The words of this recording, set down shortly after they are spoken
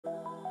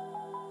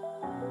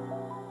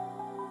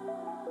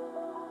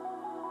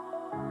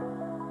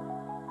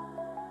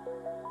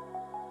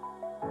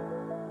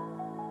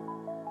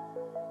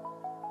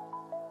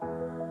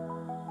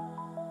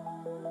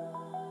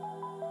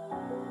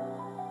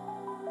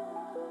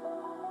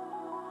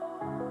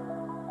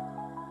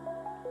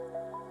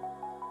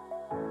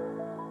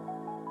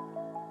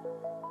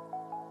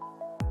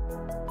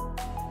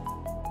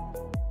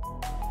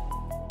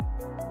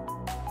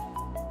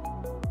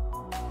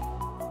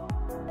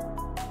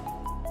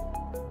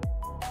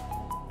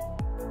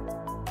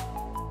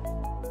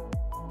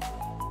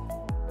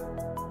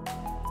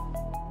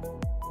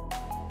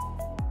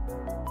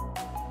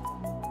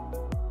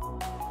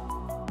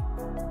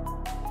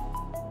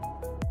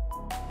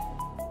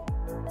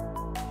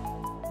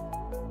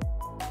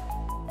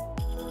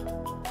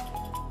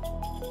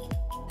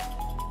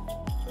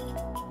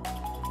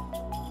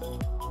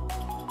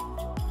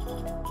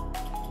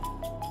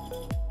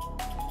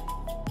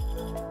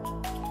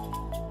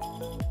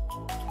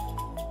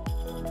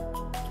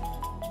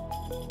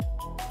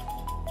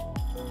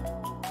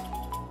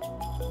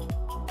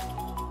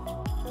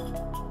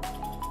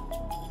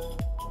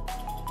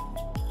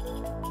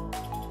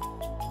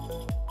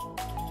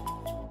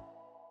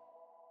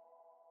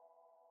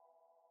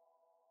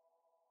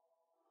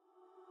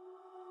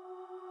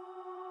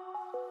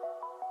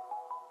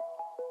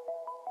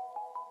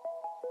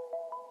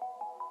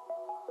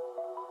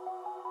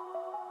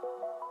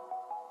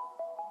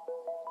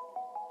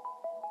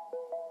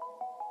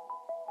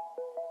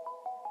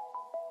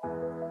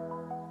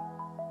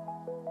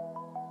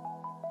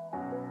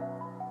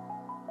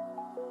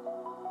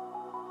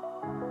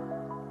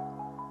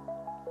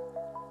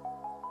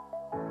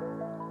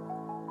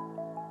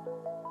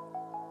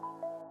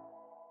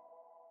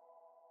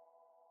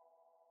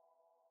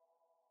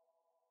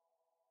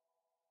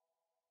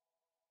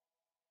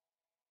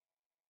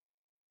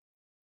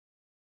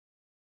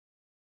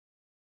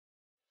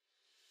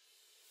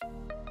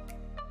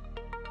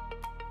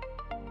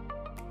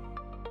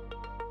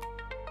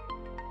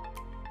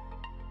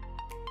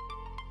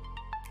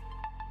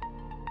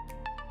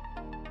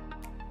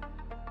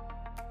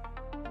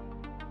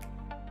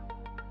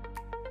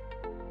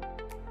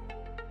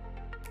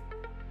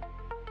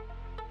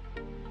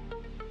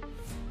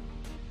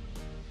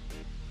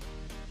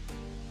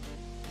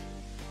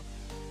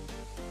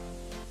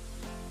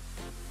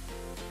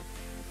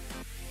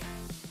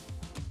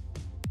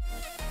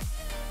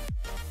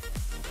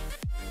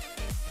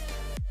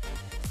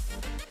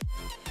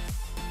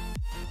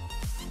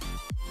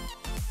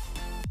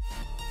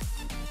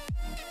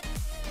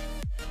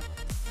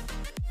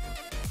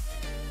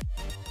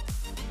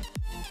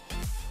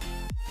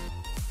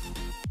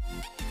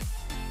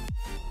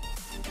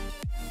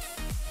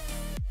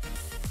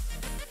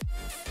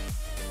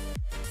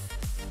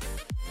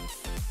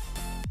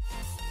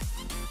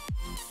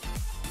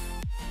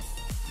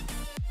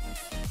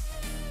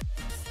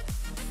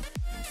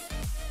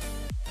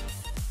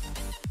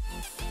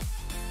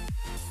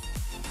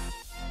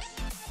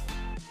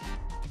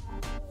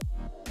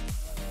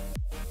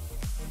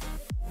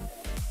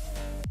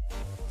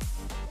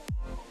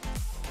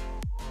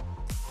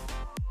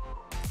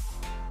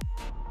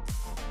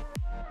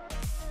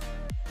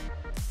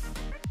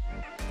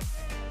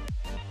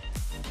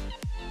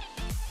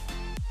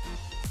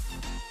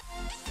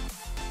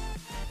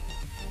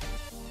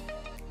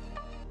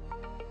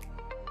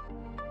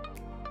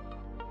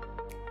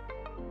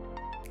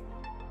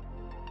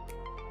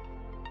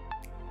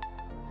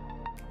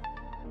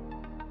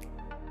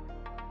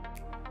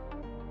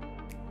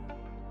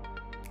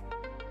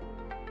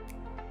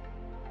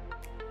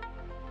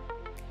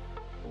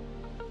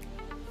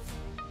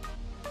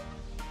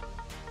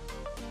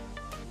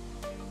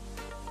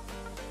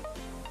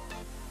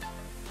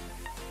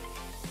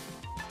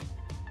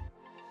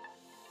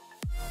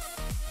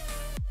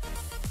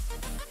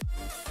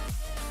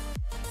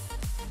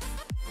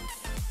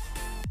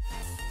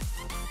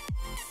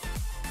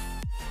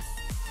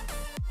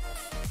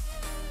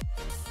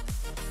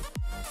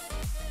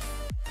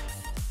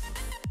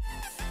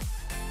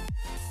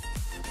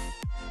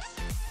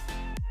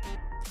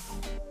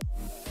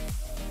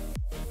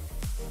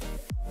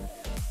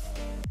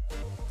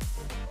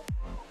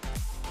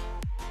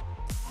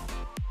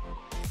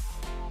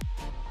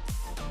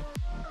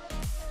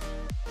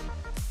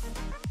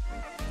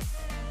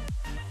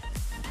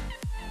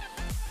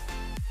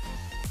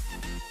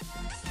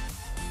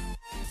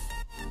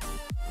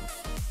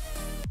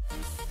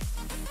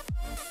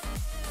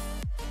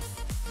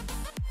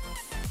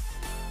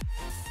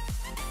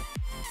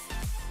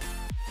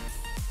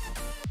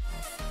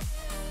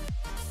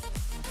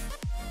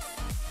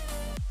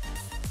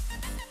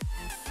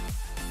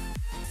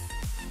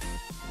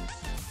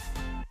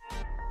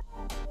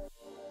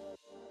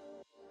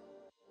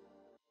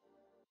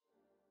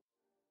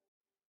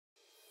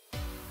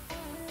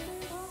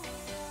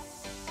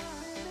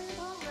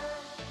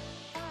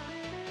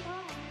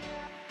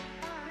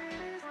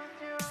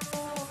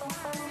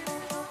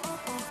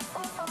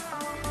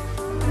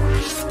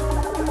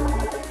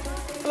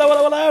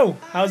Hello,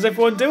 how's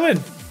everyone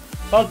doing?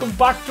 Welcome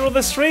back to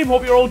another stream.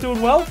 Hope you're all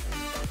doing well.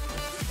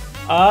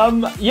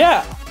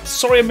 Yeah,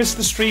 sorry I missed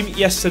the stream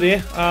yesterday.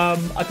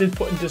 I did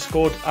put in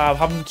Discord. I'm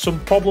having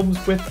some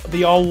problems with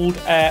the old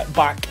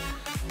back.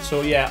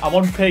 So yeah, I'm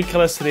on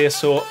painkillers today.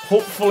 So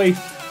hopefully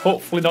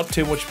not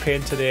too much pain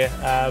today.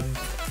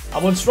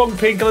 I'm on strong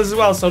painkillers as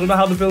well, so I don't know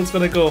how the build's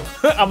gonna go.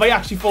 I might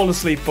actually fall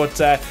asleep, but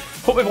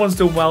hope everyone's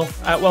doing well.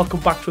 Welcome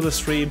back to the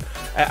stream.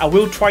 I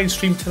will try and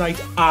stream tonight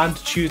and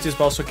Tuesday as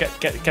well, so get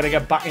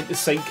back into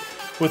sync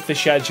with the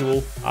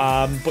schedule.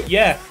 But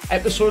yeah,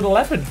 episode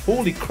 11.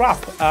 Holy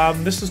crap!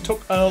 This has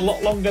took a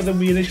lot longer than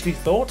we initially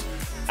thought.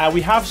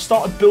 We have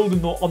started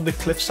building on the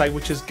Cliffside,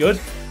 which is good.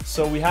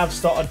 So we have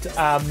started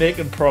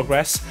making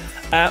progress.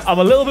 I'm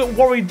a little bit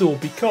worried though,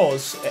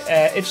 because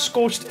if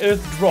Scorched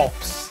Earth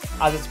drops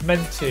as it's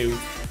meant to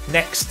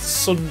next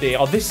Sunday,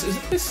 or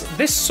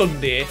this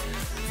Sunday,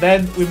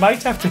 then we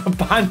might have to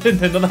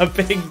abandon another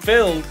big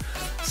build.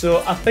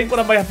 So I think what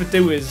I might have to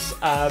do is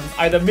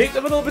either make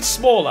them a little bit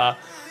smaller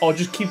or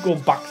just keep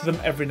going back to them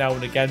every now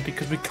and again,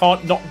 because we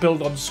can't not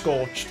build on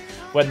Scorched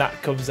when that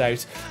comes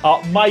out.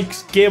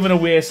 Mike's Gaming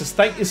Away says,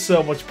 thank you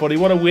so much, buddy.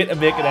 What a way to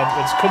make an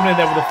entrance. Coming in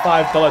there with a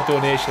 $5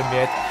 donation,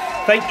 mate.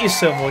 Thank you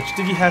so much.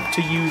 Did you have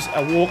to use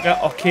a walker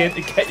or cane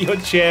to get your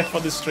chair for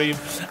the stream?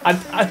 And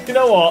you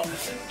know what?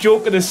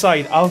 Joking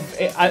aside, I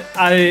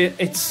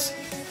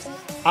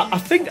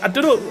think, I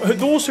don't know,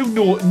 those who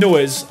know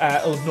us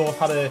will know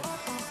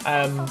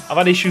I've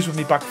had issues with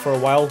my back for a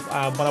while.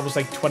 When I was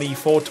like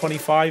 24,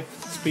 25,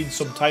 it's been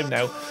some time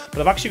now.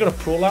 But I've actually got a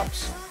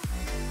prolapse.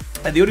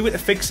 And the only way to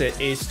fix it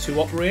is to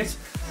operate.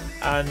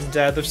 And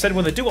they've said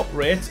when they do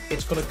operate,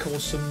 it's going to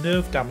cause some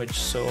nerve damage.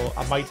 So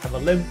I might have a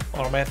limp,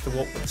 or I might have to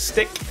walk with a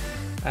stick,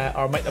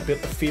 or I might not be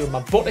able to feel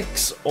my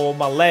buttocks or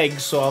my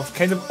legs. So I've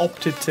kind of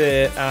opted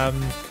to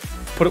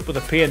put up with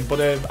the pain.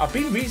 But I've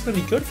been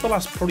reasonably good for the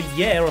last probably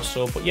year or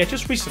so. But yeah,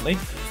 just recently,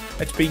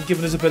 it's been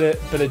giving us a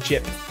bit of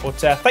jip. But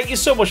thank you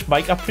so much,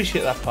 Mike. I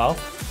appreciate that, pal.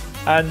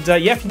 And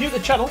yeah, if you're new to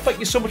the channel, thank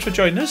you so much for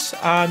joining us.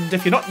 And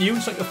if you're not new,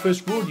 it's not your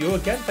first rodeo,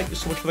 again, thank you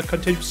so much for the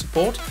continued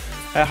support.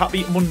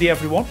 Happy Monday,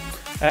 everyone.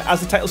 As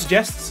the title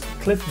suggests,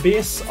 Cliff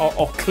Base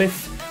or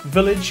Cliff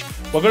Village.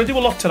 We're going to do a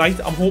lot tonight.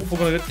 I'm hopeful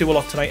we're going to do a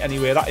lot tonight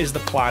anyway. That is the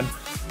plan.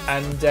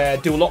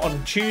 And do a lot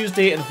on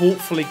Tuesday and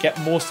hopefully get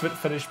most of it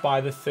finished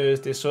by the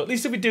Thursday. So at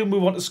least if we do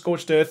move on to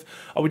Scorched Earth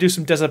or we do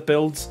some desert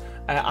builds,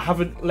 I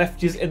haven't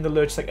left you in the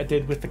lurch like I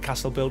did with the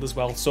castle build as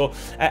well. So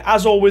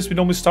as always, we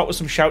normally start with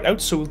some shout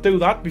outs. So we'll do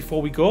that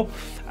before we go,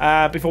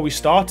 before we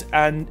start.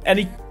 And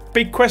any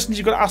big questions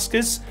you've got to ask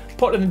us,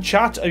 put it in the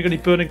chat. Are you got any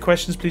burning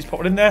questions, please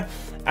put it in there.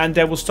 And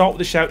we'll start with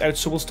the shout out.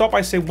 So we'll start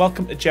by saying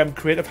welcome to Gem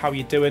Creative, how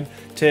you doing?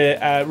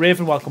 To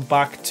Raven, welcome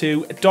back.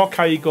 To Doc,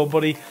 how you going,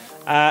 buddy?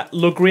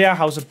 Lugria,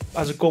 how's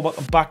it going?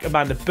 Welcome back.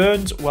 Amanda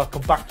Burns,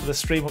 welcome back to the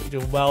stream. Hope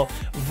you're doing well.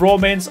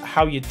 Romance,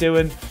 how you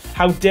doing?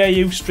 How dare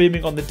you,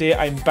 streaming on the day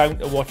I'm bound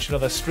to watch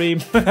another stream.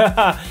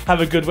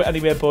 Have a good one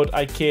anyway, bud.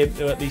 I came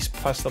to at least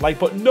press the like,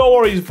 but no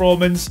worries,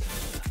 Romans.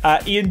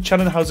 Ian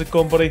Channon, how's it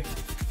going, buddy?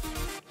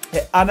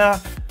 Anna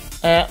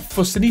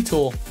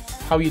Fusinito,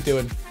 how you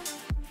doing?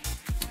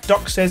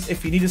 Doc says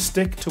if you need a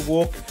stick to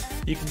walk,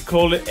 you can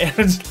call it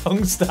Aaron's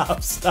long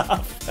staff.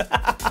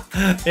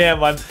 Yeah,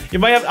 man.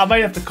 I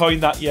might have to coin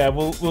that. Yeah,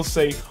 we'll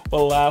see.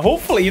 Well,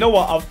 hopefully, you know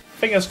what?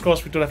 Fingers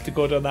crossed we don't have to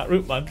go down that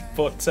route, man.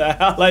 But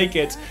I like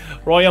it.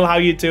 Royal, how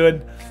you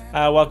doing?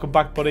 Welcome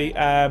back, buddy.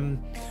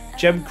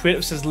 Gem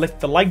Creative says lick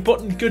the like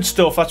button. Good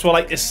stuff. That's what I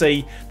like to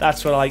see.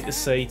 That's what I like to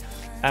see.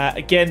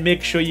 Again,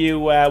 make sure you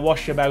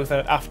wash your mouth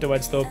out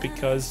afterwards, though,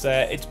 because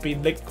it's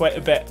been licked quite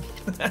a bit.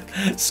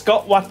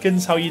 Scott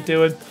Watkins, how you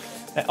doing?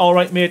 All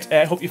right, mate.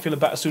 Hope you're feeling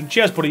better soon.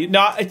 Cheers, buddy.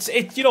 Nah, it's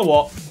you know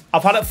what?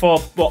 I've had it for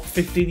what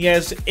 15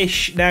 years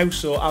ish now,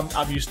 so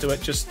I'm used to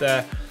it. Just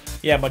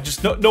yeah, man.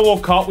 Just no more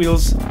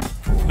cartwheels.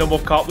 No more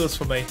cartwheels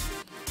for me.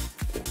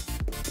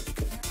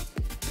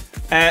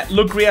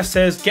 Lugria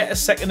says, get a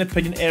second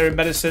opinion. Aaron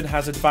medicine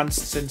has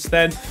advanced since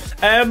then.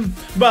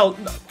 Well,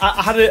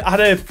 I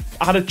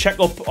had a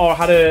checkup, or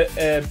had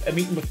a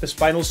meeting with the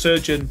spinal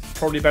surgeon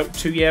probably about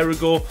 2 years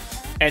ago,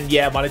 and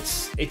yeah, man,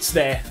 it's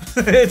there.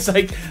 It's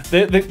like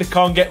they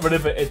can't get rid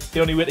of it. It's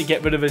the only way to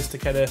get rid of it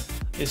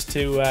is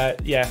to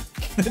yeah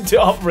to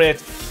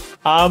operate.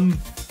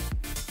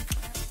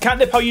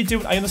 Catnip, how you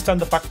doing? I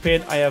understand the back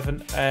pain. I have an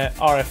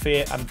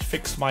RFA and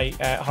fixed my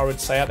horrid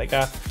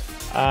sciatica.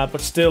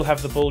 But still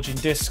have the bulging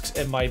discs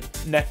in my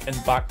neck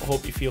and back. I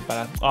hope you feel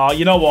better. Oh,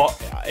 you know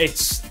what?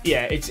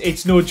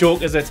 It's no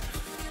joke, is it?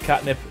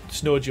 Catnip,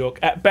 it's no joke.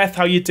 Beth,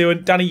 how you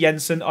doing? Danny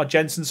Jensen, or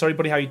Jensen, sorry,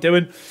 buddy, how you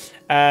doing?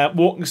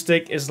 Walking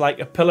stick is like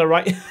a pillar,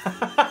 right?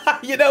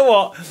 You know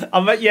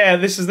what? Yeah,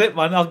 this is it,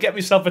 man. I'll get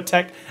myself a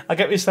tech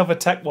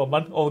one,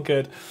 man. All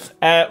good.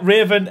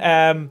 Raven,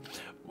 that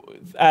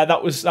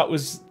was.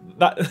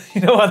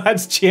 You know what?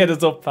 That's cheered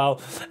us up,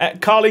 pal.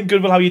 Carlin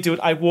Goodwill, how you doing?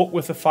 I walk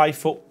with a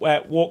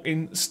 5-foot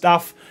walking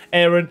staff,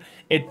 Aaron.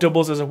 It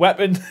doubles as a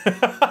weapon.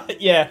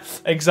 Yeah,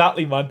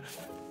 exactly, man.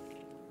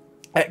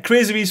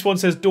 Crazy Beast one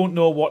says, don't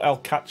know what I'll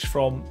catch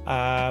from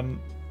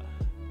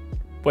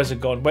Where's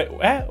it gone? Wait,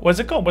 where's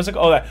it gone? Where's it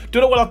gone? Oh, there.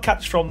 Don't know what I'll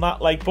catch from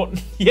that like button.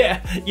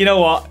 Yeah, you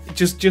know what?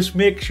 Just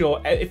make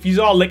sure if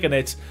you are licking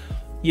it,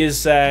 you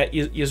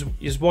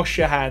wash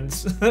your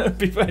hands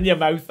before in your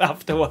mouth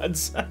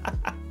afterwards.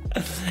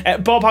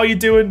 Bob, how you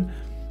doing?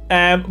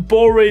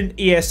 Boring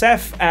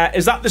ESF.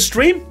 Is that the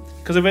stream?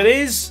 Because if it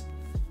is,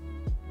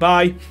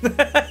 bye.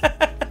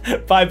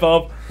 Bye,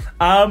 Bob.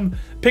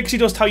 Pixie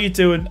Dust, how you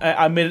doing?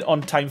 I made it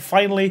on time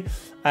finally.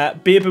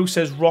 Beerboo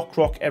says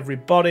rock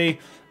everybody.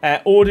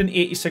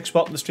 Odin86,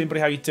 welcome to the stream, buddy.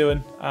 How you doing?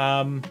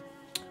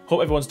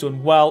 Hope everyone's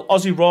doing well.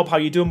 Aussie Rob, how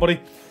you doing, buddy?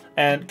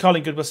 And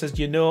Colin Goodwell says,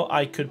 you know,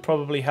 I could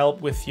probably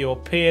help with your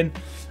pain.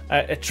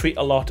 I treat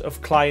a lot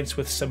of clients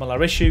with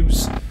similar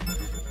issues.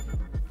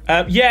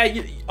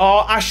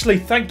 Ashley,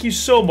 thank you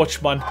so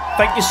much, man.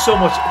 Thank you so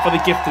much for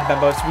the gifted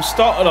members. We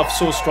started off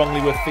so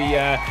strongly with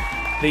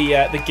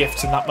the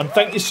gifts and that, man.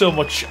 Thank you so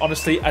much.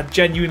 Honestly, I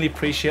genuinely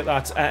appreciate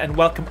that. And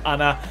welcome,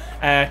 Anna,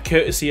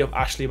 courtesy of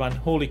Ashley, man.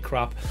 Holy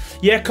crap.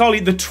 Yeah, Carly,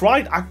 they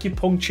tried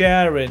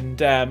acupuncture,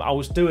 and I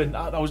was doing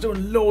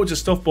loads of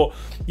stuff, but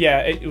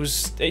yeah,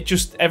 it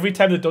just every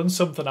time they'd done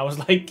something, I was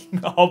like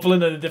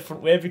hobbling in a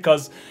different way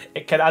because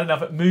I don't know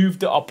if it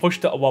moved it or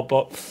pushed it or what.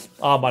 But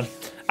oh man,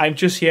 I'm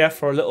just here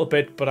for a little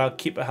bit, but I'll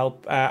keep a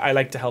help. I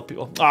like to help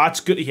people. It's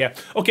good to hear.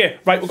 Okay,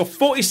 right, we've got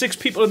 46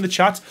 people in the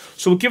chat,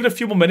 so we'll give it a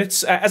few more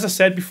minutes. As I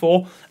said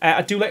before,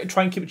 I do like to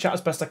try and keep the chat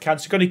as best I can.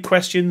 So if you've got any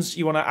questions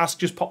you want to ask,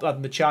 just pop that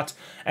in the chat.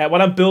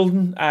 When I'm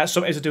building,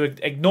 sometimes I do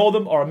ignore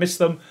them or I miss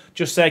them.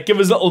 Just give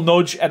us a little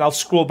nudge and I'll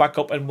scroll back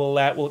up and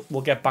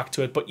we'll get back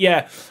to it. But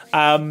yeah,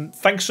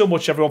 thanks so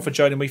much everyone for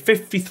joining me.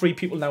 53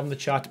 people now in the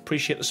chat.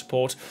 Appreciate the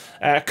support.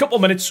 A couple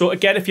of minutes. So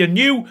again, if you're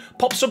new,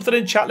 pop something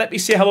in chat. Let me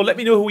say hello. Let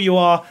me know who you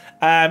are.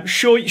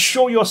 Show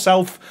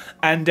yourself,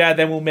 and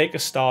then we'll make a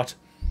start.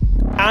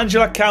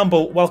 Angela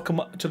Campbell, welcome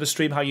to the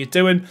stream. How you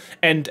doing?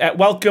 And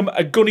welcome,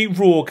 Gunny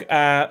Rogue.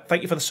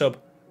 Thank you for the sub.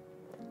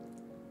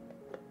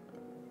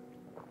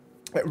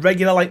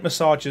 Regular light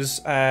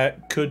massages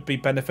could be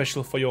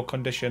beneficial for your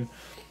condition.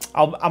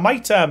 I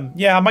need to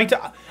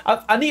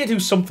do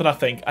something. I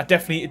think I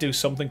definitely need to do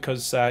something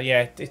because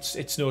yeah,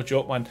 it's no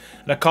joke, man,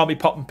 and I can't be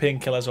popping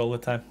painkillers all the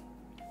time.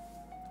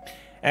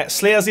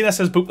 Slayer Zena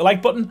says book the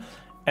like button.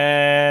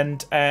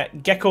 And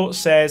Gecko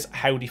says,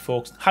 howdy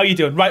folks. How you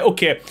doing? Right,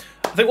 okay.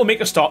 I think we'll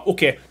make a start.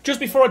 Okay, just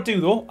before I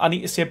do though, I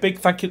need to say a big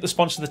thank you to the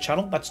sponsor of the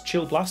channel. That's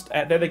Chill Blast.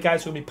 They're the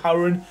guys who will be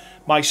powering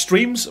my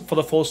streams for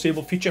the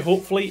foreseeable future,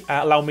 hopefully,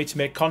 allowing me to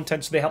make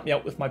content, so they help me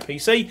out with my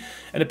PC.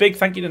 And a big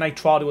thank you to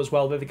Nitrado as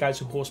well. They're the guys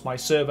who host my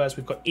servers.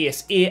 We've got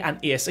ASA and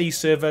ASE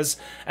servers,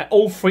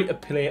 all free to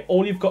play.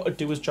 All you've got to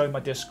do is join my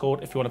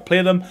Discord if you want to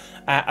play them.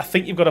 I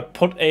think you've got to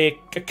put a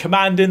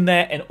command in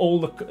there and all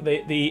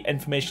the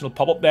information will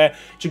pop up there.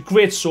 It's a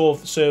great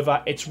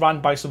server. It's run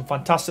by some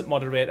fantastic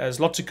moderators.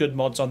 Lots of good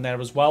mods on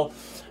there as well.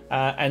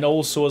 And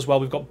also as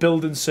well, we've got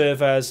building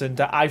servers, and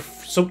I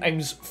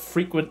sometimes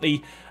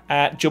frequently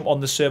jump on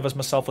the servers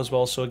myself as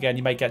well. So again,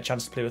 you might get a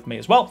chance to play with me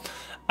as well.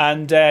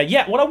 And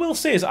yeah, what I will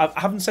say is, I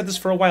haven't said this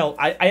for a while.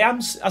 I am,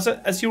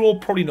 as you all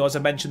probably know, as I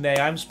mentioned there,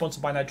 I am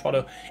sponsored by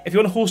Nitrado. If you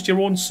want to host your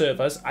own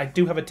servers, I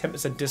do have a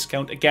 10%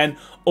 discount. Again,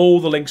 all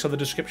the links are in the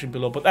description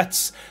below. But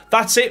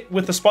that's it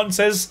with the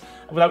sponsors.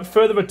 Without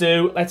further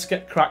ado, let's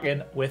get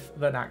cracking with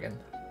the nagging.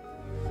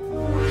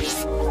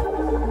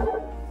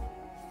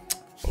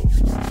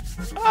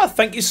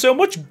 Thank you so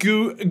much,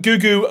 Goo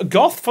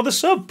Goth, for the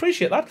sub.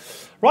 Appreciate that.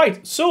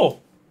 Right,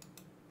 so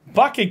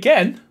back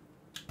again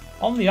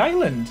on the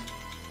island.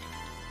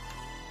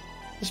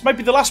 This might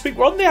be the last week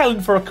we're on the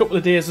island for a couple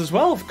of days as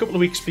well, a couple of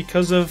weeks,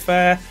 because of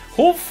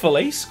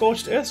hopefully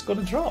Scorched Earth's going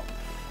to drop.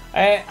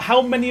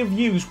 How many of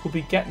you will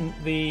be getting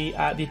the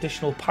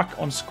additional pack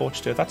on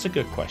Scorched Earth? That's a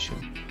good question,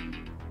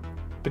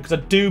 because I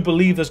do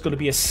believe there's going to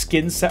be a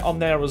skin set on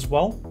there as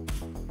well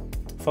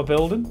for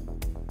building.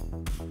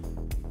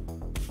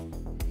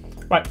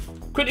 Right,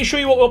 quickly show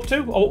you what we're up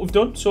to, or what we've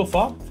done so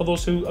far, for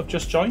those who have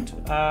just joined.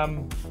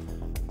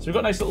 So we've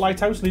got a nice little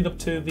lighthouse leading up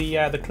to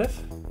the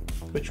cliff,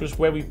 which was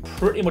where we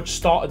pretty much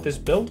started this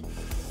build.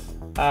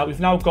 We've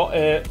now got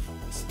a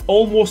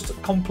almost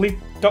complete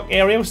dock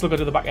area. We'll still go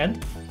to the back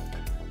end.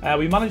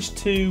 We managed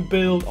to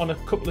build on a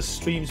couple of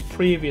streams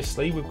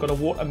previously. We've got a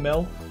water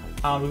mill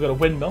and we've got a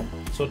windmill,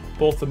 so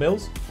both the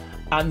mills.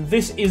 And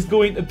this is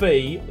going to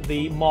be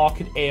the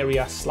market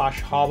area /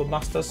 harbour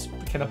masters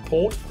kind of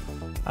port.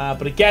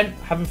 But again,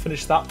 haven't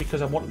finished that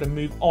because I wanted to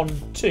move on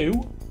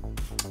to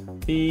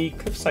the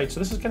cliffside. So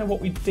this is kind of what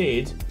we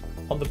did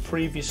on the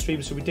previous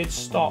stream. So we did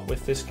start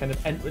with this kind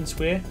of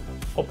entranceway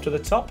up to the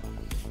top.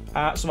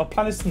 So my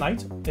plan is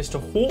tonight is to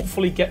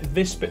hopefully get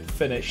this bit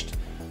finished.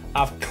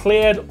 I've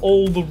cleared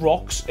all the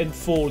rocks and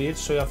foliage,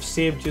 so I've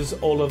saved you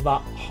all of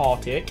that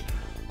heartache.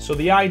 So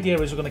the idea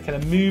is we're going to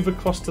kind of move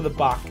across to the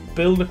back,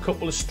 build a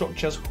couple of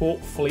structures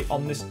hopefully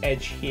on this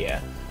edge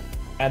here.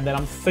 And then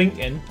I'm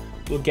thinking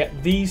we'll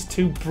get these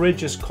two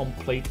bridges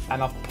complete,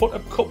 and I've put a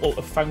couple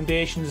of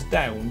foundations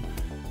down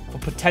for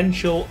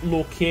potential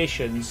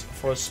locations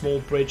for a small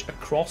bridge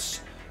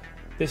across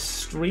this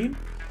stream.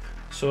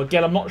 So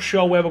again, I'm not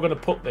sure where we're going to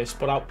put this,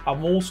 but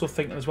I'm also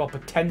thinking as well,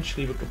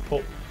 potentially we could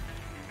put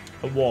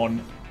a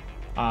one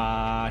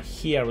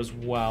here as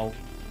well.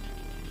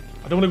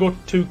 I don't want to go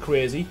too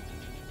crazy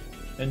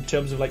in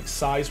terms of like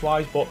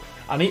size-wise, but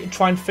I need to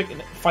try and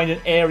find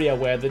an area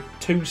where the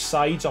two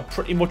sides are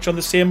pretty much on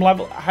the same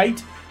level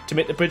height to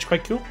make the bridge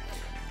quite cool.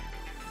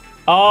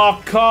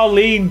 Oh,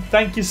 Colleen,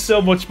 thank you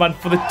so much, man,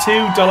 for the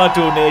 $2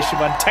 donation,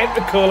 man. Time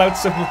to call out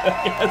some...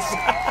 Yes.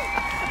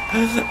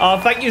 Oh,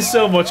 thank you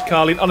so much,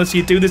 Colleen. Honestly,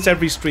 you do this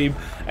every stream.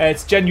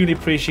 It's genuinely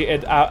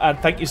appreciated, and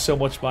thank you so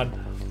much, man.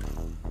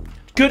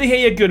 Good to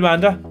hear you, good,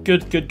 Amanda.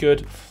 Good, good,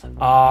 good.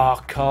 Ah,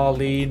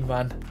 Colleen,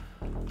 man.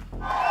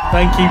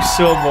 Thank you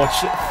so much.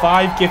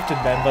 5 gifted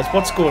members.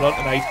 What's going on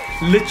tonight?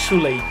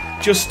 Literally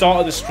just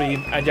started the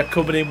stream and you're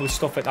coming in with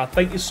stuff like that.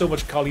 Thank you so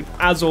much, Colleen.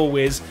 As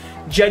always,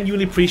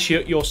 genuinely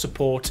appreciate your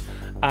support.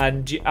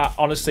 And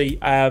honestly,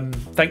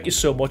 thank you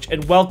so much.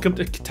 And welcome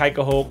to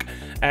Tiger Hawk,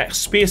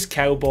 Space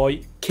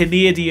Cowboy,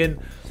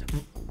 Canadian,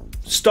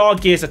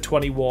 Stargazer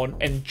 21,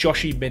 and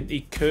Joshy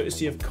Minty,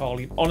 courtesy of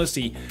Colleen.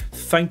 Honestly,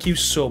 thank you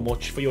so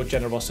much for your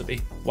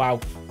generosity. Wow.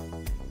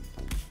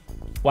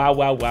 Wow,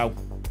 wow, wow.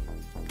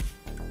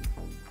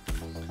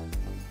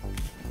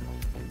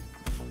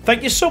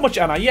 Thank you so much,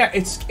 Anna. Yeah,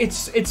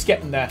 it's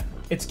getting there.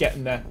 It's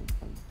getting there.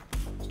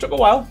 It took a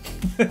while.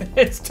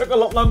 It took a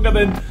lot longer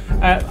than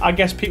I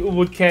guess people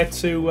would care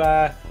to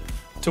want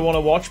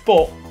to watch.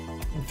 But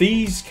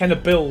these kind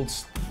of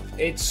builds,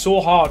 it's so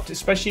hard,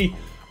 especially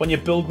when you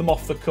build them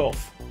off the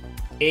cuff.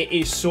 It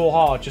is so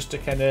hard just to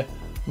kind of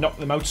knock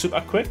them out super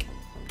quick.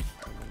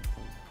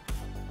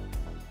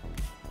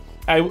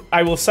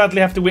 I will sadly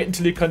have to wait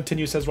until you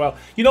continue, says well.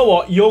 You know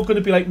what? You're going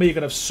to be like me. You're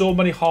going to have so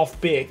many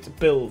half-baked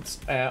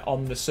builds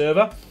on the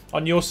server,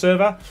 on your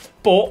server.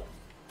 But,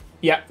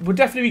 yeah, we'll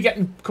definitely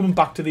be coming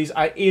back to these.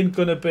 I ain't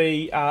going to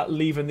be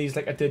leaving these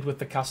like I did with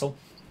the castle.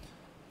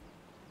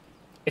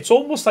 It's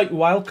almost like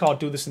Wildcard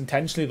do this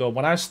intentionally, though.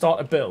 When I start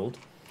a build,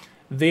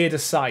 they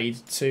decide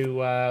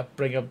to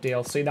bring up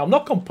DLC. Now, I'm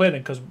not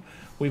complaining because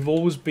we've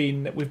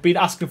been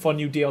asking for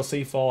new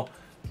DLC for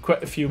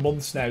quite a few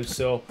months now.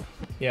 So,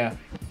 yeah.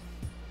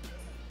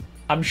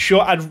 I'm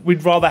sure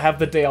we'd rather have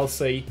the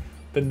DLC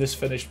than this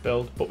finished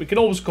build, but we can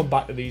always come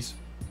back to these.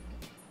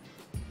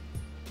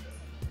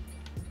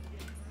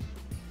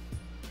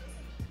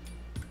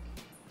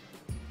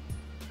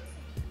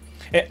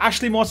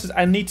 Ashley Moore says,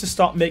 I need to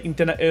start making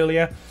dinner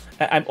earlier.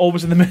 I'm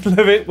always in the middle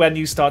of it when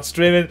you start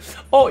streaming.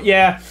 Oh,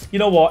 yeah. You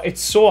know what?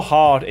 It's so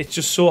hard. It's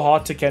just so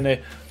hard to kind of,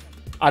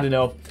 I don't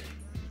know,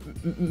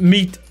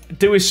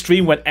 do a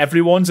stream when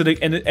everyone's in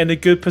a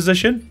good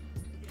position.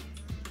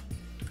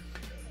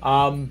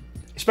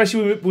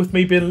 Especially with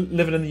me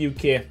living in the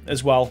UK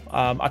as well.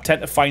 I tend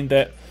to find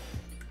that,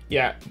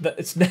 yeah, that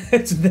it's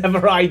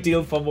never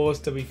ideal for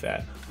most, to be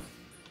fair.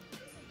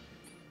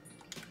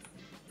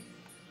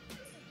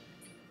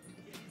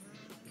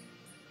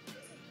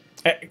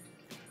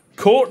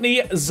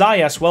 Courtney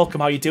Zayas,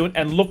 welcome. How you doing?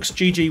 And Lux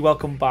GG,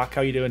 welcome back.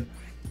 How you doing?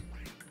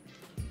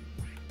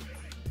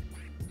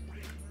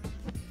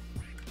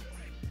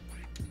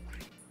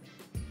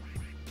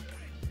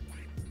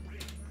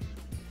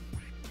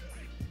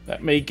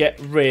 Let me get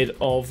rid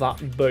of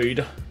that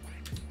bird.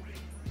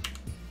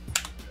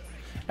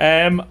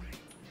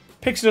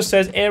 Pixie just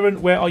says,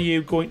 Aaron, where are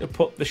you going to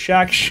put the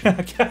shag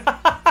shack?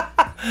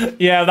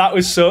 Yeah, that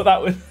was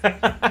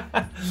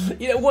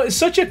you know what? It's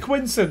such a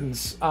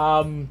coincidence.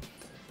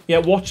 Yeah,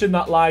 watching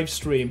that live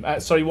stream.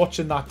 Sorry,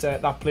 watching that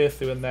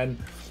playthrough, and then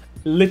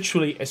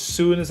literally as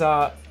soon as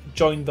I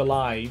joined the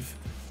live,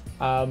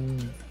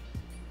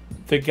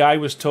 the guy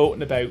was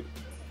talking about.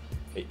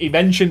 He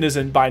mentioned us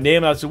by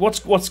name, and I said,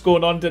 "What's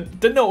going on?"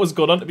 Didn't know what was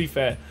going on, to be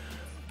fair.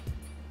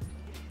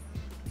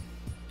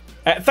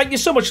 Thank you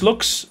so much,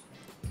 Lux.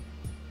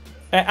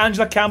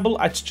 Angela Campbell.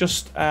 It's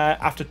just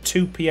after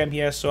 2 PM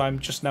here, so I'm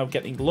just now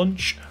getting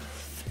lunch.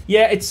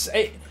 Yeah,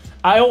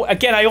 I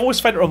always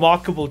find it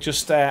remarkable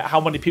just how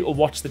many people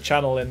watch the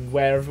channel and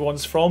where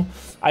everyone's from.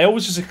 I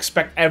always just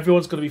expect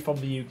everyone's going to be from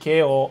the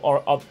UK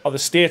or the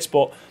States,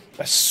 but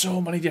there's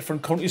so many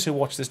different countries who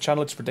watch this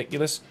channel. It's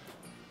ridiculous.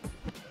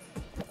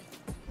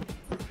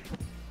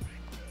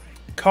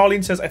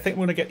 Carleen says, I think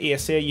we're going to get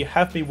ASA. You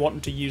have me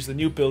wanting to use the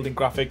new building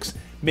graphics.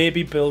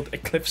 Maybe build a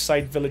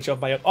cliffside village of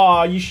my own.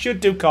 Oh, you should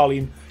do,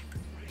 Carleen.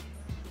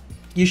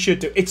 You should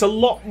do. It's a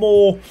lot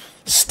more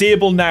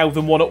stable now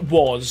than what it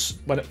was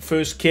when it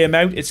first came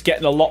out. It's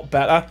getting a lot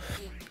better.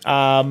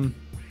 I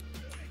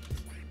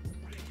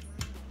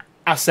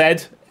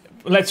said,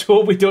 let's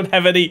hope we don't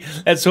have any.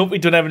 Let's hope we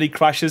don't have any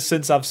crashes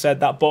since I've said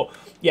that. But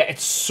yeah,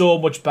 it's so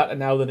much better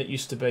now than it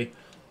used to be.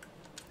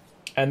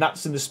 And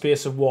that's in the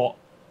space of what?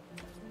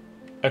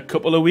 A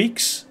couple of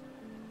weeks.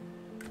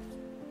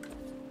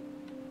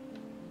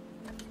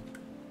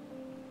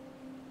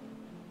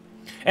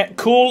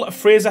 Cole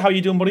Fraser, how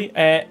you doing, buddy?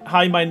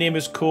 Hi, my name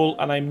is Cole,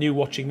 and I'm new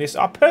watching this.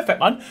 Ah, perfect,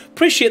 man.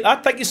 Appreciate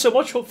that. Thank you so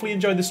much. Hopefully you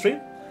enjoyed the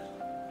stream.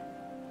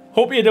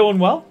 Hope you're doing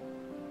well.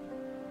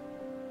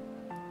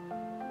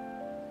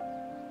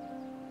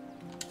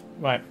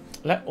 Right,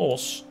 let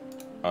us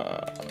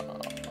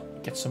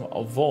Get some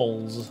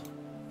vols.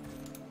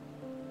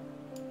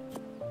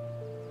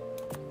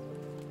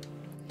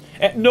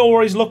 No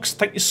worries, Lux.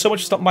 Thank you so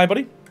much for stopping by,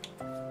 buddy.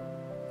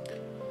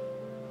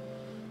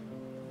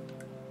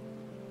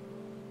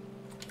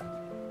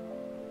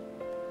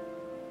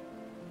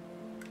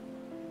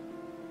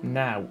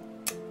 Now.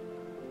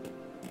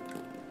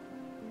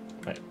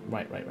 Right.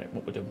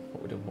 What we're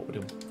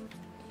doing.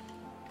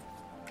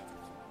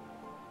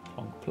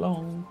 Plonk,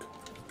 plonk.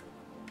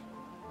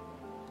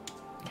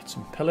 Get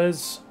some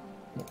pillars.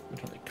 Oh, we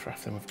don't need to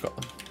craft them, we've got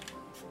them.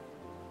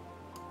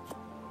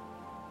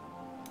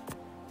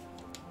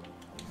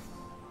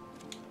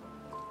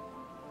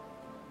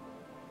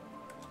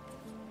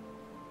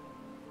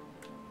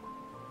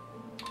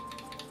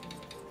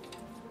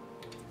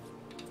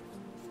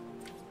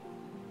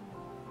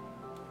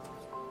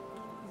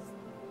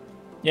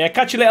 Yeah,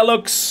 catch you later,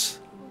 Lux.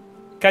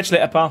 Catch you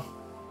later, pal.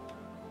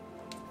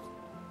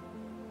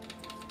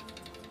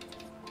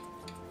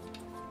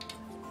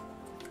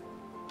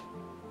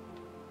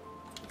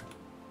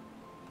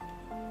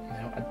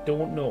 Now, I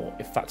don't know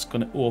if that's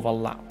going to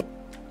overlap.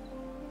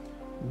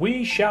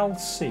 We shall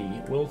see.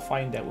 We'll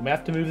find out. We may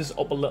have to move this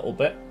up a little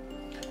bit,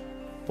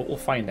 but we'll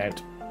find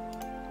out.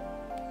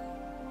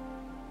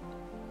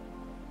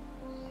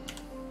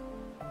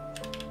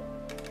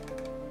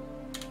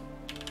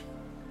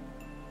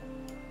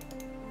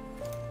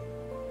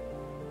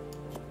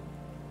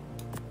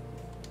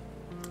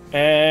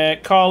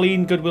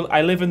 Carleen Goodwill,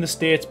 I live in the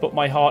States, but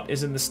my heart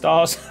is in the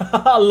stars.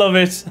 I love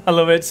it. I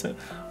love it.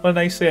 What a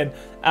nice saying.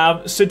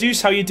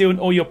 Seduce, how you doing?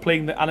 Oh, you're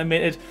playing the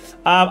animated.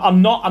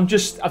 I'm not. I'm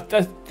just.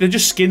 They're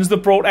just skins they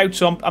brought out,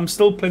 so I'm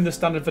still playing the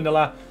standard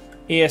vanilla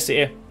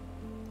ASA.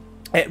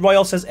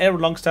 Royal says,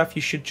 Aaron Longstaff,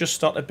 you should just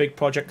start a big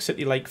project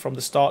city like from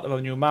the start of a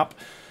new map.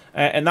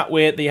 And that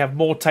way they have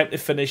more time to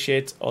finish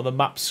it, or the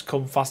maps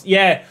come fast.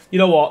 Yeah, you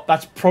know what?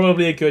 That's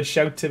probably a good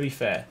shout, to be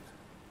fair.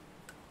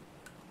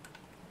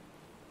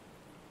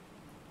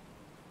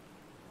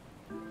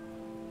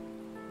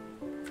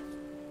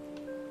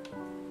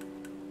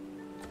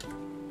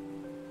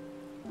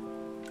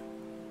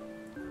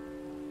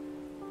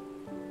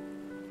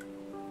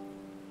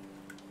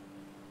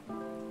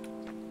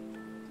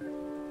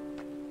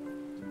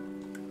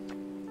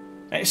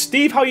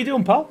 Steve, how you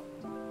doing, pal?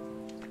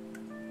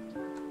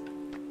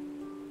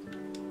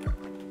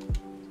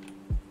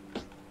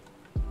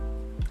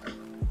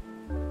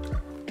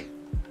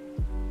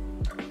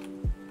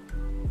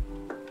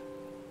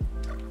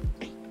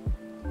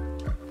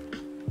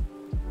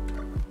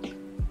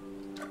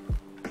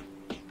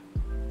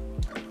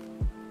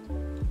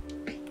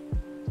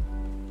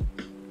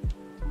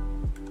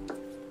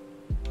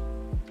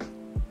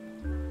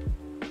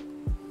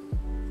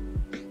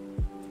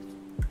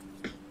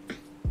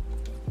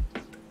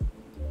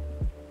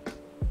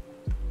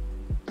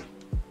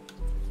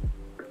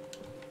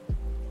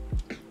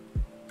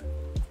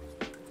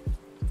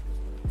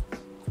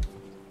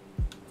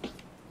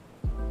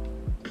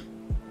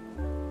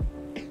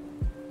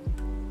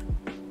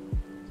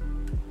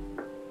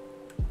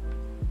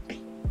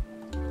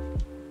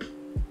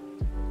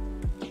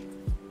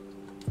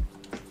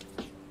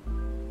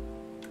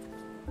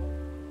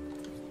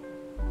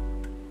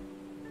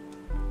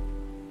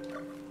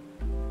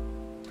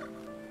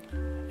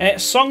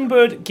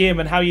 Songbird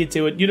Gaming, how you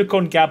doing?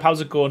 Unicorn Gab, how's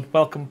it going?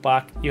 Welcome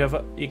back. You have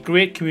a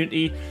great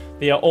community.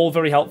 They are all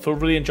very helpful.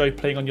 Really enjoy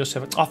playing on your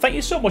server. Oh, thank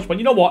you so much, man.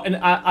 You know what? And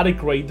I'd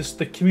agree.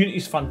 The community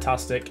is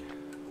fantastic.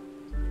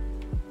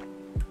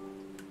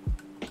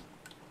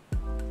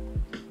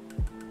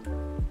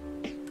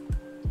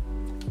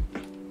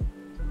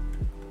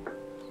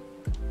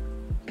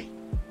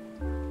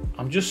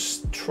 I'm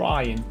just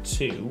trying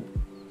to...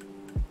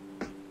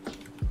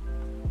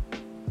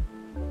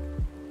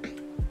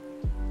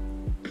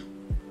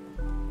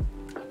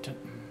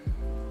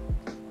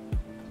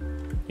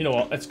 You know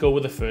what? Let's go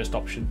with the first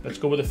option. Let's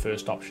go with the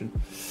first option.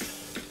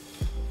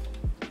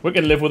 We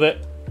can live with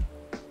it.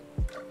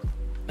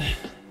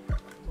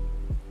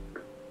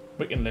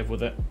 We can live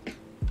with it.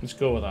 Let's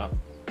go with that.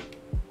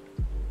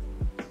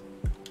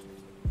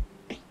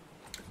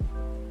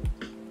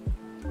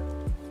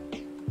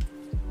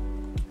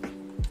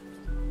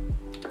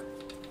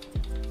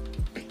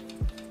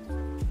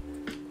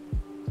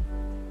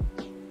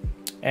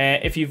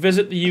 If you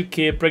visit the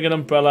UK, bring an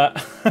umbrella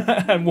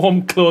and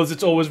warm clothes.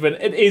 It's always been.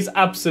 It is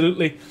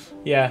absolutely.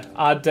 Yeah,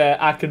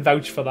 I can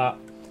vouch for that.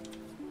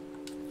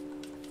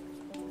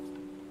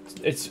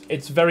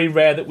 It's very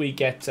rare that we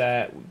get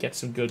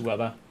some good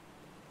weather.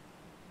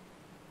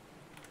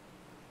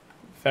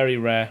 Very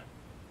rare.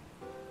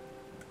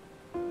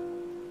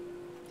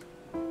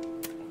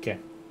 Okay.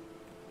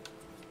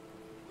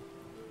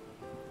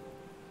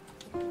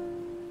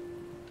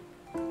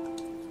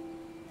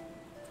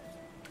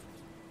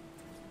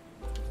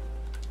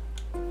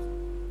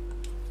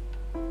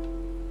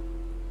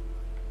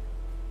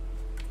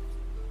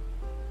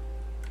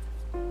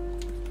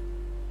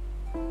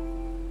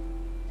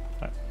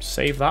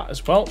 Save that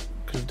as well,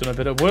 because we've done a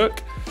bit of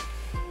work.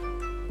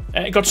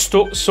 It got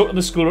stuck in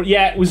the school.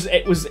 Yeah,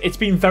 it's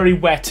been very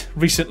wet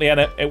recently, and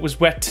it was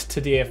wet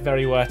today,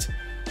 very wet.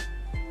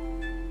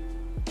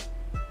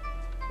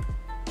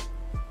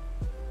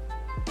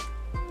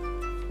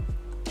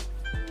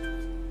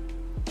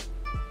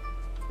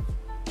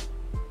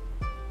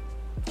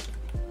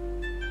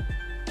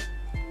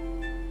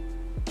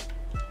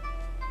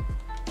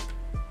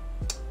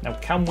 Now,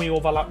 can we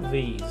overlap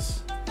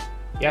these?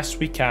 Yes,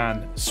 we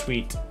can.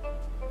 Sweet.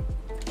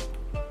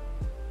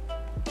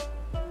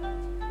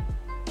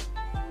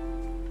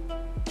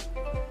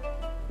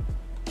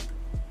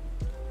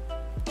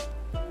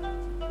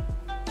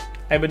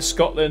 I'm in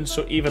Scotland,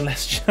 so even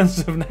less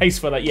chance of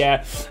nice weather.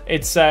 Yeah,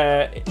 it's.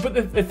 But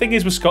the thing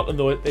is with Scotland,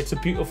 though, it's a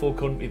beautiful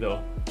country,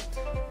 though.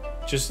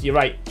 Just, you're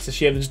right. It's a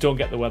shame they just don't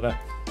get the weather.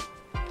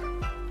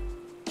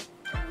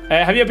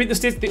 Have you ever been to the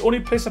States? The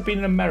only place I've been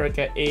in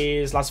America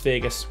is Las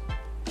Vegas.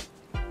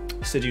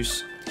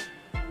 Seduce.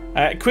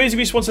 Crazy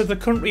Beast once said the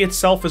country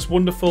itself is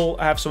wonderful.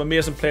 I have some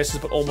amazing places,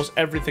 but almost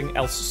everything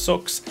else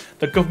sucks.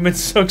 The government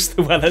sucks,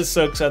 the weather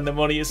sucks, and the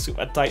money is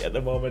super tight at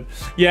the moment.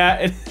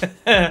 Yeah,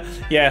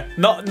 yeah,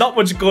 not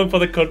much going for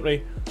the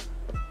country.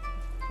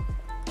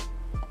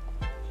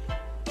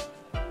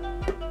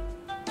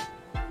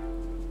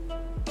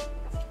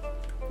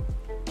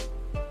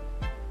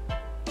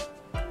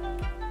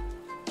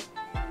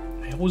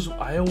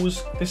 I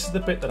always, this is the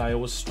bit that I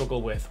always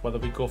struggle with, whether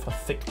we go for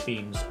thick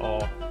beams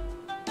or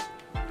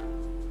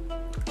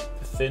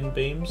the thin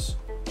beams.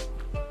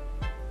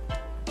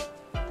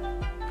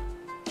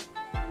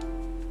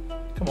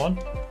 Come on.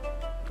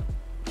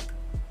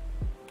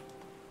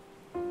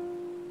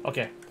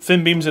 Okay,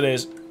 thin beams it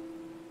is.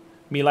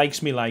 Me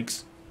likes, me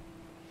likes.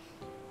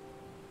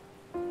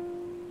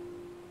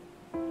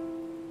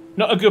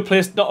 Not a good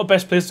place, not the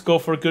best place to go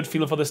for a good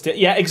feeling for the state.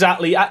 Yeah,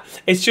 exactly.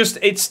 It's just,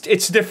 it's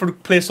a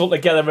different place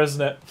altogether,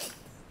 isn't it?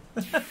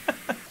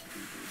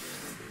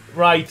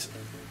 Right.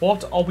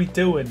 What are we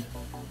doing?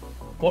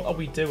 What are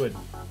we doing?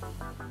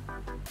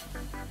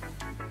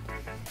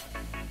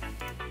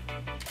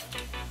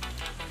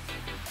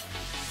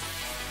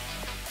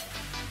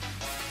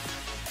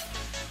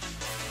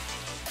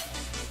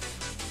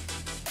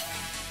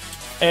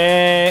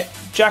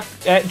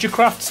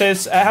 Jackraft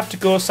says, I have to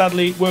go,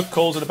 sadly. Work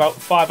calls in about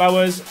 5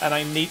 hours and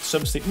I need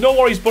some sleep. No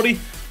worries, buddy.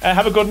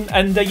 Have a good one.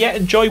 And yeah,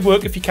 enjoy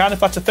work if you can, if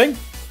that's a thing.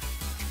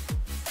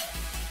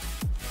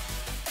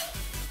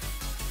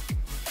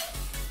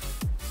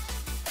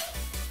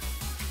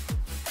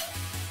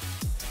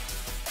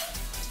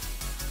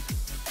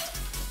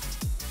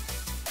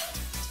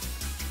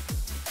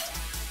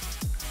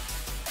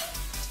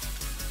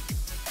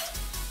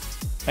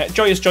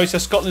 Joyous Joy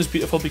says Scotland is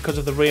beautiful because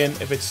of the rain.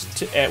 If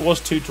it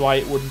was too dry,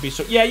 it wouldn't be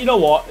so. Yeah, you know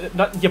what?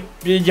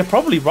 You're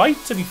probably right,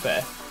 to be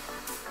fair.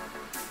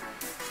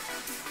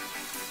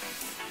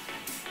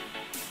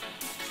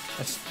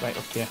 Right,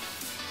 okay.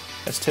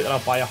 Let's take that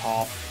out by a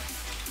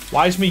half.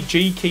 Why is my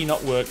G key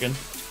not working?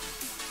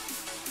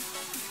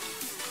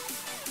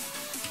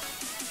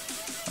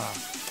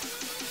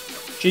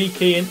 G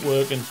key ain't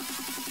working.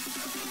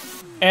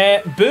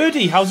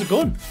 Birdie, how's it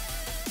going?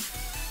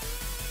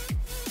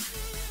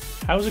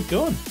 How's it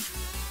going?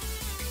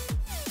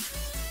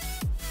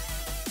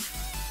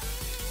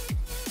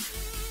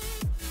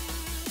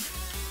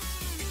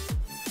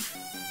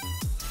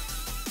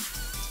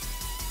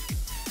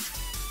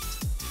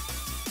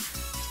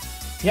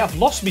 Yeah, I've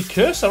lost my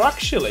cursor,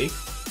 actually.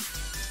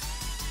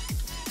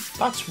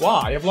 That's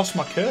why I've lost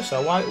my cursor.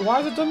 Why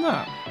has it done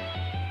that?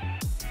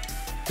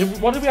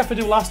 What did we have to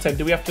do last time?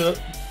 Did we have to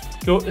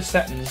go to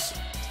settings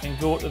and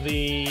go to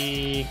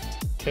the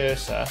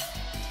cursor?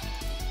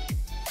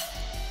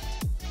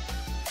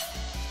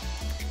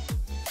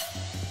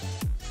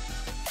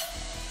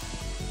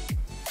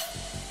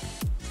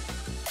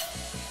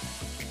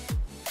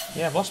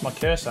 Yeah, I've lost my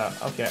cursor.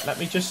 Okay, let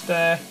me just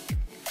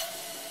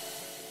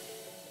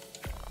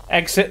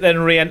exit, then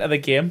re-enter the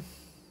game.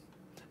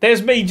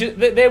 There's me.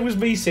 There was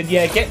me saying,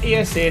 yeah, get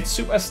ASA. It's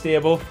super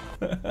stable.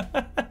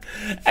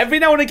 Every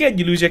now and again,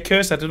 you lose your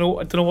cursor. I don't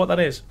know what that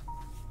is.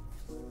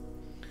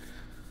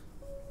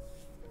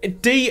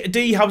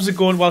 D, how's it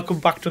going? Welcome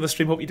back to the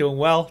stream. Hope you're doing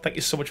well. Thank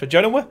you so much for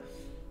joining me.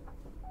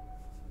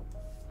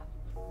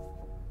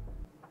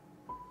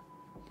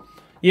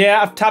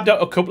 Yeah, I've tabbed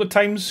out a couple of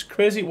times.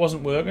 Crazy, it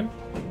wasn't working.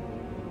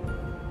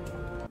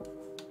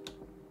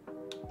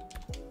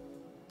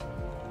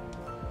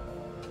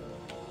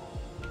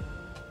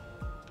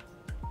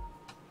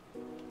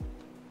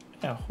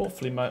 Yeah,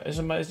 hopefully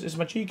is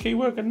my G key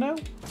working now?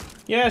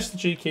 Yes, the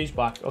G key's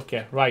back.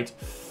 Okay, right.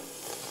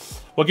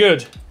 We're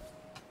good.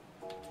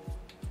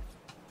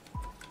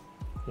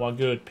 We're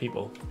good,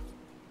 people.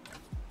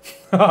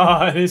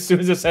 As soon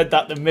as I said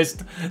that,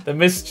 the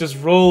mist just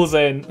rolls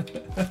in.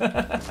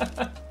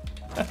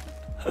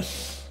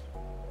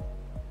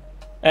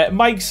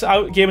 Mike's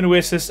out gaming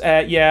Oasis.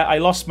 Yeah, I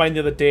lost mine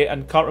the other day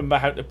and can't remember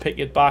how to pick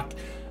it back.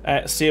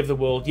 Save the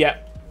world. Yeah,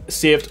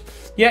 saved.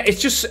 Yeah,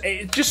 it's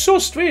just so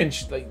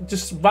strange. Like,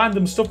 just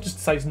random stuff just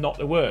decides not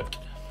to work.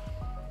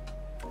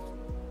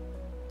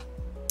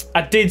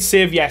 I did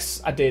save,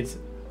 yes, I did.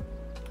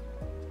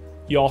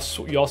 Yoss.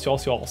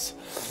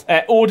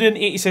 Odin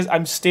 80 says,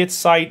 I'm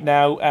stateside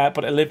now,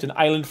 but I lived in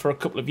Ireland for a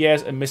couple of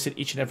years and miss it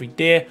each and every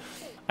day.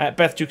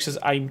 Beth Duke says,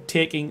 I'm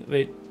taking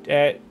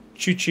the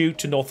choo-choo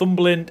to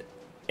Northumberland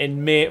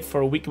in May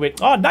for a week away.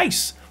 Oh,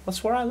 nice.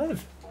 That's where I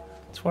live.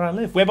 That's where I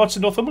live. Whereabouts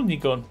in Northumberland are you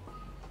going,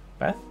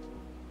 Beth?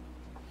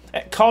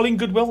 Carling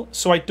Goodwill.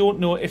 So I don't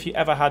know if you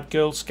ever had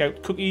Girl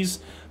Scout cookies,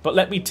 but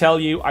let me tell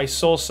you, I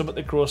saw some at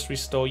the grocery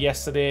store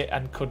yesterday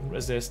and couldn't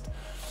resist.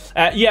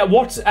 Yeah,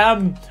 what,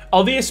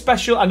 are they a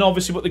special, I know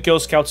obviously what the Girl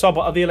Scouts are,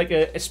 but are they like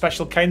a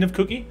special kind of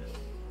cookie?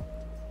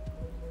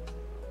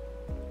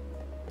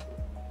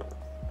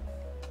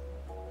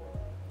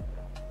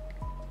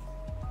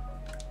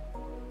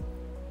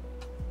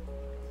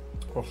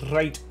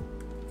 Right.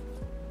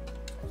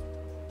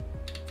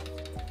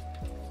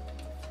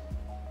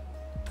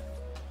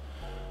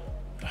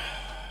 I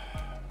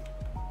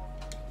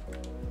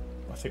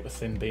think we'll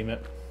thin beam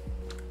it.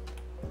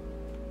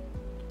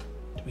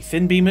 Do we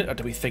thin beam it or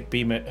do we thick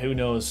beam it? Who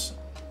knows?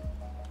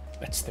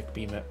 Let's thick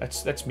beam it.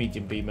 Let's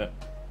medium beam it.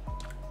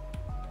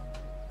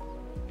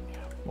 Yeah,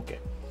 okay.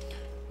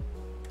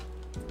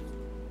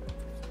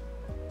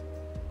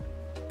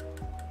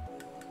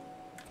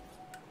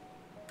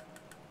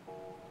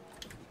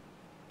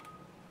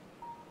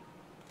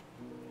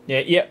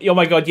 Yeah, oh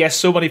my god, yes,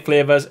 so many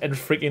flavours and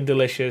freaking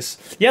delicious.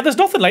 Yeah, there's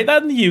nothing like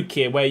that in the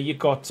UK where you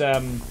got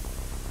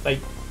like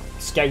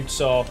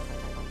scouts or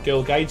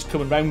girl guides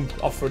coming round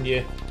offering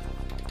you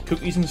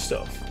cookies and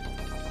stuff.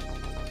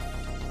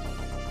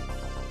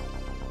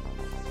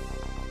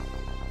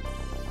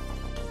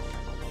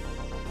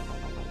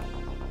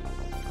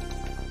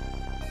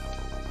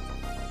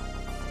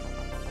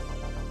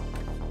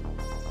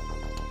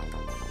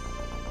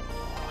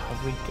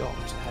 Have we got?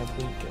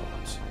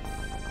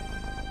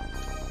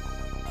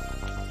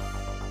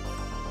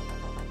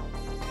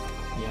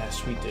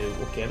 Yes, we do.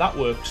 Okay, that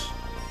works.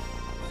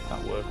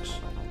 That works.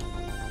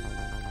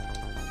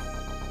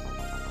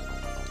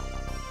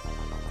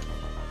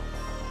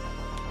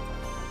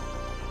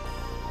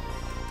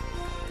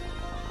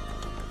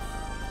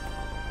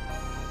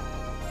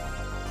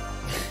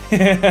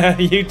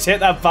 You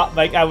take that back,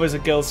 Mike. I was a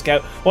Girl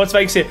Scout. What's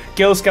Mike say?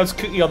 Girl Scouts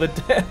cookie or the,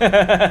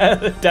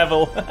 the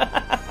devil?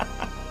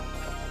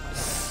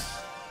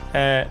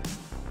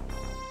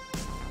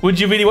 Would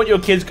you really want your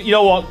kids? You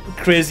know what?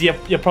 Crazy.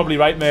 You're probably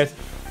right, mate.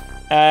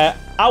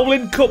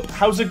 Owlin Cup,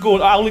 how's it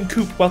going? Owlin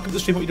Coop, welcome to the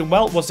stream. Hope you're doing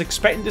well. Was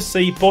expecting to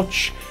see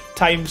Butch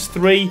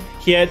 ×3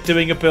 here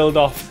doing a build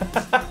off.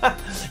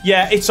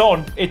 Yeah, it's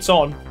on. It's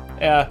on.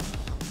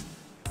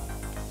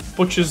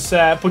 Butcher's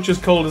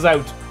called us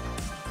out.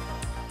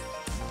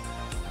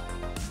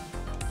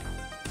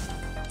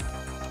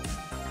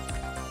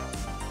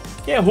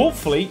 Yeah,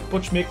 hopefully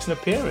Butch makes an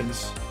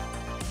appearance.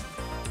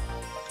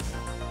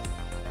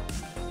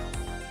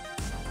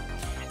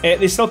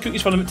 They sell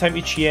cookies for a limited time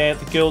each year.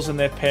 The girls and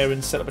their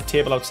parents set up a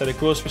table outside a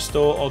grocery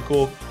store or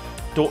go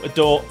door to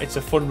door. It's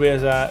a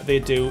fundraiser they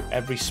do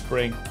every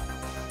spring.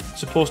 It's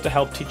supposed to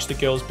help teach the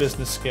girls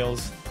business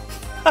skills.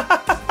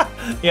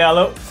 Yeah,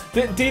 look.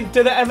 Did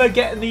it ever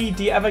get any?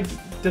 Did it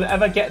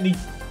ever get any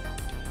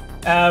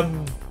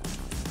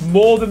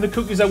more than the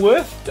cookies are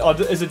worth, or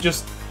is it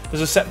just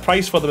there's a set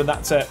price for them and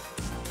that's it?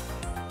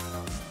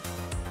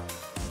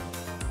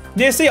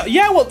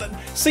 Yeah, well,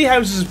 Sea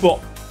Houses, but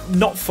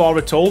not far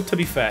at all, to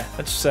be fair.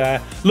 It's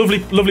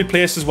lovely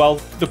place as well.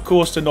 The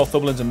coast of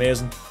Northumberland's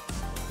amazing.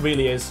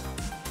 Really is.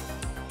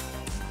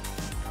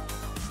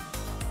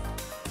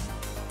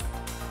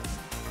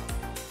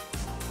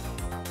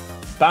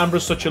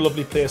 Bamborough's such a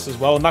lovely place as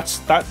well, and that's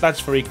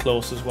very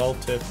close as well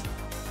to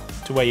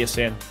where you're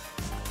saying.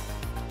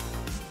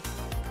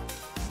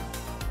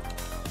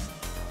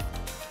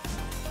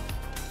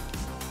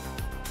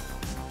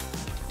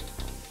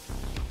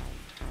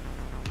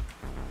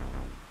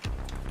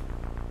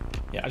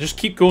 I just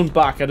keep going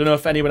back. I don't know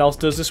if anyone else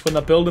does this when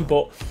they're building,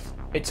 but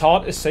it's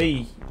hard to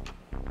see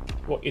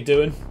what you're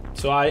doing.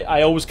 So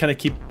I always kind of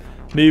keep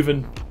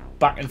moving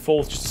back and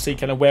forth just to see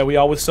kind of where we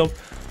are with some.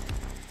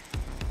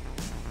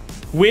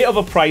 Weight of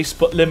a price,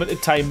 but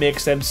limited time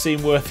makes them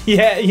seem worth.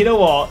 Yeah, you know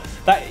what?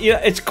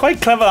 It's quite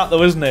clever that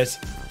though, isn't it?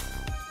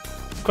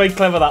 It's quite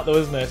clever that though,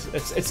 isn't it?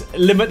 It's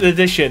limited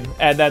edition,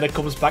 and then it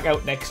comes back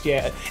out next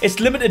year. It's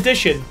limited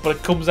edition, but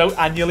it comes out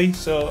annually.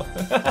 So.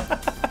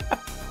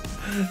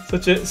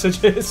 Such a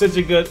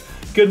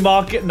good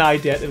marketing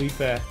idea, to be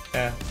fair.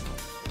 Yeah.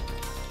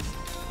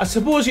 I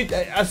suppose if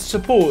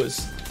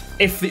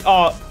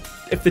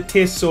the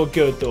taste's so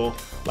good though,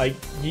 like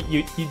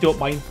you don't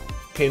mind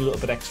paying a little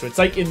bit extra. It's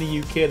like in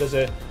the UK,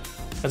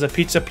 there's a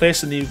pizza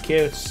place in the UK.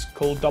 It's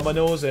called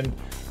Domino's, and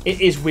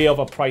it is way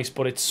overpriced,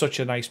 but it's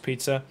such a nice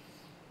pizza.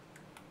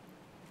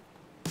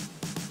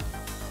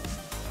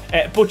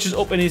 Butcher's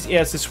up in his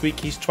ears this week.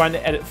 He's trying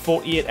to edit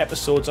 48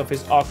 episodes of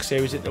his Ark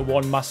series into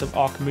one massive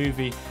Ark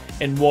movie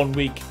in 1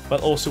 week,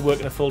 while also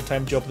working a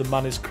full-time job. The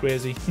man is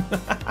crazy.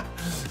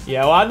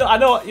 Yeah, well, I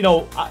know. You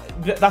know,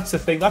 that's the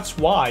thing. That's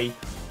why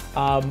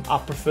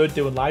I prefer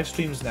doing live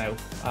streams now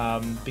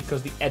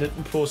because the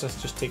editing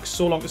process just takes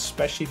so long,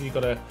 especially if you've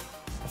got a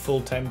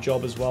full-time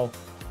job as well.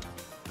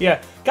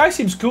 Yeah, guy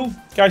seems cool.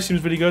 Guy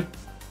seems really good.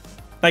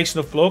 Nice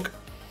enough bloke.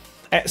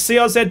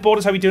 CRZ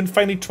Borders, how we doing?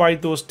 Finally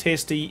tried those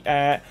tasty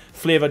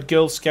flavoured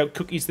Girl Scout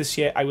cookies this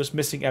year. I was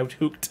missing out.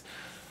 Hooked.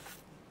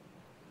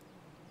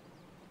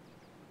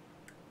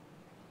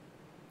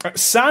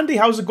 Sandy,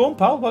 how's it going,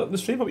 pal? Welcome to the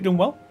stream. Hope you're doing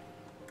well.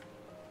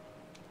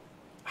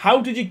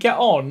 How did you get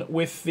on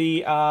with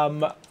the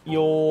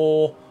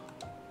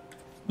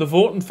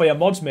voting for your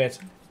mods, mate?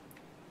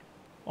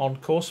 On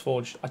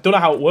CourseForge. I don't know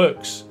how it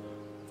works.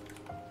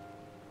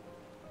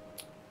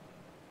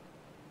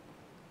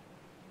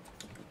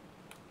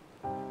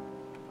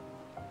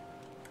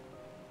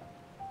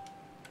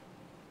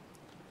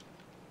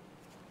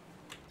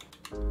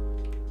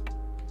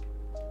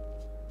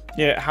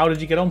 Yeah, how did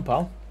you get on,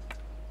 pal?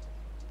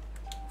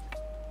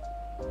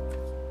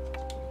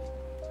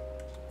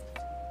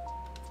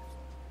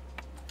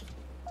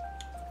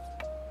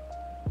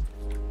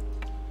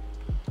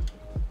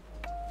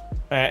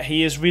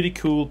 He is really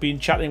cool. Been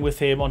chatting with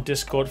him on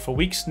Discord for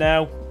weeks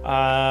now.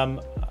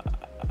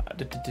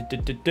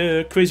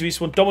 Crazy Beast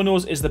One.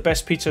 Domino's is the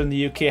best pizza in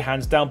the UK,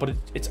 hands down, but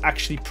it's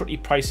actually pretty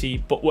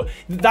pricey. But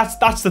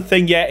that's the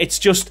thing. Yeah, it's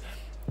just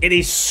it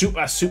is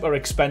super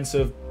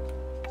expensive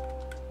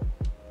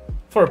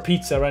for a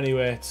pizza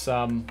anyway. It's we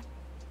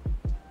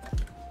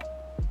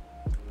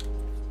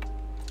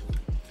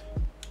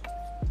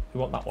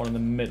want that one in the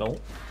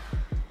middle.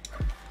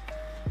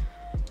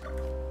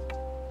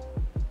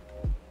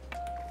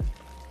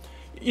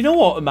 You know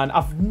what, man?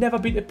 I've never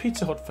been to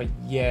Pizza Hut for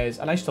years,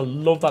 and I used to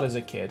love that as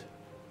a kid.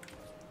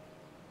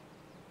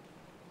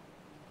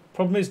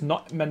 Problem is,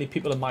 not many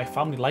people in my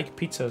family like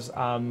pizzas.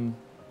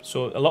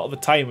 So a lot of the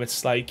time,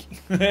 it's like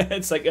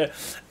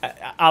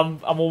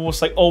I'm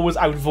almost like always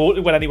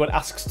outvoted when anyone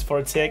asks for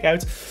a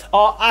takeout.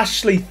 Oh,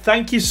 Ashley,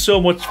 thank you so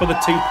much for the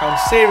 £2.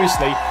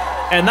 Seriously.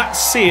 And that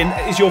saying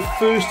is your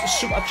first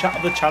super chat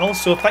of the channel,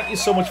 so thank you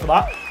so much for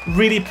that.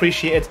 Really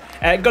appreciate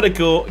it. Gotta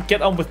go,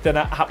 get on with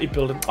dinner. Happy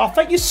building. Oh,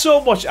 thank you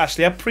so much,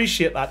 Ashley. I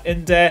appreciate that.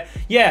 And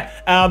yeah,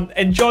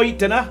 enjoy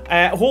dinner.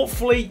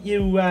 Hopefully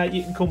you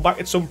can come back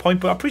at some point.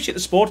 But I appreciate the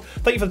support.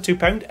 Thank you for the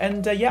 £2.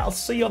 And yeah, I'll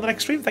see you on the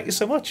next stream. Thank you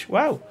so much.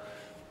 Wow.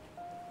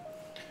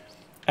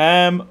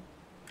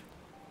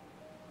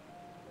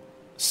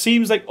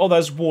 Seems like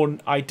others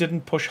won. I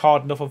didn't push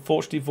hard enough.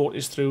 Unfortunately, vote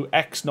is through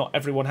X. Not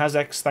everyone has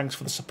X. Thanks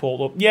for the support,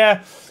 though.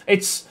 Yeah,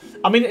 it's...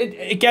 I mean,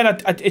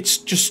 it's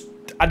just...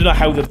 I don't know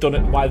how they've done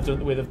it, why they've done it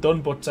the way they've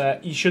done, but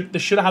they should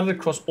have had it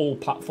across all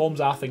platforms,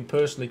 I think,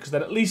 personally, because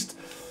then at least,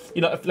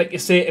 you know, if, like you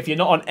say, if you're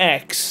not on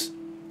X,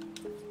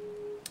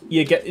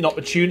 you get an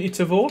opportunity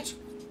to vote.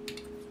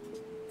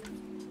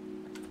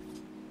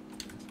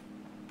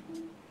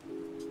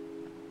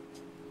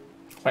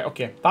 Right,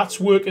 okay. That's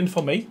working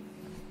for me.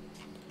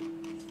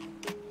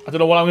 I don't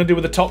know what I'm going to do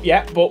with the top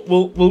yet, but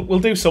we'll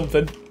do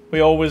something. We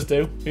always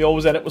do. We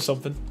always end up with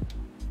something.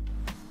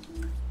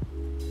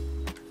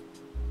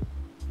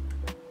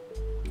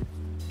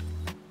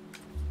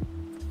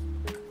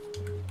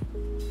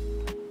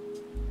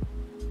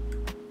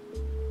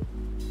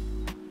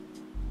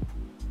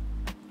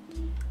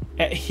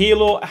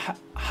 Halo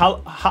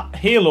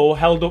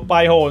held up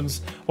by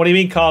horns. What do you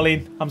mean,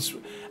 Carleen?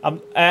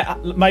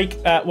 Mike.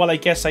 Well, I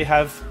guess I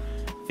have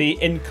the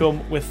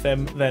income with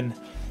them then.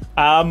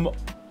 I'm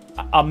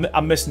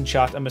missing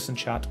chat. I'm missing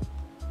chat.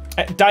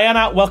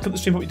 Diana, welcome to the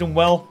stream. Hope you're doing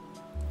well.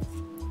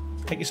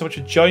 Thank you so much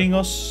for joining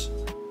us.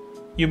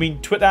 You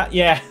mean Twitter?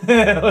 Yeah,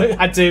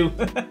 I do.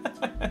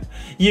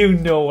 You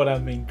know what I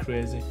mean,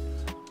 crazy.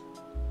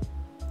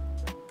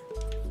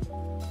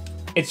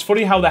 It's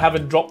funny how they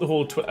haven't dropped the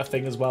whole Twitter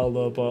thing as well,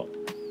 though, but...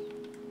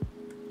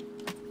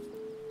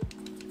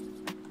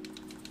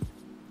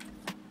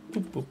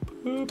 Boop, boop,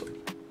 boop.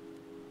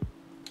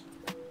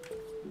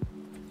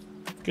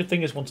 Good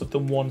thing is once I've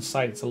done one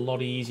side, it's a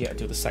lot easier to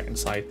do the second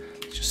side.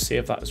 Let's just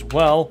save that as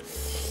well.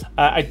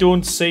 I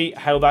don't see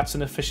how that's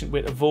an efficient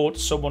way to vote.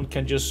 Someone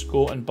can just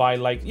go and buy,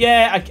 like...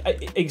 Yeah,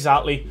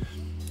 exactly.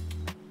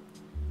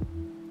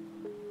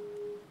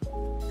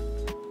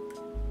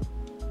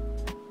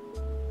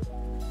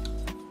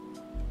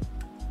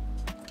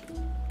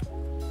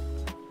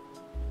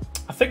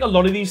 I think a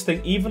lot of these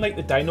things, even like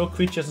the dino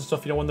creatures and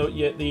stuff, you know, when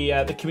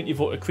the community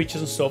voted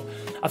creatures and stuff,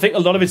 I think a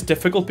lot of it's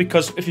difficult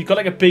because if you've got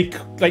like a big,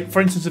 like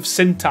for instance, if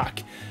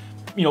Syntac,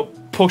 you know,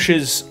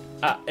 pushes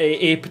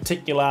a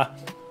particular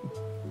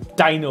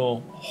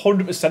dino,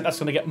 100% that's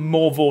going to get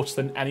more votes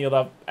than any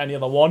other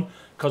one,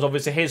 because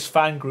obviously his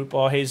fan group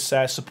or his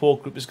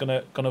support group is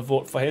gonna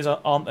vote for his,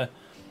 aren't they?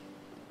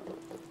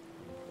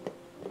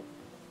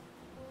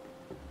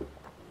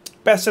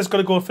 Beth says, got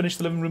to go and finish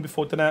the living room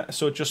before dinner,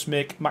 so just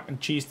make mac and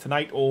cheese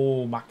tonight.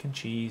 Oh, mac and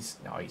cheese.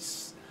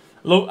 Nice.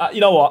 You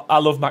know what? I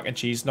love mac and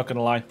cheese, not going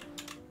to lie.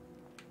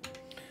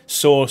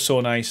 So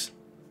nice.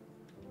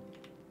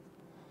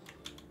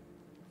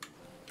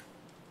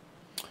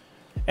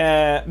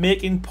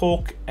 Making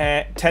pork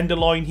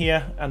tenderloin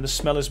here, and the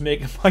smell is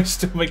making my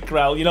stomach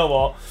growl. You know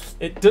what?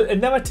 It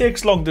never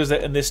takes long, does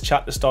it, in this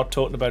chat to start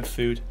talking about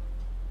food?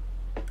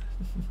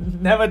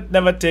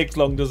 never takes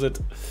long, does it?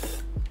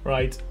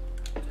 Right.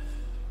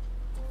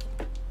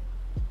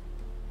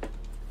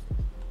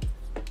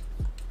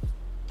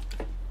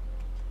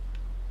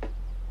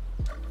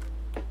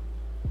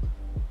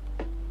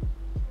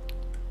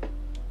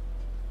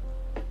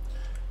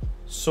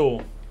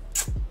 So,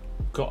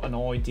 got an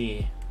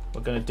idea.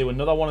 We're going to do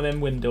another one of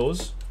them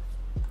windows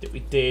that we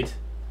did.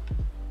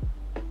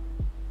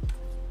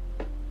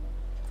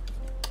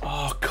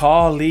 Oh,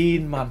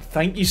 Carleen, man,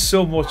 thank you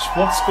so much.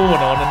 What's going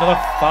on? Another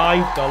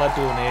 $5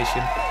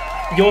 donation.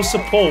 Your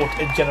support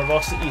and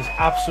generosity is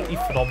absolutely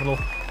phenomenal.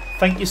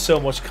 Thank you so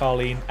much,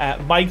 Carleen.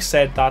 Mike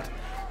said that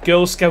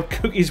Girl Scout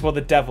cookies were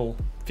the devil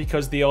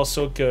because they are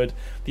so good.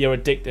 They are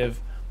addictive.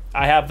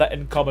 I have that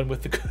in common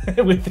with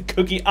the with the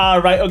cookie. Ah,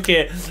 right,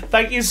 okay.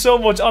 Thank you so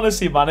much,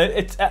 honestly, man.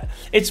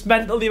 It's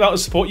mental the amount of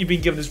support you've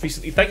been giving us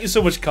recently. Thank you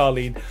so much,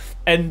 Carleen.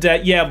 And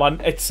yeah, man,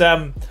 it's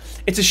a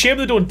shame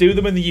they don't do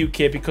them in the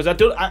UK because I've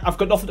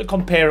got nothing to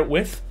compare it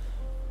with.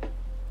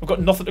 I've got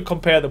nothing to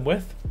compare them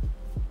with.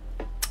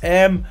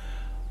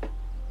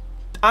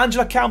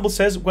 Angela Campbell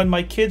says, when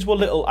my kids were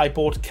little, I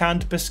bought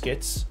canned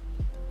biscuits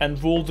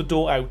and rolled the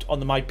dough out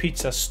on my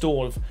pizza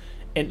stove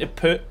into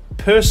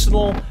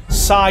personal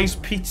size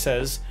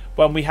pizzas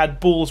when we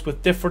had bowls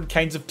with different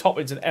kinds of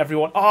toppings and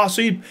everyone. Ah,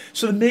 so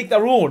they make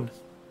their own.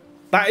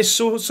 That is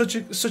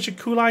such a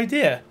cool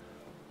idea.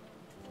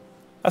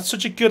 That's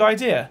such a good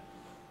idea.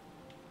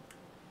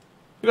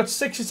 We've got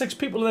 66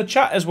 people in the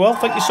chat as well.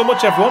 Thank you so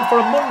much, everyone, for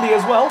a Monday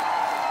as well.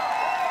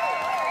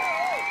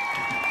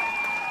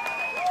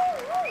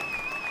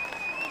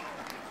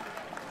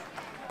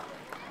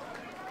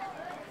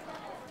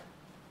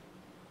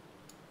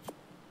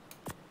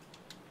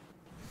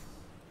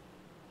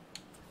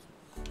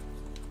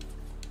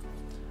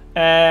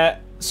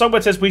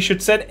 Songbird says we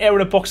should send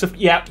Aaron a box of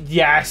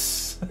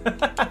yes.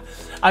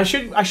 I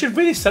should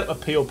really set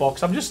up a PO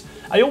box.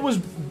 I always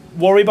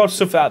worry about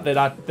stuff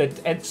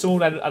that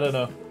someone I don't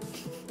know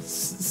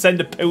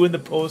send a poo in the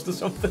post or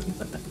something.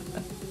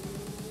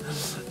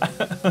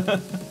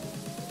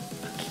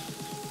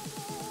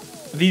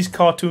 These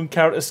cartoon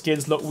character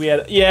skins look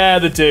weird. Yeah,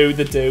 they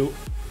do.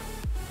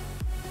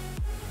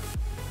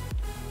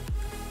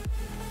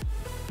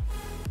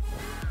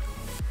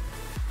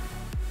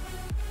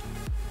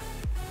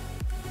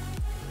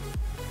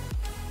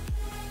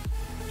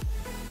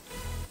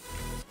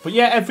 But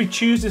yeah, every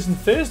Tuesdays and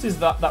Thursdays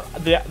that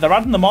they're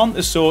adding them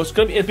on, so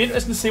it'll be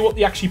interesting to see what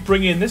they actually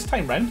bring in this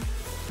time round.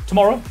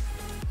 Tomorrow.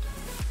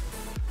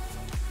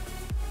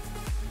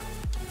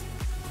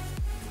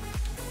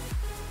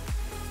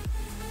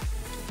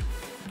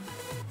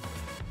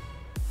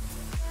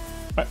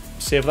 Right,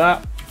 save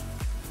that.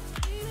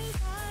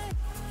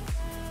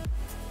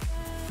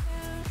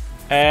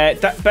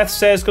 Beth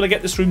says, gonna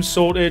get this room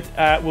sorted.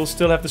 We'll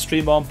still have the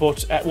stream on,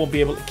 but won't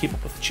be able to keep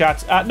up with the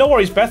chat. No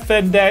worries, Beth,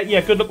 and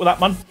yeah, good luck with that,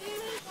 man.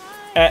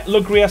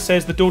 Lugria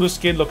says the Dodo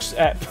skin looks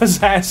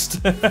possessed.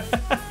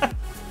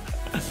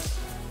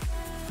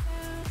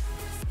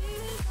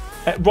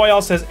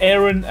 Royale says,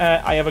 Aaron,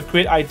 I have a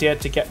great idea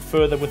to get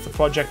further with the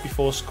project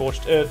before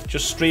Scorched Earth.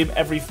 Just stream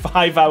every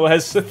 5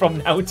 hours from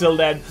now till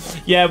then.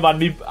 Yeah,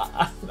 man,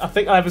 I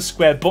think I have a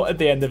square butt at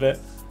the end of it.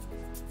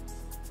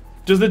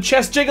 Does the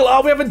chest jiggle?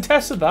 Oh, we haven't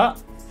tested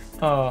that.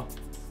 Oh.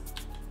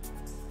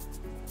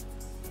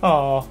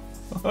 Oh.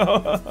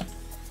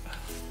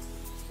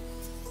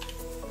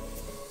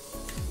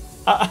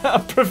 I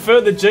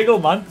prefer the jiggle,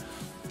 man.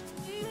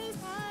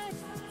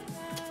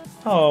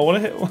 Oh, what a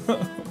hit.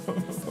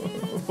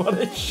 What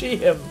a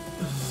shame.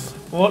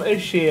 What a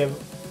shame.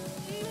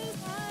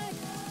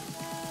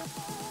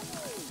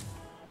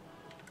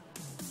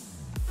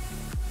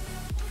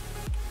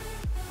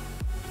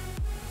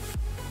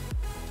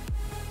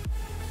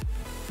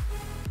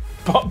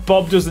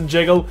 Bob doesn't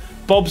jiggle.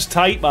 Bob's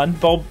tight, man.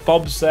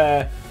 Bob's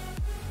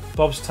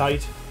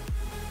tight.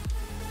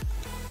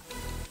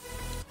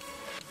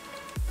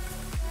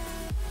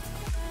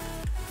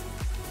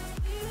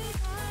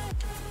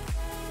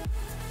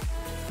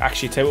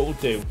 Actually, tell you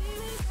what we'll do.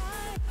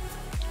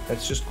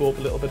 Let's just go up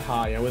a little bit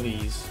higher with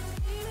these.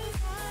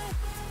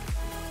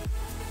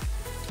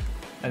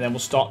 And then we'll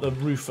start the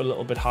roof a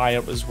little bit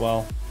higher as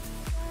well.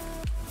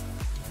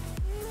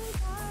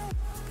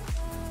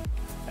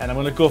 And I'm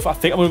gonna go for, I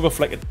think I'm gonna go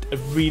for like a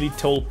really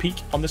tall peak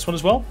on this one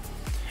as well.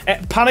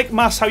 Panic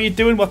Mass, how you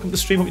doing? Welcome to the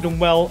stream. Hope you're doing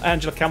well.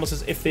 Angela Campbell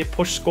says, if they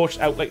push Scorched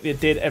out like they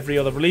did every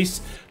other release,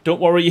 don't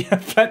worry, you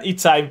have plenty of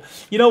time.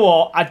 You know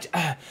what?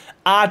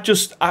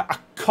 I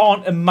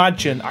can't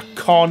imagine. I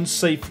can't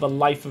see for the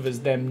life of us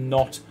them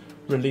not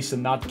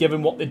releasing that,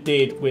 given what they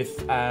did with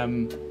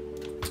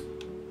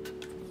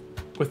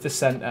the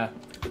center.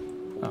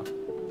 Oh.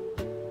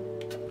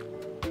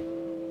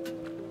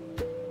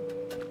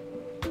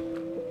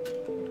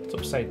 It's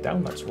upside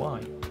down. That's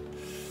why.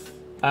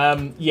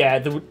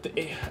 Yeah.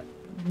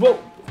 Well,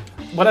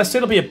 when I say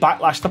there'll be a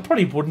backlash, there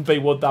probably wouldn't be,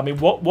 would there? I mean,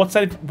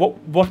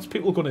 what's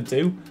people going to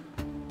do?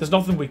 There's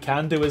nothing we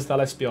can do, is there?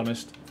 Let's be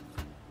honest.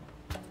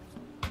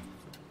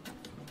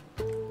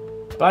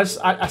 But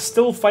I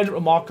still find it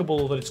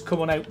remarkable that it's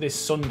coming out this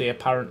Sunday,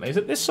 apparently. Is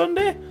it this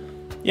Sunday?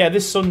 Yeah,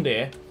 this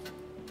Sunday.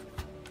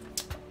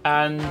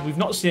 And we've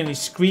not seen any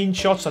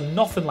screenshots or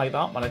nothing like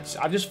that, man.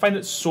 I just find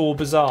it so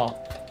bizarre.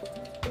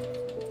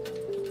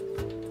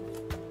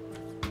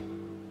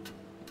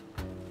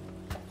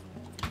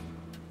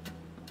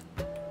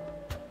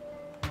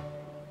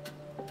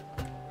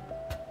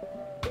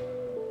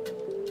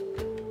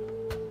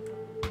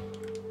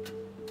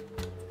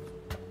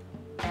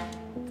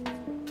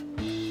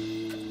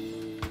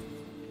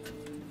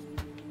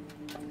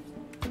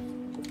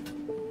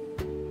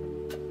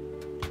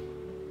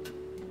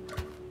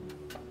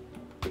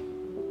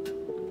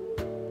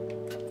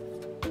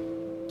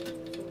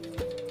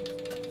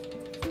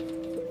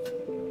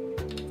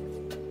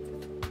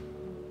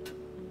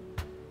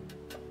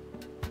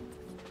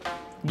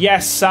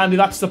 Yes, Sandy,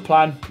 that's the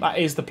plan. That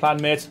is the plan,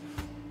 mate.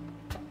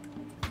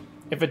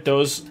 If it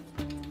does.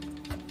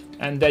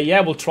 And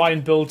yeah, we'll try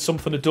and build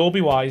something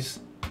Adobe-wise.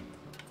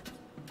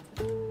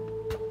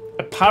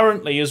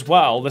 Apparently, as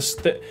well,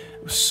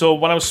 so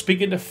when I was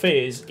speaking to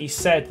Fizz, he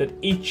said that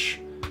each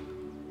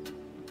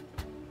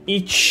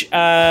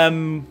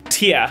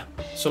tier,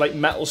 so like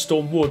metal,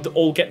 stone, wood, they're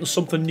all getting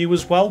something new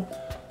as well.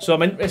 So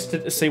I'm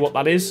interested to see what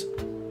that is.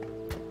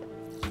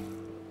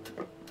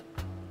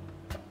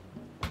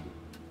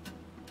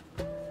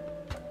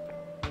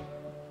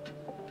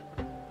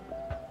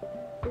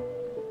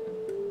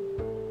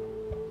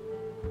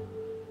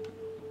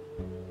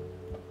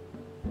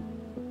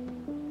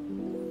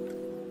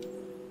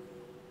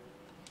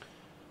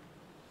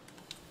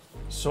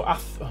 So,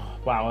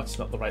 wow, that's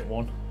not the right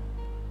one.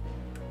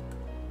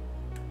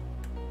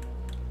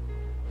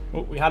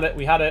 Oh, we had it,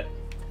 we had it.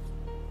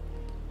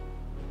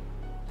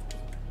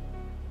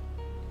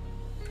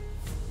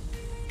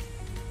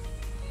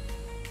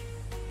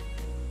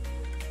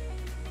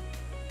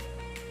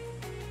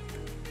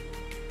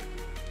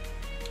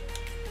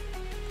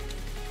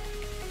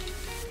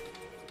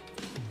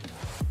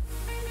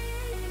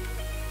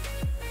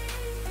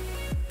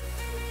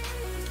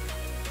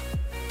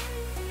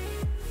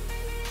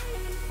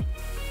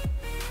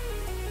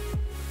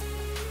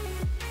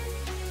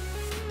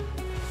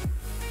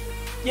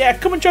 Yeah,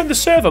 come and join the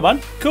server,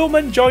 man. Come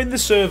and join the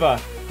server.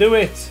 Do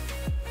it.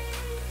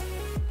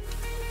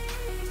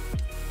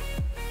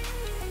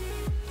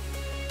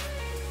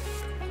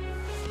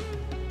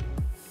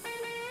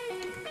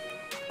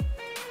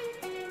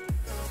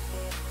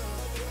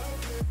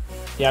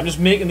 Yeah, I'm just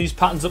making these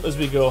patterns up as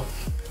we go.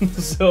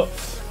 So,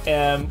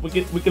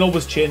 we can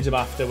always change them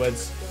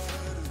afterwards.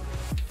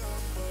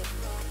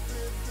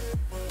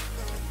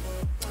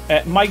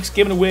 Mike's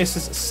Gaming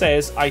Oasis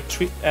says, I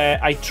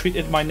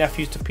treated my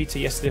nephews to pizza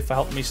yesterday for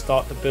helping me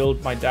start to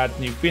build my dad's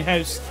new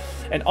greenhouse.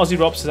 And Aussie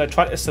Rob says, I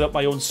tried to set up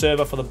my own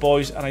server for the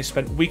boys and I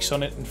spent weeks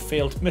on it and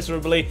failed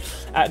miserably.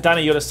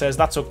 Danny Yoda says,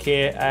 that's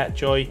okay,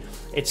 Joy.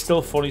 It's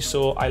still funny,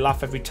 so I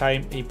laugh every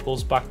time he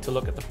pulls back to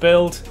look at the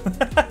build.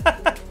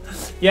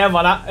 Yeah,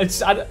 man,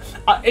 it's a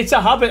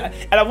habit.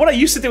 And what I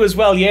used to do as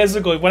well years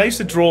ago, when I used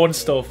to draw and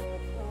stuff,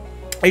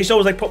 I used to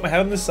always like put my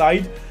head on the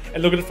side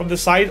and look at it from the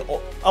side.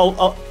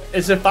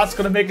 As if that's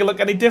going to make it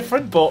look any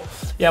different. But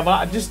yeah,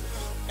 man,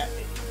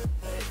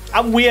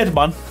 I'm weird,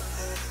 man.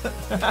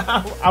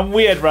 I'm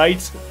weird,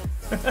 right?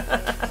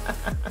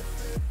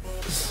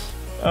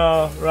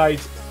 Right.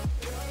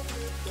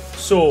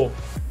 So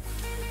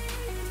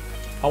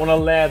I want to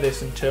layer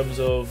this in terms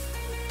of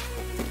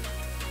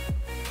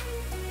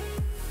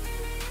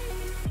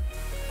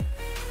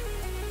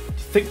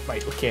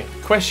right, okay.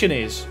 The question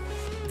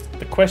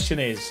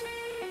is,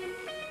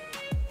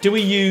 do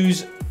we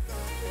use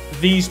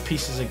these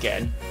pieces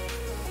again,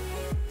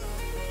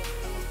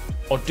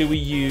 or do we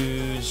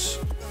use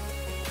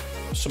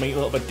something a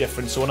little bit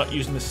different so we're not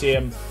using the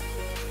same?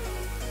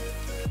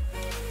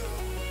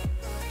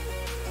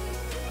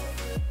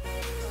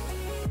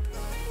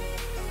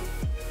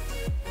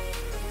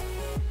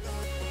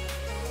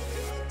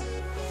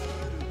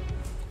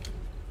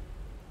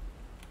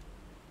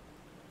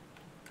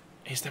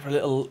 Is there a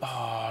little,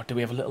 do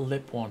we have a little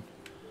lip one?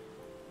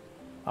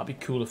 That'd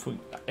be cool if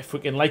we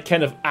can like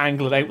kind of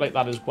angle it out like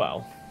that as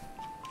well.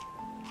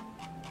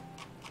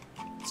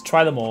 Let's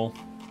try them all.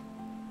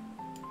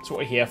 That's what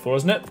we're here for,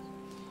 isn't it?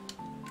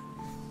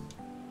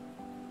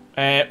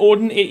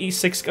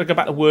 Odin86, gotta go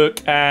back to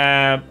work.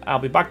 I'll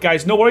be back,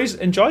 guys. No worries.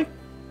 Enjoy.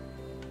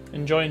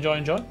 Enjoy, enjoy,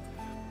 enjoy.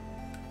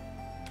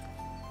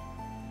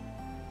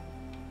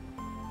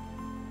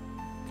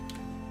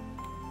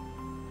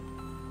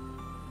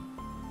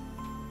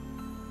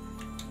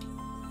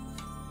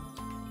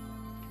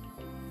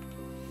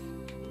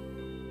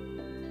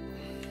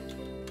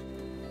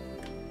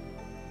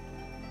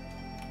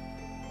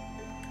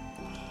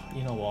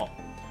 You know what?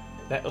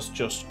 Let us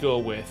just go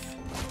with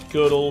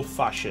good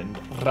old-fashioned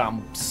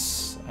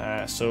ramps.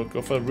 So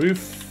go for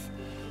roof.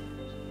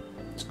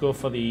 Let's go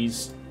for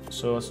these.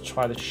 So let's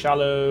try the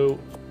shallow,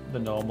 the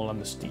normal and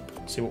the steep.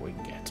 See what we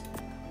can get.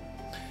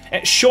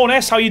 Sean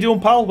S, how you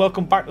doing, pal?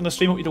 Welcome back on the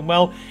stream. Hope you're doing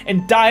well.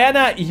 And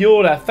Diana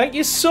Yoda, thank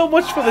you so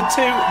much for the $2,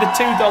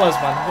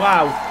 man.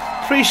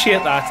 Wow,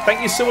 appreciate that.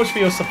 Thank you so much for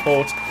your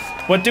support.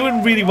 We're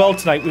doing really well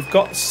tonight. We've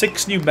got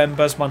 6 new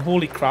members, man.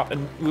 Holy crap!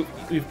 And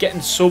we're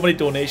getting so many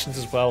donations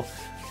as well.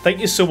 Thank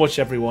you so much,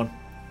 everyone.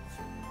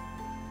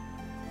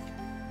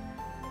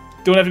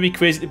 Don't have to be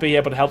crazy to be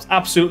here, but it helps.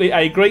 Absolutely,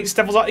 I agree.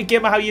 Steffels Arctic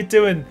Gamer, how you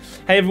doing?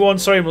 Hey everyone,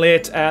 sorry I'm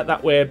late.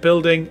 That we're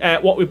building.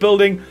 What we're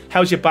building.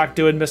 How's your back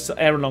doing, Mr.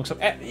 Aaron Longstop?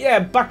 Yeah,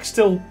 back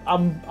still.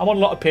 I'm on a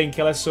lot of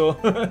painkillers, so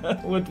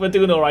we're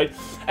doing all right.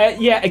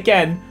 Yeah,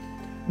 again,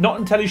 not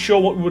entirely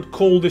sure what we would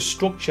call this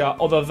structure,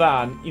 other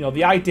than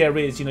the idea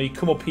is you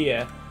come up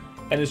here,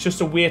 and it's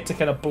just a way to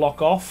kind of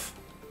block off,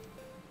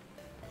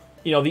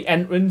 the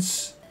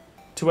entrance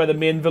to where the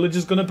main village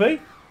is going to be.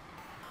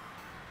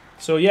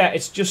 So yeah,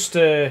 it's just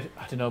I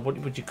don't know, what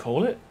would you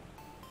call it?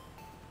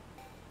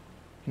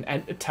 A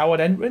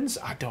towered entrance?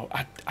 I don't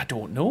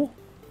know.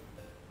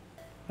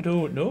 I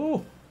don't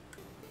know.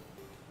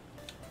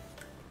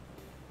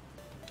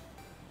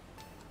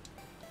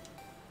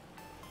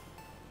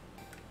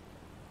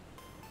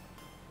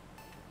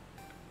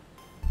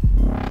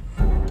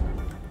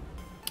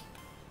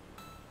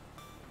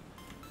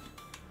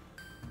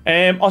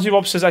 Aussie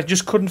Rob says, I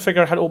just couldn't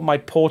figure out how to open my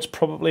ports.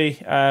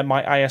 Probably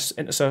my IS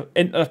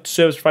internet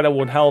service provider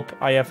won't help.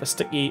 I have a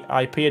sticky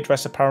IP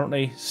address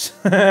apparently.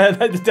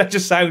 that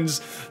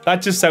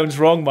just sounds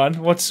wrong, man.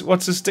 What's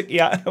a sticky?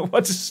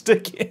 What's a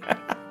sticky?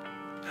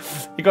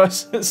 You got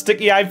a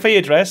sticky IP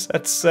address?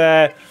 That's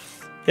yeah,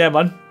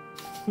 man.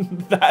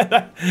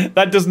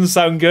 that doesn't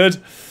sound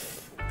good.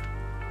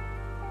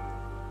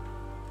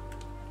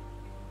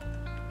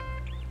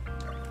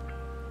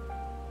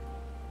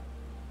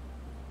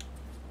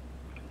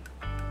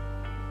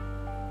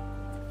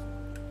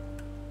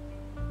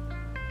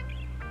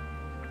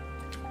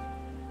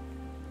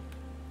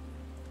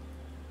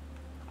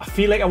 I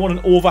feel like I want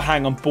an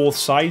overhang on both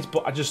sides,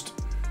 but I just...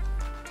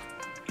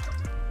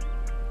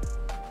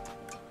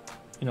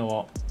 You know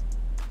what?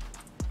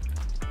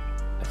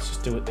 Let's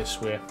just do it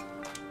this way.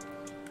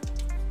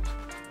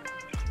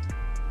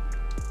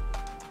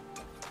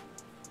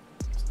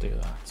 Let's do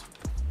that.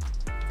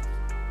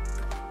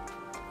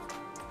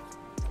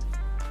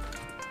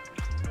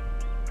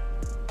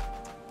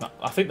 No,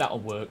 I think that'll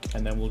work,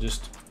 and then we'll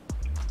just...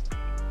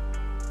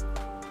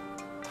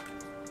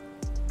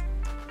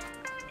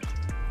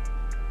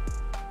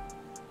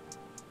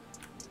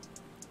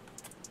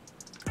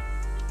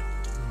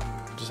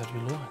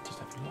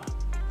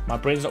 My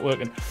brain's not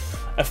working.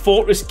 A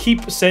Fortress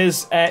Keep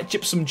says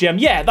Gypsum Gem.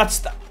 Yeah,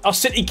 that's our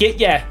City Gate.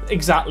 Yeah,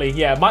 exactly.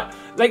 Yeah,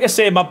 like I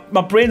say,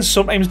 my brain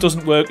sometimes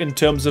doesn't work in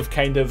terms of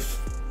kind of.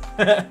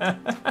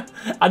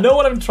 I know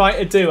what I'm trying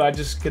to do. I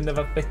just can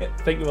never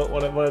think about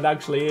what it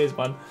actually is,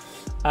 man.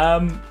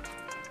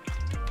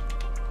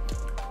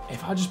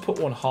 If I just put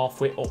one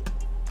halfway up,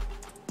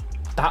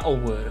 that'll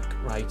work,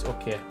 right?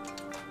 Okay.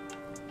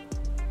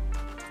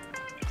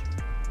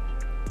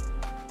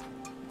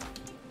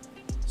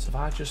 If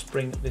I just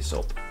bring this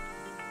up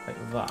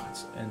like that,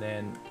 and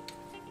then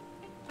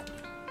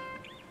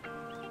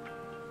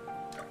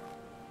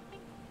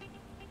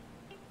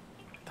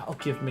that'll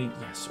give me,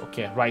 yes,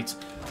 okay, right.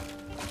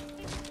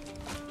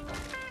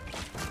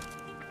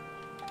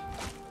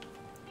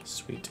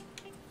 Sweet.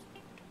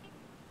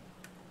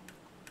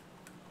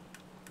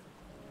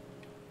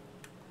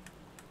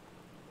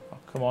 Oh,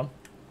 come on.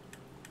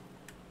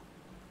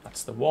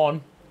 That's the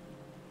one.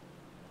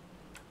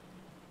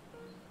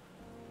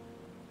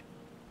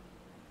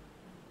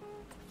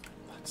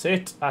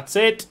 That's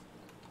it.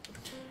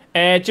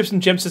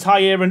 Gypsum Jim says,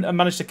 hi Aaron, I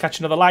managed to catch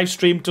another live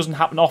stream. Doesn't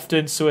happen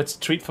often, so it's a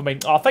treat for me.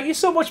 Oh, thank you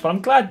so much, man.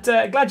 I'm glad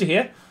you're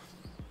here.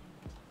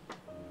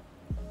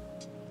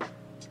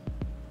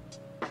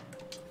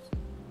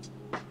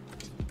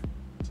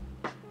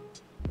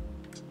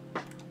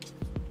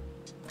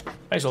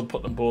 Might as well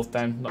put them both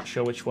down. Not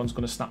sure which one's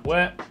going to snap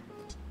where.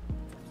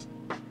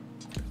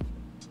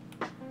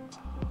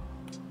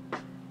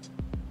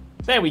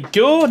 There we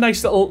go.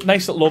 Nice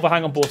little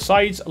overhang on both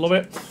sides. I love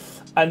it.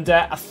 And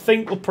I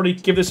think we'll probably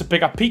give this a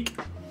bigger peek.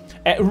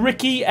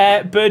 Ricky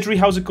Birdry,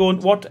 how's it going?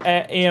 What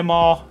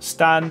AMR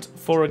stand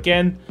for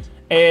again?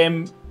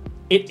 It's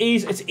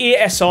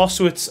ASR,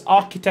 so it's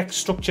Architect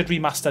Structured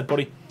Remastered,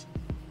 buddy.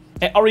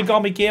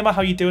 Origami Gamer,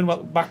 how you doing?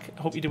 Welcome back.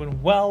 Hope you're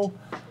doing well.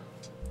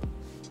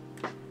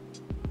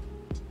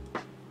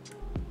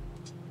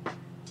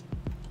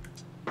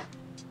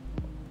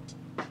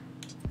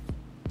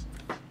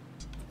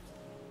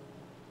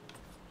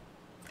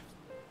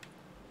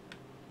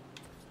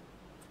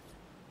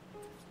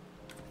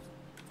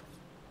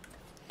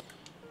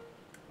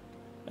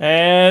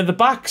 The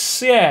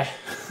backs, yeah,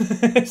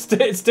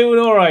 it's doing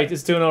all right.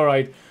 It's doing all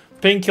right.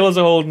 Painkillers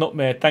are holding up,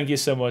 mate. Thank you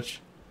so much.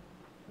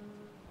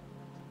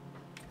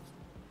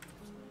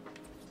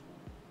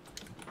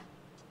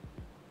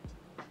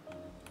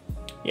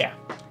 Yeah.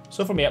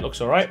 So for me, it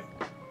looks all right.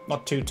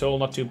 Not too tall,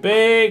 not too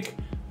big.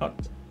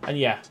 And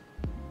yeah.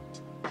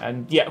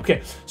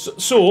 Okay.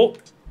 So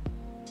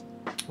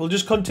we'll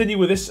just continue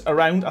with this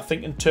around, I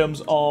think, in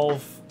terms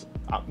of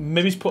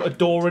maybe put a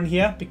door in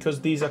here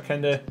because these are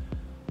kind of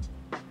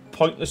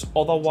pointless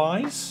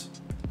otherwise.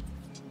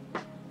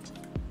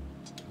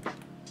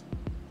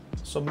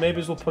 So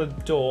maybe we'll put a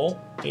door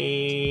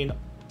in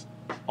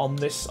on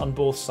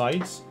both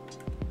sides.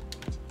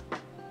 So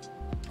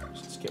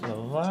let's get rid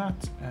of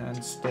that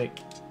and stick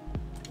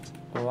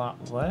that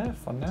there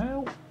for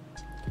now.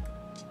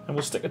 And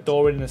we'll stick a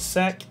door in a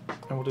sec,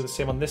 and we'll do the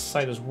same on this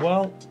side as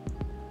well.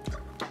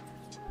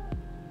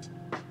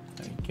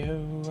 There you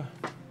go.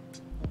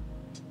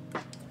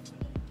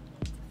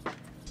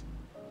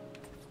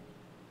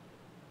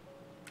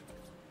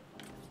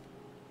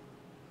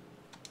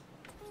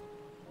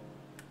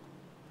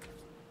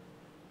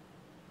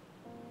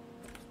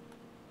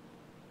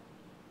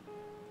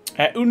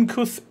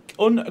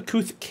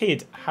 Uncouth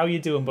Kid, how you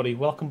doing, buddy?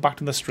 Welcome back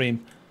to the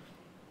stream.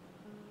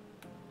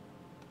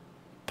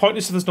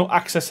 Pointless if there's no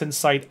access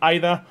inside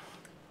either.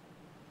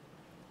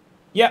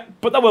 Yeah,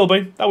 but there will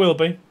be. There will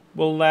be.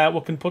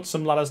 We can put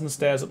some ladders and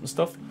stairs up and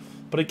stuff.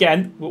 But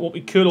again, what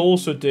we could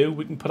also do,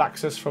 we can put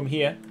access from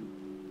here.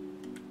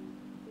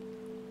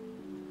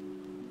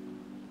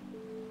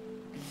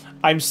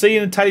 I'm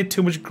seeing entirely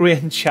too much grey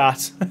in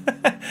chat.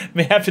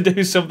 May have to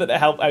do something to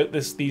help out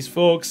these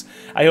folks.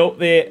 I hope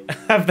they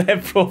have their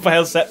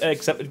profile set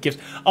accepted gifts.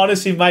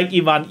 Honestly,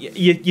 Mikey, man,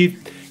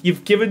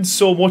 you've given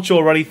so much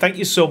already. Thank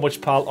you so much,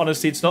 pal.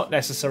 Honestly, it's not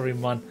necessary,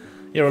 man.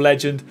 You're a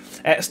legend.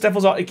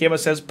 Steffels Arctic Gamer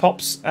says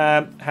Pops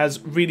has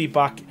really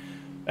back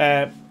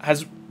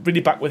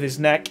with his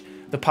neck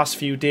the past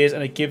few days,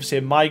 and it gives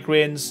him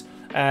migraines.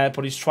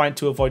 But he's trying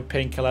to avoid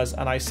painkillers,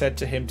 and I said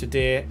to him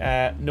today,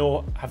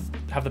 no,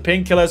 have the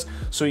painkillers.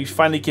 So he's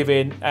finally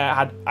given,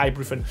 had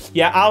ibuprofen.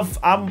 Yeah,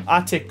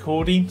 I take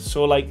codeine,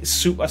 so like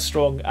super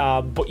strong.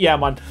 But yeah,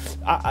 man,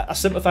 I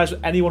sympathise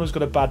with anyone who's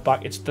got a bad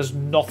back. There's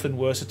nothing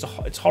worse.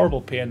 It's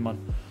horrible pain,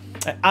 man.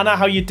 Anna,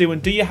 how you doing?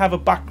 Do you have a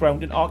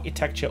background in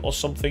architecture or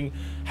something?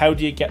 How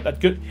do you get that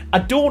good? I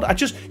don't. I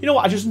just, you know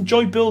what? I just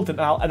enjoy building,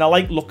 and I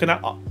like looking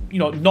at, you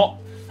know,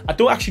 I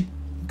don't actually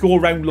go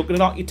around looking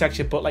at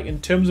architecture, but like in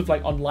terms of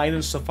like online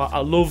and stuff, I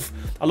love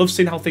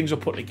seeing how things are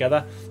put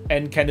together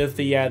and kind of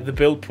the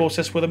build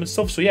process with them and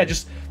stuff. So yeah,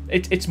 just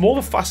it's more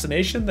of a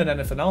fascination than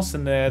anything else,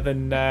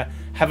 than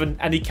having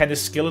any kind of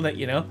skill in it,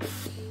 you know.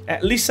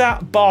 Lisa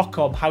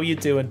Barcom, how you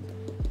doing?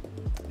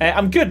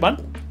 I'm good,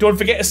 man. Don't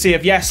forget to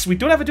save. Yes, we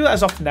don't ever do that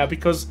as often now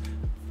because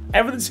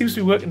everything seems to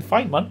be working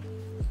fine, man.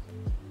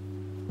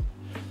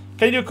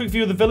 Can you do a quick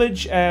view of the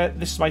village?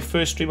 This is my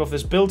first stream of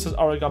this build, says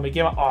Origami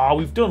Gamer. Oh,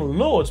 we've done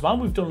loads, man.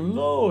 We've done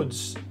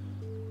loads.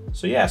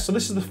 So yeah, so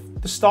this is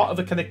the start of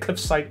the kind of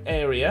cliffside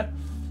area.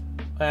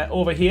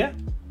 Over here,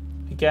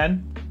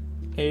 again,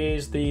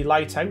 is the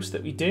lighthouse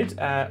that we did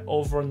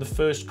over in the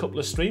first couple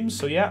of streams.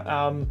 So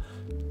yeah,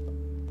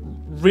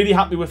 really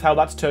happy with how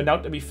that's turned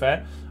out, to be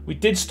fair. We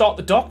did start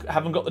the dock.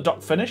 Haven't got the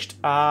dock finished.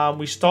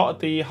 We started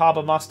the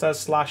harbour master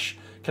 /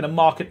 kind of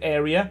market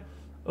area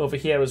over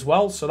here as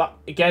well, so that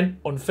again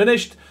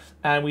unfinished.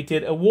 And we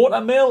did a water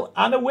mill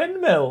and a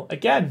windmill,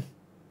 again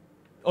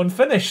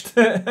unfinished.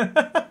 There's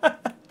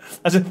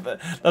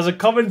a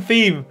common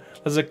theme.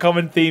 There's a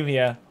common theme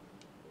here.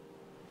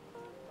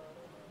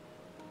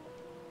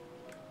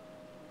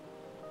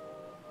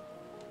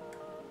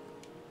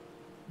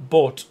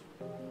 But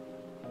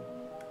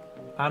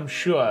I'm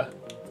sure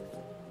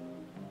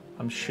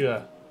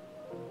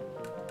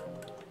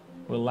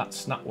will that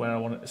snap where I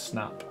want it to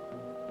snap.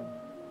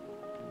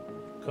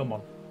 Come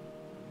on.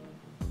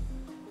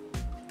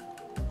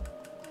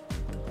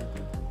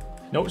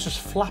 No, it's just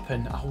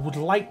flapping. I would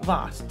like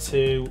that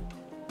to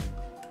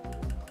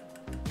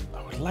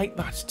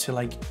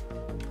like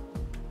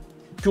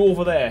go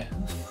over there.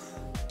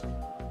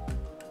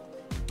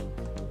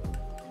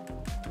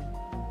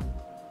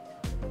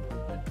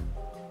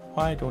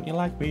 Why don't you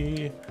like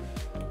me?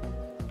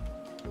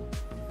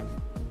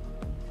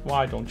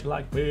 Why don't you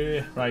like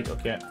me? Right,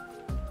 okay.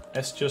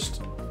 Let's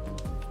just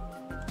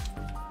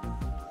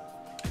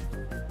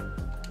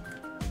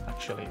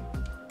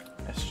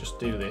let's just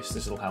do this.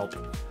 This will help.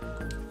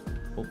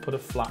 We'll put a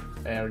flat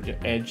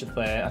edge there.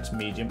 That's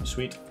medium.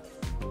 Sweet.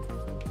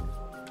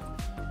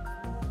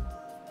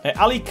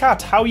 Ali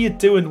Cat, how are you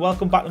doing?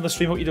 Welcome back to the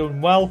stream. Hope you're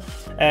doing well.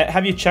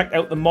 Have you checked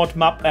out the mod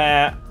map?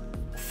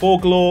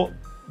 Foreglow.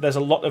 There's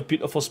a lot of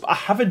beautiful spots. I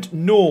haven't,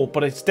 no,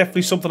 but it's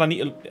definitely something I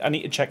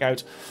need to check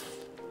out.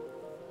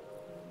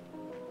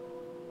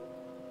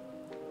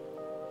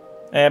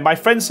 My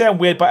friends say I'm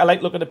weird, but I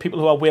like looking at people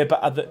who are way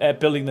better at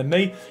building than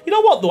me. You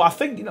know what, though? I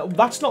think, you know,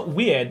 that's not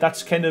weird.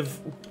 That's kind of...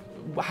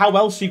 How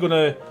else are you going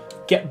to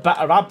get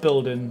better at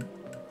building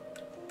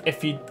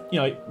if you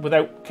know,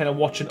 without kind of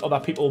watching other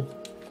people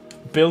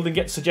build and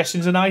get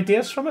suggestions and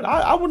ideas from it?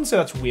 I wouldn't say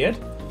that's weird.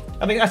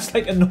 I think that's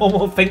like a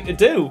normal thing to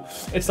do.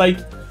 It's like...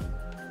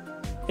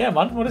 Yeah,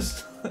 man, what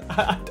is...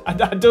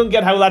 I don't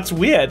get how that's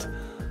weird.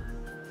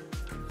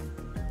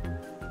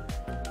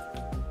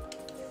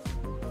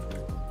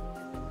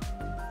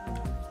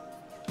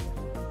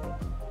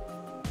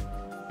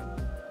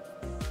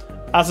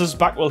 ASUS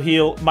back will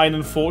heal. Mine,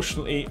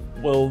 unfortunately,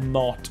 will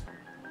not.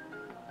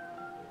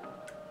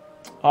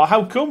 Oh,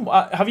 how come?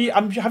 Have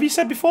you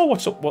said before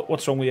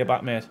what's wrong with your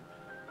back, mate?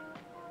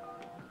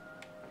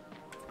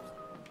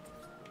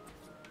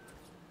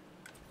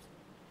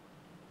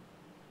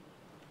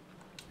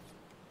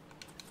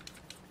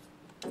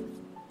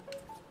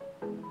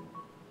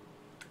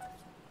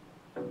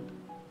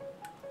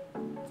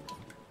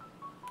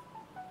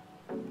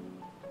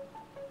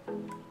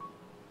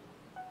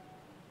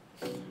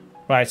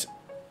 Right.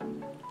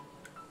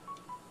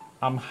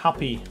 I'm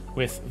happy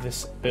with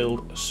this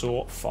build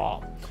so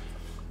far.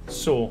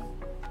 So,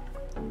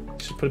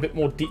 just put a bit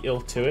more detail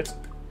to it.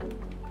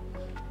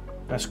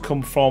 Let's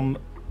come from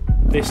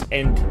this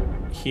end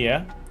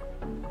here.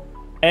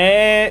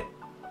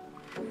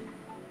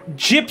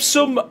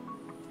 Gypsum.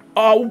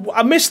 Oh,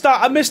 I missed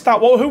that. I missed that.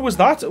 Who was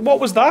that? What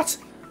was that?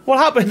 What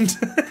happened?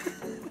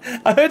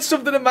 I heard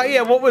something in my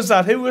ear. What was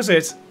that? Who was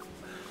it?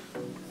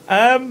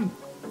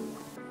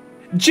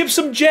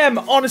 Gypsum Gem,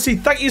 honestly,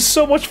 thank you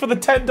so much for the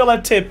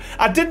 $10 tip.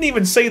 I didn't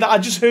even see that. I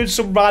just heard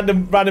some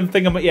random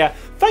thing in my ear.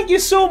 Thank you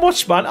so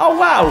much, man. Oh,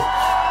 wow.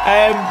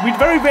 We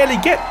very rarely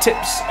get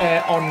tips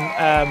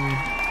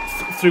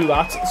through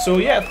that. So,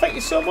 yeah, thank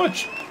you so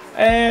much.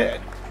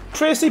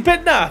 Tracy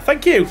Bittner,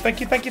 thank you.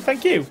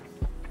 Thank you.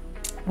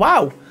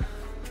 Wow.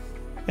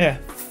 Yeah.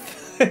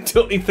 It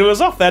totally threw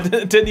us off there.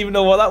 Didn't even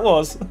know what that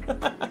was.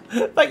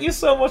 Thank you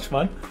so much,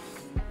 man.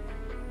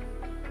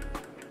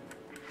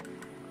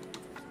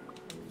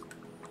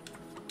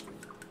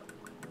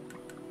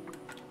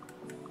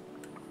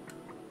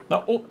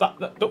 No, oh,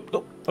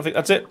 nope. I think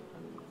that's it.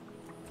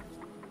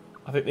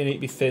 I think they need to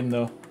be thin,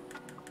 though.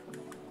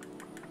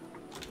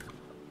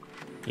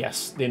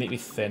 Yes, they need to be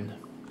thin.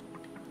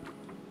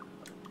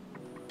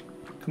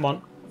 Come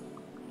on.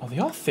 Oh, they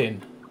are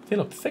thin. They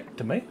look thick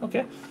to me.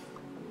 Okay.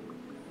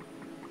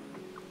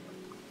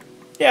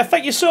 Yeah,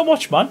 thank you so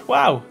much, man.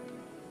 Wow.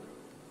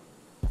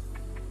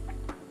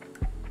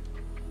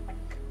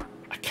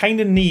 I kind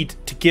of need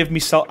to give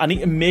myself... I need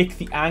to make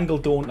the angle,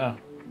 don't I?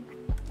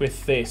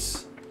 With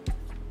this.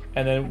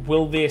 And then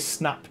will they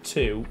snap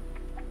too?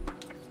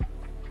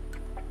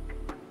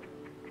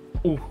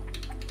 Ooh,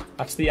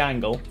 that's the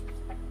angle.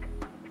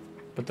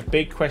 But the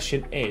big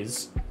question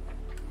is,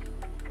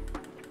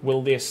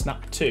 will they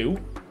snap to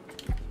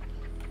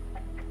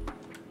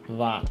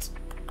that?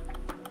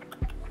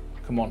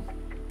 Come on.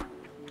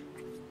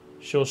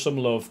 Show some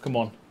love. Come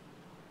on.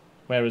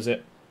 Where is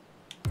it?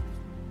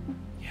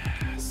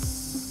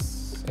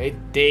 Yes.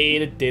 It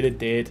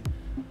did.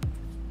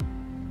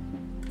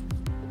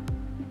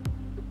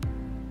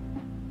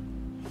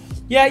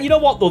 Yeah, you know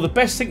what though? The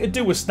best thing to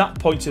do with snap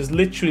points is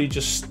literally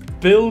just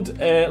build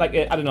like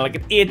I don't know, like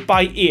an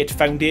 8x8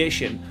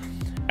 foundation,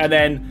 and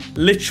then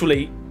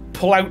literally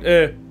pull out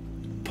a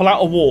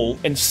wall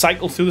and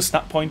cycle through the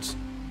snap points,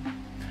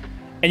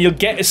 and you'll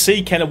get to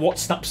see kind of what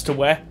snaps to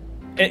where.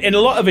 And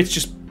a lot of it's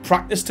just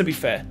practice, to be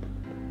fair.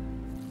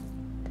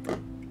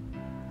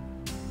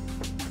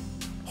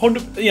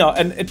 100, you know,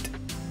 and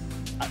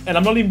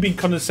I'm not even being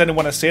condescending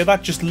when I say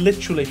that. Just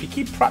literally, if you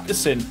keep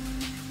practicing,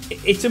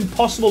 it's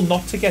impossible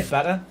not to get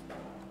better.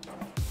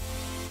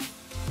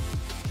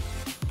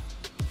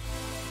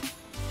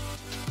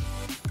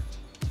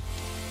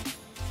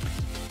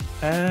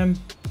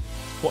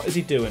 What is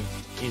he doing?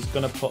 He's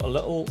gonna put a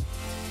little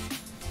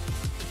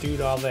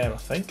doodah there, I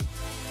think.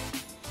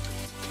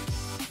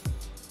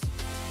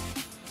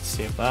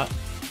 Save that.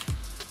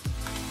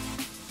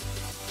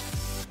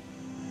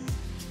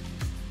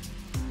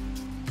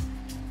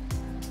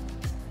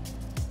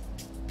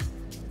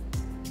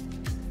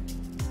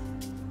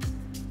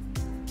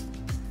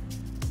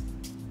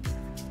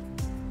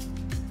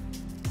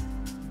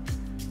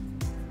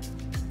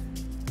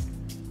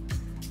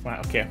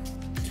 Right, okay.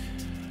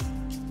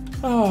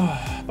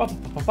 Oh,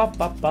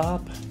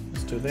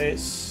 let's do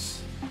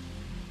this.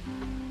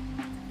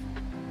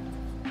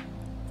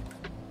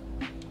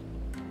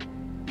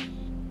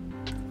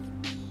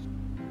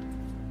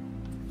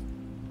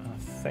 I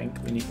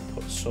think we need to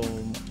put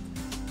some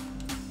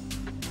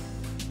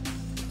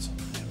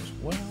there as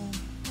well.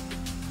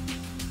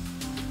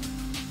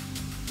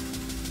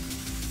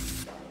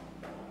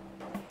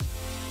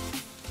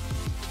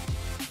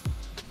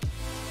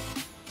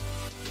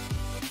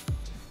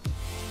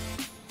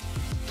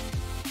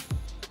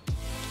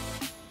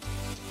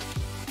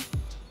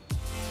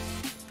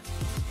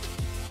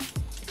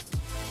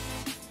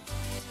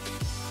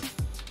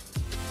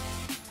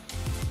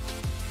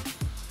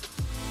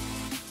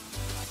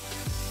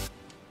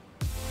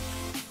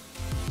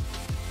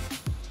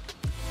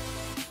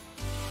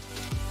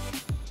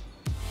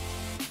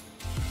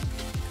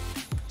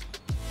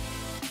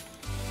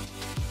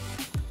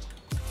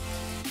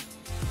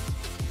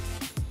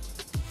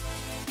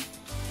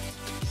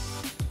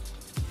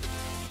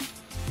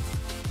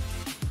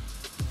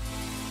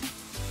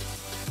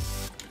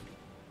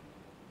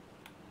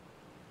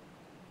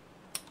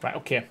 Right,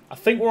 okay. I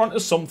think we're onto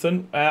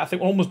something. I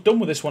think we're almost done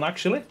with this one,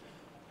 actually.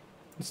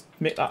 Let's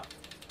make that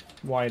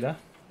wider.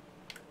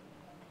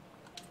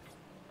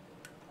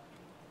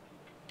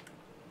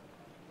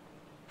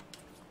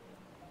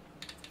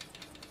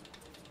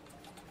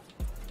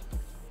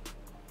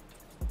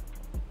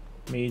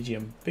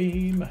 medium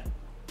beam.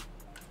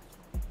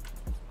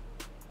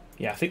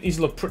 Yeah, I think these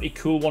look pretty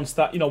cool once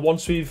that, you know,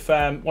 once we've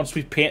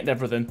painted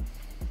everything.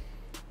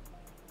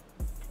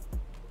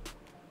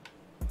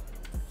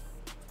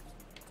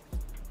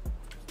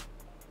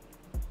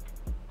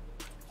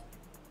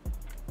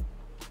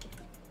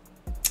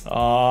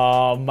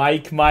 Oh,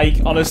 Mike,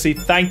 honestly,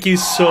 thank you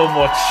so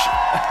much.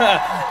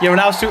 You're an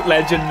absolute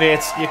legend,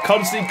 mate. You're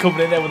constantly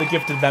coming in there with the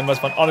gifted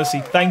members, man. Honestly,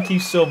 thank you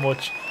so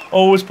much.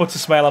 Always puts a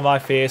smile on my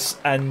face.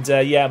 And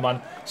yeah,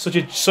 man,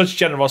 such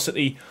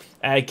generosity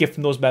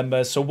gifting those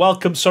members. So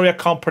welcome. Sorry I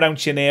can't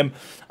pronounce your name,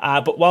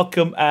 but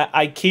welcome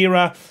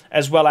Ikira,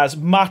 as well as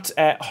Matt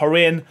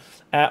Horin.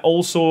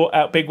 Also,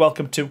 big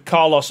welcome to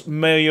Carlos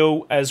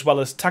Mayo, as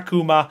well as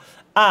Takuma.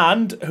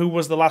 And who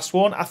was the last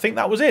one? I think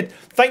that was it.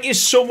 Thank you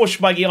so much,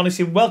 Maggie.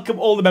 Honestly, welcome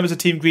all the members of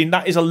Team Green.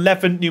 That is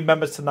 11 new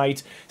members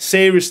tonight.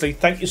 Seriously,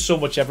 thank you so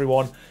much,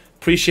 everyone.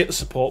 Appreciate the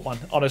support, man.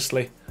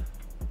 Honestly.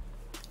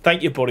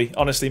 Thank you, buddy.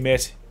 Honestly,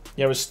 mate.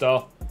 You're a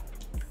star.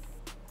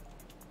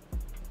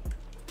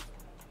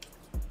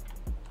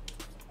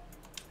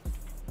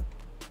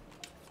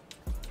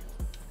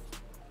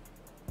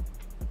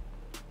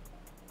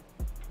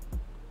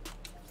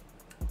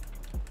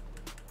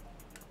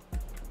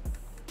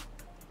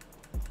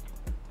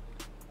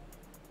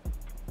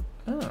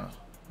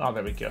 Oh,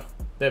 there we go.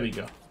 There we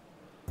go.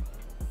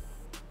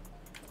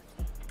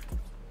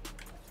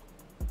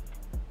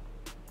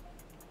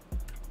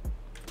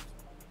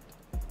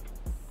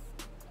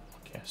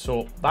 Okay,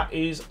 so that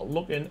is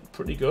looking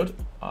pretty good.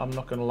 I'm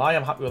not going to lie,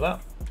 I'm happy with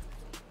that.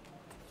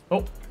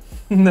 Oh,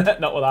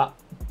 not with that.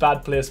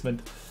 Bad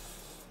placement.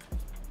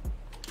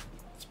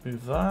 Let's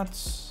move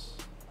that.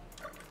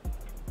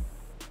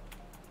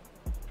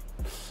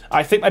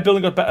 I think my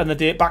building got better in the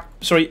day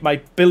my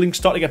building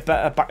started to get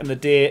better back in the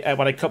day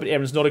when I copied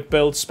Aaron's Nordic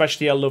build.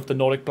 Especially, I love the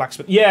Nordic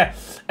blacksmith. Yeah,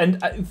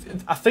 and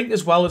I think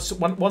as well, it's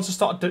once I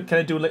started kind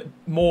of doing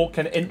more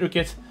kind of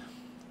intricate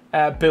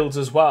builds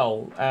as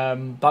well.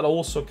 That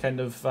also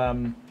kind of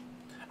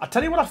I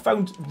tell you what I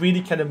found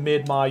really kind of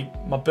made my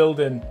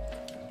building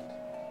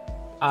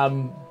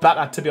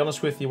better. To be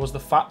honest with you, was the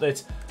fact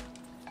that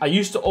I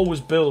used to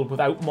always build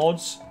without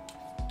mods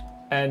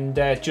and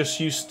just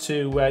used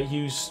to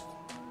use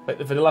like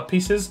the vanilla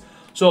pieces,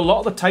 so a lot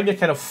of the time you're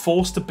kind of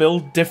forced to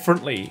build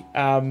differently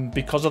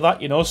because of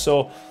that, you know.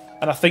 So,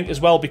 and I think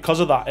as well because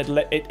of that,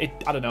 it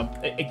I don't know,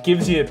 it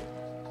gives you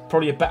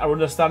probably a better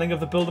understanding of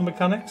the building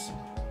mechanics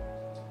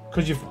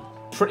because you've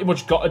pretty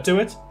much got to do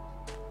it.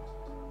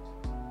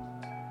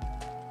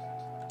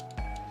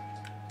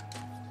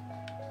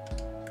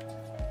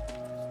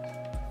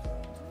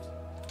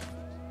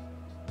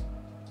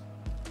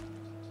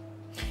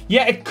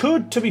 Yeah, it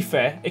could. To be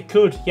fair, it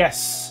could.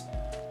 Yes.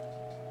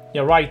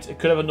 You're right, it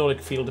could have a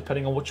Nordic feel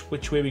depending on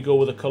which way we go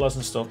with the colours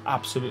and stuff.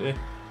 Absolutely.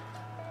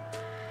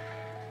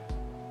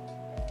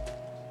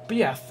 But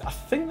yeah, I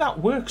think that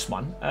works,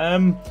 man.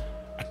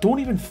 I don't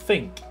even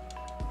think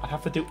I'd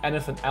have to do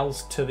anything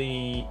else to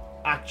the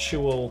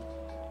actual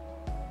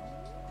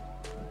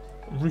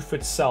roof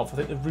itself. I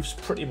think the roof's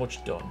pretty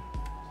much done.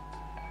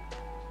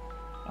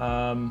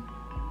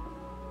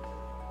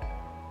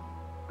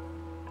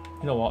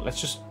 You know what,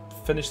 let's just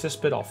finish this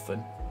bit off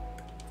then.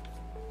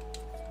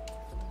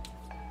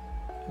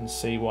 And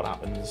see what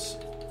happens.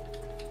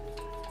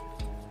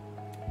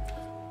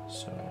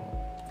 So,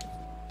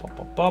 pop,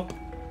 pop, pop.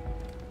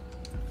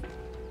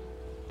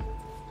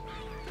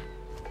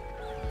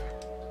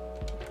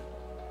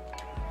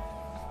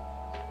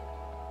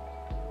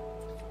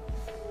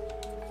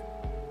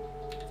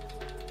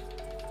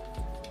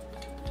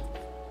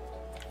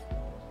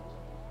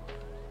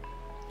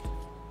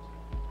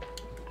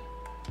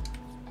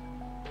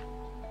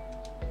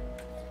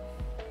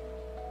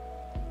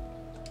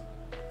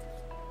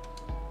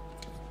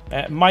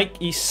 Mike,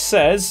 he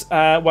says,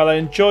 while I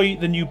enjoy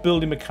the new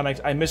building mechanics,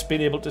 I miss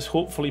being able to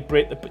hopefully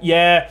break the...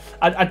 Yeah,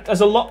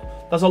 there's a lot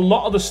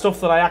of the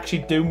stuff that I actually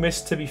do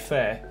miss, to be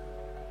fair,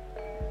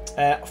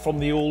 from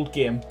the old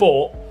game.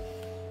 But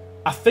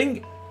I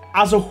think,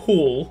 as a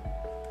whole,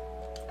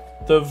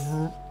 they've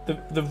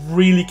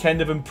really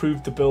kind of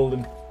improved the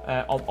building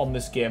on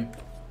this game.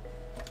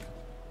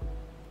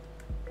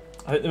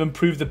 I think they've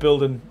improved the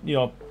building. You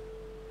know,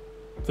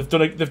 they've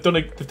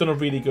done a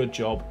really good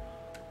job.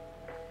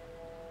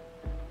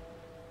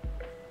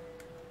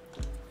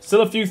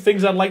 Still a few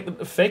things I'd like them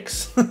to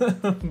fix,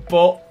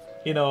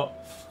 but, you know,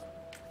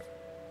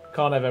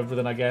 can't have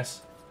everything, I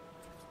guess.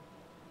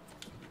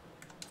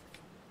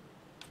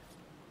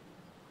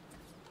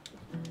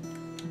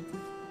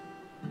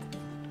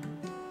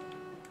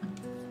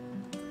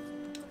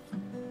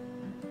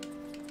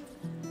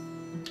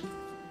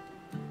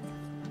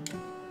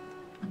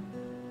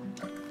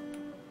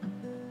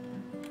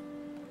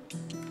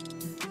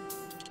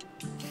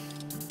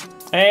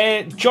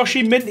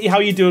 Joshy Minty, how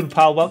you doing,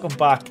 pal? Welcome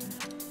back.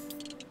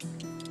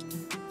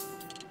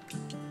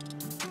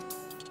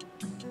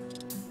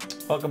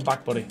 Welcome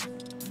back, buddy.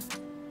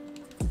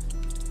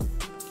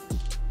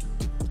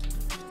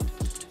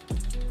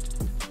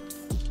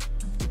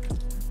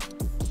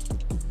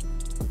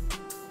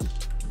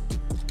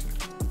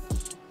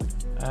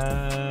 What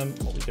are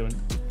we doing?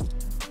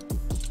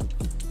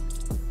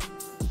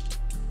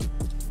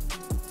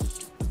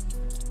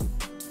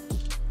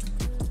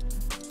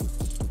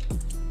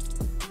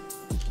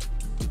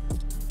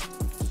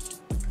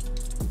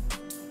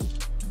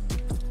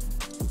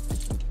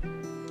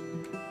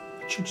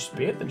 It should just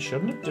be it then,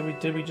 shouldn't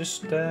it? Did we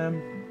just I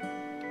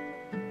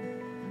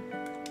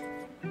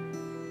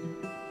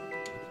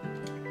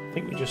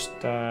think we just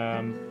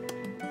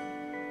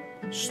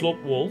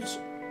slope walls.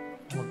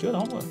 We're good,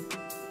 aren't we?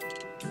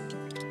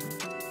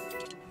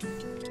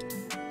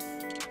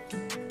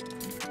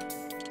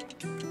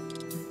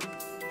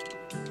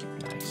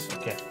 Nice,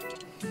 okay.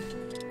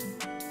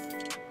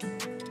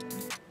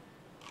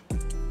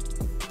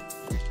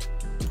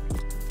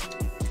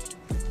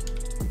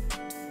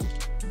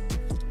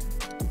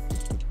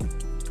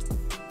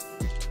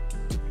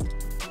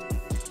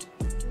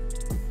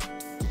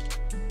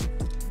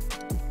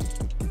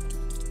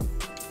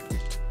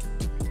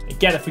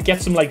 Again, if we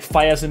get some like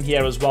fires in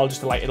here as well,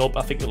 just to light it up,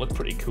 I think it'll look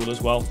pretty cool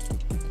as well.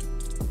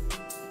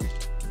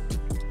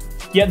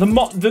 Yeah, the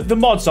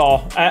mods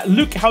are.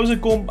 Luke, how's it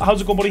going?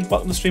 How's it going, buddy?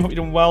 Welcome to the stream. Hope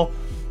you're doing well.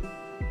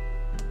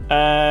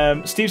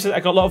 Steve says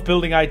I got a lot of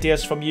building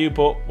ideas from you,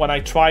 but when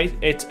I try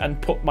it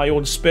and put my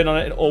own spin on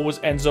it, it always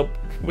ends up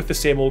with the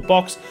same old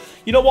box.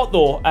 You know what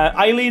though,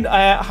 Eileen,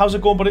 how's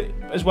it going, buddy?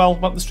 As well,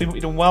 welcome to the stream. Hope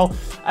you're doing well.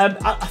 I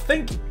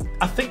think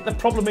the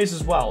problem is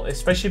as well,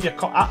 especially if you're.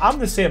 I'm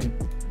the same.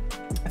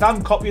 If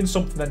I'm copying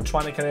something and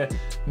trying to kind of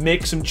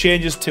make some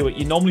changes to it,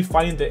 you normally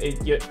find that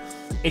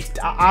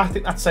I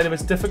think that side of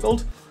it's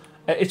difficult.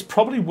 It's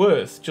probably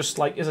worth just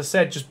like, as I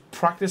said, just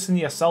practicing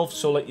yourself.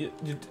 So like, you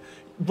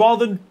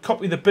rather than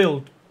copy the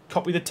build,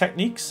 copy the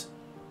techniques.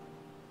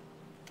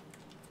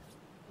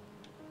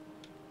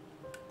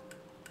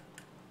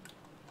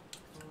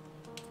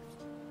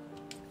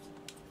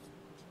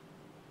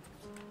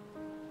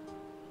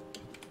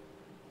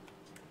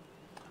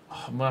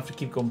 Oh, I'm gonna have to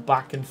keep going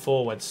back and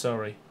forward.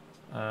 Sorry.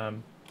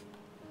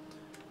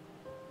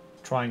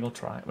 Triangle.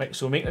 Right,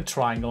 so we're making a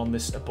triangle on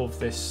this above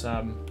this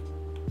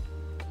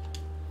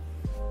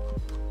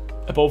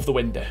above the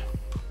window.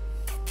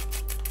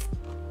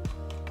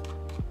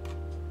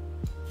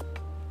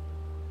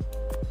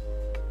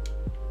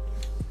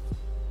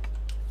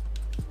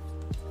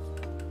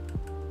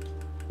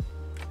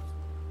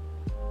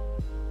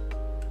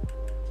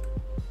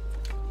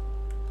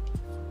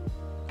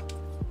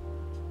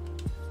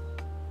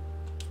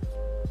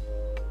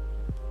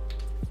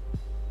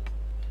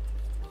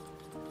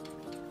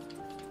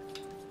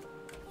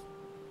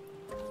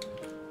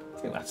 I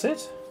think that's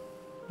it.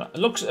 It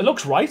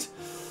looks right.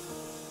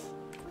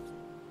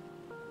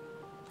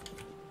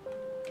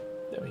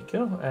 There we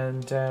go.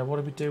 And what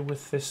do we do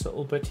with this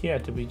little bit here?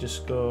 Did we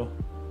just go?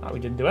 Oh, we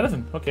didn't do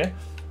anything. Okay.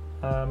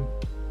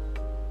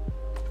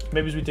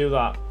 Maybe as we do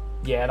that.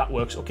 Yeah, that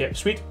works. Okay,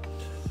 sweet.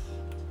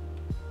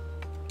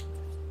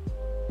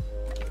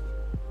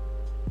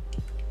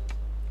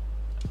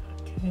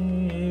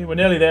 Okay, we're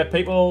nearly there,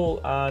 people.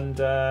 And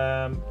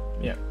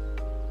yeah.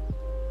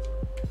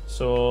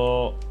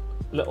 So.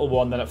 Little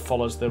one, then it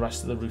follows the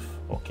rest of the roof.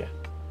 Okay.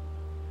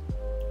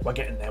 We're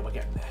getting there, we're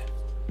getting there.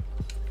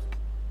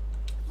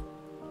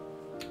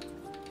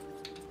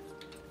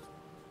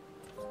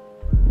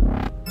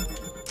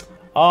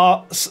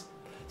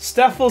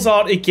 Steffels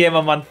Arty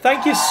Gamer, man.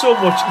 Thank you so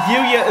much. You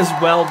as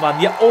well,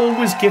 man. You're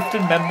always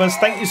gifting members.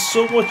 Thank you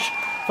so much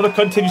for the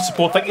continued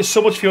support. Thank you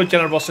so much for your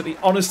generosity.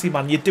 Honestly,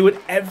 man, you do it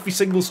every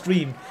single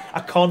stream. I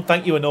can't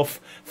thank you enough.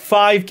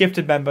 5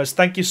 gifted members.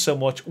 Thank you so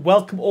much.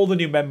 Welcome all the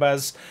new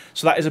members.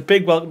 So that is a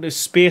big welcome to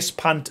Space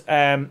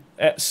Peanut,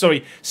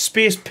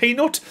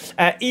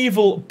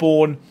 Evil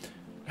Bone.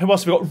 Who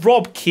else have we got?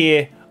 Rob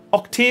K,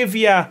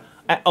 Octavia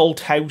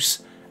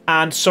Althouse,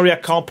 and sorry I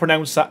can't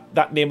pronounce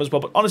that name as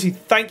well. But honestly,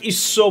 thank you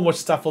so much,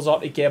 Staffels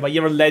Arty Gamer.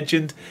 You're a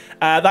legend.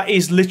 That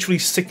is literally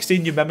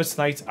 16 new members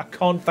tonight. I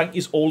can't thank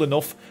you all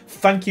enough.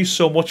 Thank you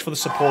so much for the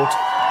support.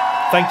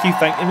 Thank you.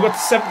 And we've got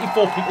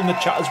 74 people in the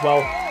chat as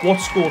well.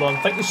 What's going on?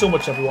 Thank you so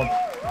much, everyone. I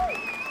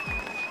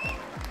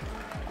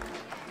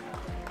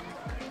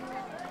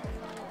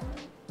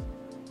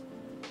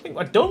think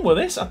we're done with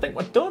this. I think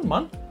we're done,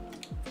 man.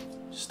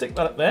 Stick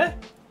that up there.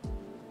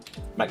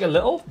 Make it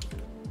little.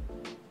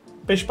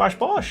 Bish, bash,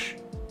 bosh.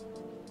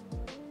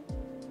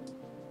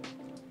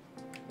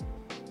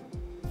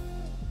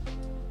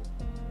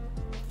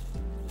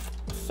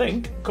 I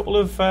think a couple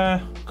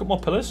more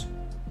pillars.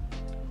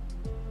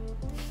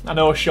 I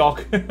know, a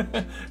shock.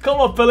 Couple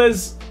more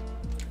pillars.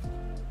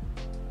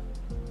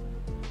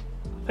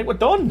 I think we're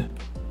done.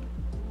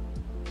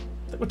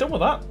 I think we're done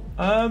with that.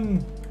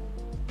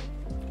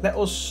 Let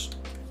us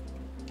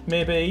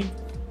maybe.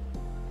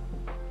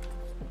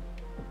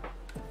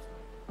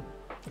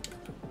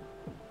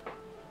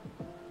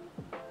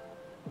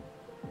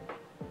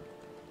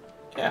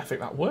 Yeah, I think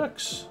that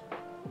works.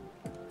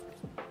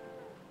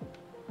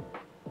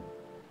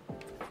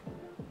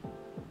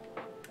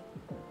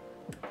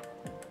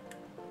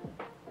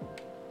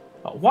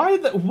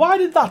 Why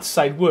did that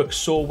side work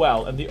so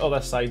well and the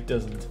other side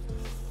doesn't?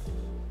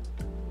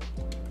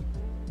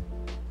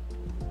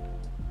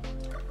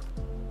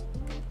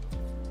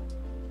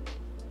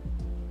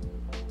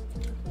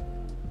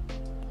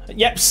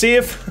 Yep,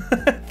 save.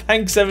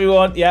 Thanks,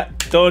 everyone. Yeah,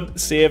 done.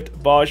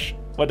 Saved. Bosh.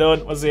 We're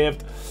done. We're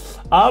saved.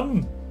 Yeah,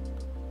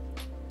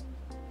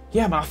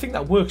 man, I think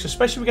that works,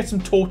 especially if we get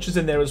some torches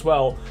in there as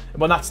well.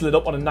 And when that's lit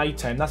up on a night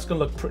time, that's going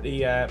to look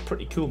pretty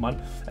pretty cool,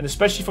 man. And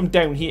especially from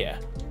down here.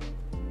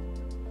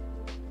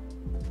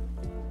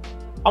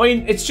 I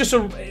mean, it's just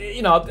a,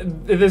 you know,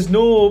 there's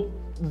no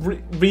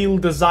real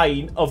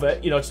design of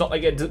it. You know, it's not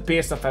like it's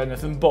based off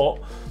anything,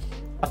 but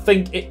I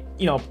think it,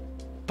 you know,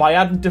 by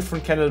adding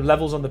different kind of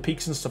levels on the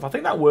peaks and stuff, I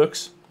think that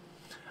works.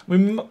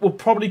 We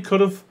probably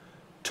could have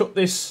took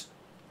this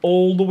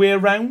all the way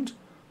around,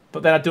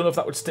 but then I don't know if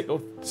that would stick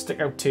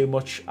out too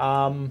much.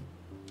 But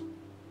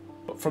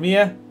from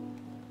here,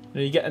 you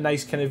know, you get a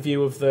nice kind of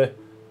view of the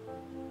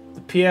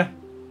pier,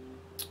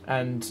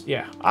 and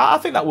yeah, I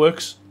think that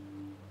works.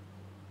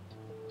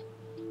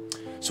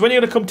 So when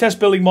you're going to come test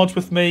building mods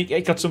with me,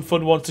 I got some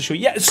fun ones to show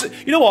you. Yeah,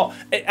 you know what?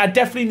 I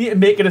definitely need to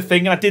make it a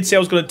thing, and I did say I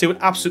was going to do it.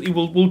 Absolutely,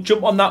 we'll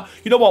jump on that.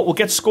 You know what? We'll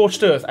get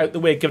Scorched Earth out the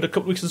way. Give it a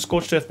couple of weeks of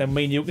Scorched Earth, then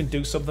me and you can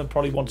do something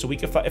probably once a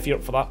week if you're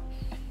up for that.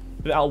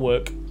 That'll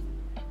work.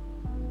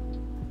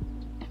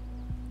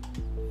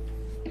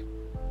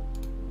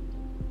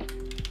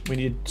 We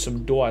need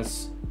some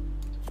doors.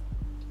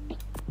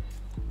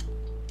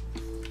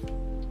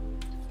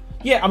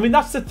 Yeah, I mean,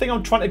 that's the thing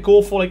I'm trying to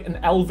go for, like an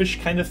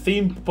elvish kind of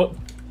theme, but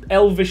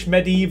elvish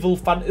medieval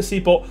fantasy,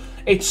 but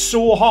it's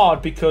so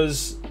hard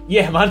because,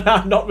 yeah, man,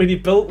 I'm not really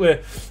built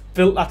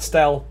that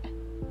style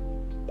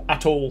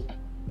at all,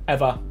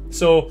 ever.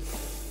 So,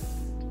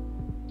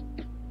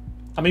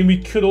 I mean, we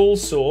could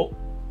also,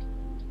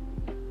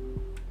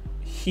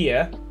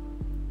 here,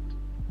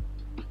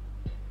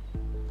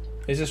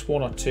 is this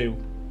 1 or 2?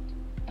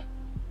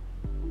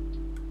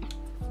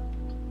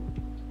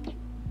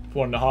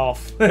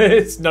 1.5.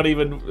 It's not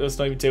even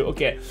 2.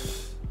 Okay.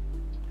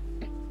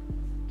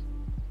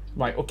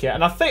 Right, okay.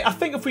 And I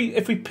think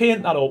if we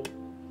paint that up,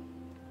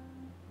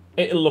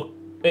 it'll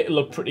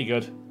look pretty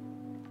good.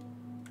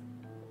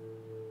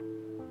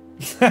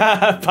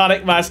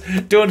 Panic Mass.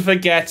 Don't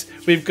forget,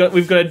 we've got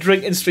a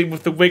drinking stream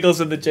with the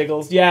wiggles and the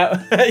jiggles.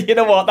 Yeah, you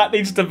know what? That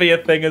needs to be a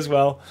thing as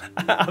well.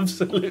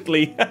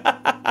 Absolutely.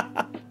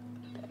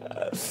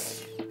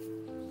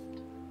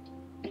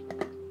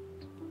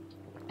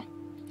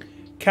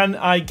 Can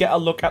I get a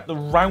look at the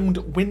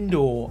round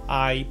window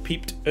I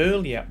peeped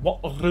earlier?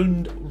 What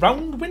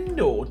round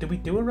window? Did we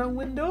do a round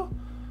window?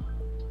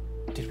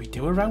 Did we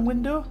do a round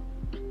window?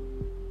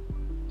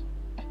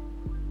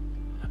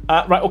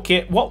 Right,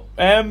 okay. What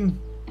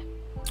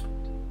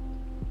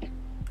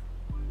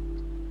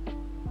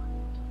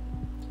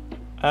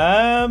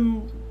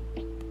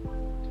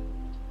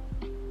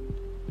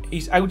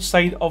he's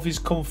outside of his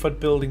comfort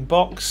building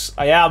box.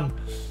 I am.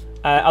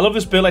 I love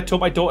this build. I told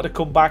my daughter to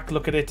come back,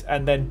 look at it,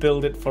 and then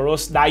build it for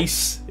us.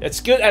 Nice. It's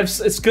good.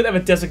 It's good to have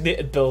a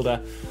designated builder.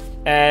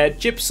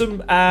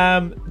 Gypsum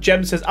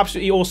Gem says,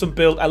 absolutely awesome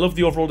build. I love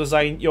the overall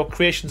design. Your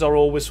creations are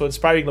always so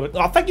inspiring. Love it.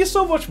 Oh, thank you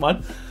so much,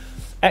 man.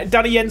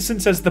 Danny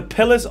Jensen says, the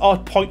pillars are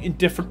pointing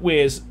different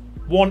ways.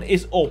 One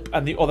is up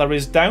and the other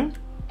is down.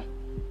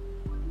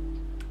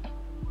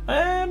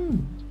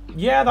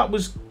 Yeah, that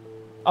was...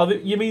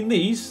 you mean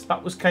these?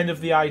 That was kind of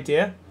the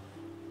idea.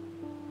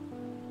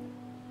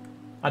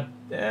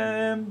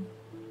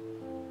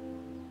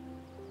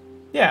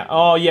 Yeah.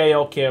 Oh, yeah.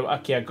 Okay.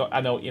 Okay. I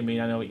know what you mean.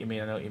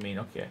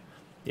 Okay.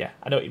 Yeah.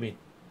 I know what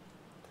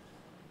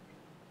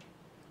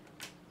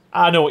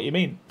you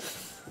mean.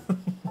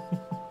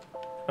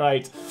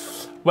 Right.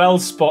 Well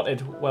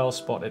spotted. Well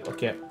spotted.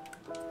 Okay.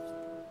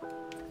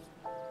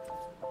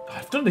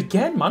 I've done it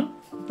again, man.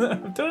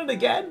 I've done it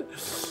again.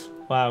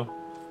 Wow.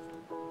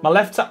 My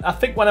left. I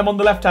think when I'm on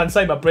the left-hand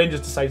side, my brain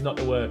just decides not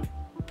to work.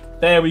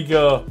 There we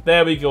go.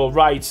 There we go.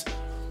 Right.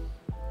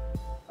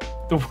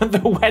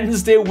 The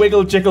Wednesday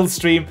Wiggle Jiggle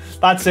stream.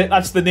 That's it.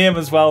 That's the name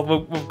as well.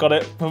 We've got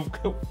it.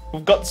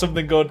 We've got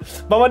something good.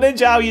 Mama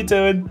Ninja, how you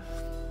doing?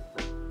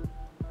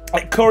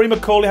 Corey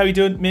McCauley, how you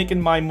doing? Making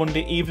my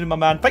Monday evening, my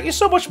man. Thank you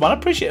so much, man. I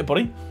appreciate it,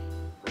 buddy.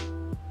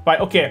 Right,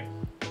 okay.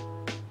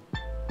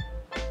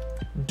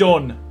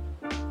 Done.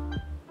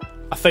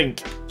 I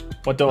think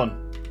we're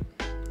done.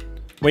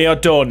 We are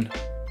done.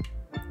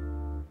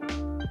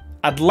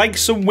 I'd like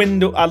some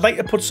window. I'd like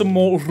to put some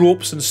more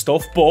ropes and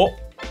stuff, but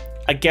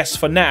I guess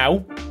for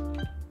now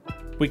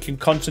we can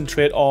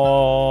concentrate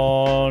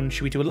on.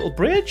 Should we do a little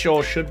bridge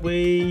or should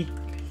we?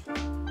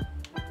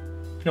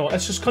 No,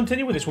 let's just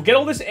continue with this. We'll get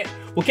all this.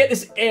 We'll get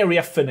this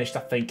area finished,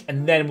 I think,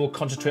 and then we'll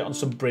concentrate on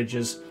some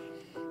bridges.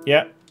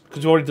 Yeah,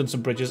 because we've already done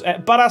some bridges.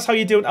 Badass, how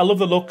you doing? I love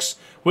the looks.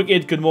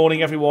 Wicked. Good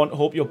morning, everyone.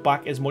 Hope your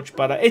back is much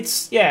better.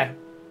 It's yeah.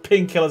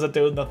 Painkillers are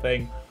doing the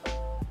thing.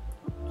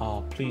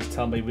 Oh, please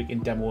tell me we can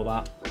demo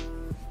that.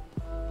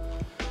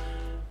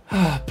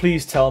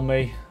 Please tell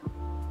me.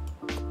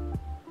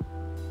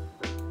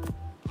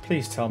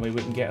 Please tell me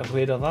we can get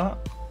rid of that.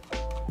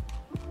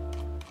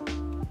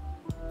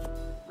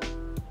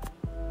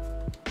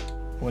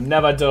 We're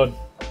never done.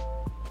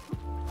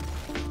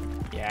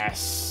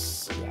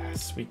 Yes.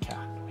 Yes, we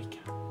can. We can.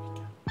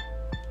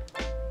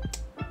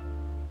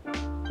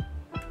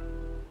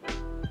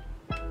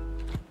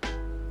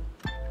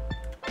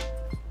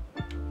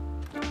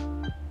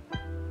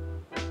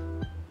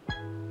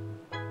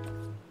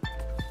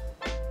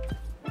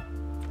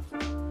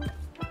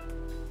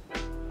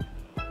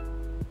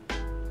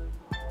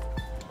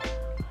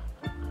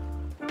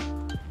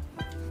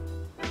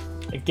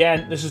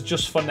 Again, this is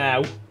just for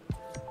now.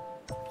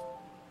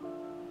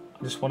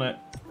 I just want to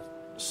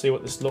see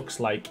what this looks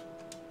like.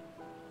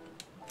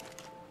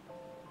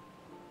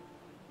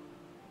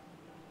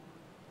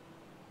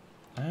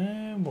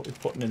 And what we're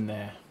putting in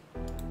there.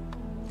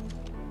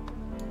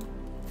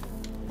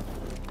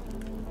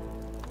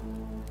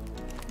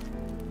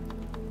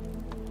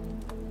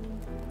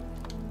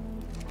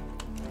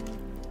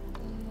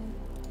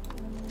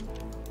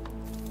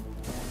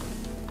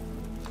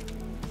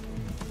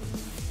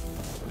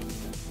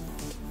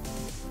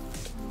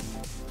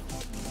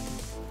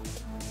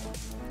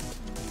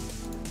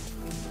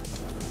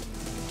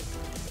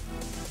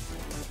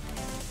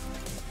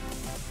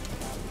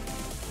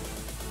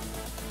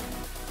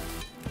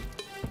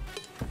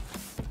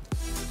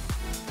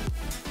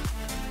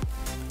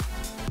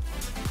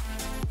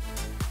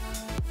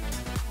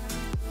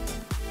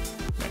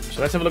 So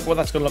let's have a look at what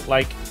that's going to look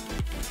like.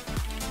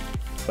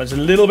 But it's a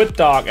little bit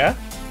darker.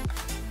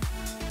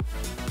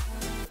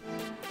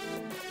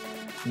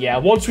 Yeah,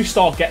 once we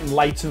start getting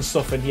lights and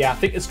stuff in here, I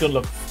think it's going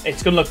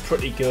to look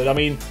pretty good. I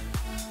mean,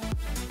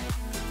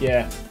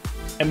 yeah.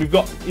 And we've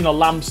got, you know,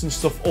 lamps and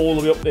stuff all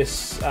the way up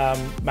this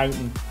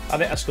mountain. I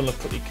think that's going to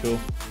look pretty cool.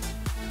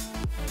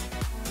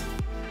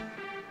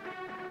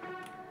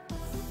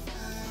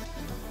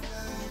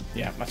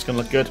 Yeah, that's going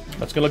to look good.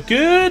 That's going to look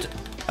good.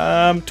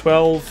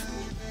 12.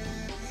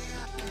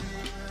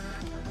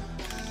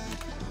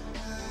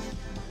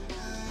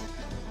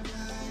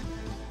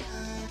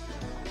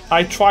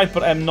 I tried,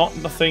 but I'm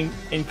nothing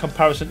in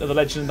comparison to the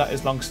legend that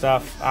is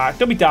Longstaff.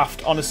 Don't be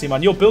daft, honestly,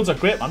 man. Your builds are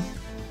great, man.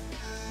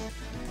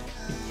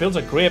 Your builds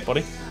are great,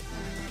 buddy.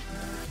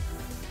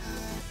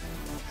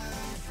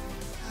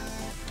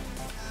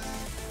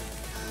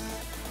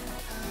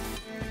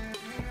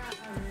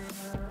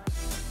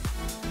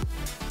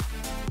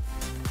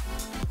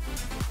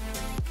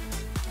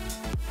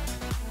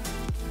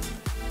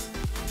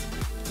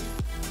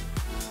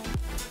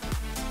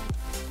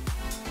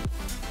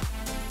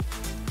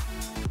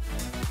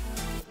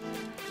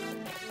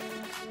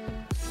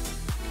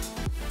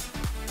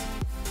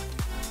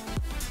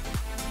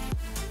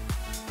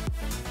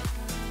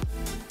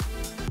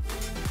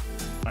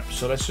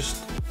 So let's just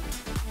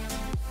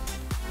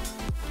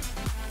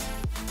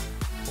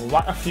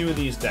whack a few of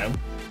these down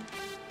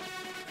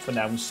for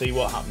now and see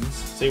what happens.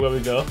 See where we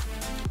go.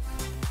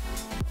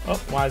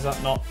 Oh, why is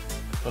that not?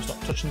 It's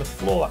not touching the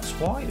floor. That's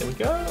why. There we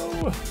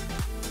go.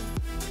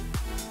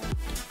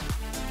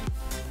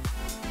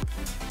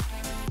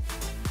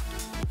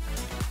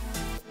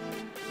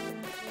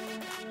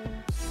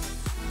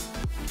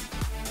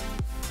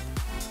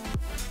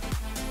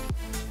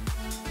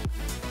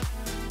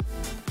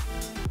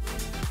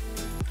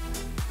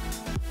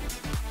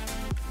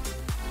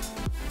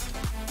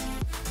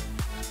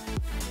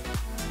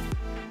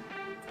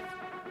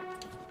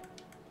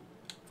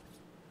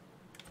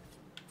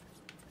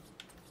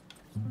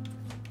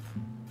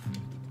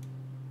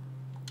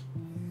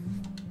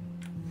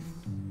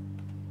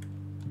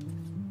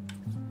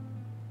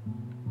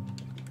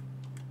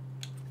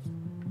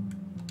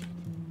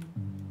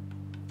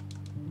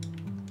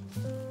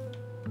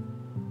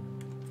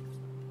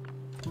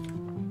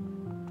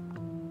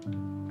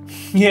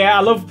 Yeah,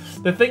 I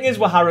love... The thing is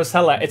with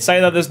Harris-Heller, it's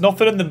either there's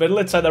nothing in the middle,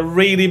 it's either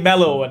really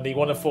mellow and you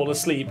want to fall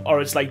asleep,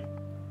 or it's like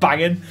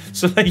banging.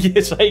 So like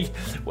it's like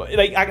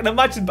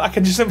I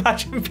can just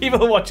imagine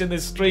people watching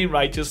this stream,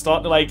 right, just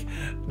starting to like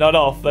nod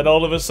off, then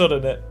all of a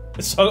sudden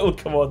the song will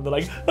come on, they're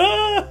like,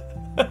 ah!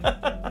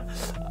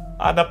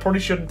 And I probably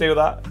shouldn't do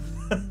that.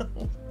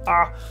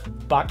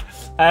 Back.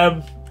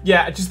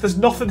 Yeah, just there's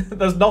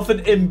nothing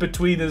in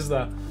between, is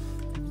there?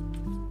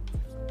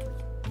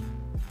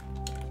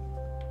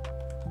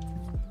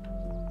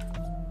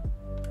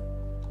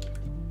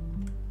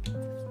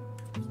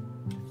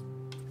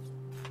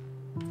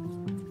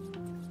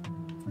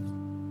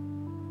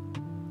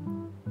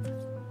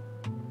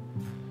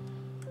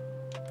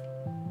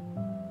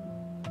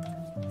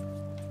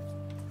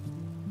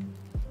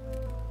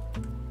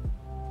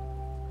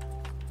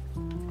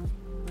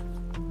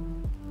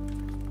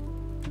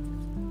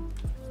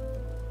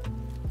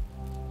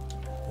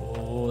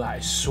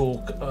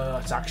 So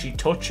it's actually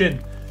touching.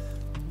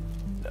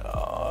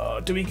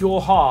 Do we go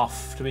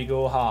half? Do we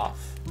go half?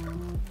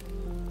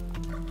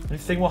 The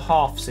thing with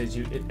halves is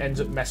it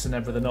ends up messing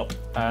everything up.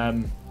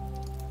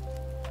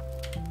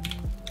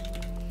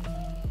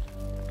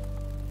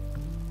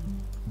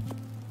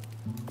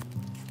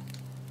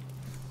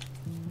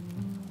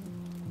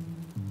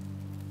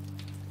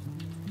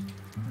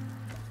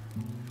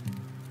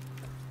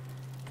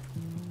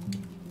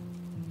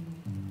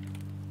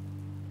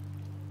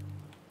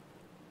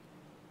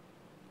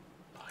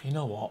 You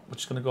know what? We're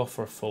just going to go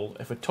for a full.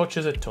 If it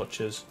touches, it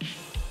touches.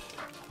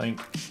 I think.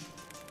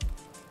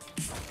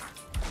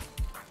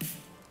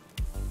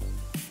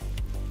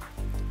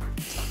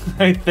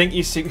 I think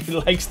he secretly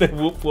likes the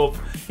whoop whoop.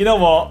 You know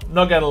what?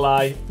 Not going to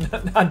lie.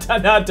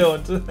 I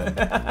don't.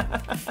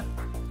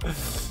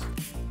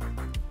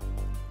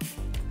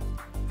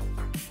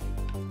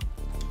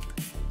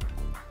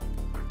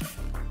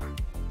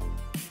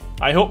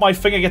 I hope my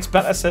finger gets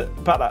better.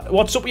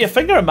 What's up with your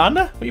finger,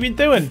 Amanda? What have you been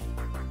doing?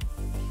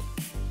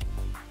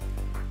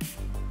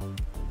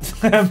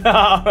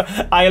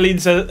 Eileen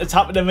says it's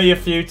happened to me a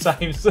few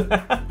times.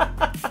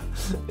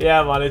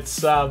 Yeah, man, it's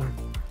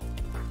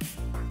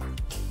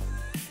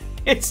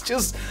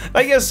just,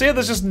 like I say,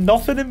 there's just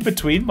nothing in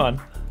between, man.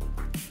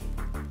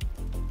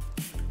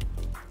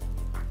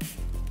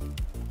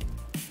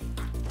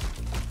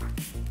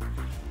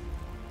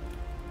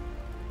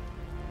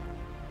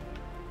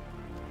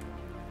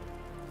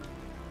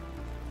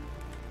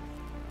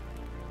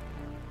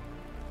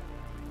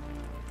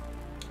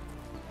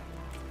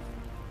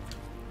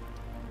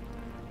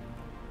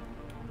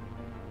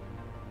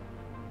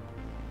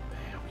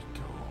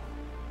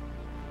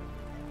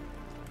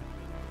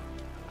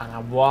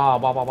 And wow,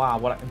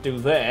 what I can do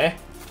there.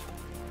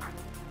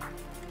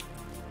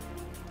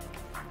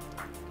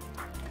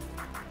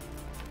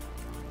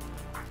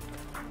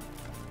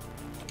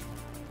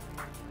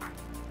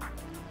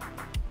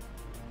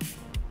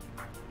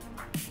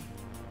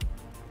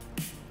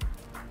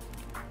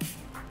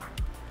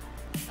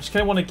 I just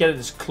kind of want to get it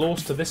as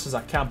close to this as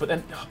I can, but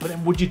then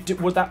would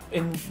that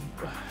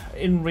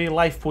in real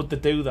life, would they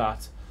do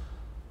that?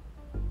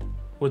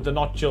 Would they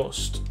not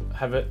just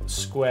have it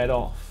squared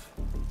off?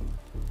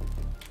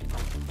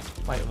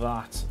 Like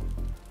that,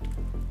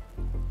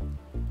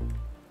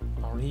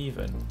 or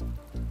even.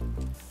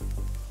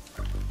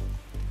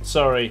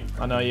 Sorry,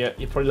 I know you're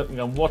probably looking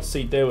on. What's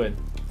he doing?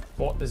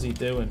 What is he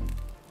doing?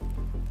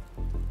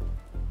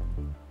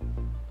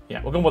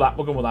 Yeah, we're going with that.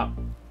 We're going with that.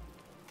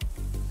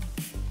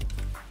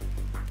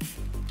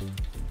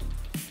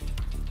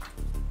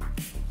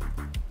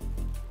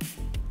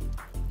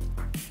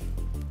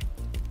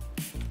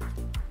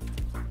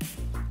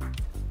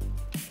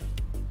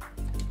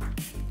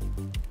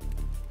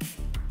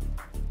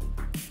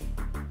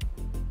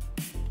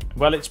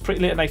 Well, it's pretty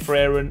late at night for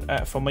Aaron.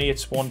 For me,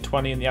 it's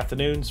 1:20 in the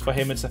afternoons. For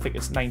him, I think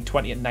it's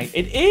 9:20 at night.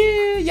 It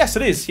is. Yes,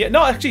 it is. Yeah,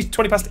 no, actually, it's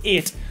 20 past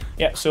 8.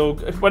 Yeah, so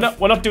we're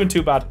not doing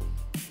too bad.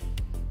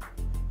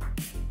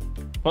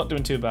 We're not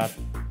doing too bad.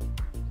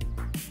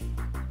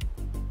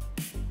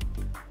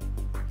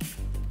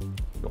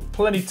 Got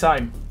plenty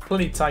time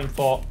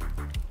for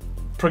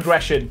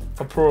progression,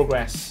 for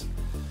progress.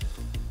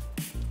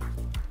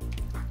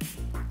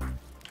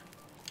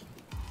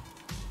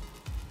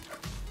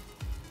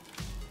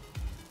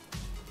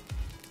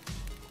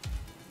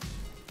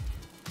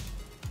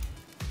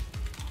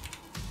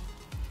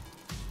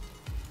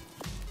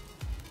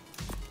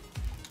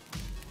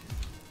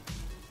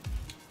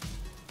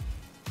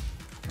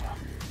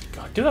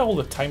 I do that all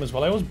the time as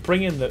well. I always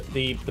bring in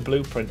the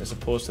blueprint as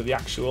opposed to the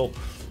actual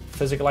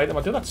physical item.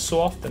 I do that so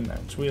often now.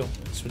 It's real.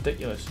 It's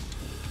ridiculous.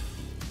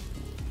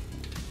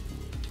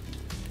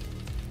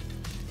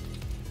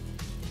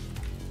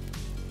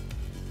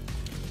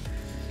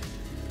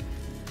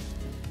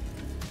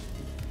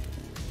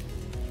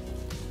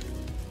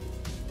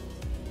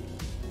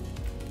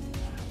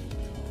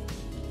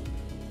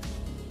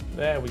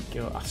 There we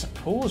go. I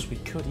suppose we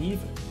could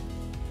even.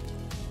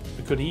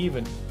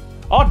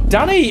 Oh,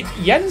 Danny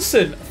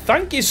Jensen,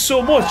 thank you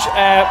so much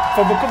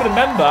for becoming a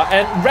member,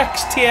 and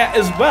Rex tier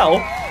as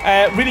well.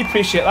 Really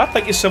appreciate that.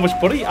 Thank you so much,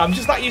 buddy. I'm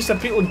just not used to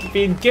people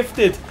being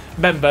gifted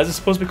members. It's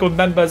supposed to become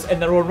members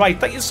in their own right.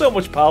 Thank you so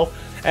much, pal.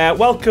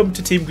 Welcome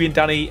to Team Green,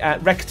 Danny.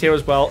 Rex tier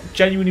as well.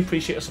 Genuinely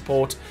appreciate your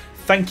support.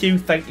 Thank you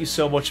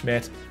so much,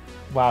 mate.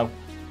 Wow.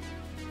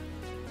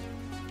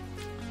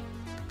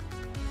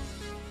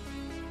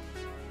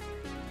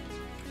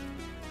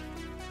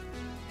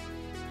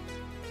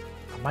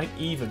 Might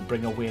even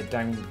bring a way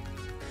down.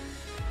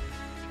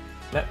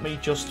 Let me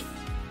just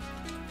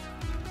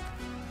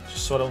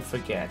so I don't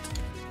forget.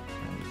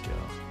 There we go.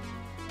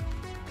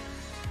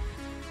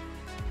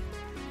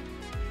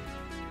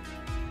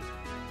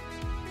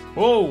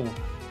 Whoa!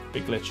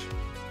 Big glitch.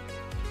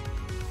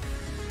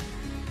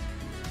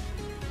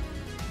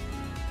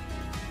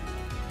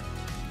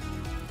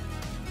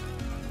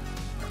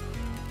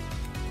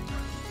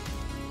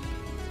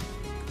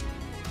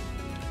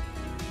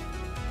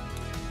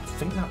 I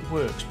think that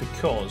works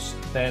because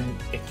then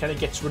it kind of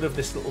gets rid of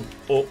this little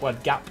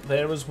awkward gap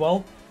there as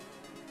well.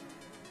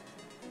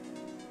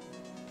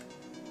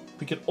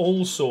 We could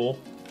also,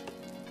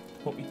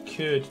 what we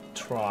could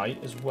try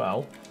as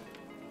well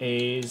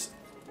is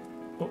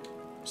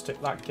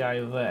stick that guy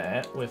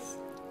there with,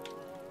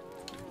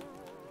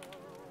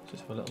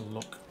 just have a little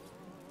look.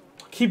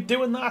 Keep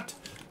doing that.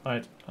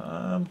 Right.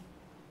 No.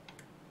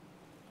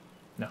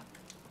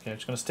 Okay, I'm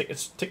just gonna stick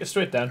it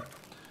straight down.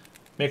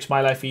 Makes my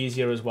life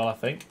easier as well, I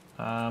think.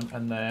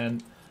 And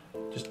then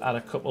just add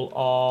a couple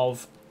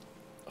of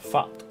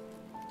fat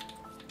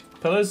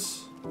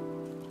pillars.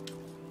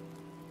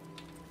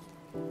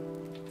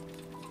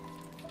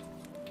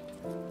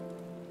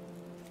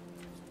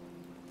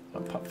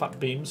 Fat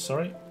beams,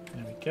 sorry.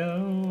 There we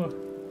go.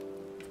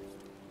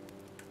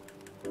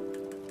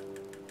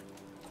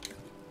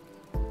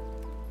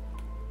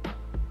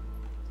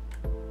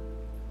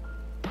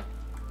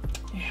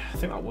 Yeah, I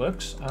think that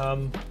works.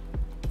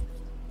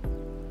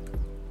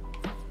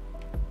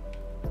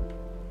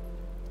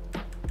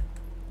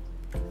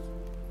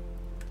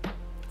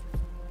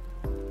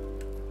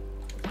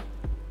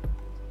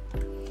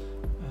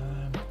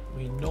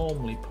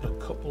 randomly put a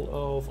couple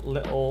of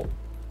little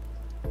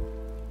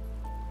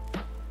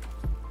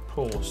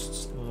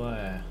posts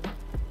there.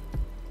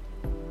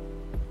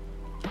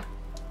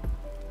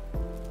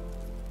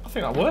 I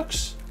think that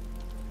works.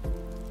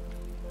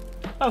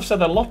 I've said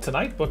that a lot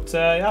tonight, but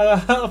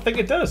I think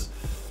it does.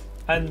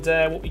 And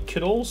what we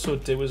could also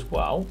do as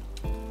well,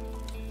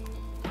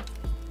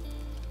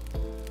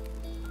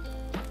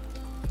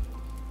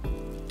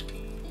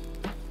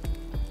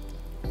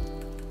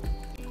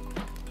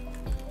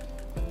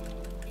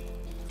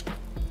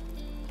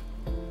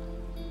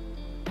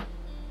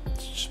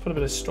 just put a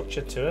bit of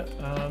structure to it.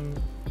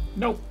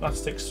 Nope, that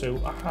sticks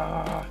through.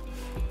 Ah.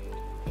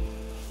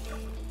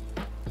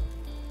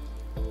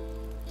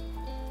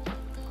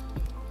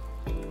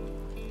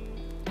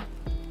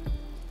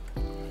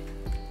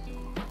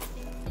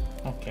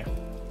 Okay,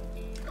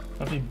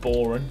 that'd be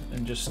boring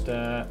and just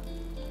go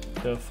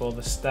for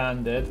the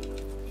standard.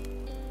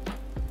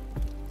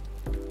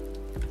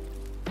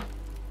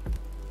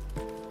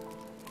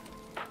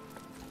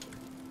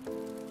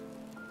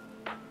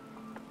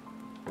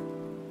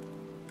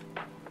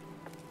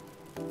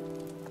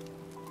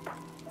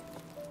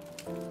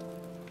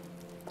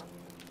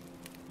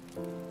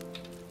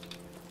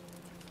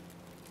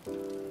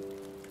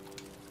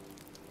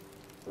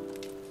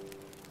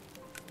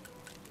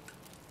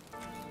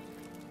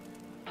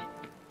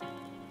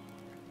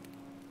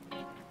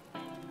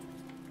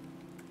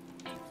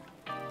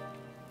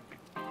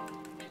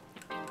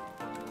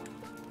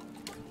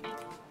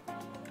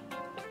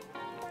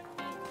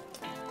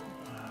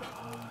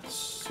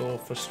 So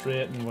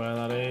frustrating where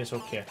that is.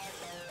 Okay,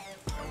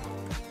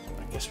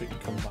 I guess we can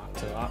come back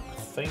to that. I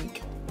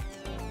think.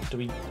 Do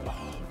we?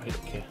 Oh, right.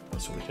 Okay,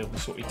 that's what we do.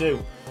 That's what we do.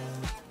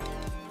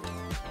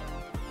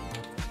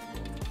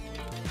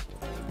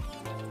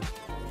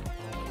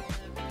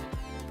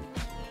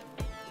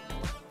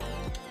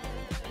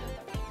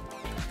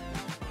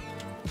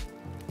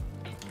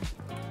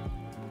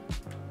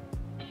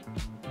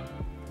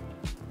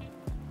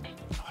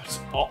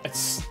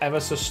 It's ever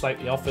so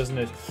slightly off, isn't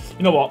it?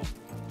 You know what?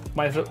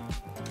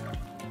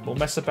 We'll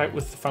mess about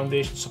with the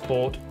foundation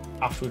support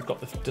after we've got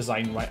the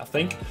design right, I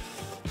think,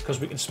 because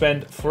we can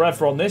spend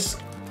forever on this,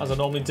 as I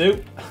normally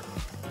do.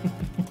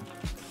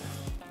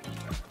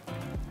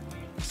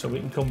 So we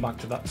can come back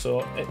to that.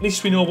 So at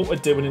least we know what we're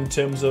doing in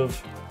terms of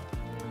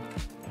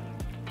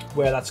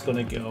where that's going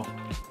to go.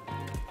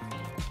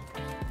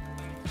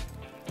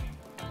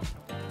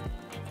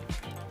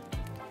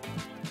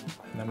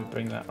 And then we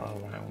bring that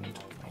around like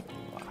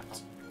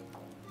that.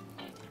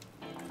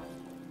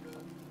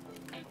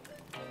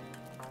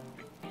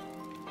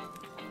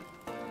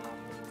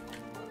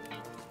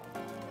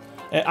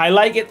 I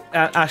like it.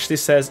 Ashley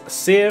says,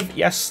 save.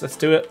 Yes, let's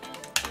do it.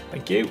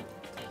 Thank you. Can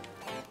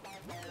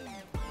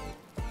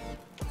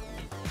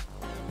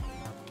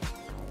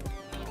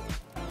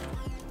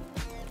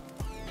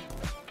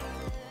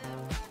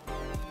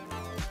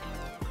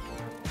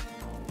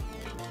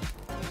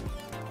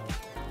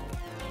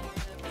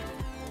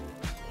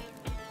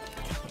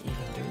we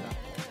even do that?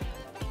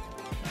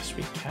 Yes,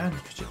 we can,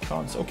 because you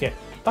can't. Okay,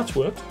 that's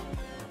worked.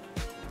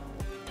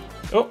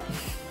 Oh.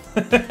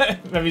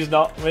 Maybe he's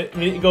not. We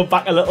need to go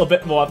back a little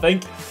bit more, I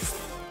think.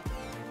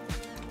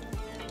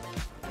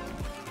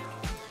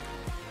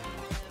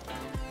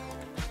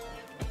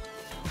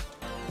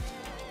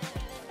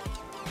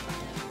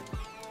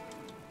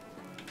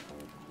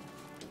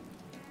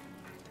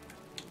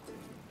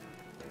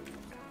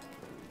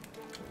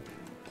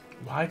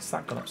 Why has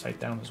that gone upside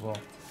down as well?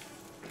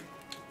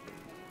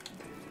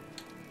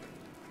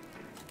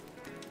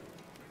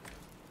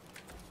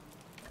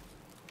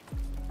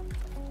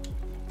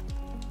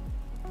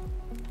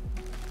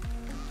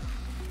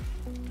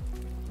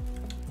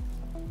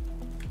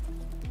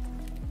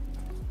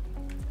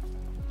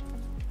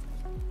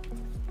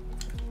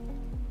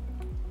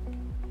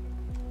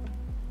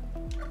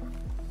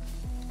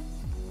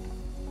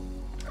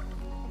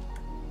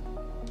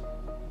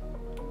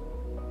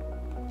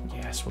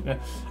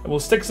 We'll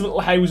stick some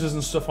little houses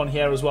and stuff on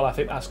here as well. I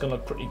think that's going to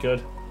look pretty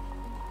good.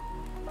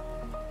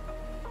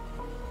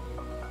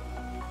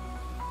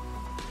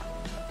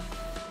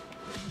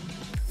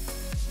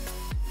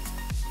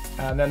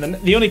 And then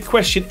the only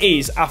question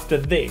is, after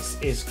this,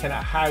 is kind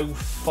of how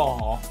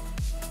far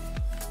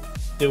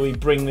do we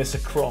bring this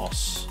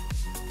across?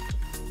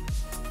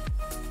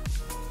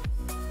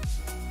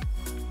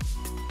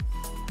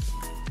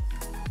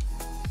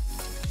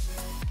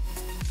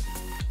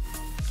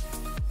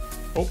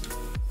 Oh.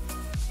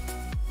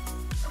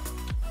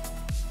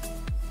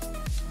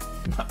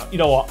 You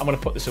know what? I'm going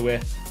to put this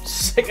away.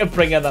 Sick of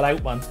bringing that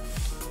out, man.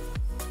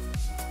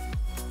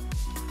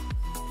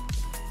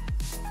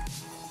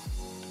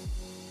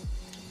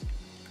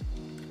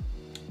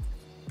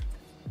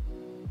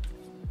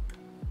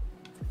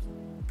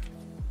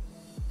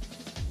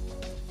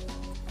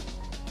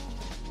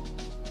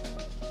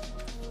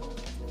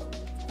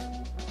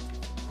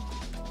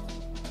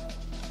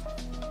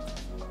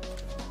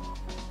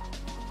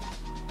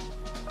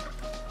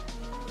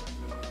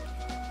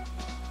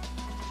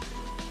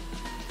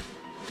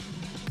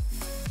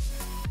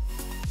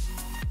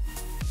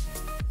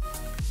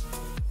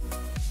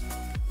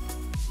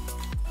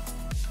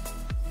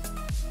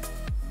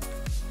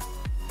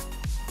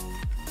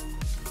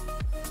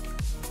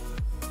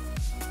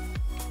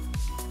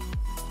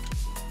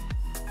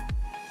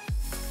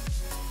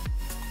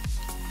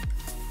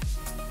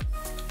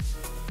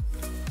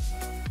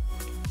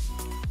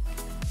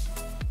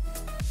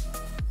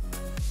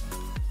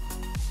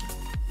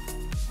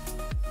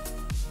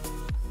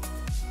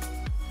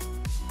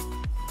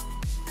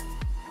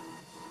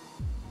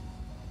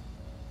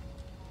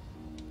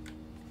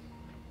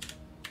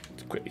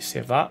 quickly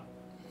save that.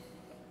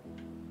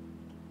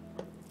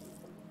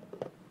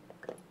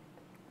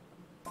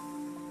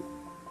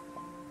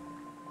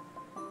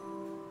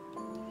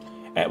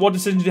 What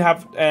decision do you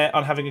have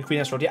on having a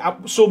greenhouse around here?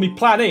 So my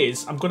plan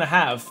is we're gonna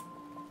have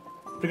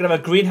a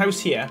greenhouse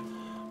here,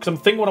 because I'm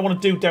thinking what I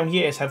want to do down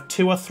here is have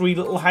 2 or 3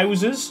 little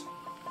houses,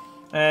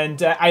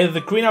 and either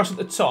the greenhouse at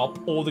the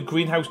top or the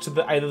greenhouse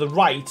to either the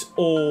right,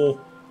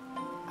 or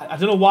I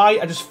don't know why,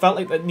 I just felt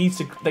like that needs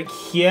to, like,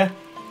 here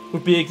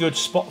would be a good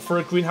spot for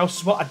a greenhouse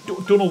spot. I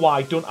don't know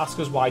why. Don't ask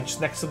us why.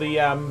 Just next to the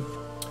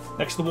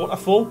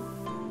waterfall.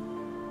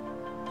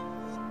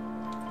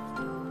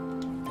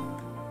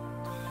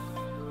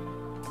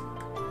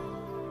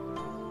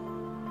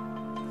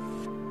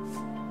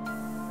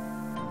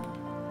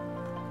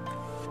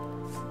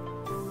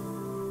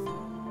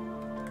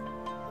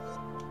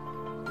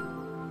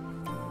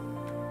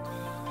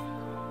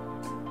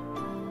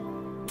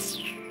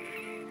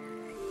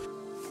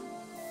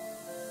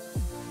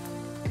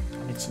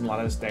 Some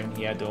ladders down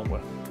here, don't we?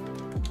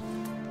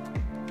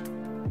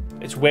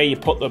 It's where you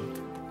put them.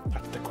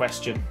 That's the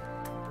question.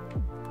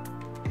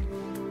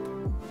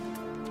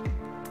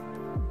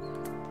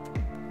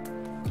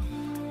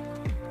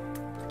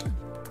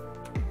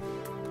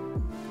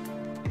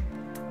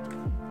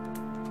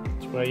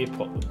 It's where you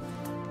put them.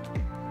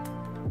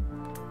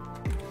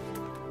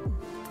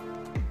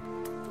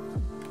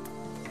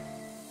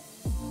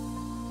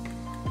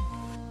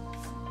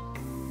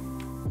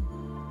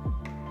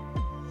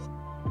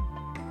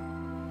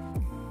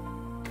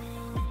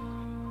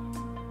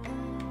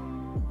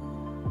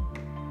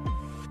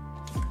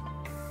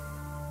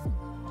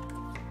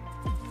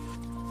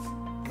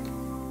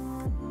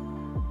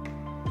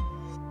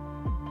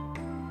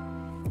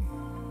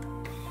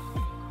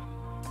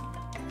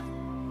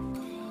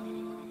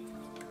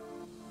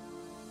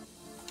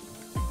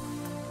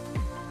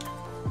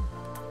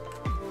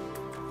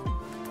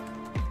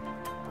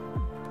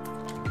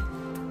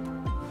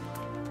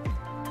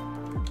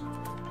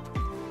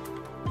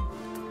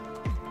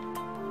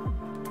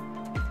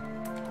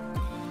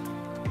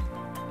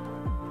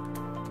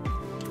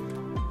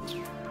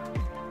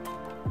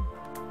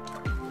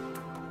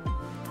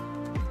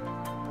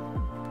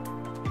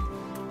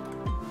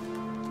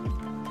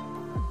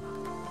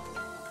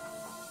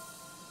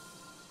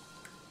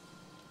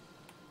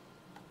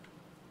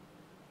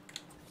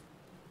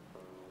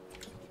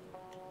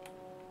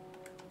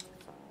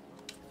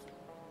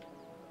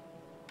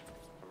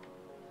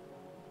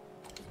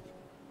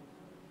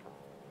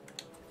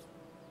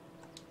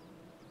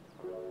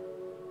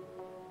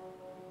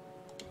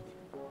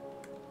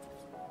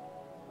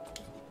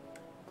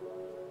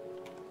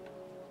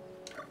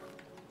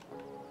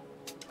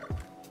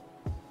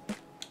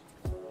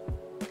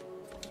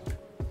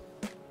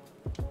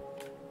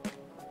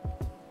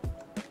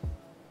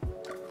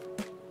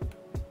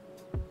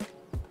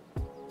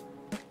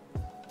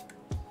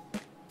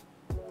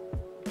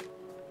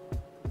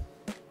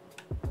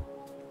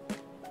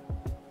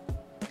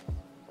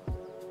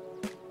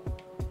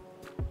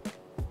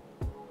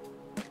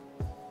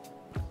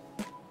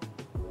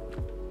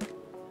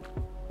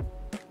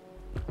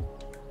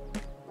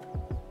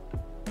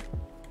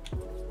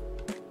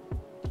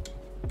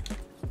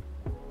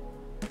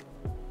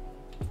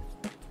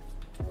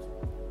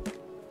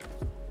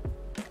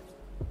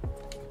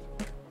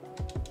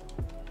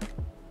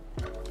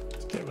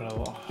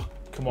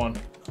 Come on.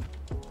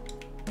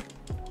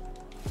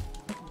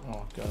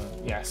 Oh, God.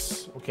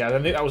 Yes. Okay, I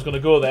didn't think that was going to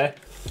go there.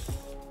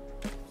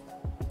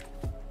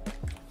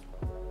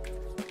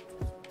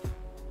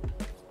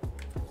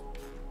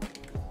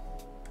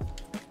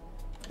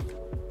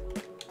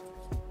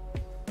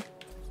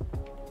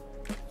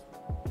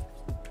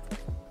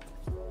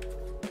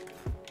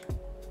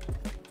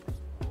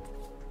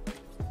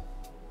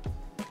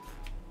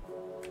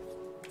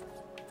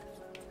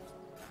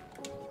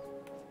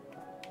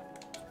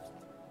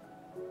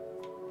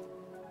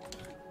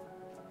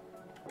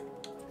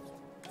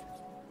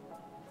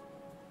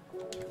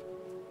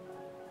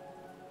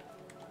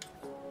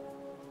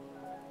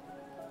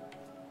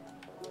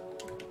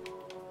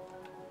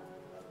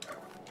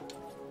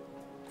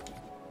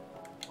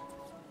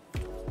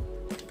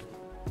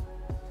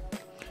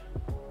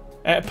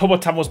 Pubber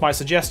Tam was my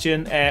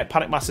suggestion.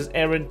 Panic Master's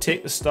Aaron,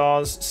 take the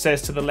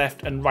stairs to the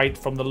left and right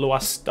from the lower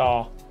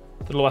stair.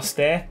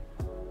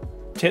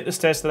 Take the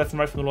stairs to the left and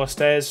right from the lower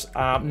stairs.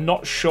 I'm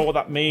not sure what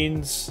that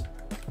means.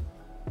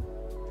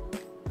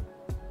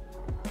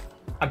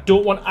 I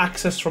don't want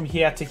access from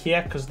here to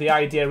here, because the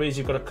idea is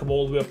you've got to come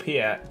all the way up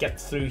here,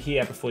 get through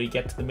here before you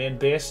get to the main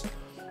base.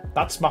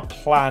 That's my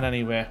plan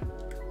anyway.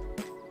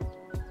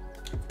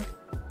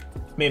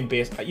 Main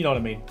base, you know what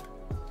I mean.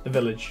 The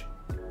village.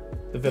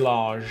 The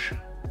village.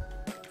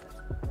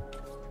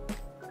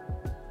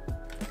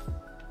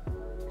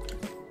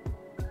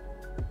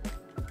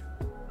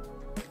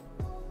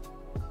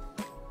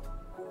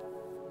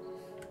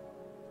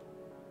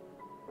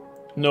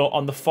 No,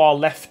 on the far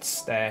left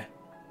stair.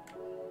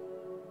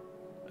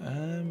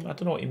 I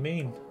don't know what you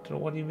mean. I don't know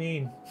what you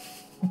mean.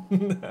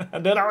 I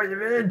don't know what you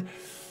mean.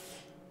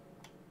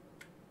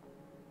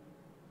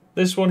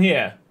 This one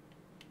here.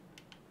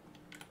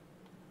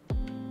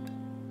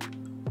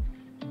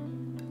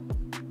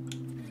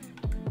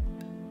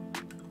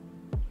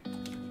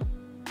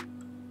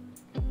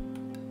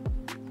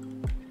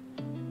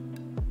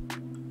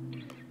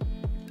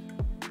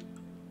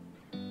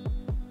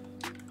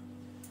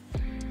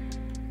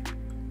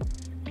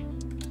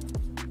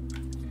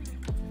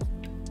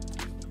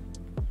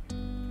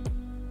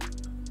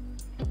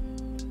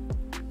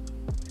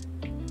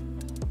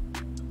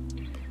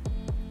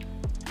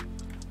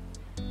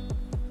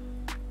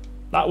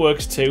 That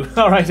works too.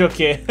 All right,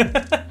 okay.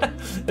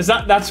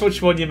 That's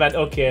which one you meant?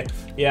 Okay.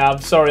 Yeah, I'm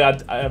sorry.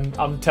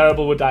 I'm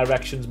terrible with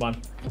directions, man.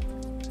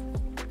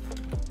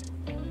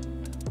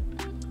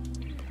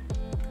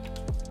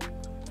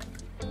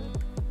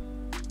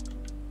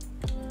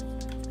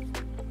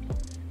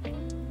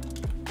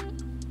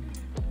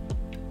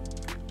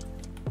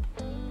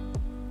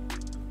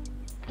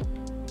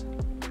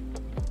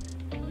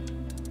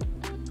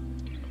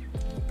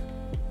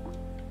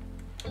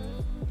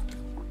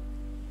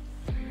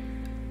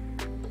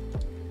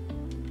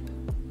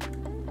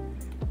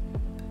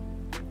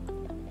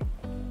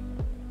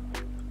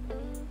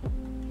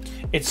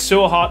 It's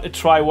so hard to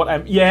try what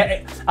I'm...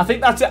 Yeah, I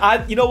think that's it.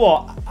 You know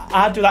what?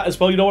 I do that as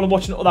well. You know, when I'm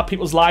watching other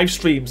people's live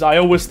streams, I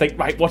always think,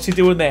 right, what's he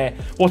doing there?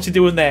 What's he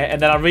doing there?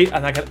 And then I read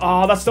and I go,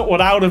 oh, that's not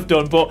what I would have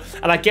done.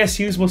 And I guess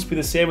yous must be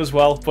the same as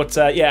well. But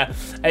yeah,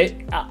 I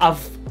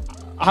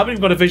haven't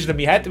even got a vision in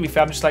my head, to be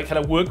fair. I'm just like kind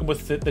of working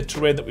with the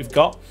terrain that we've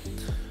got.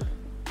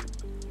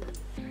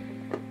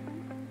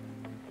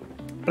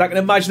 But I can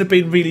imagine it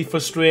being really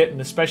frustrating,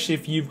 especially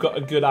if you've got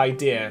a good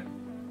idea.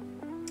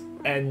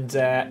 And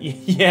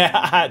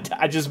yeah,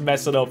 I just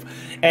mess it up.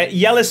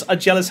 Yellis or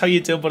Jealous, how you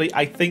doing, buddy?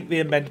 I think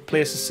they meant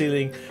place the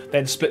ceiling,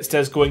 then split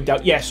stairs going down.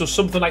 Yeah, so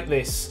something like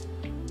this.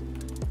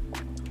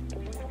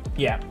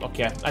 Yeah,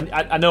 okay.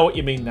 I know what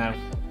you mean now.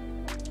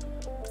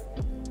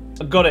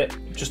 I got it.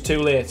 Just too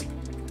late.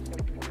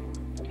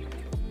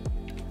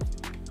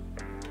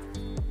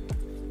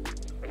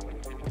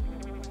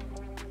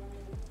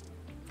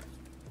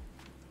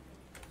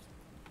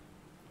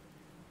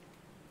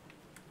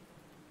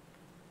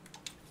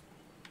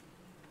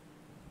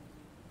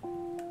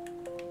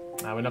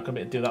 Now we're not going to be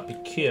able to do that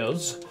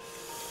because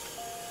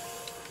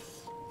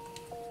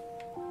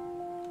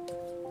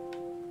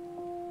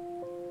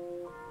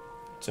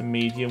it's a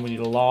medium. We need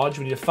a large.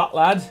 We need a fat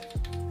lad.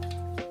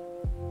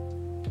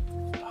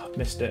 Oh,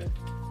 missed it.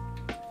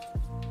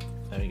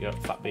 There we go.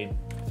 Fat beam.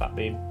 Fat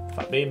beam.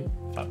 Fat beam.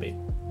 Fat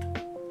beam.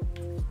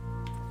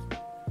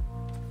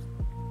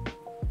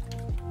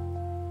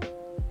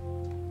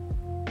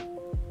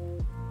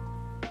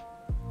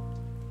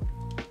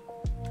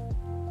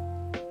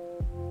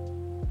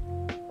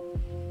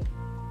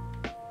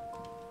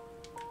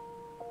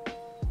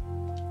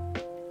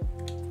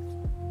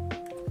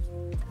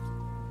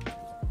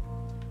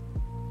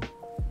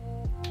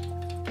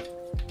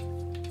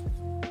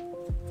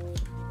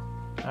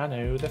 I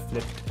know, they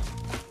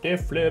flipped. They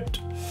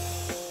flipped.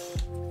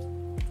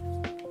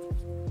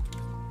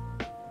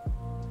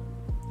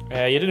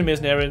 You did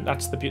amazing, Aaron.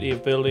 That's the beauty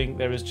of building.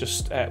 There is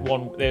just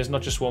one. There's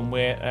not just one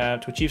way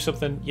to achieve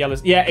something.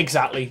 Yellows. Yeah,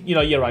 exactly. You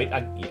know, you're right.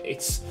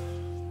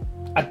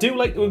 I do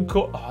like to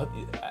uncut. Oh,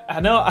 I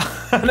know.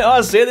 I know.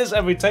 I say this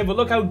every time, but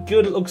look how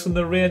good it looks in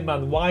the rain,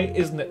 man. Why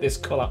isn't it this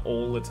color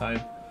all the time?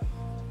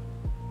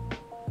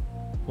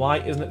 Why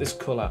isn't it this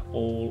color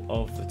all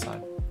of the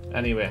time?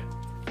 Anyway.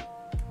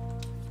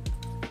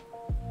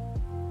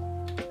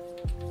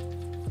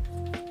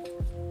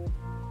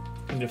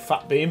 Your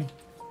fat beam.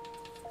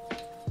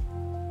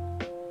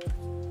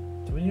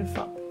 Do we need a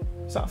fat beam?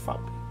 Is that a fat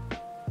beam?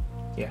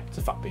 Yeah, it's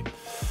a fat beam.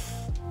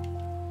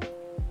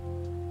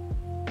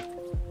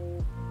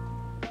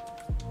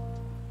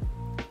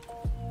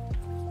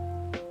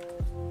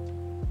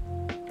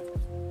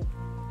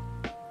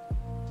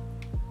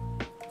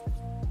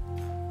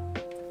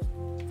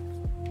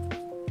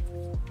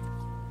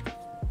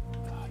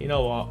 You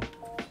know what?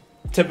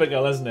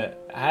 Typical, isn't it?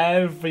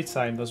 Every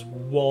time there's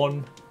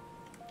one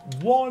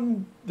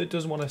that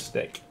doesn't want to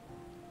stick.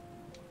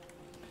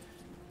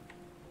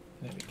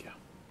 There we go.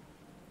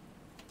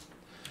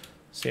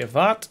 Save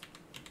that.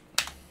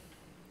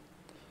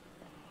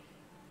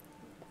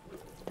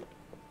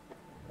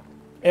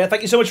 Yeah,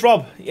 thank you so much,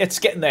 Rob. It's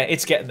getting there.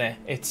 It's getting there.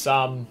 It's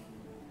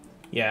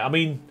yeah. I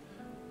mean,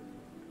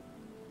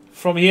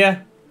 from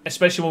here,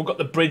 especially when we've got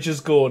the bridges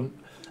going,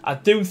 I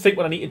do think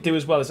what I need to do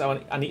as well is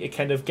I need to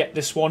kind of get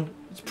this one.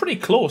 It's pretty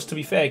close, to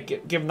be fair,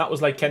 given that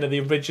was like kind of the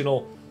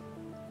original.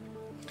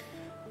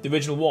 The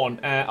original one.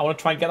 I want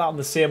to try and get that on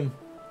the same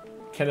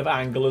kind of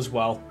angle as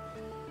well.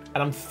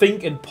 And I'm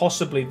thinking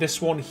possibly this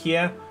one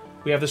here,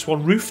 we have this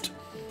one roofed,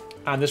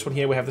 and this one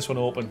here we have this one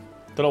open.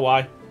 Don't know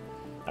why.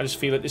 I just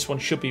feel that this one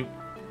should be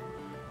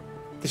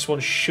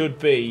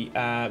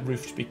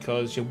roofed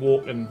because you're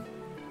walking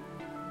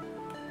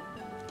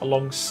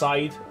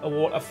alongside a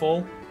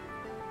waterfall.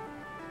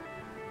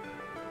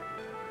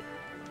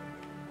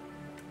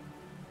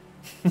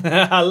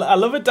 I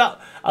love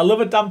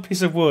a damp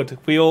piece of wood.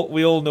 We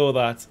all know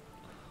that.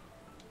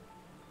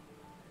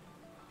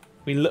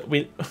 We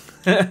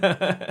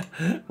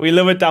we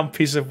love a damn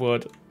piece of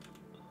wood.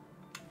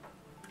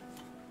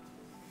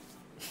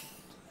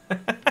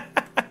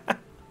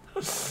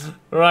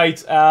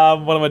 Right,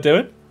 what am I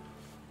doing?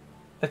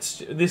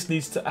 This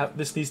needs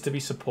to be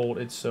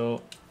supported,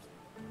 so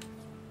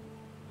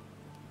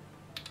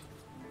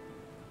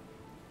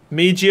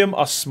medium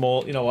or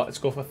small. You know what? Let's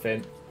go for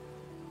thin.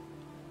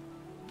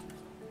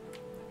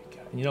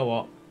 And you know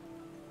what?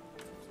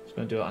 Just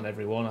gonna do it on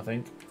every one, I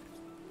think.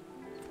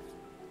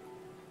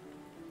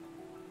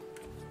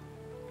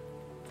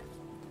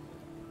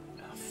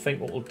 I think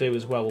what we'll do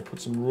as well, we'll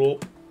put some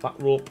rope, that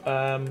rope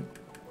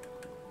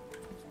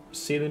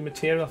ceiling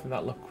material. I think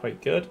that'll look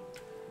quite good.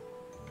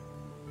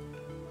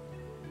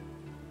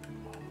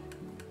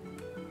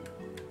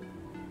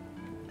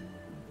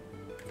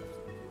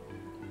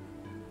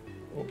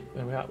 Oh,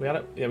 there we are. We had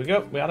it. There we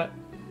go. We had it.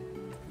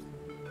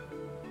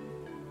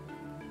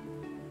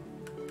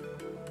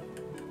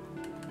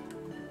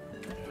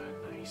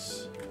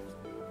 Nice.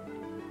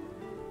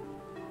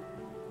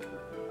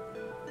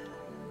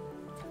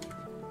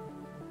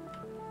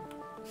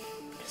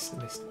 This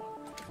one.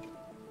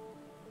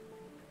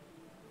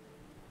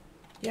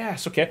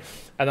 Yes, okay.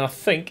 And then I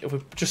think if we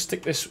just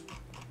stick this...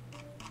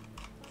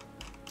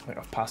 I think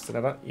I've passed it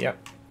over.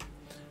 Yep.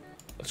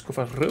 Let's go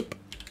for rope.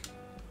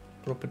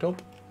 Rope it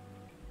up.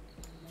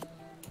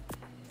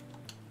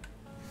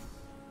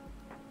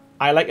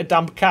 I like a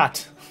damp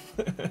cat.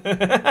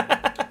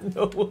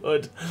 No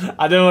wood.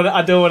 I don't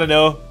want to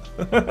know.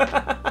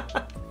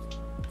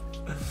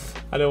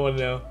 I don't want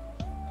to know.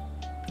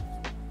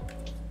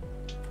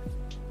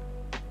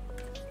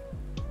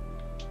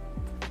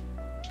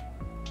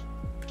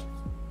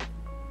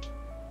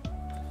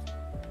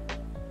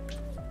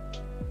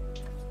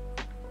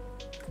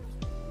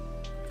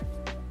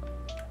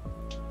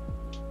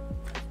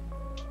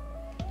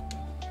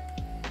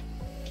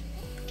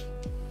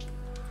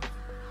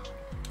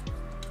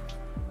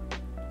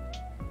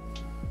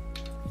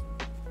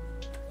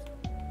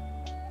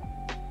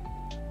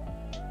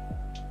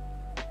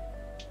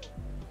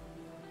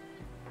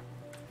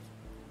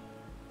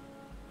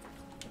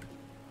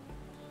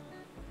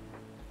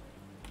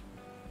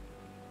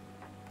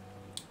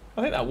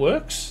 I think that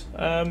works.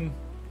 I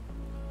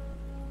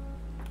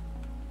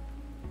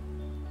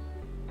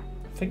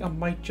think I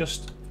might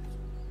just...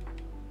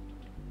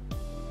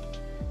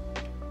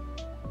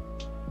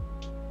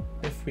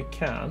 If we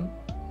can...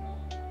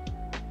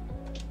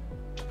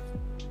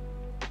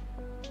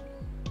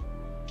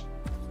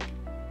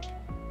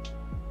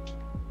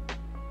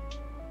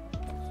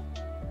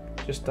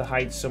 Just to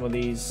hide some of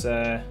these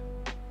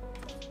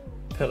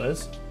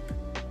pillars.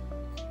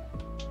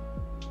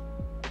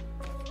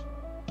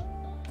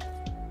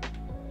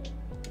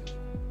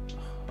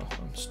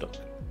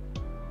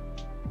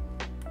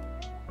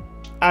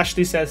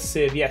 Ashley says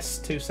save. Yes,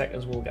 2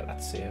 seconds. We'll get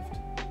that saved.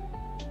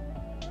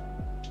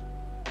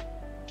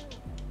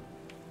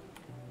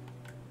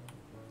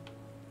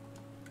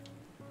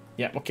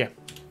 Yeah, okay.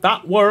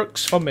 That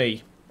works for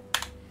me.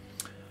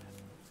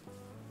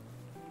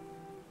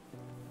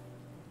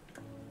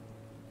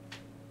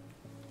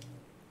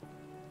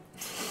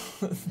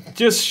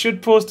 Just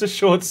should post a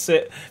short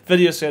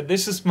video saying,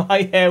 this is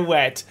my hair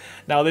wet.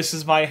 Now this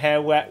is my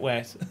hair wet.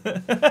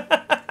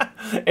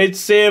 It's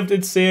saved,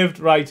 it's saved.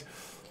 Right.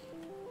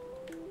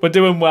 We're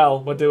doing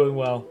well. We're doing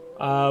well.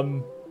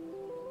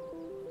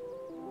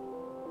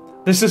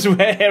 This is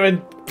where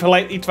Aaron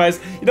politely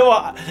tries. You know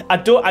what?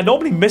 I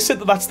normally miss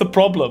it. That's the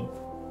problem.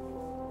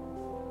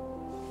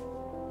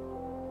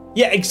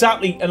 Yeah,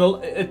 exactly. And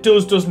it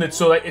does, doesn't it?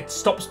 So like, it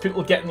stops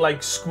people getting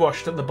like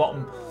squashed at the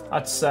bottom.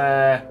 That's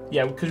yeah,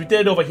 because we did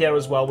it over here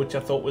as well, which I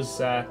thought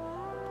was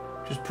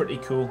pretty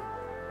cool.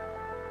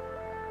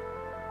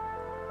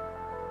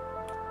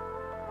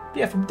 But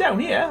yeah, from down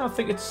here, I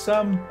think it's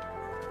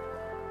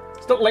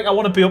not like I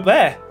want to be up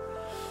there.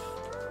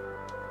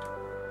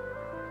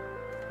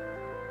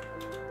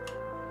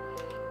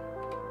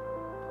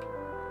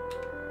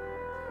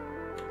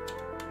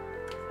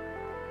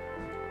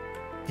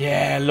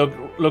 Yeah,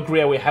 look,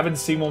 Ria, we haven't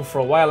seen one for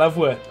a while, have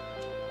we?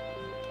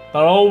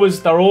 They're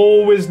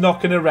always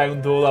knocking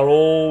around though. They're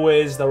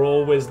always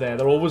there.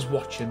 They're always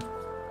watching.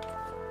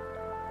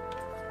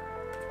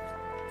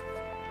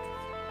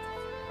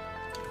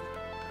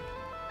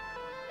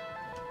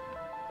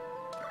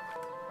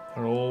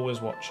 They're always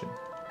watching.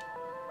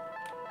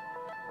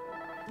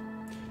 Do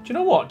you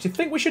know what? Do you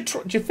think we should?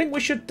 Do you think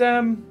we should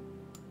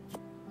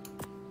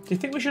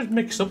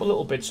mix up a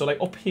little bit? So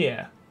like up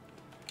here,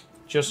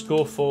 just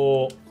go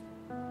for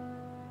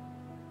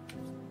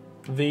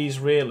these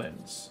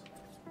railings.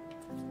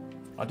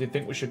 Or do you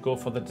think we should go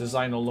for the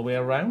design all the way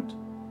around?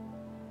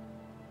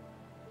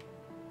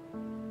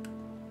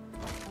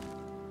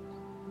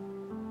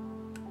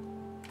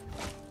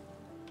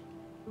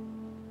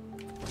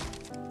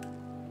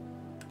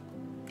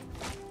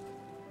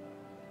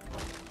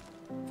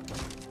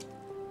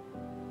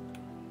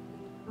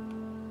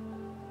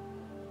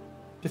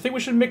 Do you think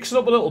we should mix it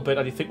up a little bit,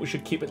 or do you think we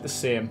should keep it the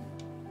same?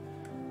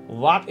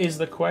 That is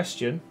the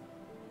question.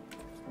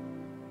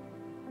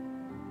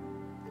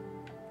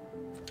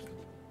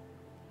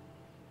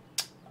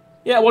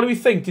 yeah, what do we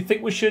think? Do you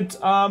think we should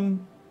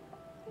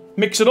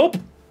mix it up?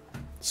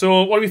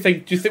 So what do we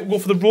think? Do you think we'll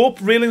go for the rope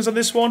railings on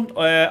this one?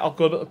 I'll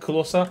go a bit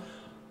closer.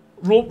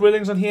 Rope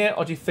railings on here,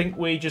 or do you think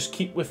we just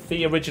keep with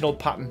the original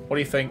pattern? What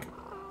do you think?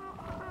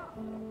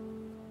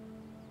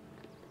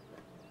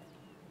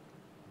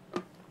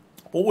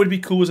 What would be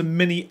cool is a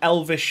mini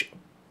elvish,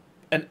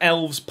 an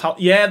elves pal.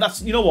 Yeah,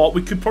 that's, you know what,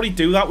 we could probably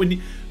do that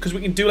because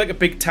we can do like a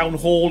big town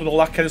hall and all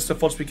that kind of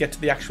stuff once we get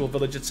to the actual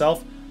village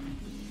itself.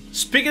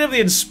 Speaking of the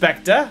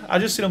inspector, I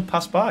just seen him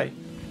pass by.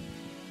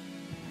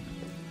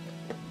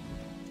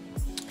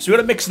 So we're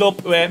gonna mix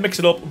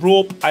it up.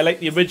 Rope, I like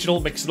the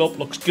original. Mix it up,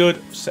 looks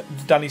good.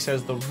 Danny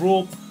says the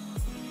rope.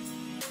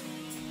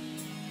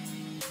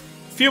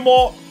 Few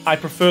more. I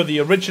prefer the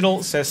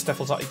original. Says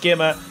Steffelsati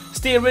Gamer.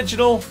 Stay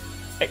original,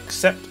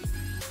 except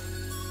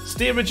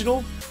stay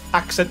original.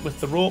 Accent with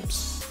the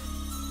ropes.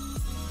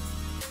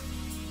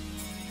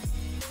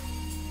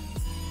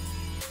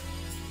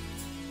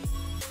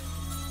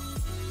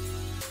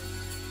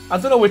 I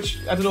don't know which.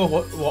 I don't know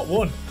what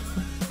one.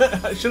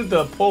 I should have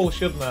done a poll,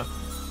 shouldn't I?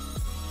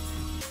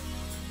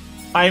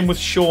 I am with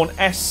Sean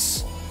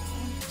S.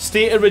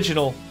 Stay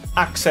original,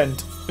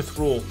 accent with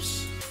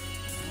ropes.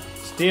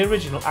 Stay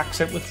original,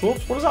 accent with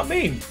ropes? What does that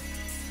mean?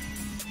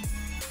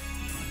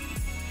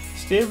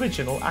 Stay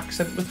original,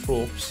 accent with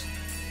ropes.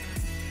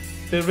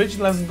 The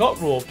original hasn't got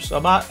ropes. You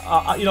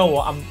know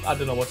what? I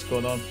don't know what's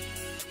going on.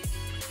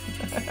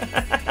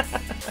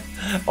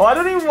 Oh, I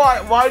don't even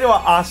why do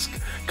I ask?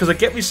 Because I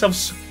get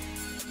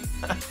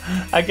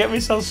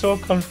myself so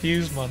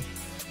confused, man.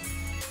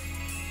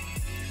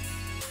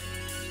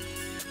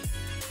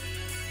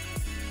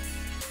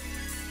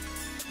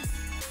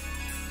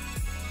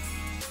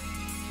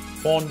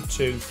 One,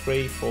 2,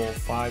 3, 4,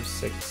 5,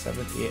 6,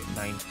 7, 8,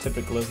 9.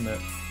 Typical, isn't it?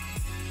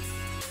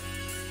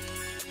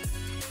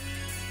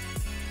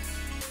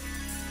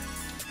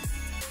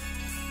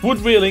 Wood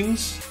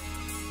railings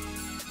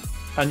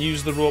and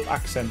use the rope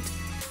accent.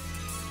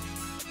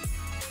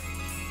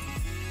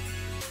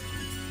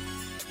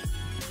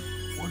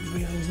 Wood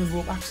railings and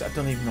rope accent. I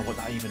don't even know what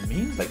that even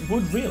means. Like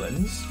wood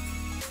railings.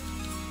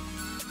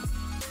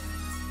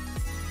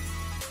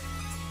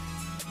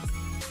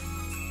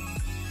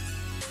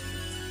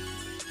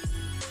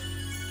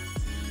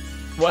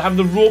 What, have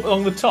the rope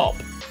along the top?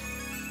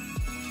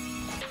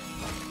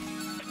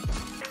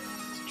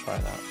 Let's try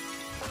that.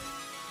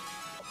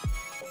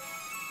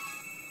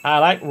 I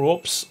like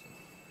ropes.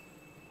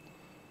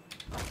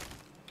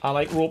 I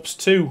like ropes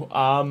too.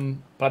 But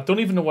I don't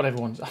even know what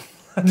everyone's...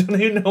 I don't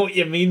even know what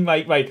you mean,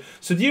 mate. Right.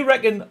 So do you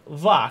reckon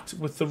that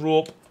with the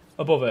rope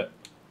above it?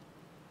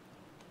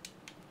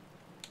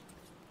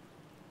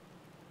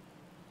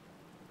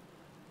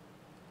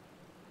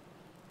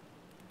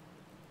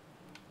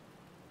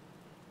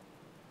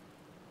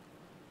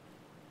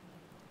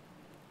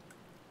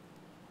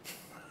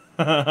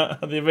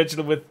 The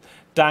original with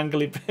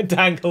dangle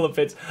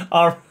bits.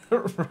 All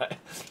right.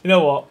 You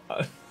know what?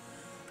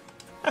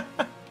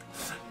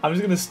 I'm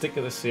just gonna stick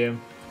to the same.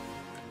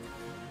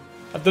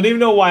 I don't even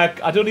know why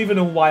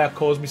I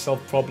cause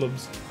myself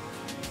problems.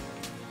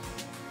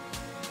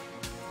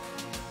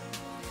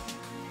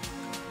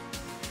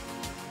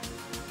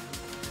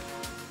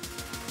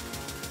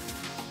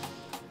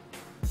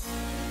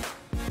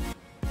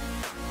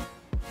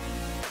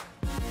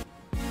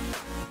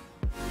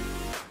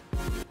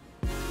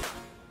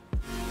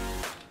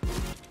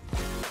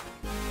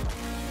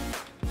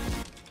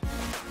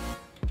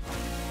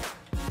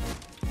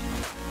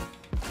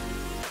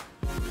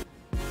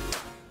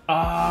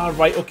 Ah,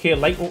 right, okay,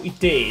 like what we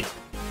did.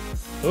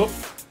 Oh,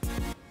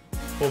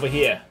 over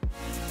here.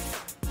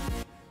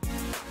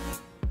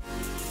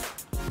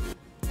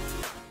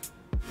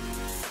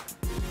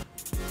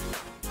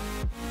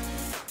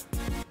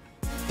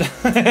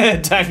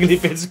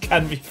 Dangly bits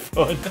can be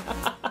fun.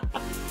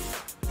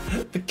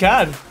 They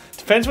can.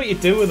 Depends what you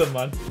do with them,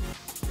 man.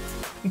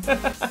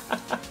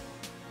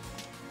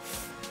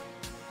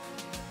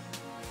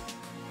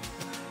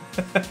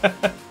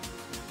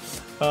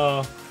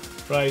 Oh,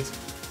 right.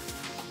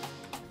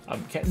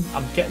 I'm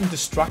getting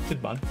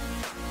distracted, man.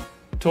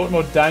 Talking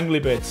about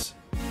dangly bits.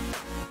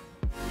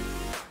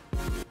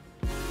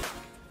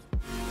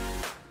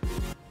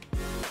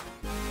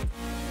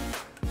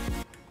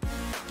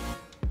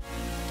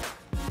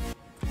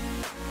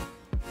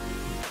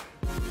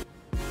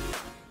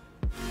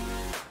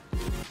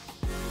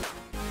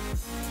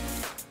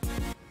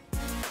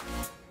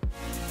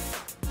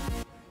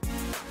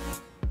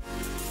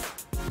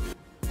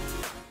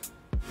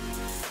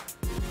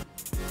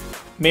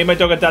 Me and my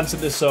dog are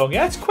dancing this song.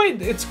 Yeah, it's quite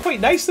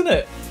nice, isn't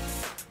it?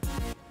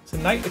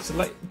 It's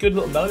a good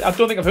little melody. I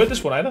don't think I've heard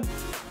this one either.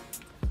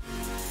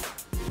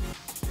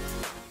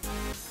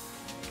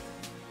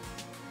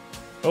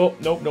 Oh,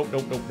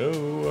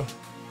 no.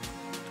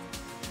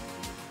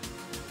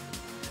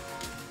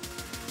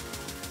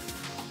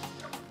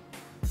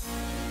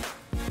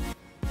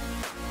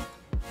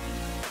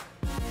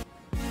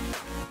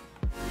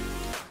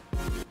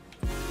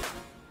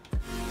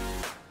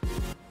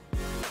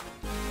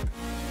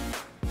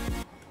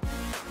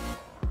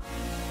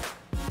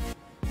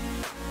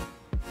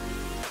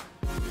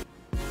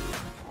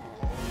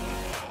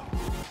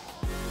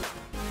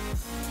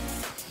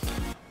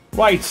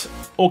 Right,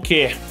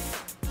 okay.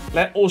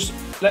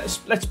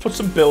 Let's put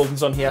some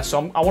buildings on here.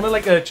 So I want to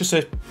like just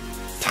a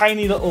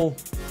tiny little,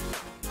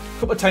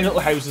 couple of tiny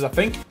little houses, I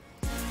think.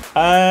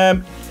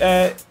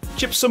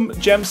 Gypsum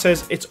Gem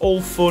says it's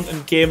all fun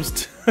and games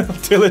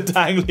till the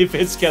dangly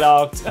bits get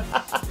arced.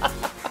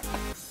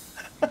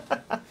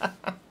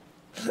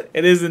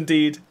 It is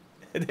indeed.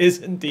 It is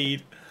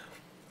indeed.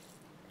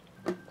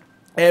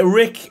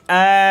 Rick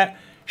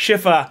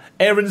Schiffer,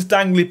 Aaron's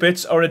dangly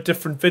bits are a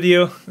different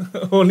video.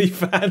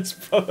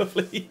 OnlyFans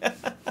probably.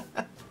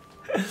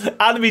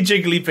 And me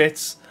jiggly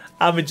bits.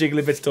 And me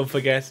jiggly bits, don't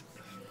forget.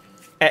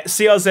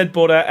 CRZ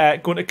border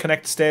going to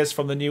connect stairs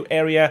from the new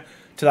area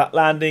to that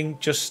landing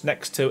just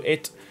next to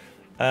it.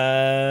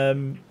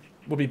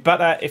 Would be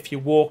better if you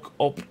walk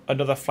up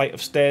another flight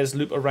of stairs,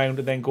 loop around,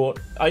 and then go.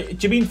 Do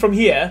you mean from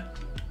here?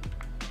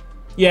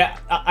 Yeah,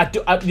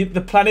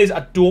 the plan is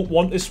I don't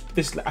want this.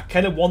 I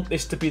kind of want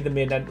this to be the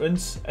main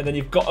entrance, and then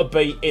you've got to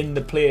be in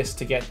the place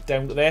to get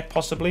down to there,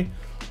 possibly.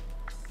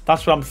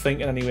 That's what I'm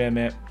thinking, anyway,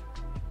 mate.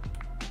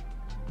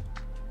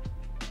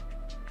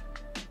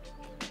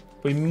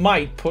 We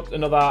might put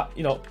another,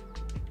 you know.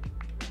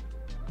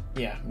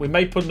 Yeah, we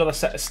might put another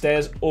set of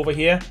stairs over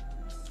here.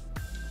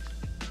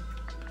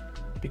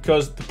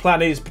 Because the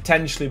plan is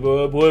potentially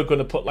we're going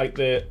to put like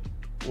the...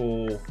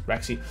 Oh,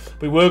 Rexy.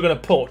 We were going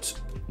to put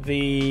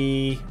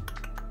the...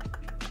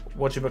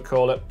 What do you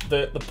call it?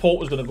 The port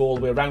was going to go all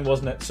the way around,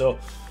 wasn't it? So,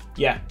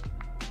 yeah.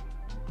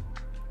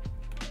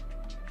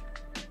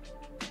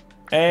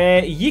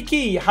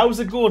 Yiki, how's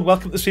it going?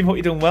 Welcome to the stream. Hope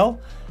you're doing well.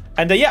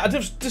 And yeah, I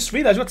just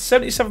realised we've got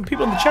 77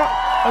 people in the chat.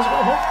 How's it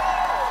going, man?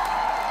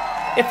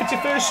 If it's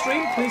your first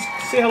stream, please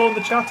say hello in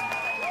the chat.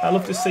 I'd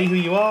love to see who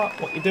you are,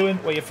 what you're doing,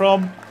 where you're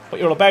from, what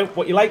you're all about,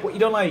 what you like, what you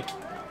don't like.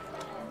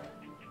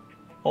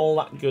 All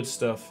that good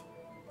stuff.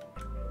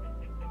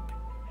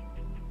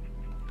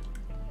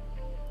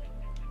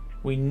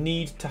 We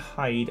need to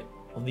hide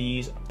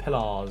these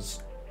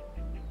pillars.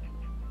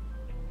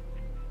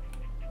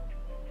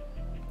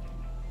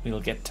 We'll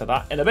get to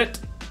that in a bit,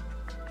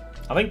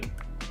 I think.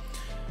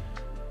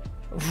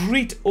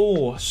 Right,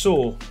 oh,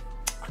 so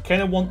I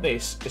kind of want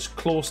this as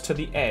close to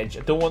the edge. I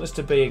don't want this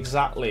to be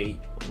exactly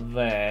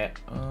there.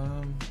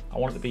 I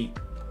want it to be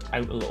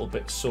out a little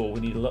bit, so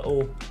we need a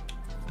little...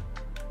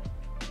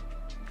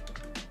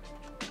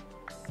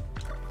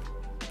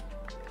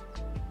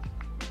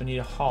 We need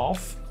a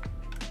half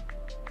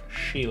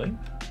shielding.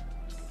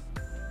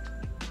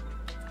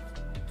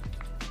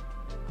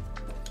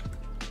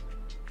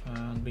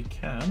 And we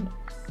can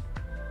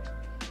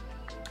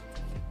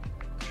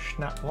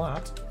snap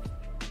that.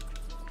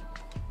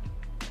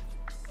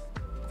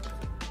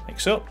 Like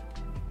so.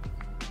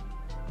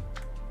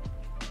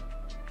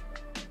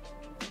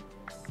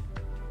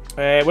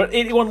 We're at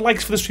 81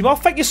 likes for the stream. Oh,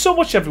 thank you so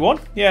much, everyone.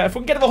 Yeah, if we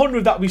can get to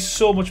 100, that'd be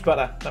so much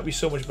better. That'd be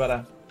so much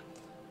better.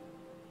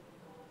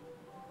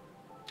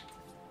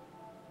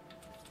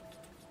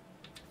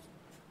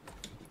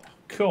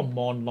 Come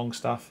on,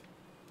 Longstaff.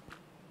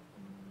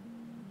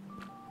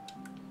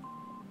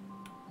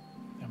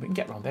 Yeah, we can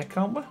get around there,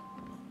 can't we?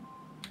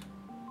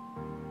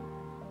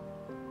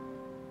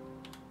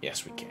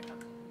 Yes, we can.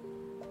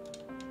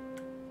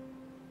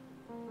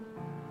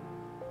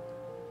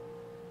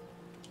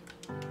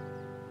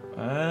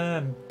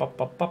 Ba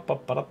ba ba ba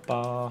ba da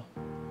ba.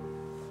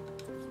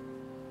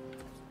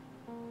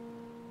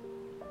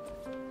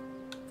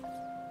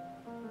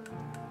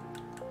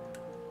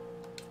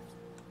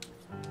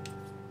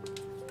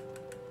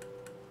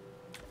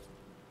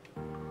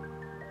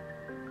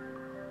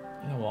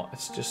 You know what?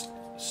 Let's just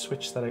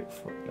switch that out.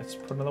 Let's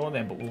put another one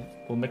in, but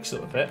we'll mix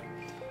it up a bit,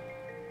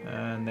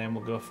 and then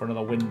we'll go for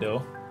another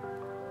window.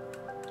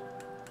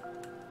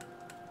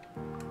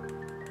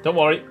 Don't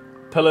worry.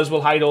 Pillars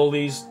will hide all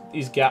these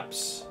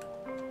gaps.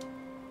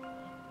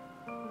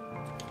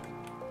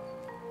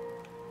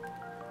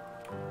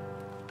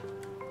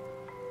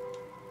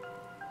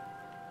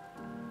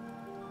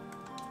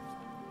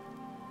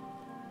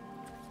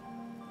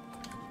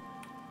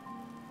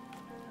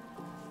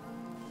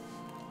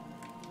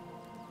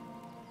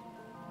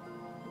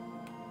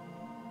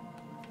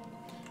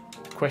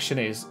 The question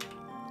is,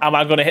 am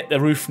I going to hit the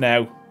roof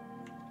now?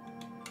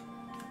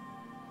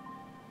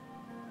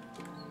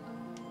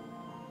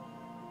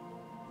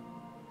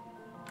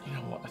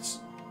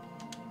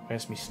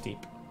 Where's me steep?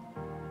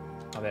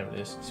 Oh, there it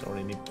is. It's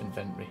already in the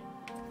inventory.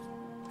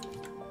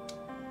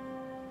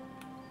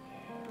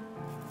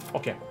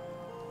 Okay.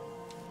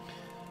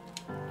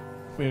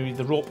 We need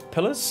the rope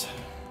pillars.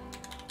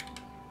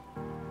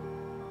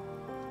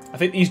 I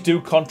think these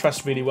do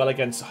contrast really well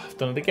against... I've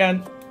done it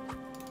again.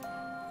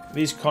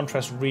 These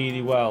contrast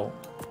really well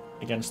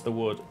against the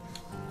wood.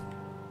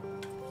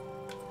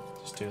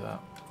 Just do that.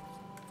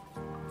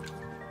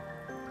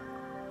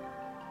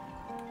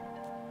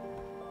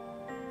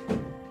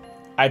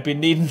 I've been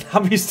needing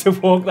hammies to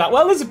walk that.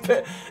 Well, there's a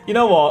bit... You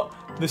know what?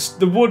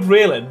 The wood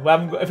railing.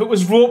 If it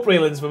was rope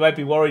railings, we might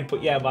be worried.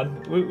 But yeah,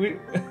 man.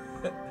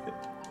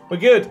 We're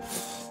good.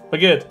 We're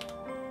good.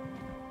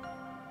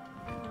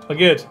 We're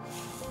good.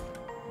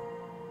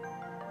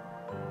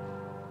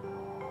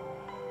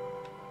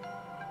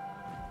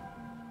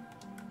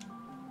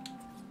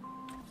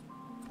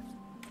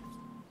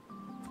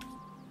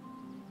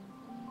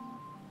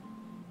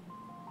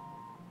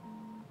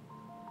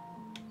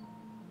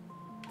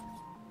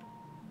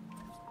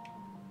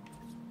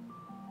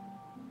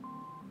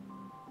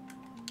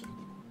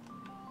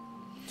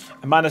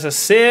 Amanda says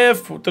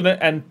save. We've done it.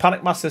 And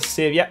Panic Master says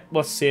save. Yeah,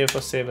 let's save.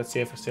 Let's save. Let's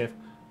save. Let's save.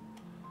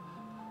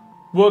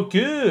 We're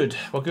good.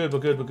 We're good. We're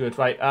good. We're good.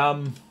 Right.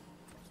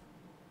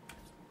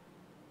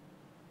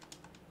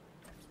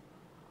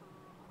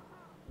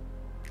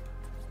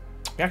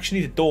 We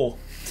actually need a door.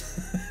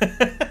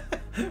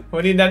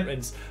 We need an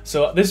entrance.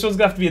 So this one's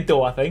going to have to be a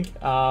door, I think.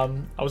 I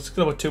was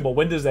going to put 2 more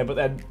windows there, but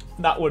then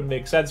that wouldn't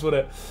make sense, would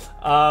it?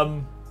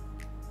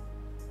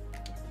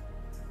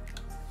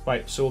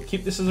 Right, so we'll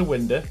keep this as a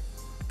window.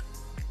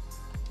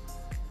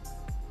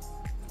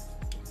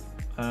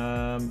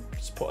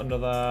 Let's put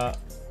another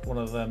one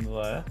of them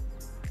there.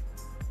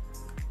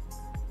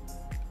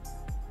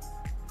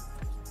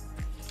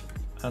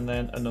 And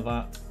then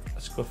another.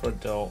 Let's go for a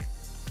door.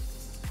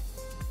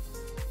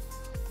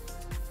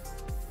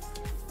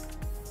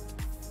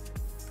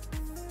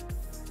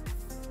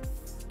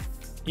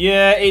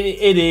 Yeah,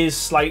 it is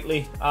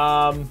slightly.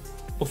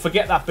 We'll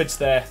forget that bit's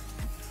there.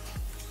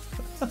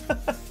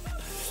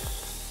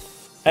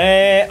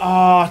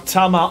 Oh,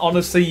 Tama,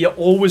 honestly, you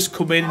always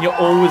come in, you're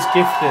always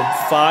gifted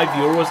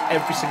 €5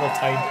 every single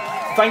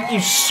time. Thank you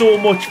so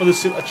much for the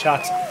super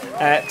chat,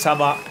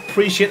 Tama.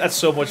 Appreciate that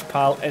so much,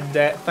 pal. And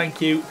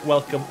thank you.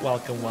 Welcome,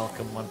 welcome,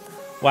 welcome, man.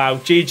 Wow,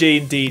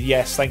 GG indeed.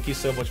 Yes, thank you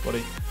so much,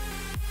 buddy.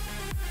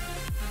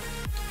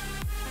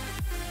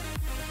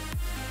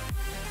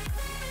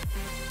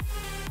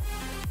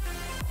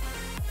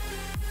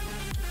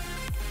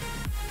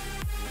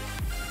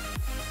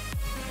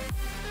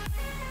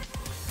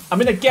 I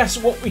mean, I guess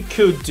what we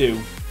could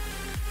do,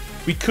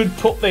 we could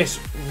put this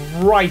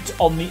right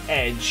on the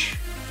edge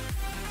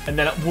and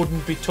then it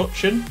wouldn't be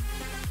touching.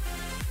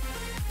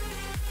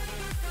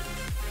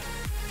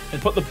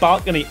 And put the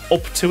balcony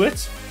up to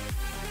it.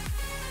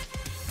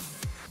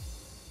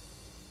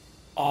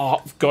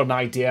 Oh, I've got an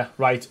idea.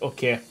 Right,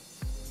 okay.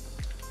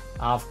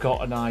 I've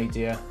got an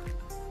idea.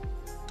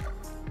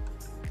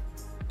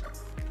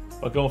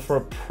 We're going for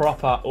a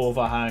proper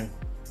overhang.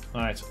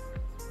 All right.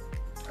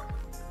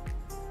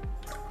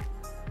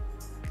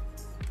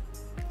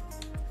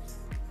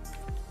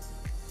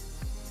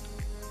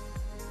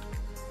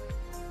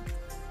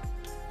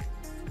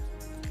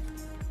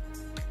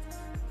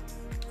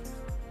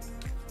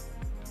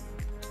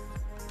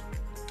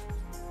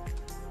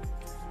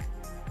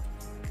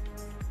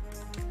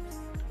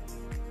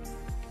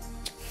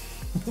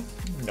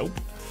 Nope.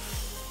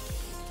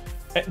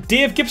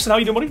 Dave Gibson, how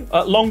you doing,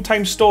 buddy? Long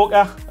time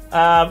stalker.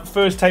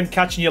 First time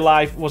catching you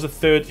live. Was a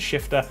third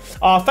shifter.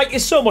 Thank you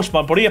so much,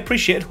 man, buddy.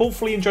 Appreciate it.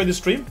 Hopefully you enjoyed the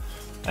stream.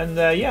 And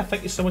yeah,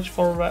 thank you so much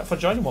for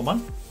joining, one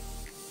man.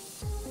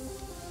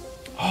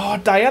 Oh,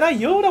 Diana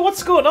Yoda,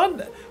 what's going on?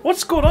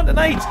 What's going on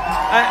tonight?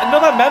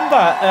 Another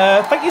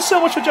member. Thank you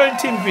so much for joining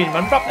Team Green,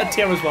 man. Wrapping a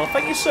tier as well.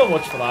 Thank you so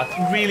much for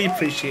that. Really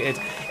appreciate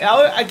it.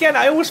 Again,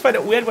 I always find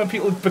it weird when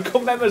people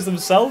become members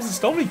themselves.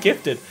 It's normally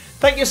gifted.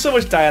 Thank you so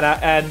much, Diana.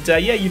 And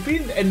yeah, you've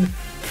been in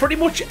pretty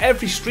much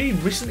every stream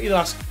recently,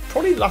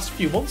 probably the last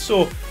few months.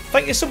 So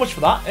thank you so much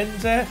for that.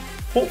 And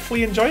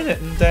hopefully enjoying it.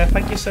 And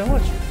thank you so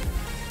much.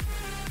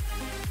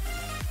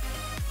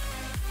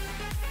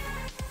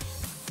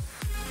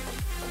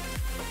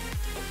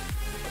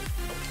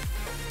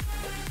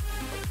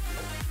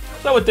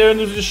 So what we're doing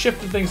is just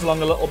shifting things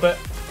along a little bit.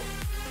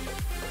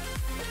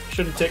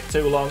 Shouldn't take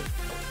too long.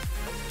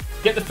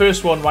 Get the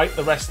first one right,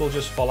 the rest will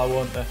just follow,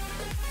 won't they?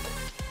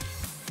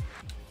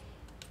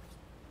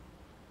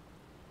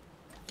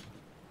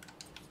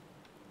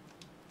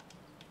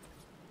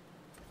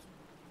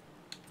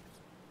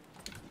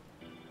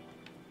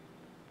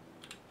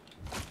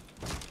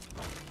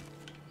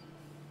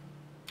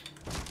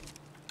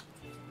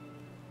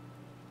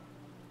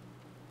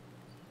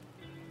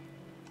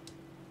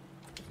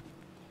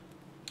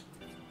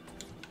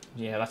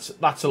 Yeah,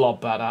 that's a lot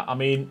better. I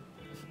mean,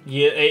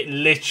 yeah, it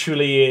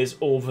literally is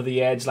over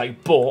the edge,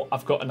 like, but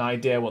I've got an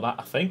idea with that,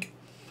 I think.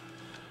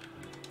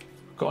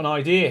 Got an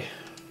idea.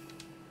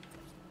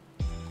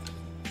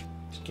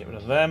 Just get rid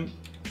of them.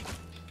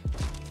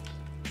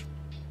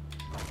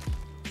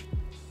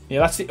 Yeah,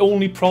 that's the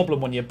only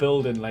problem when you're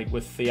building, like,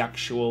 with the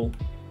actual,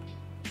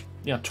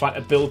 you know, trying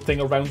to build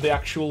thing around the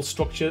actual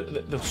structure,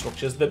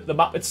 the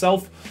map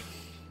itself.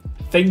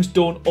 Things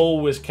don't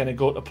always kind of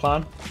go to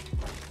plan.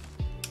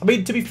 I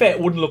mean, to be fair, it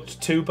wouldn't look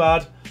too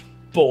bad,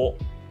 but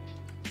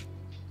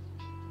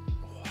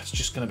it's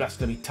just that's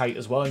gonna be tight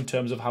as well in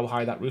terms of how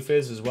high that roof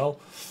is as well.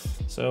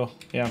 So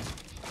yeah,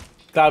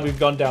 glad we've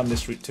gone down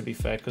this route, to be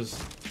fair, because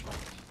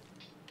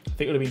I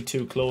think it would have been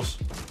too close,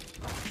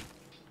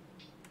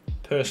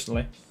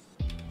 personally.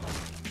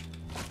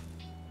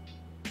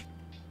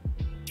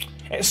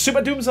 Hey,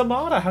 Super Dooms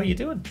Armada, how you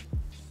doing?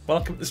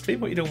 Welcome to the stream.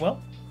 What you doing?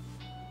 Well,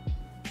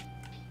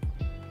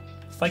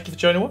 thank you for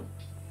joining one.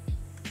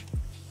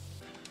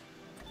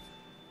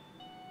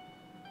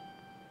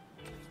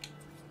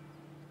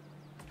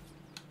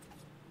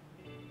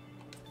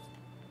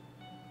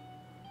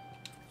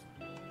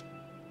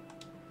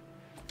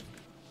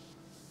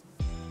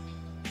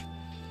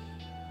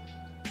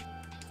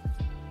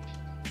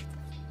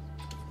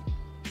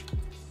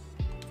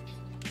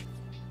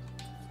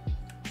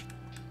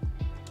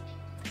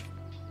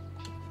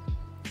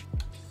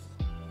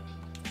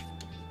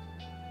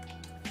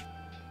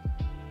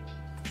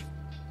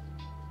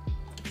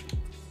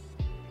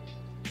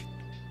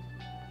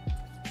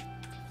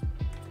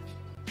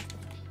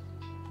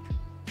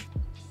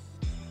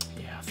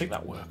 I think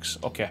that works.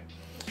 Okay.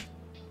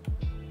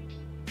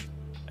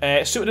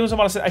 Super News, I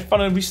want to say I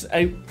found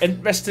an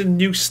interesting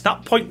new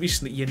snap point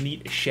recently. You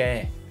need to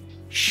share.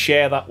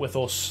 Share that with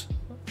us,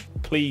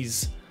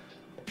 please.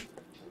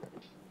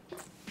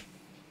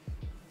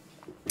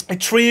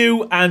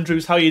 Trio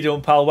Andrews, how you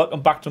doing, pal?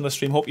 Welcome back to the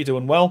stream. Hope you're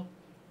doing well.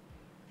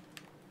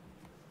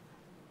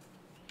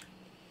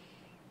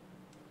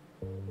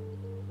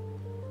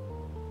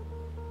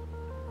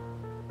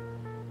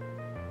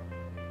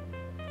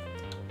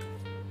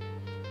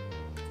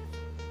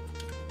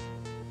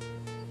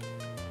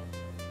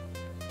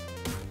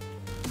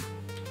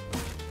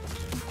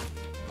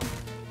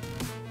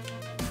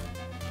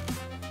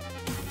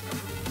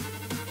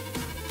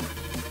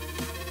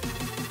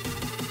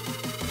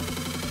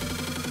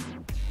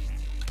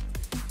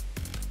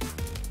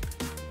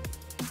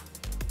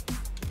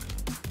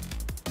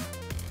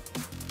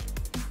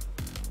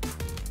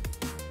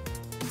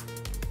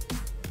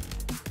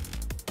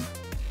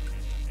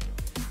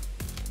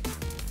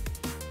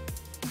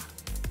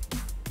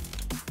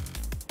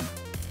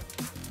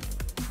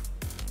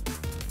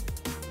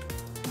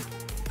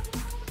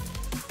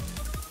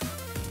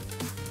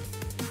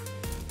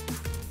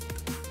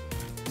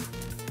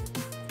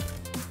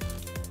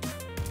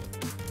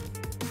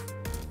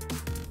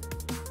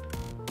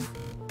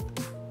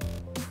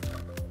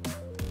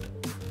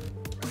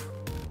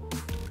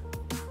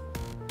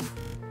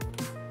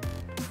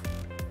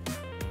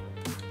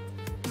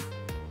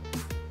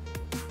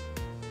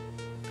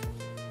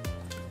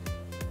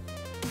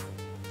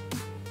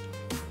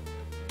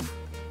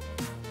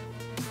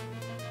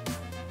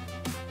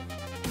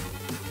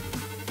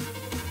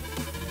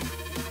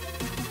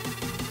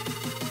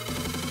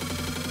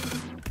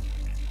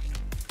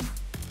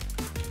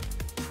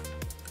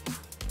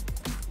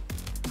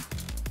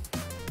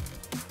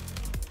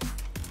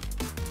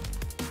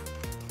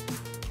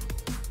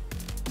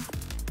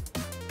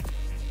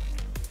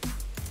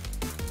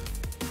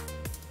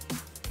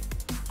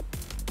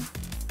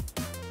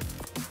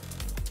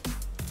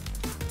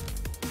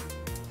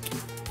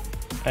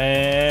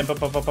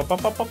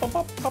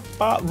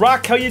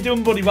 Rack, how you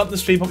doing, buddy? Welcome to the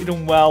stream. Hope you're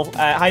doing well.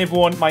 Hi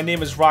everyone, my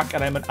name is Rack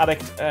and I'm an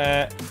addict.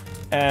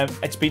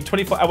 It's been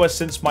 24 hours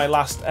since my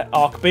last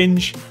Arc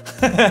binge.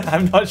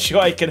 I'm not sure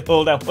I can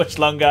hold out much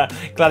longer.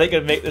 Glad I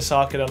could make this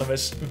Arc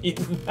Anonymous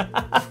meeting.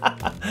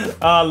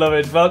 I love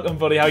it. Welcome,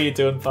 buddy. How you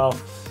doing, pal?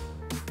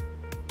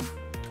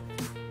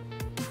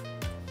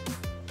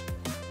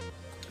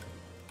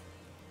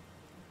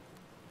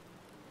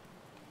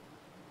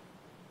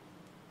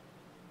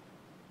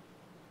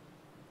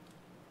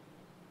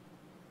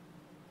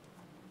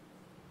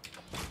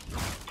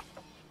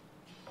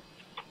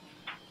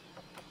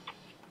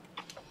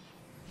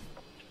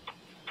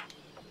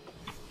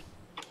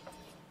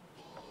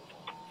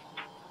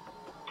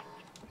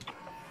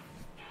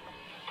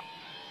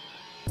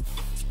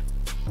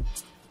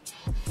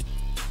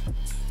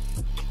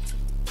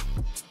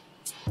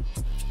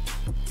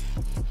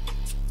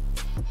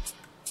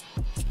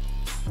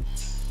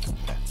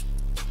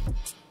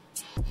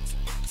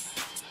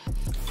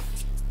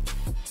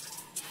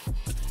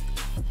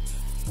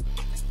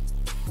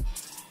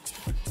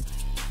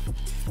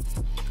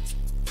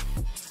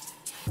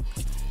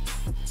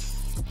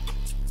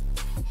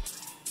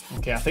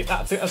 Okay, I think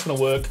that's gonna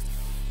work.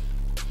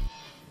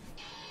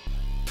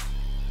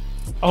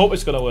 I hope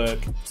it's gonna work.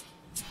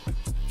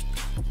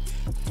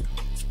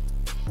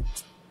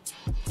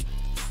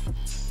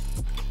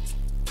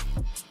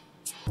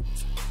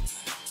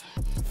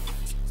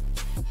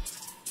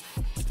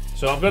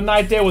 So I've got an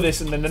idea with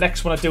this, and then the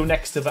next one I do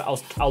next to it,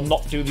 I'll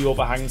not do the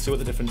overhang. See what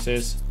the difference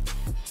is.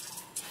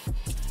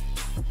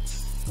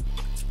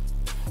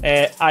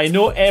 I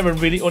know Aaron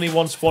really only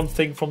wants one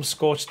thing from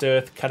Scorched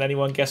Earth. Can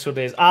anyone guess what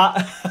it is?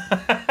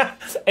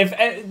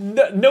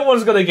 No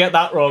one's gonna get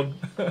that wrong.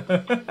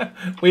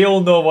 We all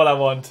know what I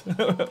want.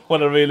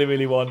 What I really,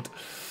 really want.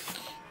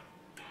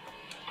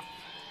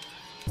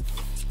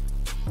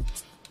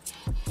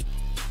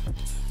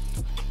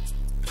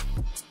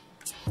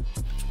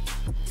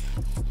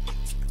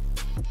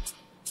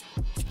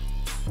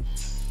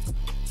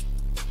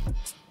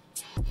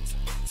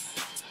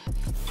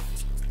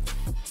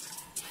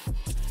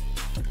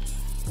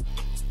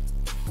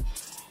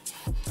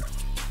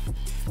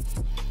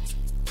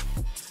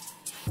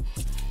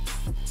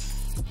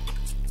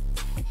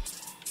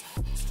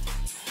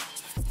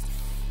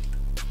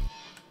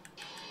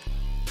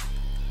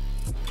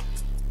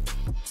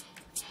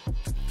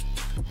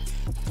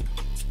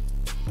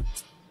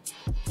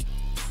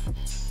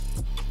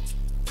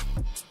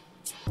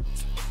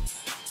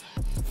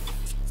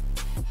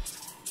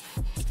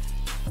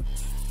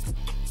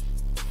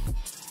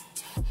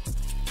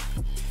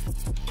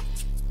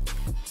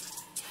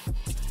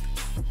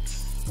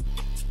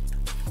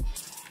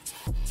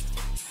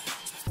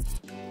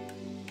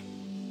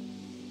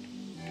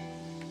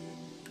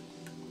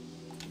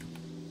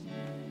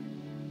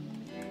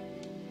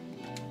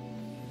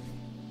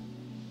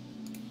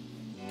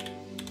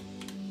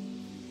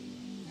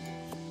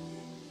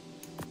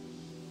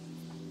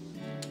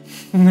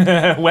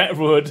 Wet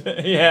road.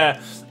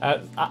 Yeah.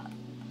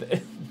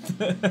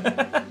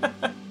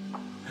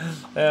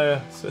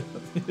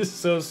 It's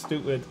so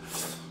stupid.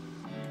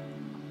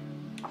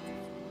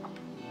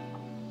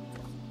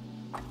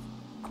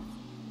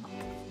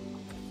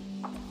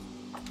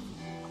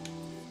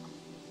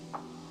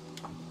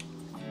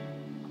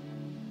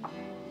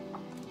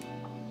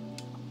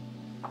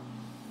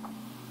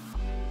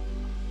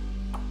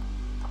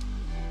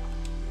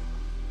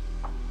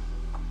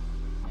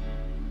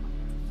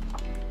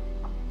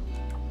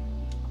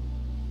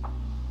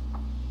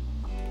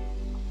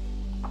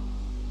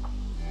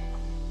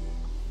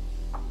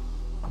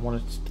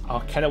 I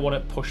kind of want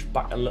it pushed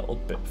back a little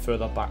bit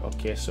further back.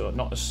 Okay, so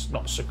not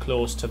so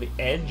close to the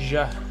edge.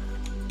 I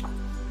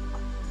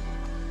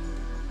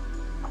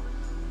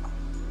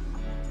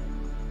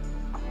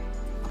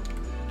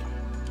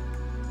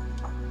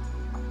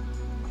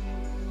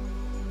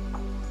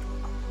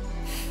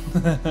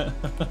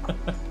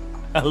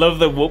love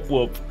the whoop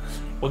whoop.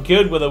 We're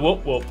good with a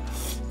whoop whoop.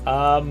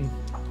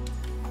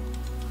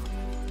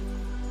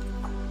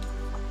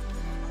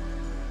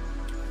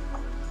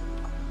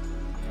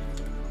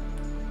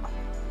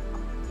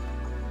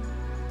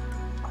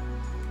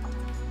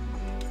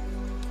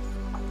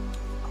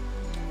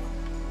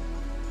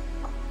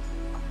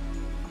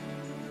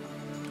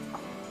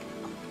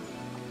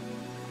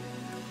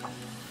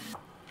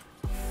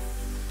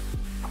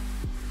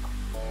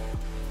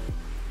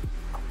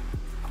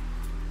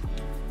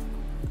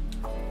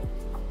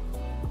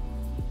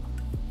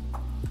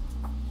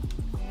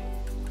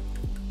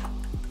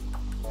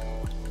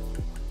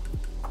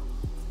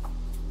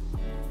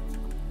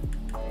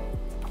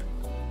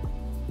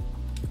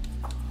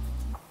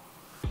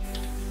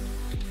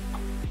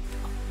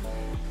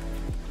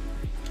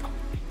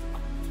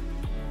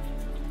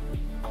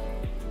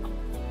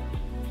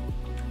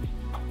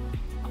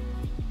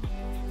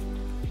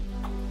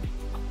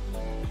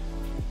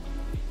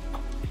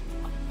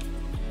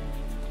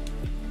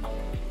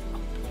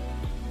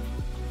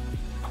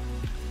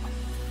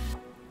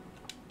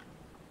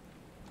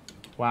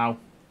 Wow.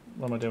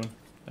 What am I doing?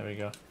 There we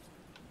go.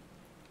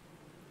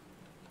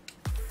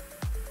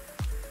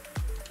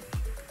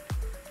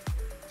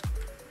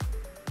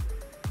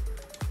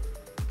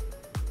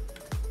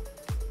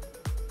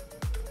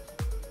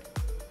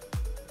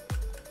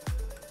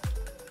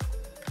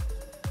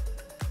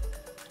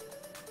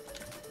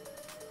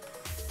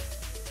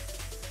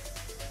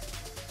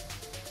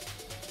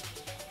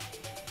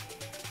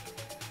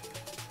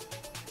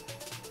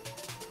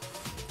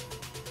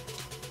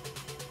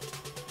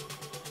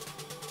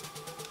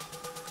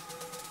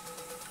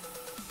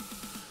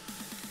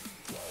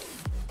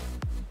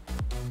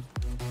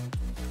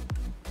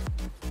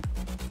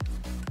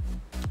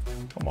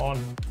 Come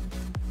on.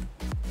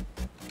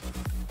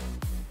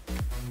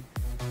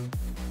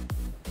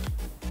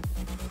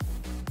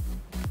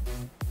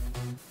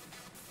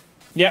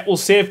 Yeah, we'll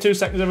save 2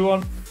 seconds,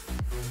 everyone.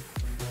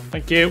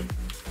 Thank you.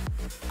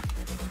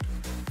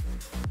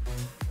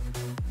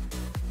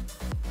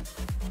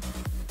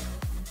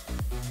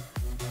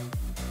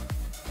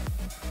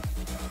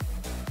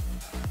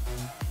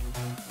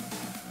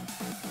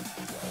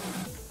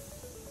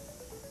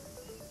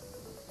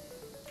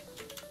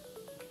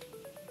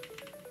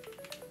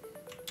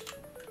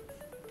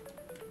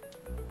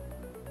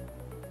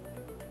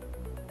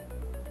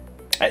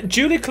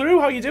 Julie Carew,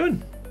 how you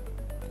doing?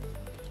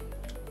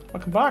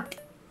 Welcome back.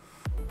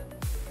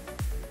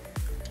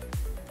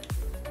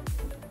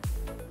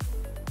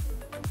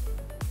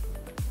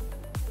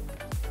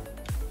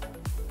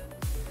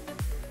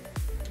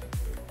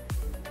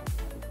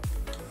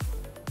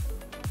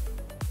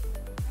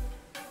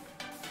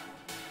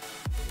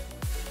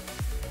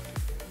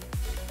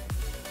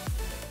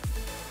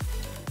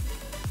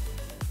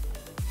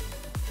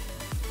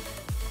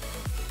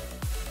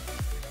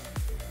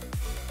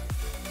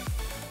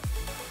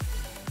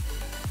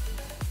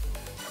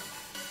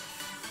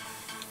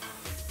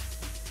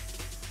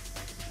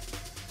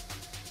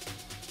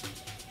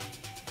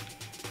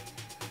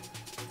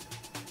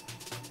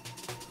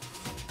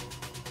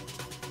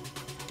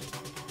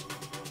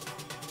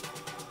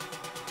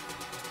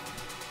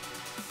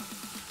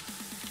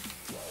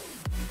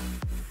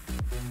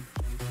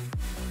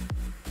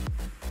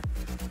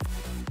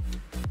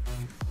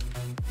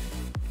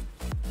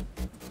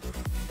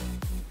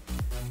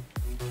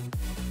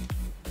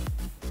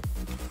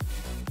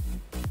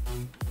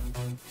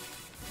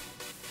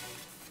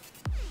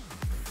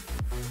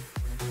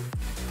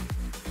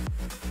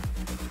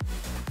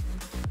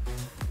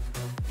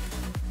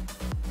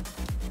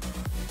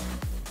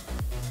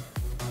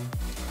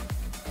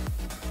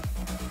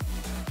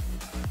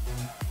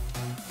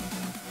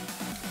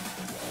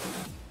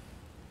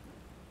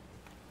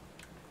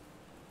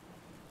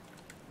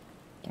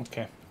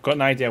 Okay, got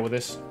an idea with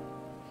this.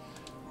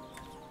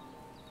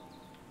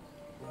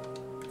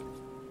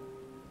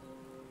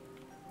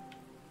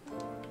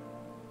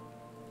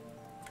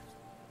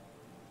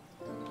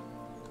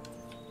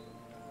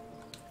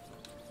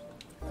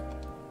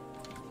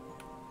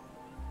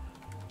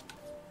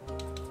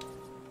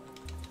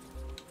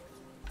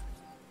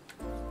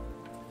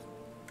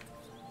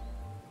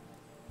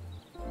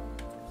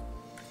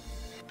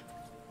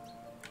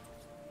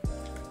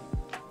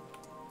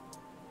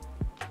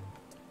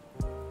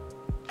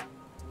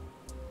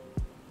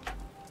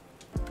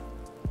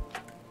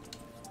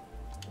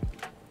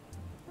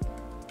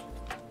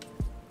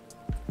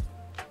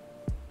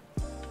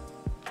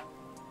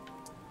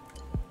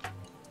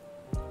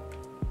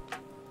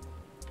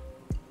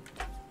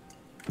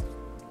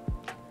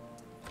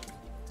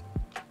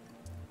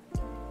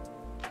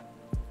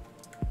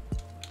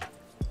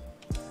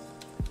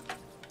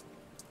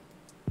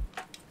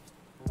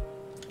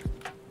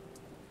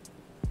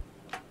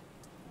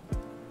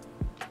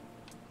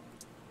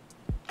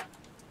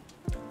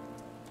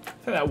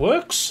 think that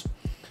works.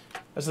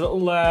 There's a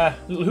little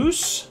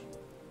hoose.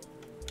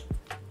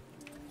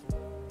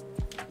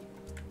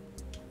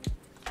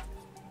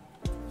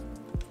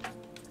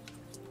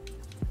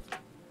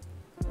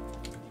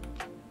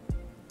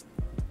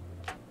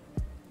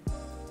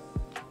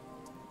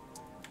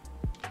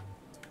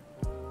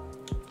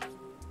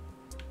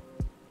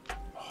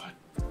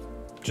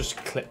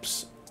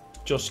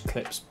 Just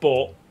clips,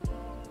 but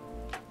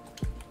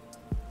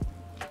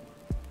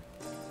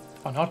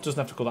oh no, it doesn't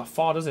have to go that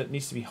far, does it? It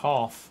needs to be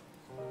half.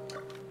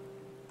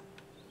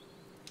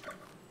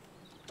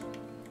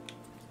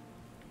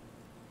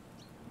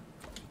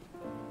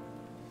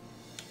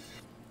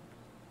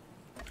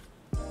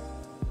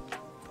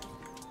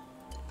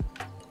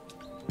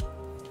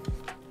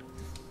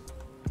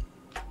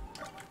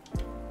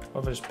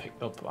 What have I just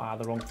picked up?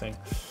 The wrong thing.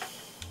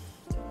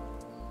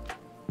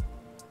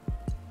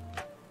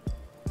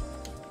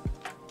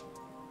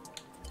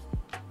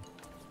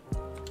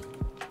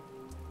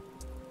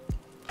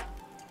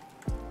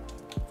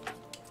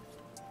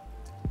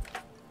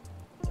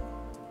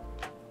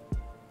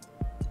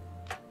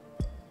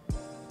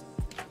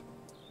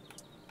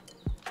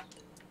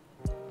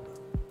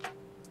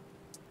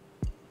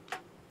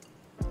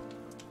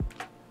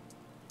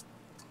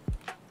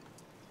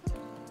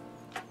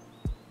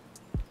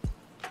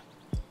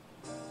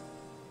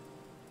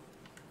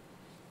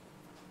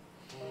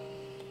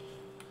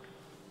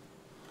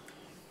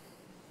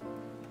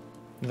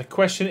 And the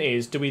question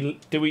is, do we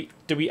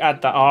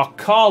add that? Oh,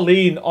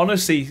 Carleen,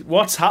 honestly,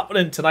 what's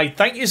happening tonight?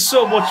 Thank you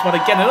so much, man.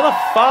 Again, another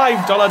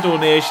 $5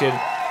 donation.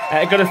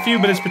 I got a few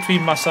minutes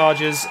between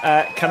massages.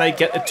 Can I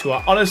get a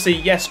tour? Honestly,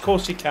 yes, of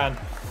course you can.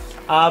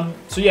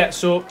 So yeah,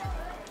 so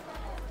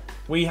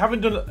we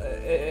haven't done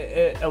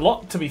a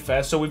lot, to be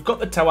fair. So we've got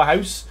the tower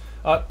house,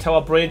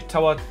 tower bridge,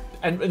 tower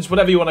entrance,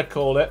 whatever you want to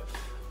call it.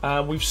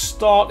 We've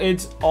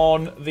started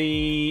on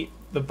the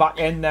back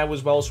end now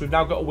as well. So we've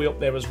now got a way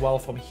up there as well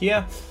from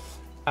here.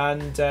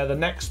 And the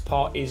next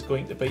part is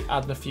going to be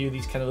adding a few of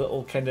these kind of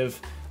little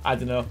I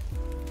don't know,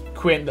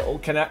 quaint little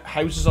kind of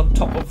houses on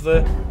top of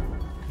the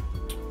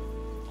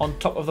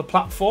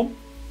platform.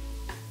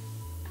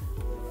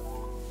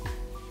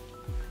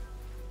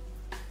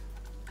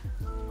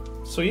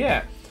 So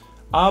yeah,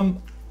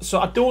 so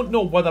I don't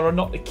know whether or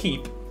not to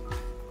keep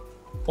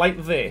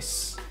like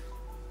this.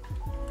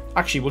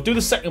 Actually, we'll do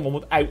the second one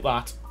without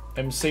that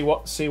and see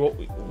what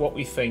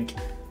we think.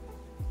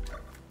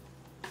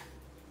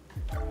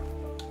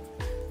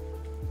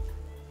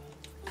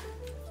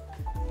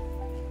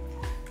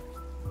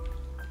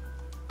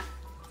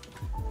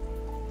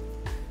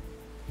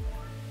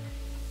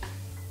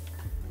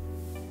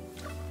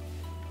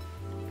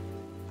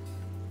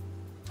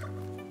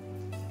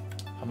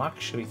 I'm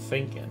actually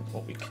thinking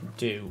what we can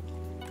do,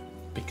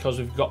 because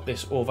we've got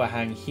this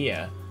overhang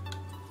here,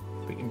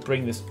 we can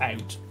bring this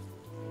out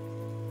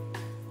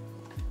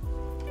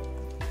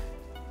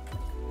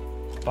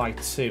by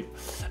 2.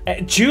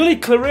 Julie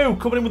Clarew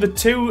coming in with the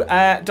 $2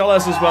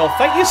 as well.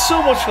 Thank you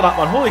so much for that,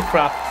 man. Holy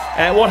crap.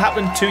 What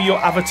happened to your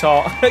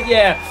avatar?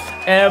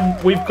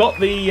 Yeah, we've got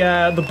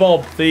the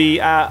Bob,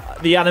 the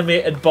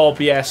animated Bob.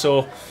 Yeah,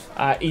 so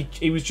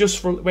he was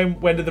just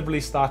when did they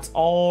release that?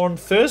 On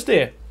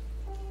Thursday.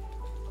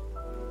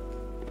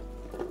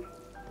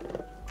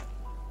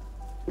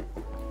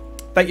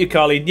 Thank you,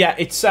 Carleen. Yeah,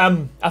 it's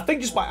I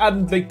think just by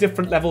adding like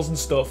different levels and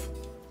stuff,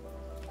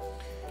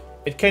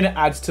 it kind of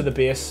adds to the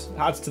base,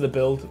 adds to the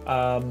build.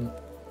 I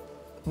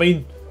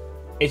mean,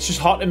 it's just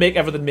hard to make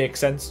everything make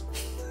sense,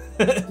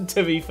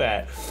 to be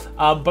fair.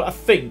 But I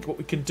think what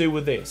we can do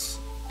with this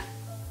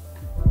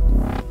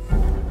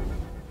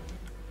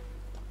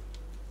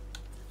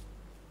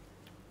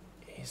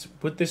is,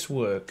 would this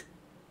work?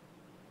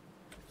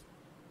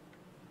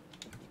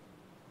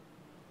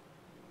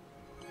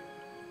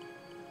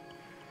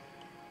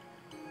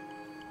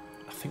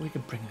 I think we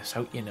could bring this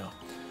out, you know,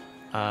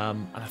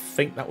 and I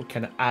think that would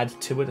kind of add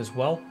to it as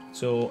well.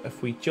 So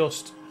if we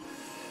just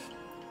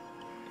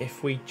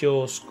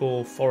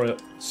go for a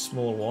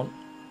small one,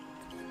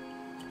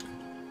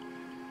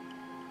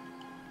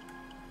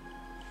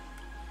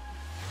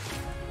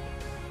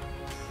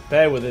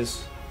 bear with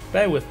us,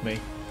 bear with me.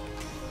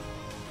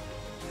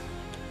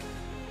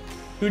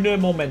 Uno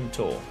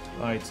momento,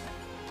 right?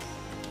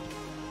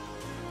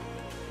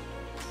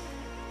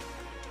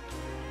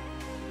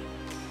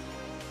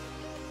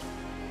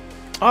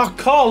 Oh,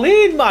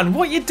 Colleen, man,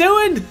 what you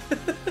doing?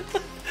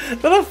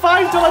 Another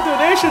 $5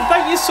 donation.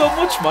 Thank you so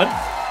much, man.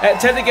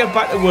 Time to get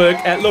back to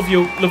work. Love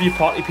you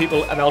party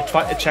people, and I'll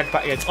try to check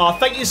back again. Oh,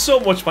 thank you so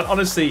much, man.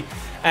 Honestly,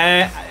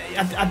 I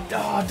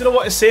don't know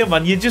what to say,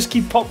 man. You just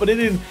keep popping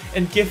in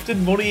and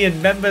gifting money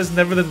and members and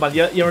everything, man.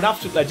 You're an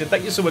absolute legend.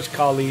 Thank you so much,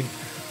 Colleen.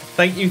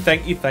 Thank you,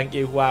 thank you, thank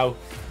you. Wow.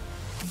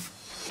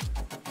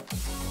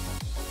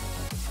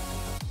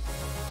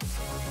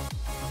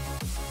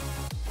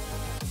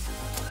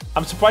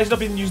 I'm surprised I've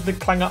been using the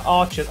Clanger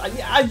Archers.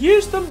 I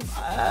used them. Is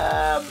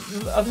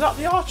that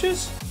the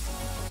Archers?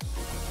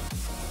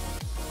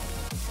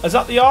 Is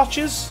that the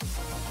Archers?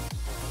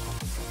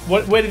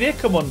 Where did they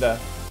come under?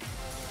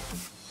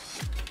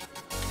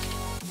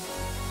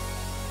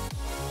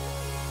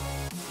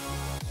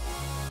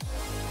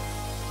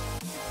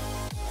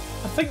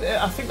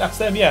 I think that's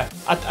them. Yeah,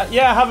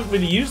 yeah. I haven't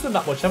really used them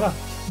that much, have I?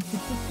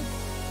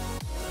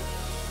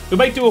 We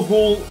might do a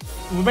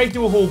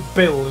whole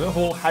build, a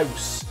whole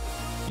house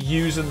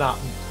using that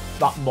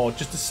mod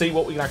just to see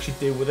what we can actually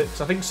do with it.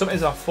 Because I think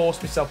sometimes if I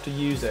force myself to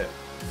use it,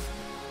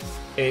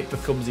 it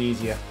becomes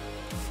easier.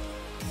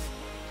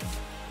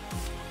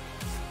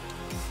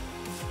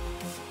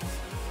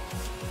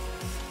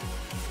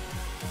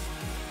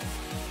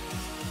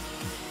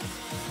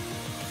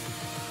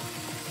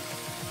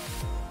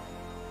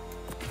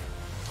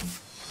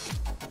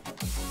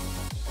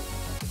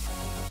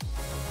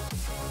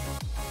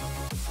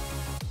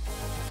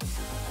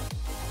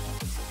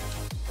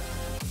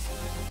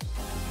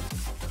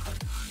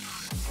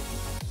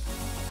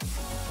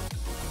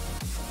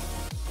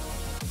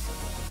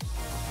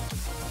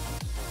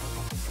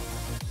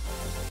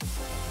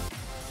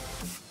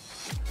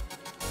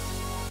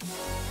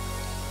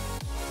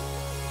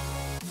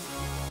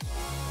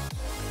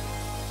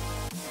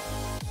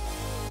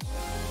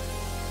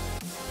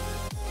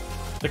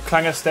 The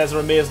clanger stairs are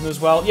amazing as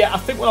well. Yeah, I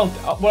think what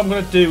I'm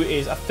going to do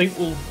is I think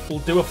we'll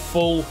do a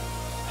full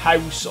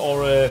house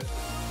or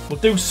we'll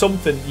do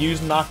something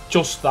using that,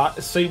 just that,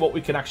 to see what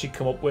we can actually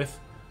come up with.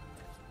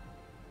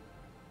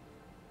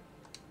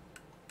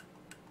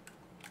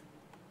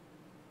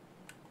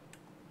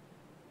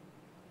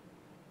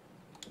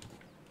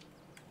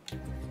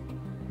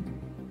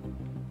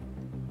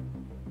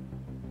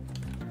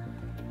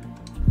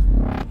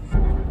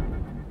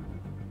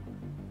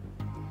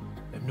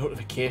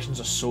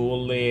 Notifications are so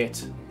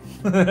late.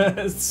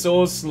 It's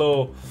so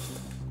slow.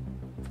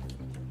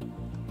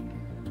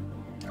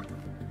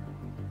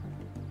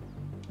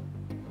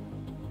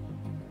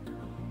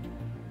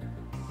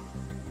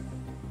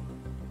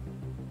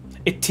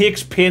 It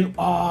takes pain.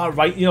 Ah,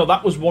 right. You know,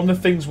 that was one of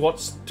the things.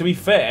 To be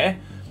fair,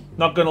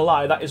 not gonna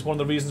lie, that is one of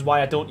the reasons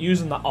why I don't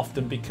use them that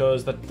often,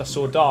 because they're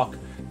so dark.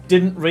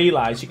 Didn't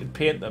realise you could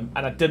paint them,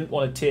 and I didn't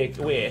want to take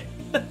away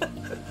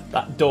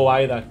that door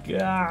either.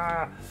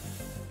 Ah.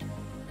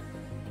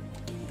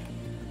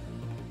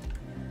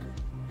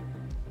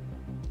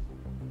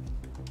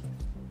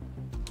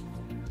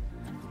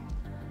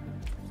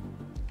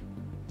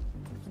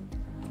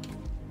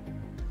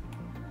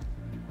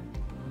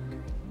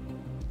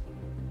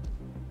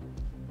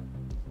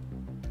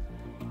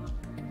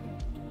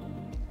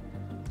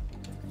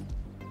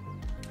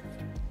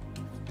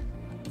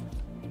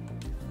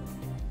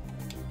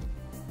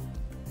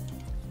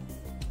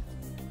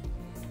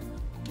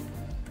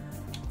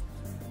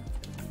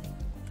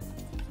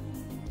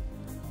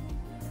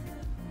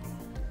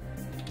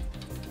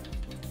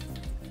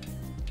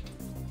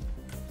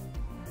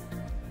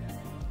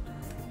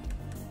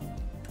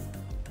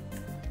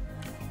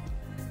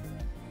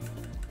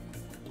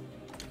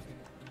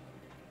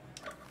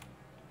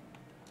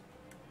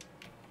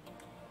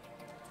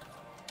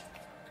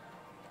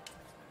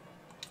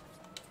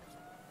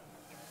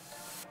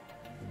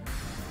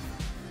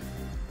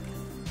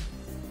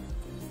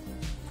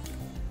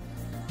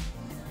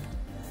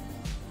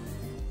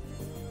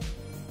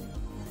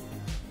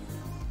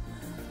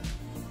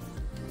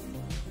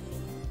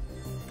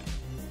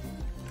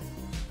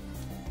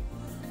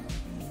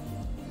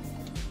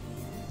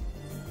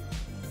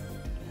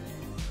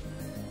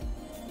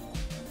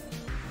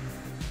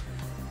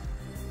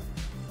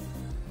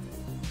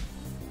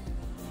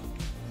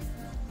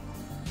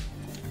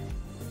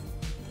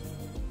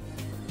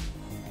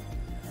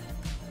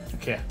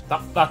 Okay,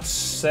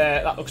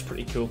 that looks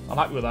pretty cool. I'm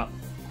happy with that.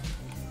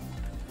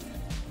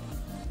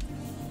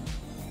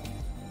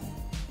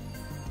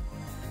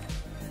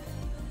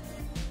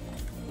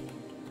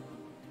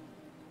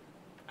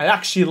 I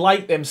actually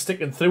like them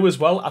sticking through as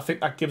well. I think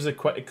that gives it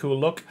quite a cool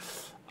look.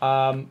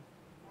 Yeah,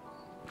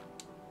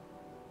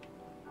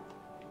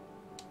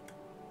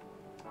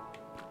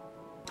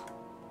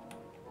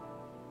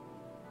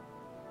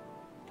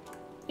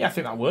 I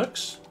think that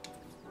works.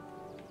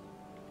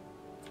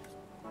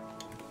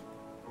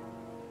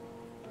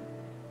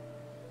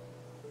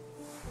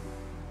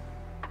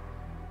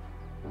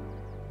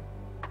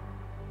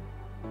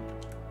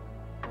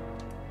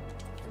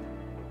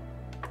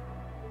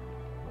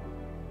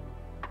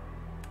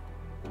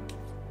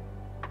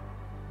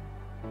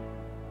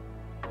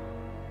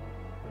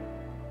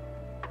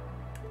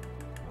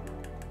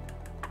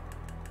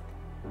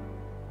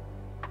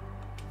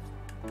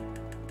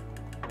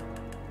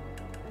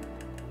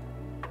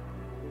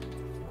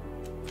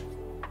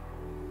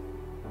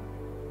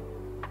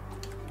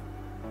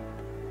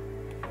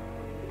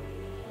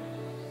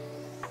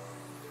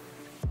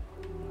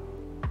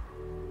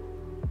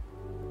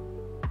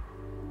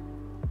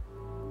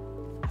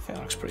 That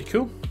looks pretty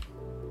cool.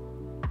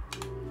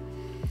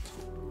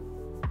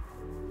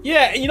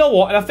 Yeah, you know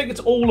what? And I think it's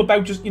all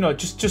about just, you know,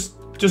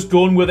 just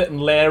going with it and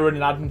layering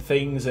and adding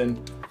things,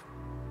 and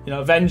you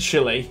know,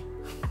 eventually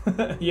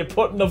you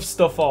put enough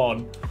stuff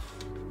on,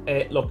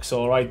 it looks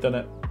all right, doesn't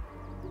it?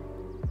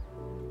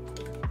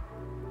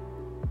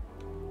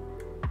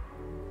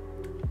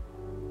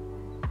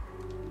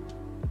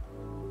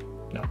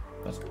 No,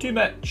 that's too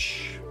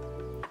much.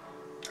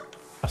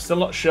 I still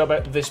not sure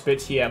about this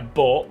bit here,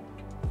 but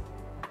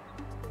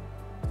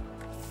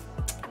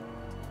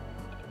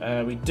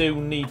we do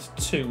need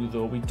 2,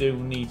 though. We do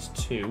need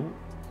 2.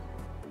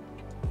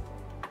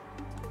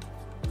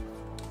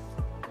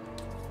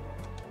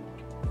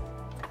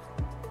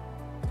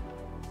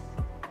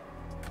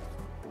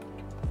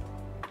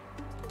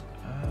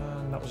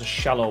 And that was a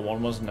shallow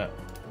one, wasn't it?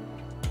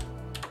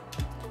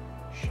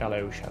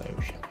 Shallow, shallow,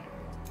 shallow.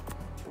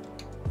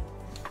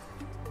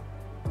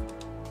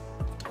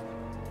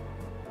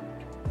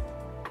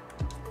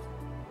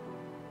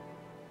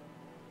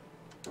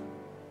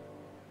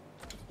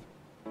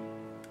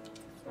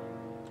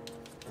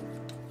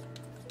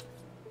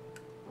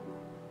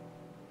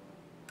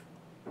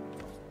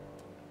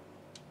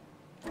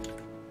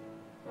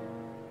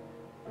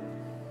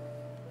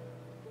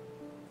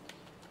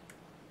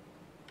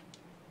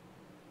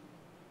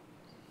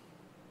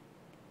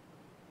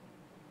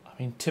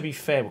 I mean, to be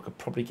fair, we could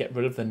probably get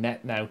rid of the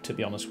net now, to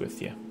be honest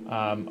with you.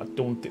 I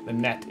don't think the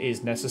net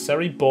is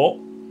necessary, but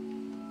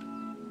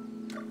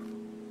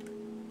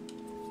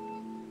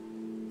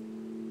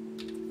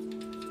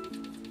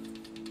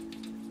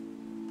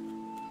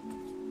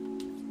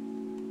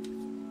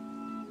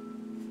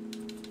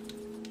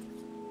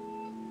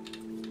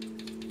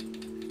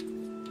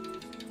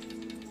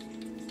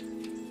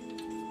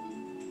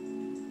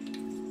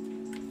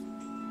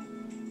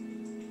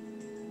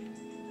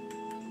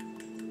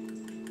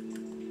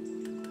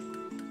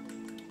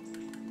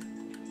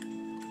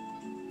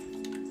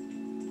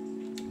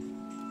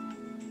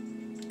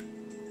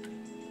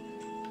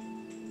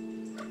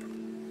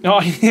oh,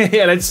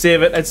 yeah, let's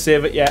save it. Let's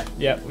save it. Yeah,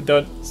 yeah, we're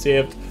done.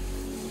 Saved.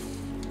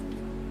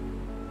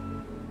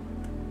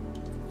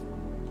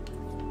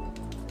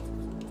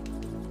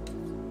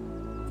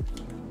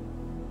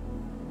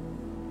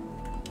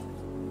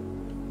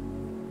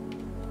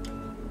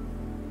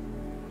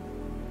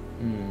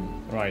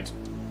 Right.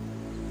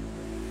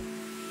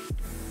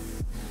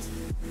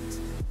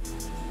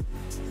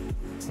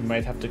 We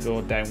might have to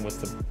go down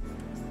with the...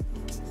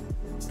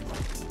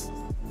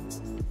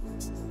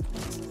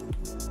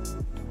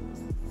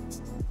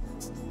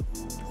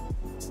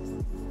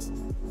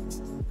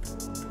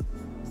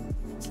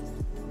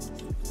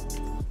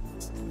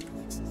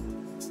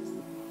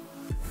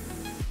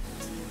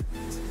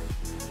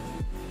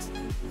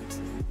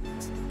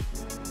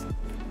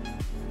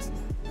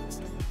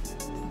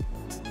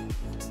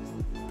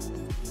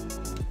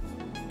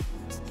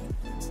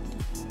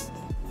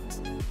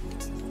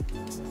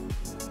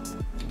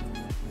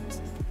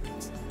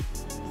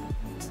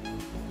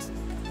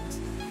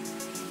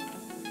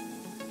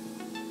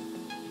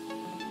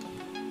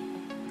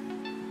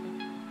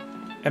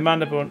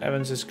 Amanda Bourne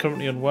Evans is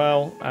currently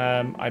unwell.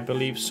 I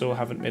believe so.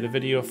 Haven't made a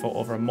video for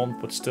over a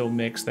month, but still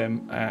makes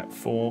them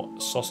for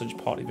sausage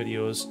party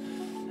videos.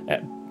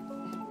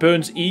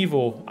 Burns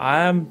Evo.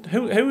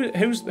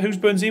 Who's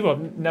Burns Evo?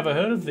 I've never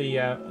heard of the.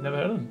 Never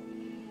heard of him.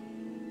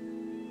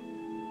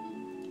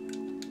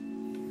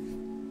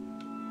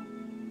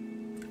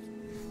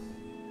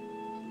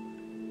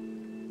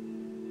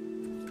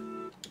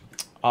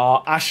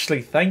 Oh,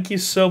 Ashley, thank you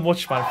so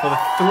much, man, for the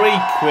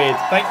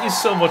 £3. Thank you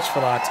so much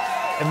for that.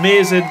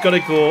 Amazing. Gotta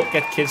go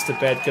get kids to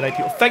bed. Good night,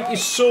 people. Thank you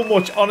so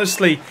much.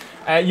 Honestly,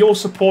 your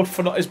support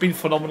has been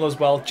phenomenal as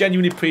well.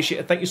 Genuinely appreciate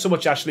it. Thank you so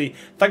much, Ashley.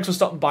 Thanks for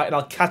stopping by, and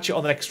I'll catch you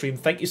on the next stream.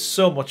 Thank you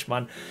so much,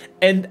 man.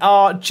 And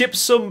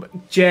Gypsum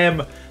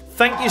Gem,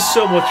 thank you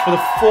so much for the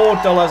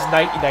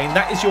 $4.99.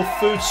 That is your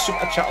food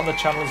super chat on the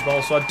channel as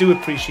well, so I do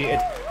appreciate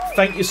it.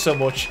 Thank you so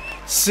much.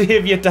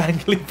 Save your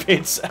dangly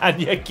bits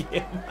and your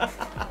game.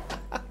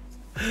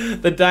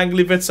 The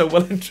dangly bits are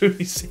well and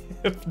truly saved.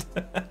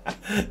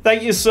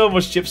 Thank you so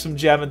much, Gypsum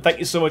Gem, and thank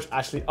you so much,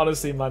 Ashley.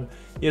 Honestly, man,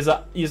 you're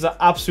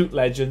absolute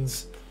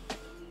legends.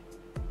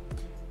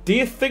 Do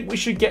you think we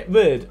should get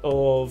rid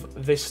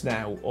of this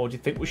now, or do you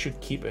think we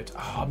should keep it?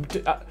 Oh,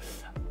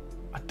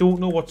 I don't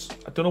know what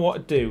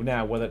to do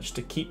now. Whether just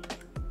to keep.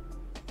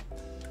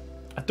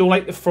 I don't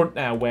like the front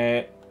now.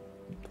 Where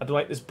I don't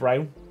like this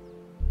brown.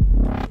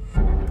 I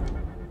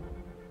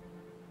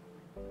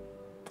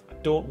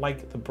don't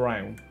like the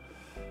brown.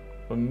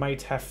 We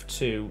might have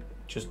to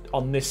just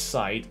on this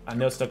side. I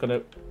know it's not going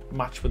to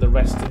match with the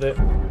rest of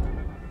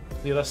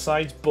the other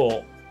sides,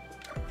 but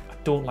I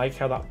don't like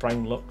how that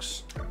brown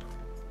looks,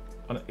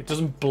 and it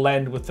doesn't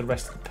blend with the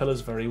rest of the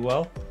pillars very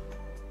well.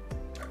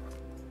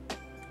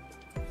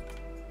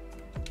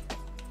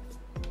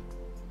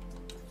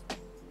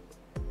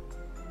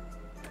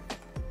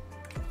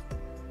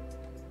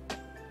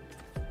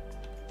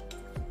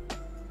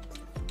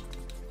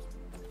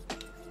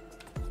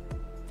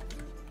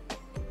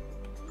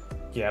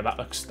 Yeah, that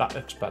looks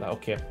better.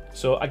 Okay,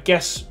 so I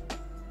guess,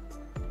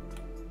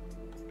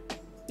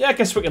 yeah, I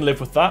guess we can live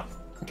with that.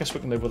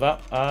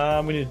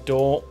 We need a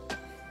door.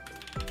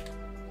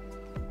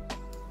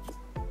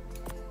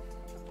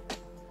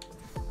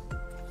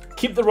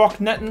 Keep the rock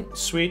netting.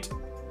 Sweet.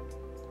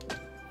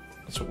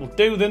 That's what we'll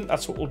do then.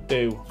 That's what we'll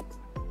do.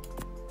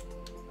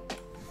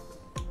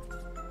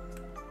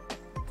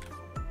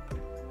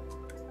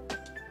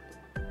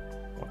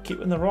 We're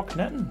keeping the rock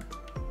netting.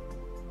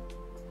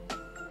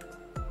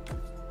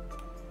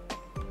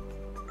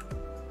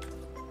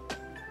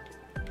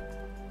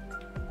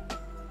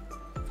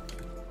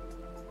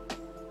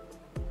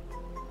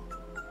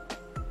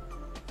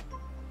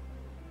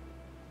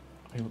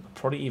 I mean, we could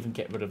probably even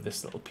get rid of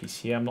this little piece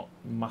here. I'm not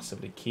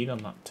massively keen on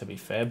that, to be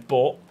fair,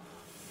 but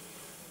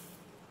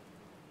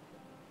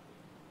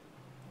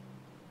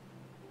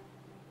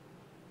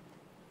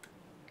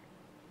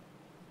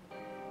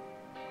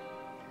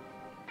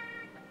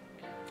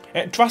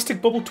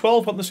Drastic Bubble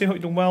 12, want to see how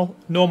you're doing well.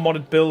 No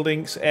modded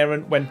buildings.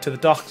 Aaron went to the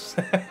docks.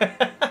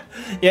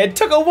 Yeah, it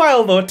took a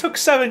while though. It took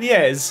 7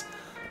 years.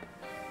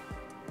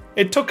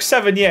 It took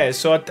 7 years,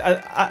 so it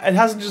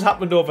hasn't just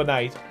happened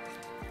overnight.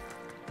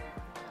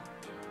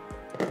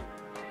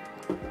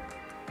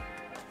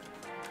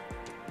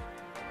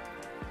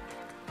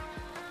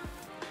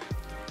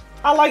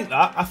 I like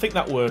that. I think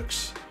that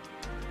works.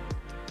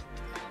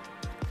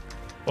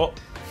 Oh.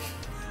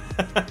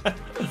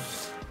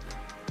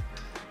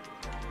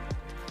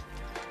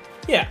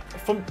 Yeah,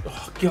 from...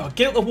 Oh, God,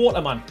 get out the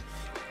water, man.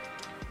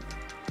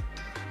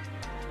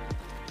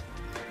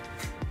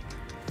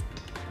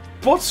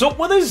 What's up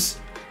with us?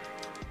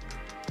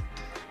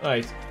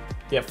 Right.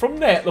 Yeah, from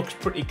there it looks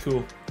pretty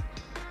cool.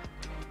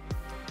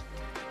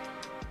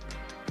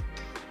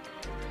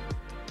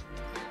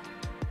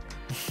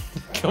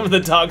 Come to the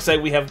dark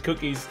side, we have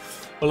cookies.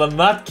 Well, in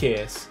that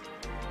case...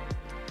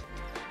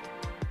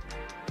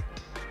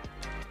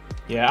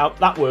 Yeah,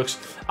 that works.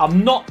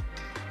 I'm not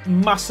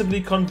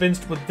massively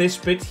convinced with this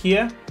bit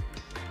here.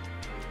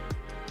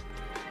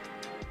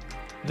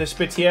 This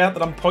bit here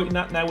that I'm pointing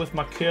at now with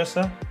my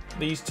cursor.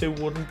 These two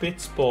wooden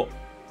bits, but...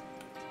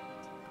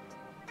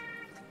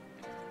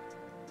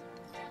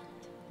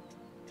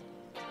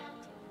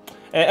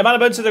 Amanda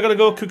Burns said they're going to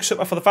go cook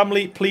supper for the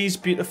family. Please,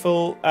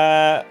 beautiful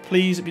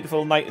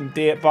night and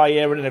day. Bye,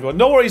 Aaron and everyone.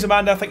 No worries,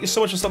 Amanda. Thank you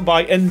so much for stopping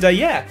by. And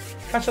yeah,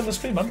 catch you on the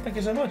stream, man. Thank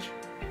you so much.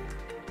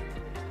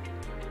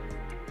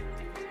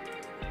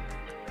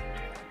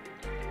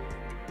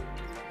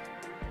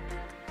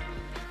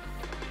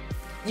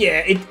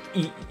 Yeah,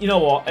 you know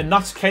what, and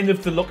that's kind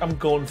of the look I'm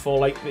going for,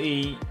 like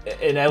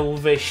an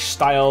elvish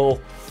style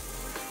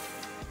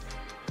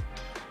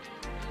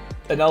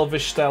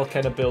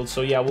kind of build.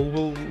 So yeah, we'll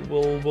roll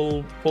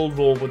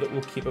with it.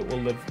 We'll keep it. We'll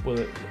live with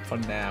it for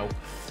now.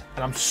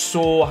 And I'm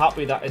so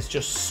happy that it's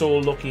just so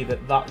lucky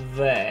that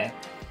there.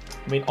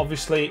 I mean,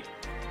 obviously,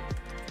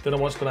 don't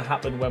know what's going to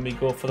happen when we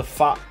go for the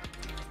fat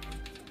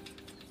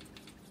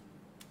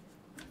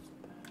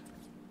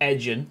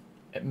edging.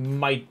 It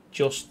might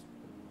just...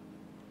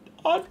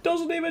 Oh, it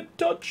doesn't even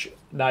touch.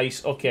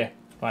 Nice. Okay.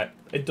 Right.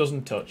 It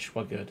doesn't touch.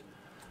 We're good.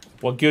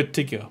 We're good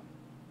to go.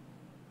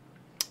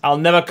 I'll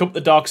never come to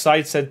the dark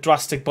side, said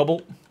Drastic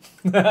Bubble.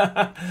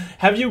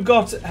 Have you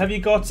got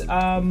ASA,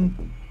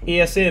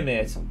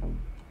 mate?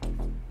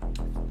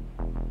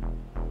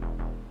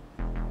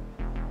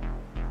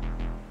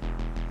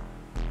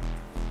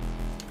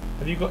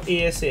 Have you got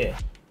ASA?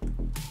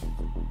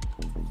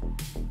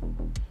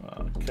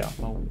 Oh, come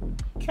on.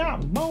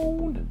 Come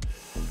on.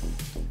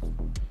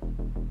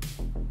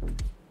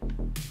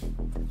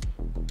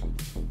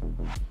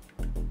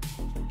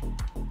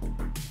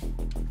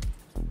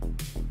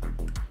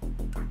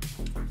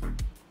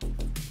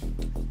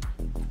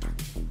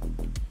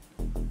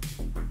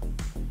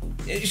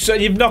 So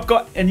you've not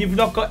got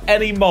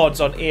any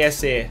mods on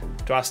ASA,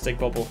 Drastic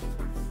Bubble.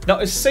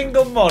 Not a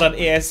single mod on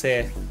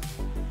ASA.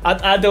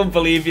 I don't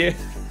believe you.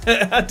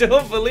 I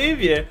don't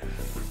believe you.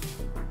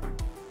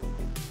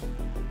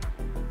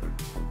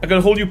 I'm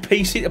gonna hold you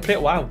PC to play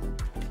it. Wow.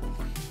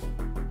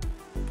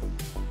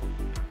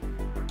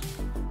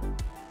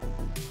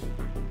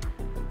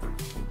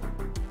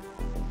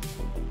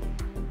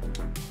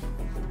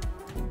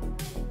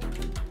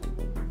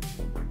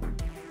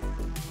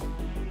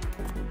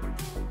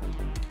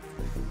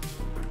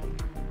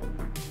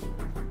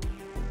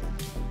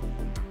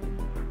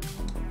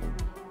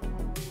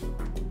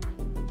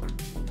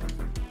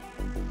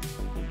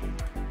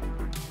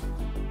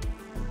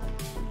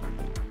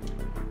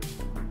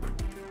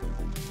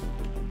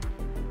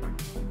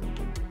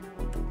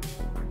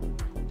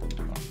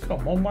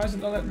 Come on, why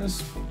isn't it letting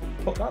us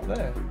put that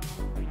there?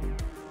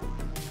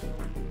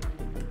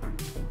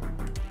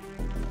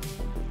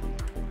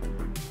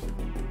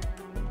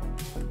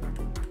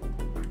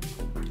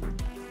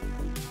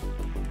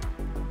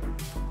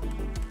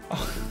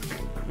 Oh.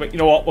 Wait, you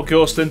know what? We're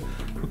ghosting.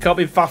 We can't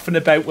be faffing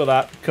about with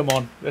that. Come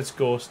on, let's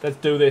ghost. Let's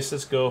do this.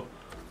 Let's go.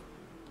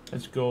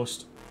 Let's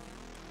ghost.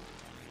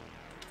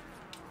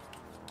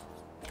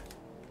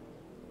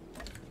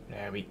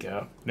 There we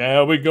go.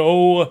 There we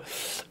go.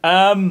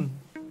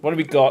 What have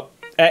we got?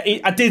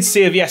 I did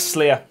save, yes,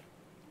 Slayer.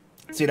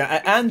 See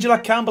that. Angela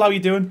Campbell, how are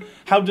you doing?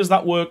 How does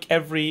that work?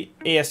 Every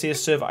ASA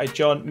server I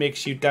join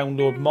makes you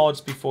download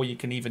mods before you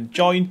can even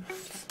join.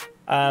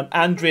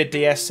 Andrea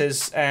DS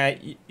says,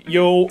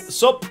 yo,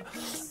 sup?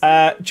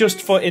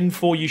 Just for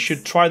info, you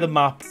should try the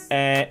map.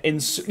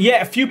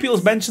 Yeah, a few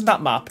people's mentioned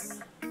that map.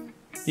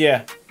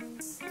 Yeah.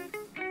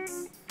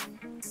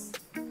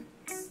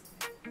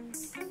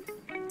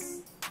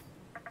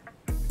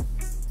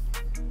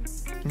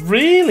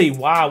 Really?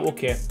 Wow.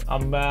 Okay.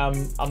 I'm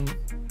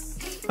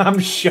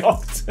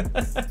shocked.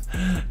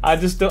 I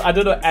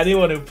don't know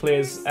anyone who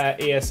plays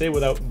ASA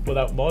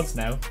without mods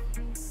now.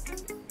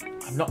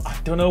 I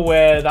don't know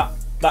where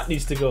that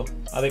needs to go.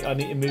 I think I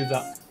need to move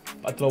that.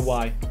 I don't know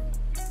why.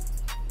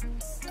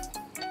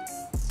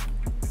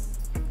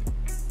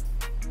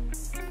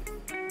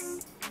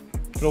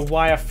 I don't know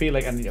why I feel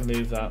like I need to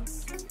move that.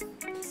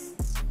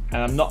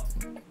 And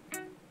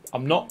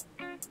I'm not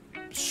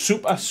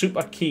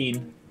super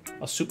keen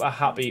or super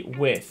happy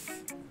with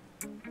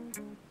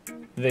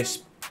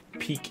this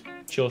peak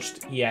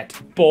just yet,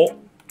 but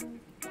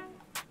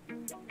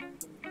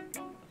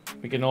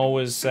we can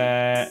always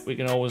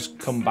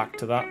come back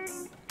to that.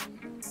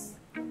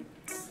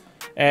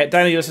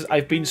 Daniel says,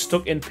 I've been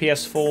stuck in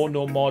PS4,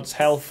 no mods,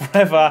 hell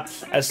forever.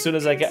 As soon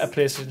as I get a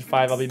PlayStation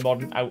 5, I'll be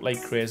modding out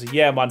like crazy.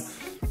 Yeah, man.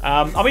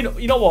 I mean,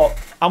 you know what?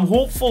 I'm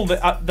hopeful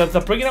that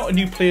they're bringing out a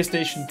new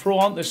PlayStation Pro,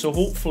 aren't they? So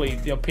hopefully,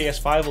 you know,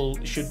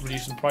 PS5 should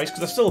reduce in price,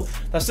 because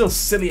they're still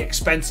silly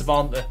expensive,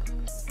 aren't they?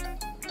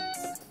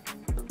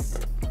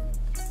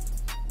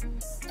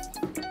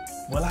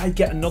 Will I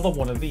get another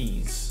one of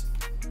these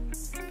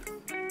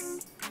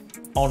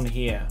on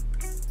here?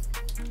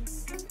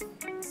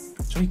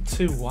 It's only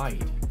too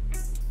wide.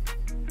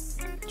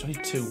 It's only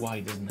too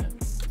wide, isn't it?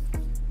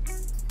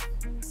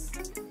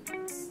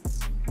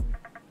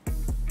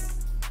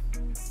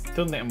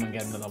 Don't think I'm gonna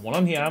get another one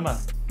on here, am I?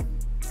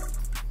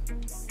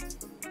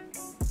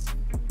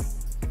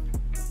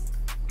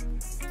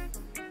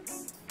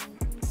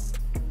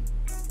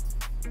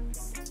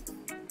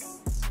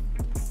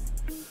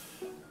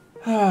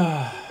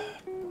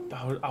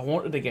 I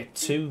wanted to get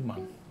two,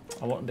 man.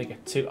 I wanted to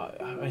get two.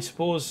 I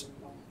suppose.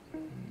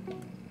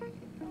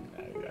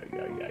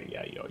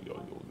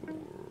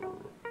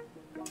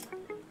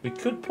 We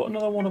could put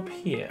another one up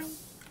here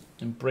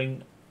and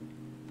bring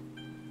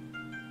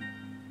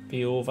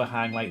the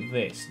overhang like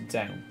this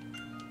down.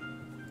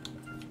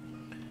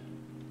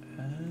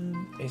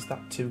 Is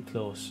that too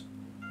close?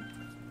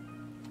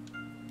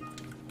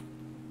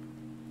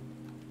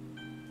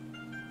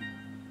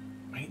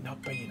 Might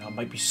not be, you know. It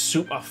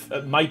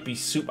might be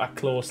super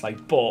close,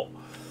 like, but.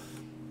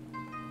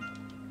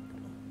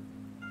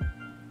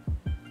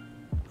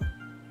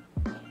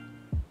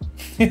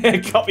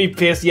 Copy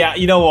paste. Yeah,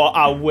 you know what?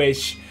 I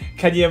wish.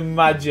 Can you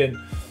imagine?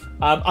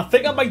 I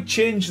think I might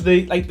change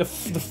the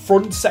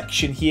front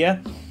section here,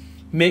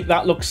 make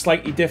that look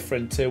slightly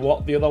different to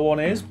what the other one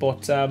is,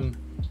 but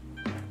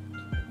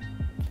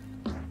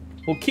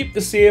we'll keep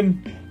the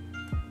same.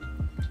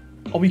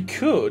 Or we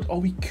could.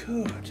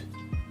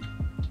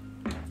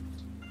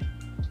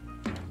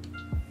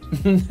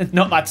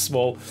 Not that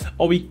small.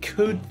 Or we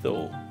could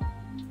though.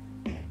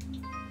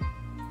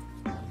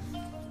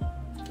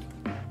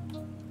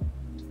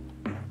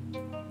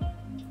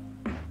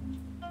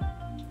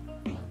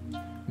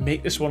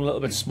 Make this one a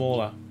little bit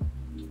smaller.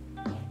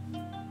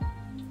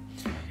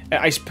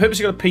 I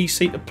purposely got a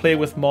PC to play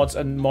with mods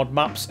and mod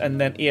maps,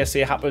 and then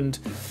ASA happened.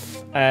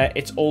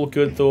 It's all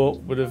good though.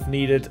 Would have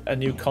needed a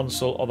new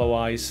console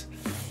otherwise.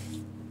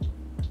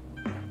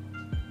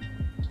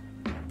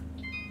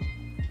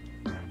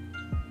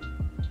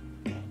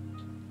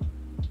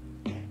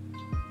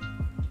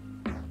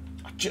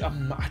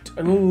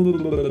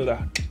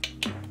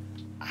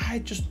 I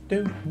just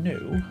don't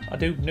know. I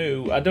don't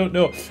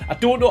know.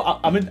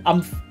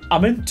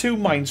 I'm in two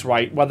minds,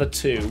 right? Whether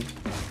to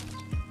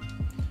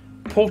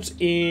put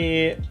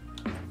a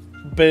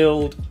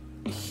build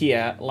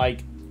here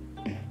like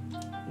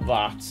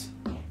that.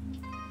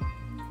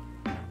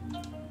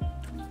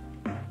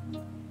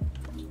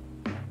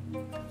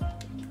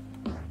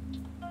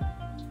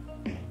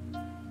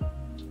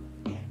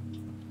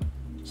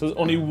 So there's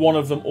only one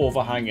of them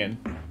overhanging.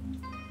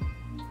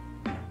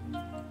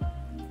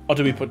 Or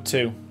do we put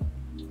two?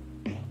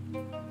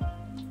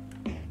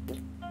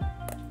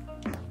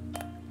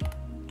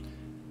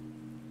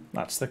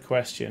 That's the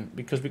question,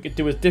 because we could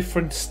do a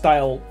different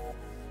style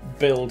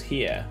build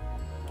here,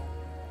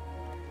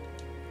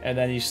 and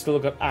then you've still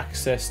got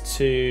access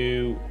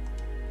to,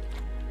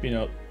 you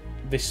know,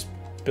 this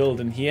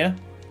building here.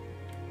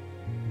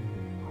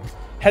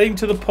 Heading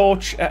to the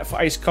porch for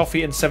iced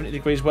coffee and 70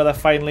 degrees weather.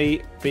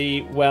 Finally,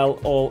 be well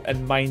all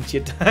and mind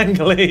your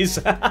danglies.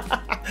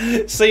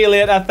 See you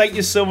later. Thank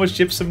you so much,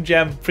 Gypsum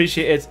Gem.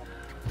 Appreciate it.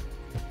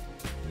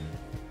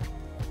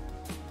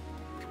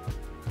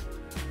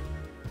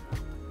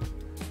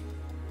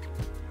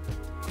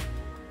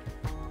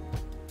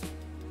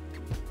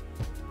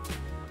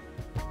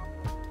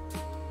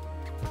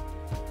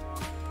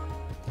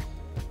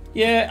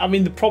 Yeah, I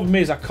mean, the problem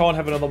is I can't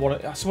have another one.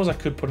 I suppose I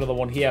could put another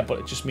one here, but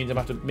it just means I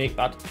have to make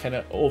that kind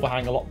of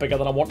overhang a lot bigger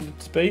than I wanted it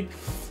to be.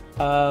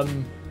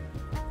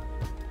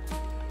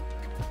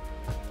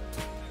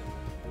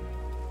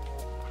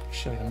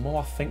 Actually, the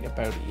more I think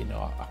about it, you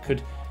know, I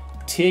could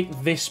take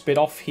this bit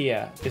off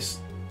here, this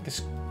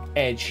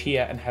edge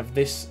here, and have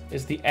this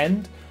as the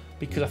end,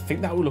 because I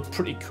think that would look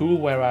pretty cool,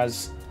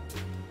 whereas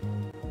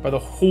where the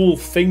whole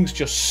thing's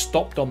just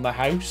stopped on the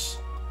house.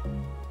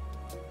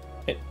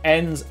 It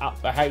ends at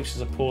the house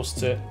as opposed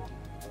to...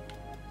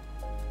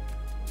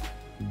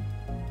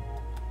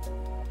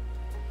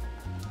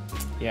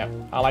 Yeah,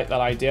 I like that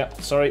idea.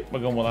 Sorry,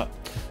 we're going with that.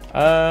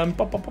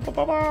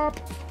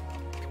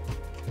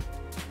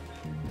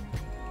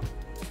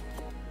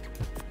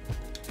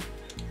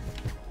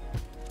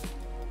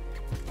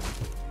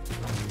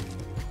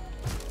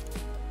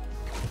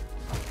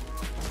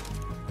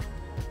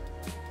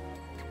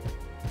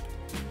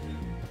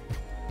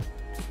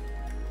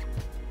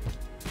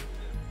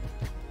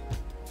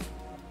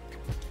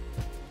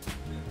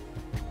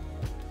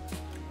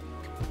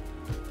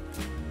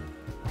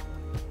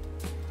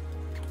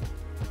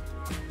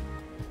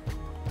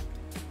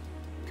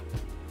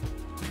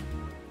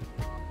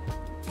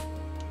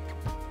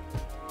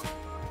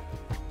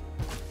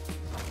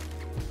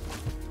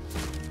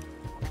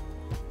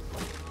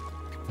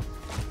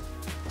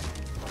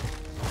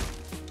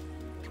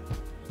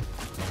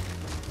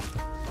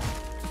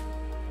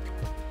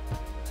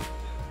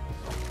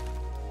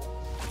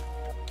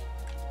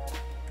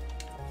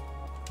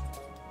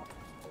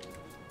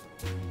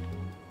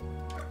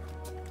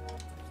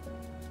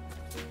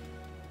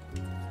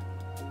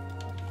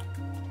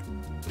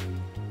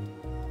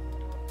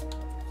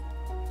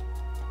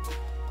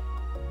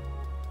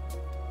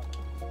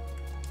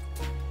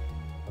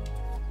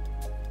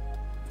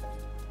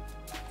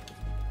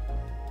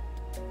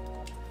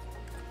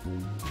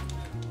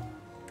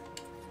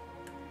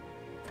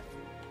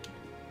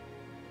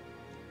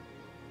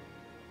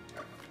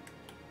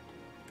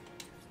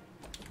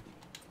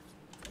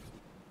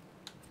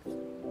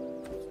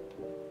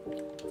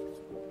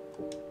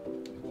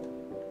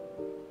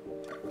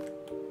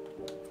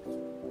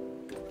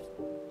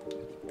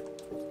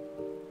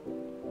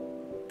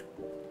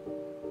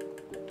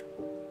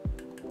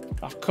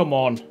 Oh, come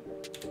on.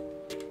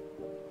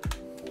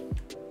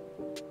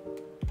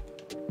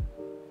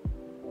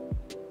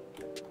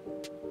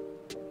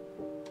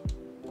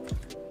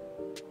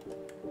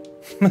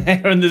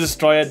 Aaron the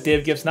Destroyer,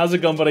 Dave Gibson. How's it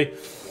going, buddy?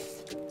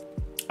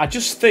 I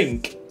just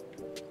think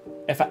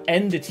if I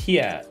end it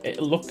here,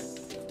 it'll look...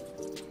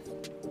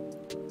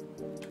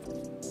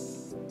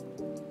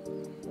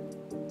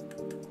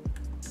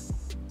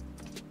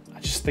 I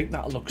just think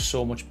that'll look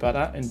so much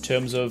better in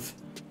terms of...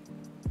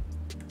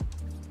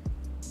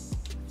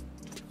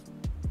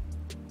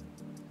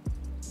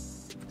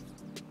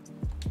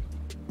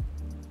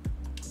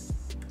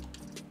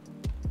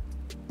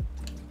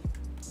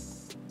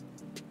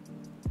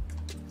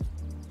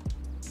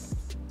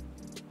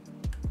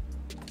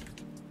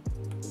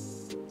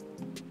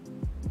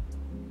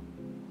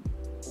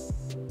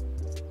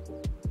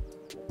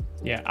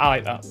 Yeah, I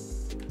like that.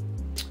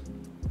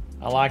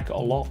 I like it a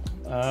lot.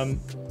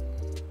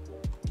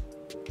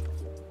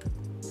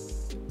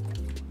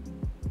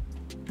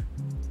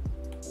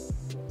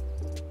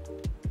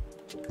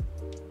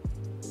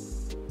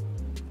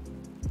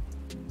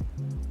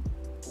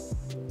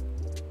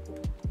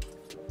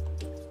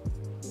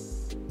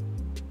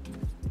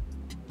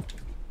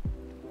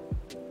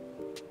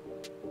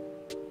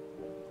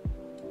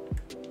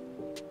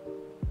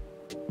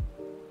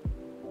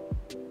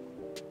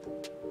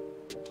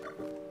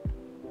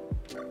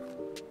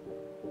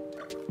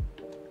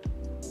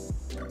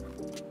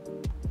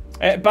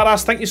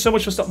 Badass, thank you so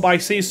much for stopping by.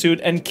 See you soon.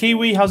 And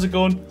Kiwi, how's it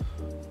going?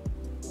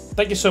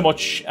 Thank you so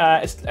much.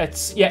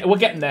 Yeah, we're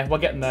getting there. We're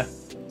getting there.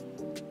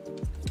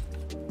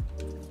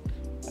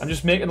 I'm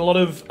just making a lot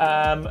of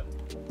I'm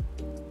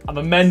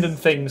amending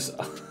things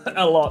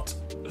a lot.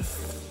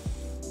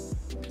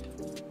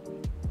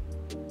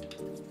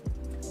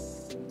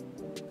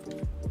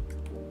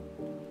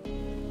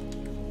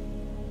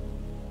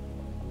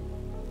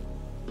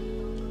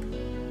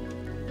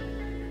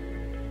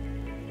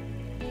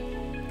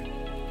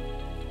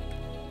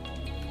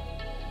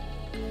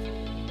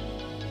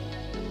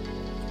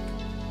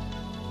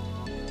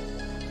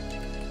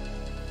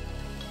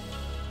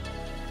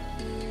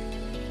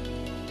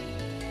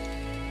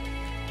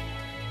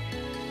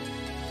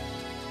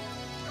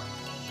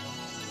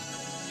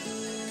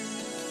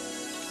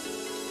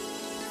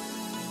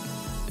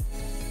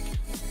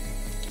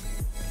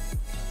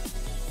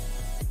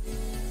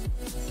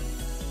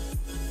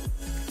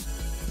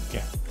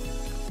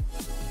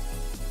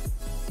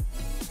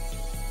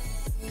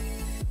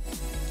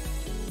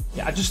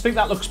 I just think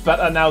that looks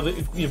better now that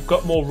you've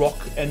got more rock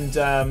and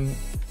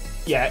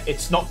yeah,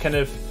 it's not kind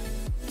of,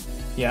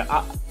 yeah,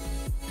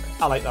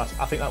 I like that.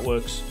 I think that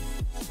works.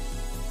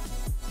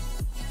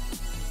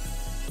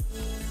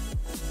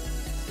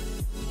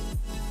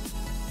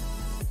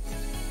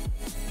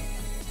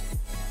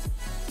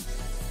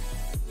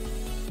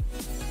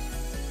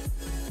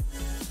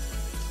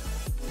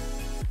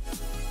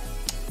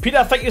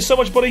 Peter, thank you so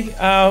much, buddy.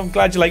 I'm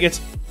glad you like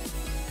it.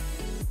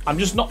 I'm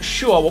just not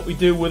sure what we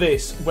do with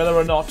this, whether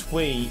or not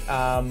we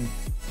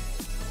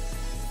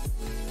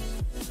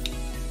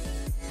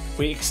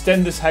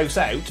extend this house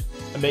out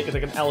and make it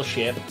like an L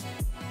shape.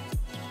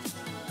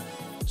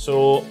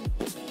 So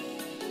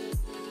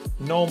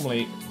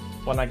normally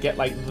when I get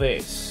like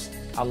this,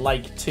 I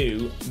like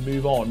to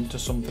move on to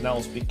something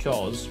else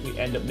because we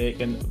end up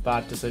making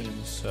bad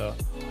decisions. So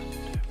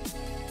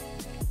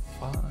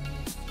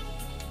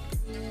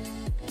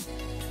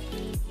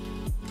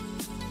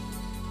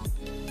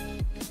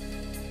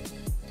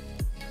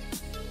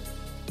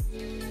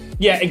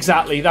yeah,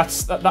 exactly.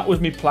 That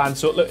was my plan.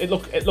 So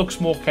it looks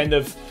more kind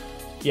of,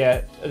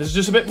 yeah. There's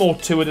just a bit more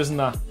to it, isn't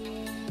there?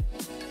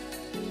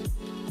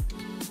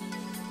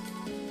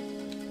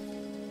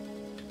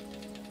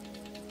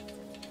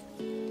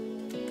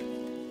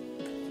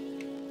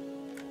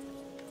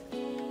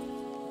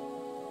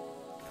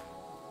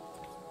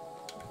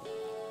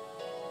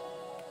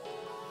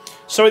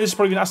 Sorry, this has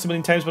probably been asked a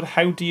million times, but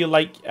how do you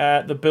like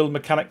the build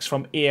mechanics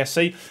from ASE?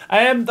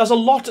 There's a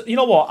lot. You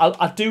know what?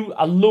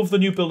 I love the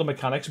new builder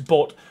mechanics,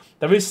 but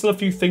there is still a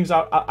few things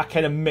I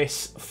kind of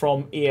miss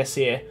from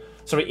ASE.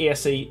 Sorry,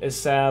 ASE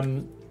is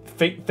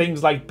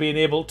things like being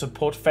able to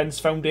put fence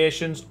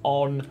foundations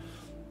on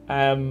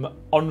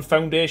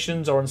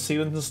foundations or on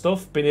ceilings and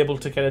stuff. Being able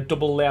to kind of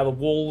double layer the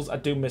walls. I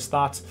do miss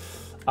that.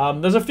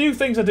 There's a few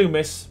things I do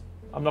miss.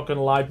 I'm not going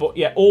to lie, but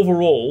yeah,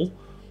 overall,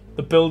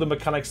 the builder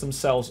mechanics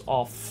themselves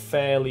are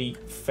fairly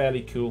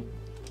cool.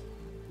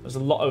 There's a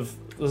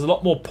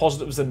lot more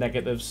positives than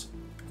negatives.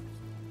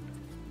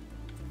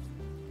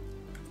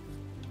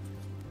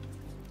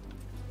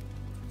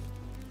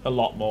 A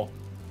lot more.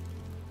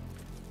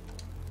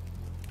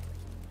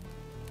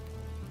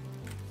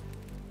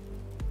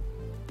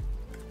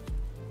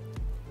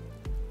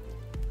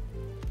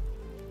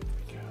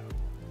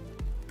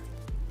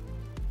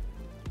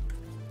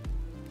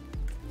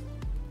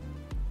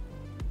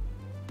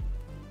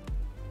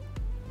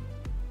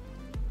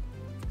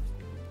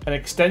 An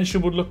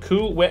extension would look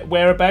cool.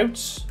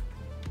 Whereabouts?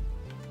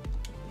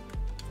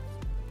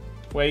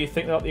 Where you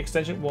think about the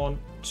extension? 1,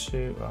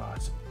 2. Oh,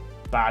 it's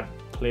a bad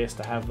place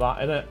to have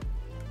that, isn't it?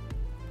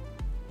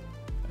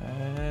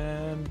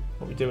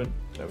 What are we doing?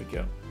 There we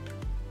go.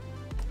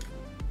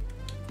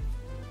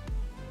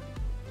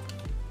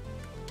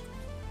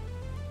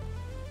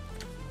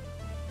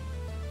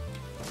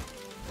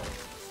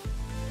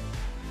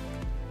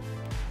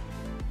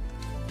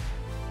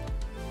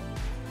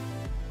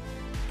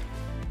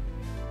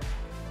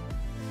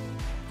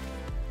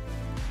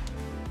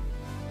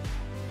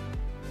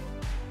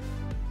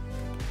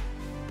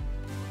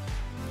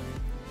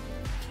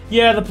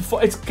 Yeah, the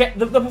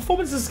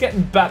performance is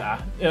getting better.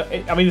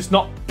 I mean, it's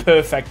not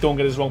perfect. Don't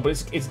get us wrong, but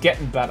it's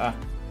getting better.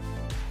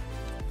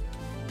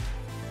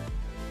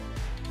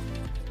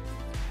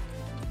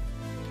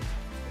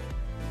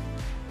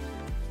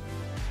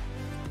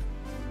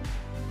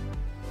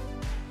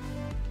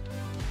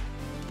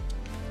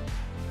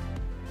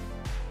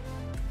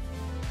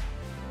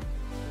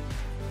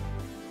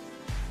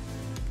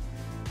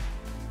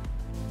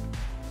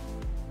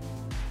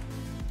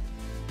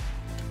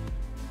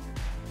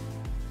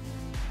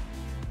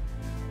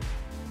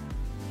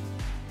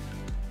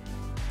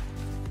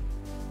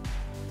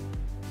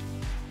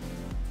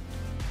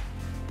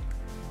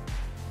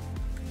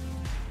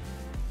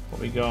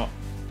 We got.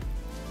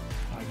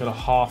 I got a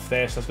half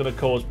there, so that's going to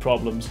cause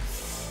problems.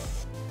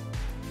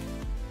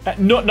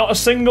 Not a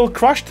single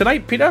crash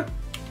tonight, Peter.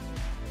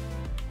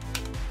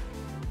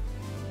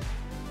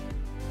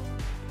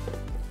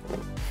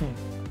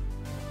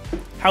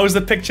 How's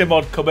the picture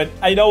mod coming?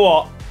 You know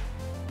what?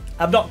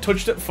 I've not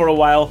touched it for a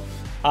while,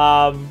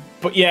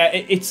 but yeah,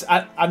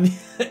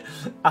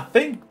 I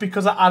think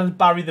because I added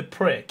Barry the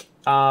Prick,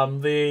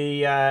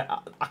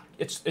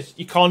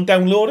 you can't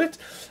download it.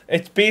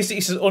 It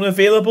basically says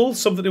unavailable,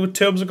 something to do with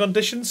terms and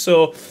conditions.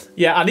 So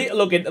yeah, I need to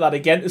look into that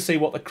again to see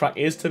what the crack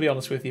is, to be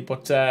honest with you.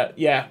 But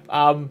yeah,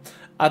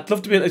 I'd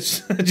love to be able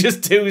to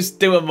just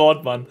do a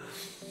mod, man.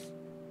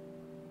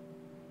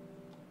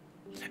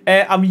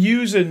 I'm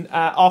using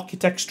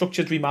Architect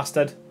Structured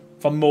Remastered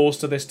for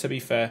most of this, to be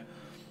fair.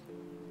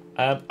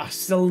 There's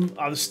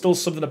still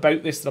something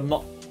about this that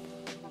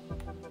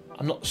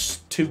I'm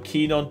not too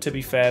keen on, to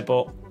be fair,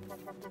 but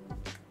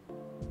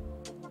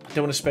I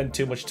don't want to spend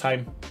too much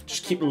time.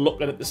 Just keep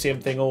looking at the same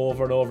thing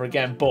over and over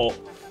again, but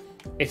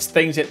it's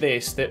things like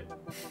this that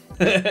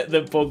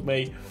that bug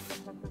me.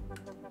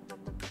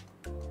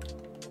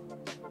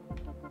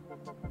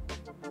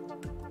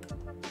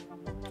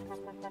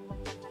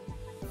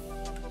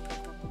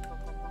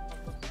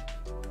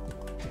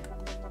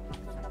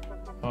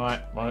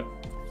 Right.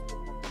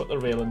 Put the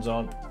railings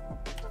on,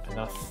 and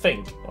I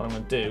think what I'm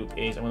going to do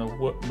is I'm going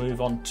to move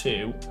on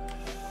to.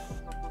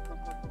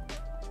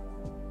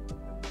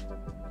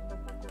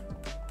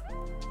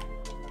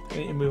 I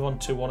need to move on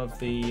to one of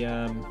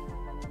the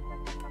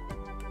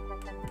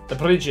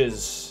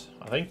bridges,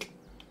 I think.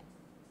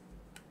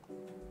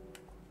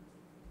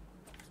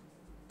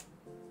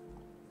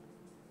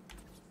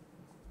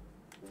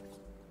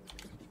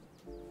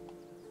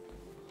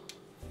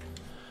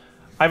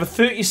 I have a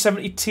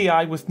 3070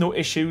 Ti with no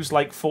issues,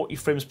 like 40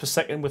 frames per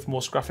second with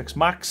most graphics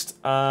maxed.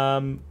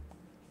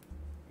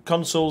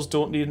 Consoles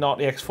don't need an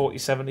RTX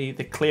 4070.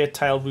 The clear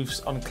tile roofs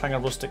on clanger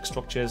rustic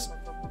structures.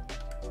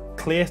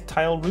 Clear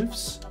tile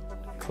roofs?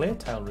 Clear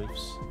tile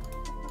roofs.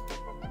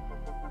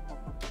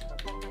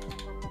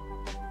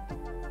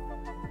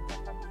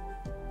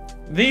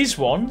 These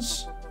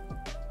ones.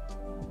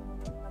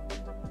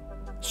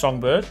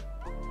 Songbird.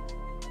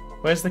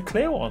 Where's the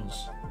clear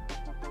ones?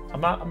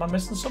 Am I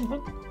missing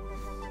something?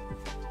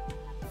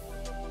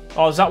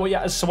 Oh, is that what?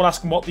 Yeah, is someone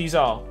asking what these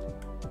are?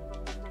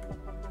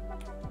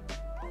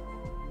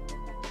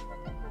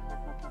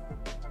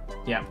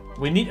 Yeah,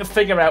 we need to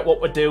figure out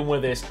what we're doing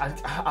with this.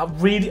 I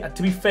really,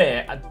 to be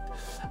fair,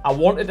 I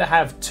wanted to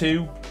have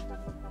two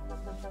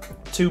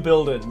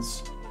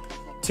buildings,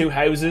 two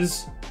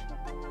houses,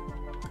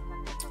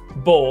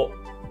 but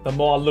the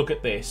more I look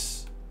at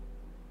this,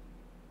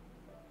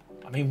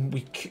 I mean,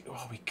 we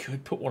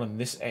could put one on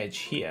this edge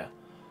here.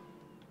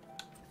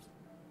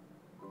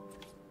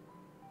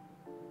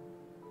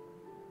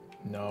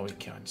 No, we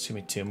can't. See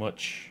me too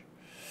much.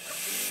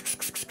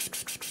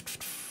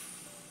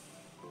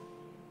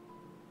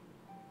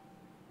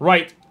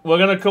 Right, we're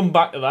going to come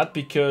back to that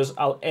because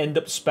I'll end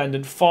up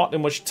spending far too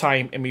much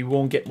time and we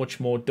won't get much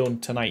more done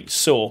tonight.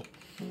 So,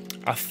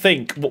 I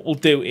think what we'll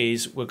do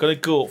is we're going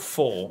to go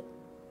for...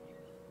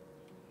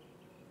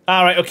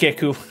 Alright, okay,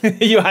 cool.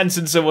 You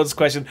answered someone's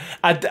question.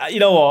 You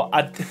know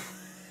what?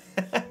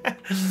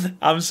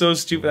 I'm so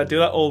stupid. I do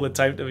that all the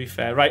time, to be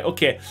fair. Right,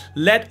 okay.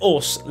 Let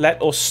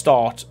us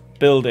start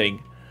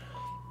building.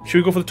 Should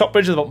we go for the top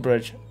bridge or the bottom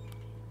bridge?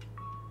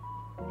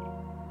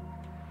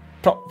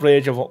 Top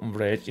bridge or bottom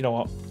bridge? You know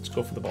what? Let's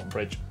go for the bottom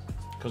bridge.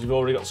 Because we've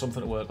already got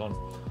something to work on.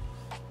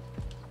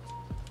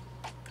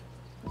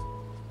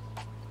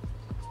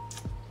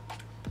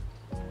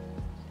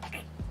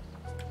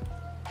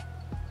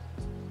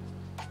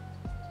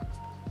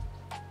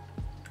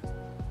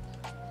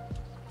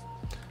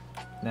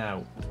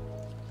 Now,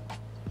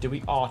 do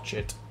we arch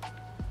it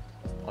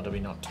or do we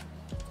not?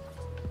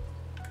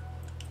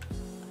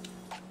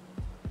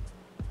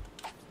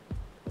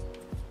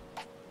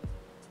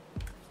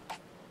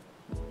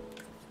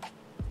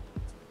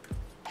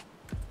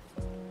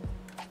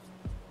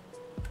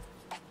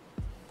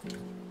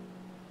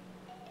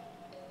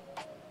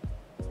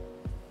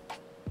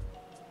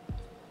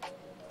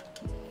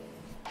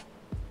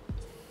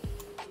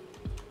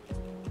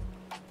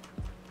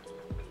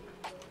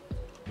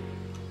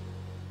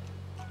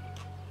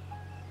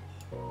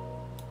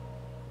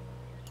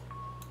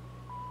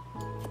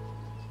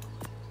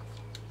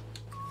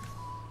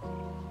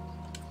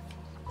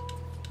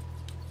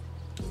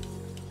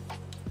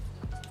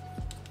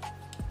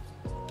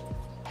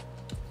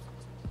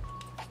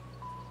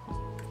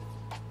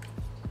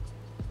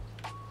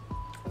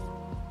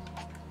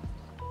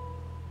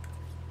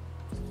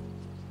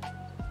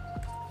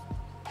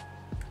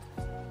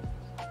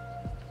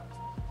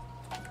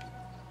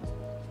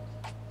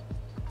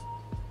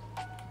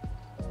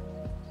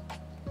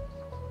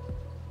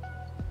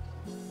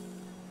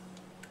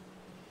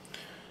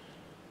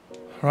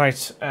 Right,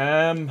 so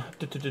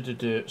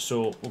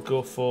we'll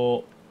go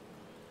for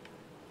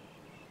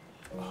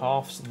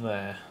halves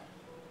there.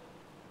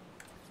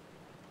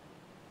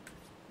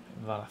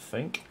 That I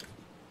think.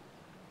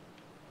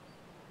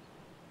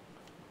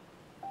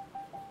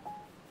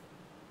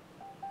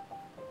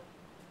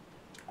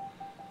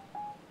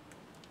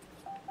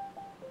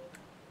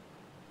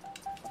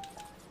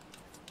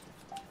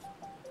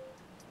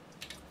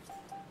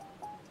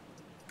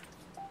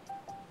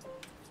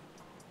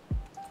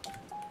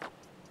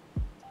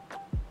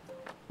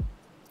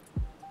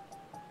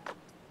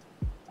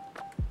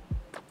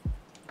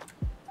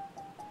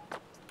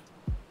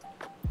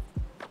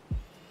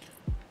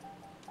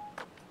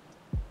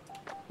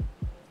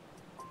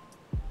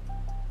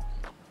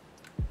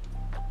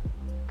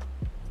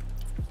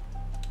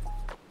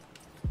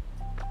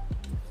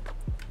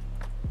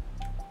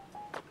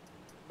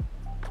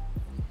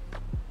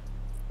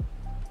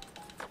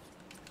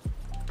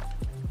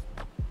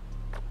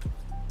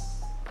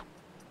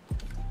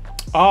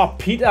 Oh,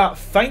 Peter,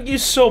 thank you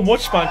so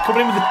much, man.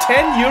 Coming in with a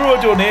 €10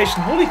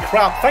 donation. Holy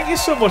crap. Thank you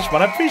so much,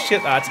 man. I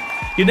appreciate that.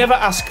 You never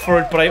ask for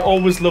it, but I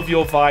always love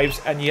your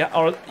vibes. And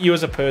you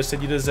as a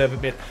person, you deserve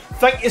it, mate.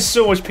 Thank you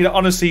so much, Peter.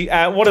 Honestly,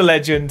 what a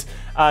legend.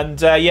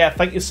 And yeah,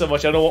 thank you so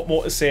much. I don't know what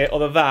more to say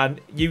other than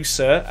you,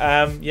 sir.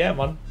 Yeah,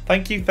 man.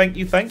 Thank you, thank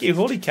you, thank you.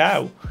 Holy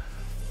cow.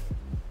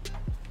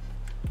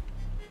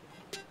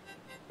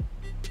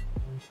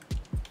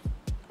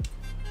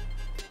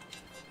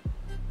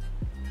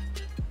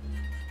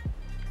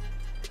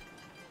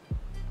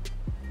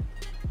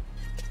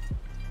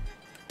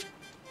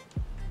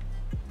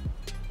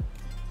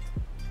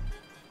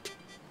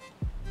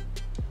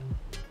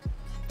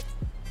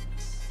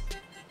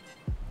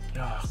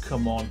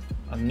 Come on,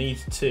 I need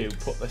to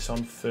put this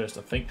on first,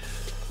 I think.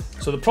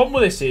 So the problem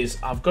with this is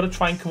I've got to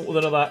try and come up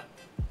with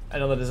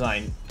another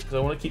design because I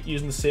want to keep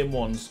using the same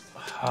ones.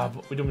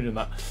 But we don't want to do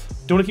that.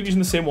 Don't want to keep using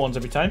the same ones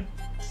every time.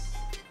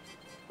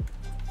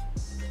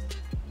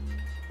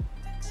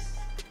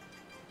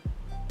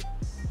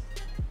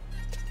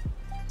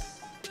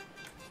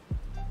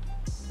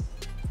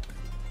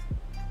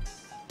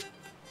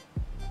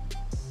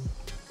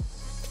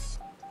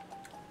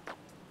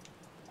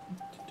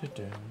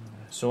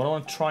 So what I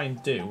want to try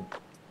and do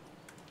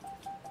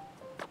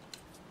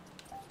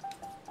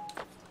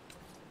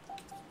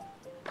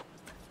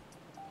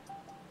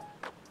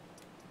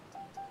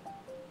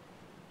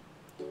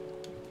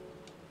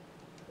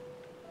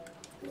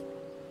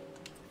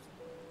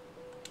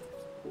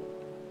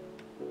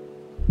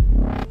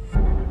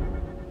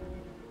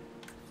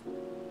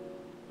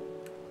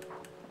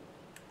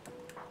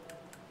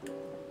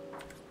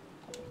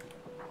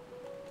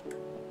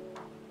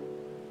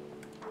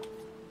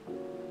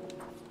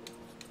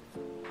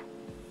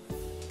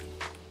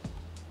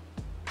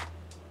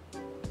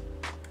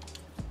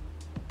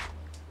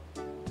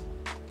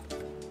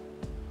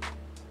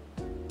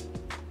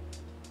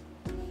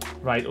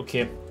right,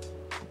 okay.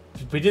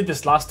 We did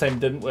this last time,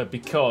 didn't we?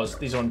 Because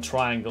these are on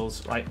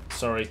triangles. Right,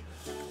 sorry.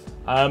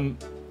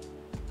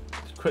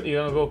 Quickly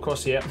gonna go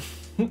across here.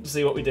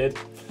 See what we did.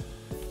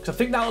 Because I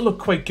think that'll look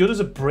quite good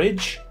as a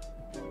bridge.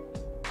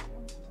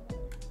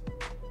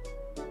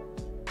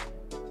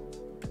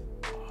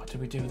 Oh,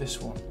 did we do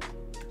this one?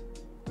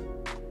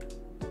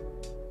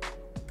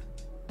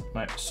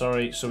 Right,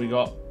 sorry. So we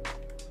got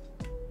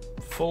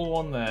full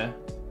one there.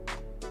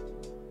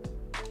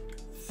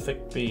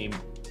 Thick beam.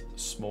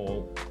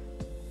 Small.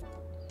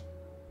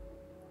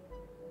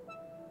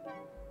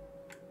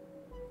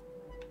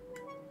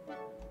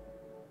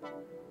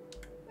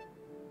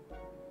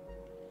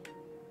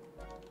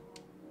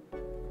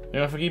 You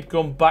know, if I keep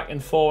going back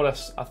and forward,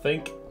 I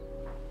think.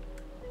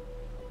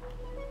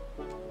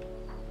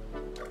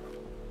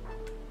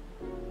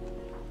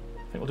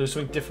 I think we'll do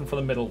something different for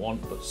the middle one.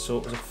 But so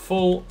it was a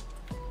full.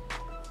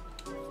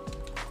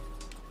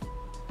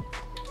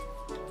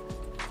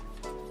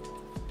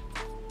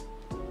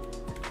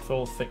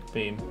 Full thick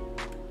beam.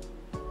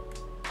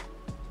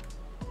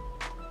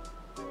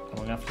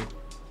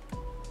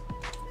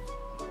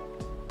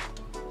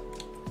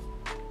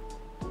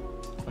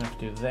 I have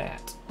to do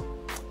that.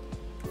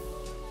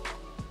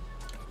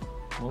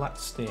 Will that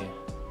stay?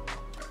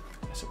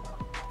 Yes, it will.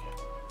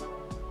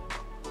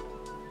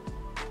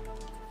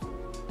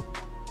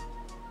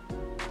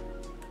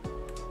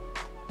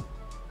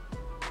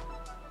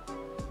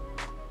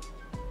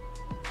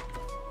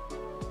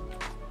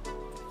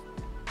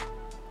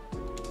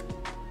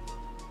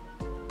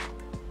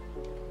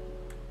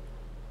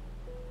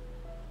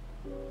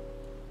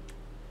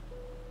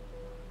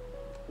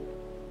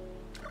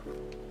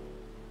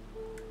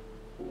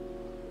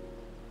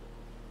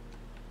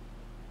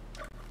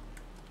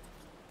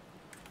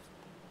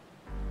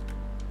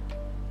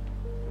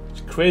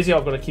 Crazy,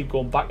 I've got to keep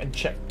going back and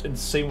check and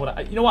see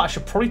what you know what, I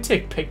should probably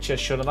take pictures,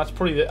 shouldn't I? That's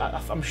probably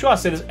I'm sure I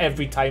say this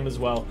every time as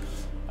well.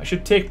 I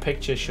should take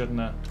pictures, shouldn't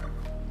I?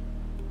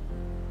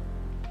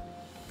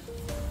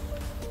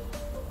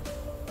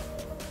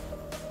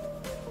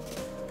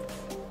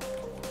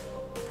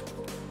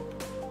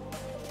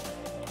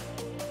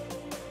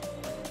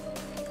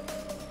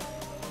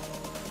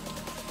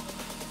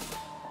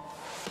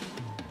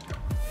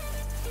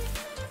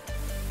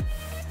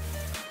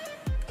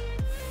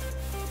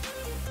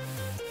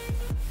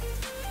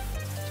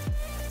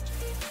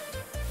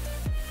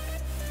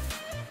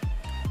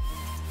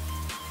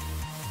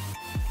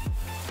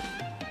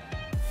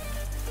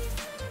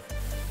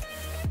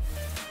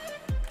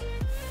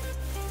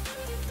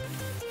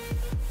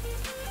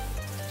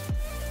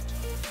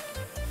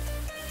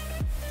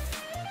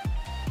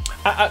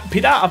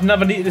 Peter, I've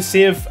never needed to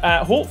save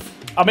hope.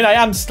 I mean, I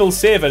am still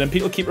saving, and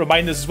people keep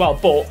reminding us as well,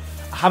 but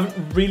I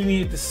haven't really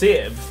needed to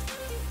save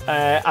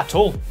at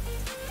all.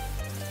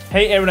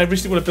 Hey, Aaron, I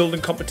recently won a building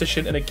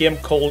competition in a game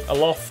called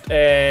Aloft.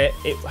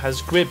 It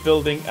has great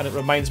building, and it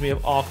reminds me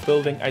of Arc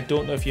Building. I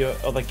don't know if you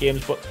have other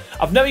games, but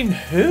I've never even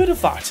heard of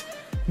that.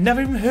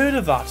 Never even heard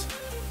of that.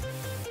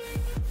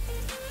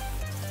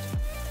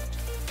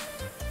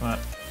 Right,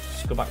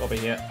 let's go back over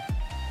here.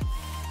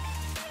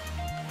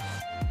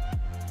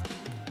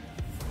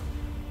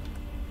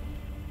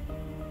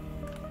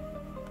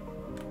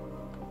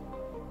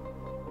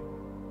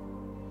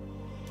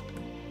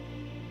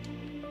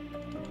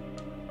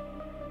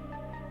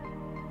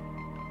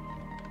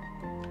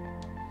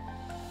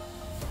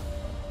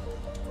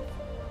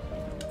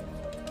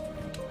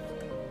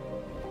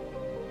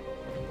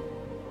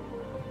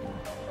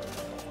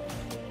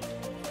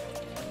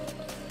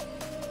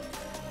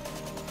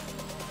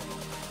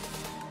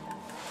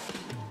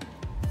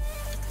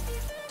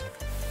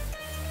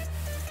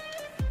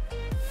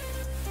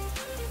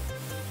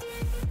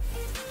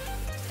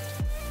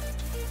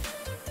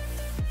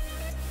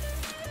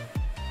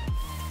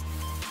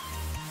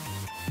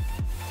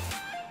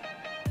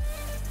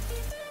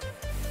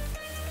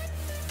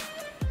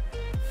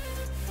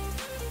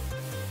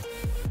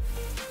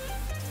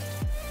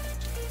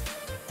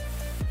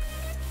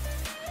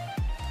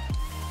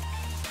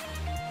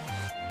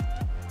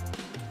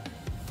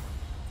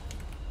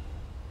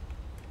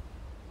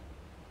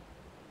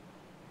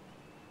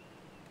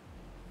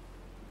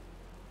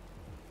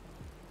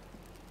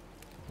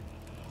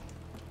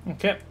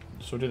 Okay,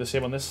 so we'll do the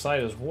same on this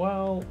side as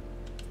well.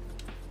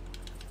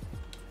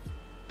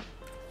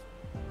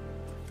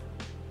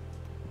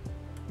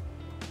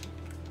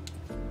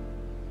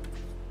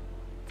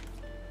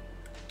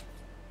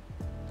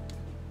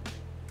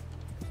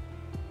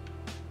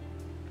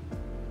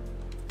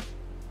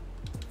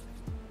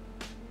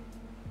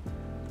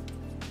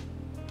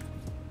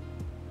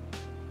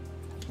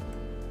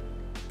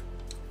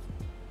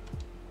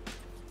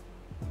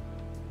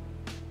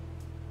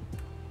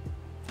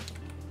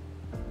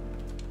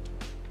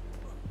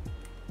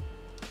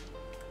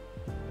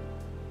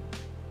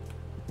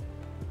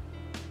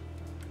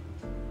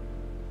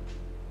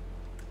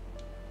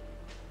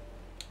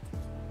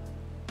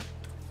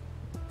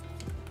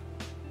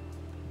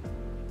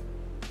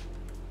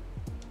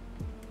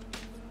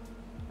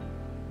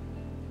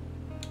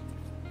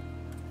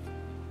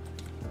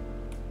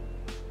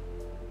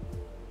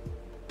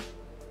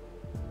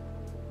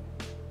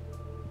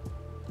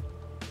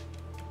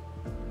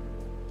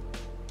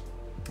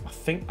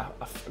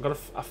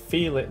 I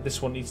feel it.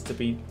 This one needs to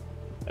be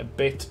a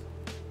bit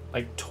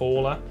like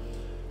taller.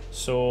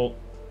 So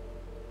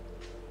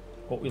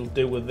what we'll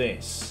do with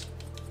this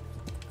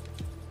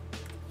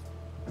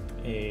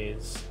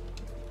is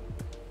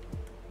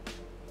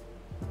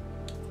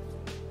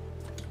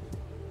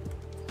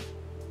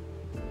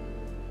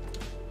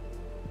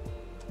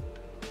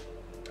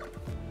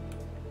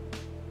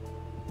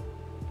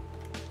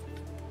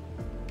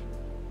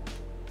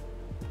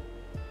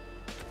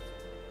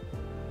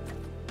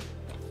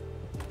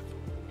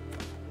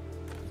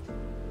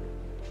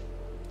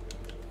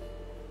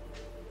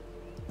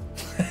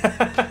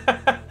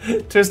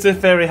Twisted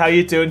Fairy, how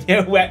you doing?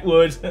 Yeah,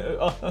 Wetwood.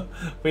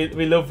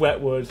 we love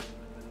Wetwood.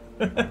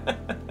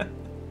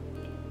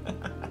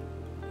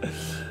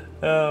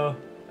 Oh,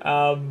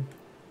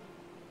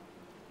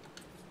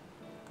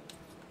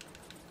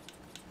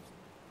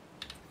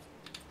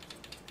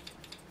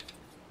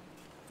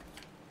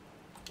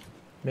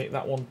 make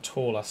that one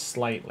taller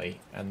slightly,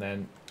 and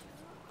then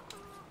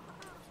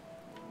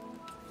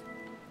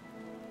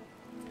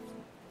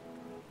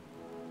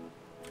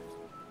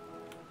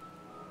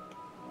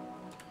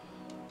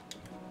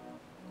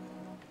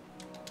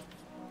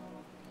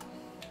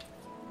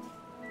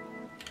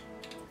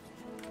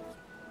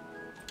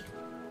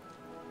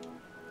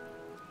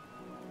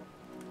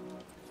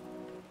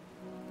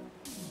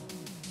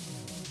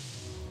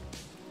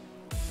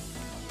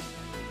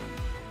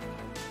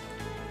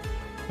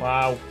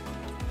Wow.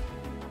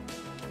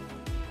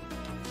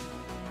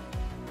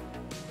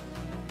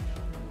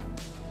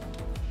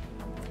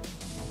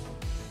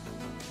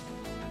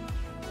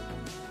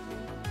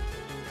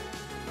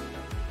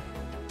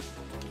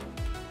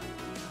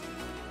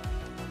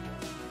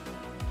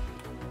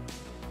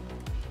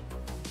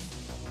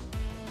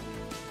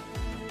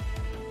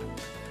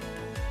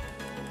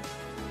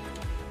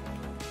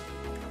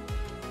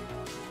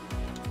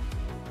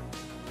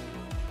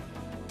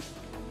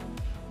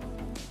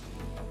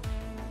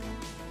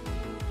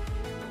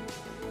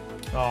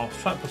 Oh, I was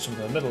trying to put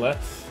something in the middle there.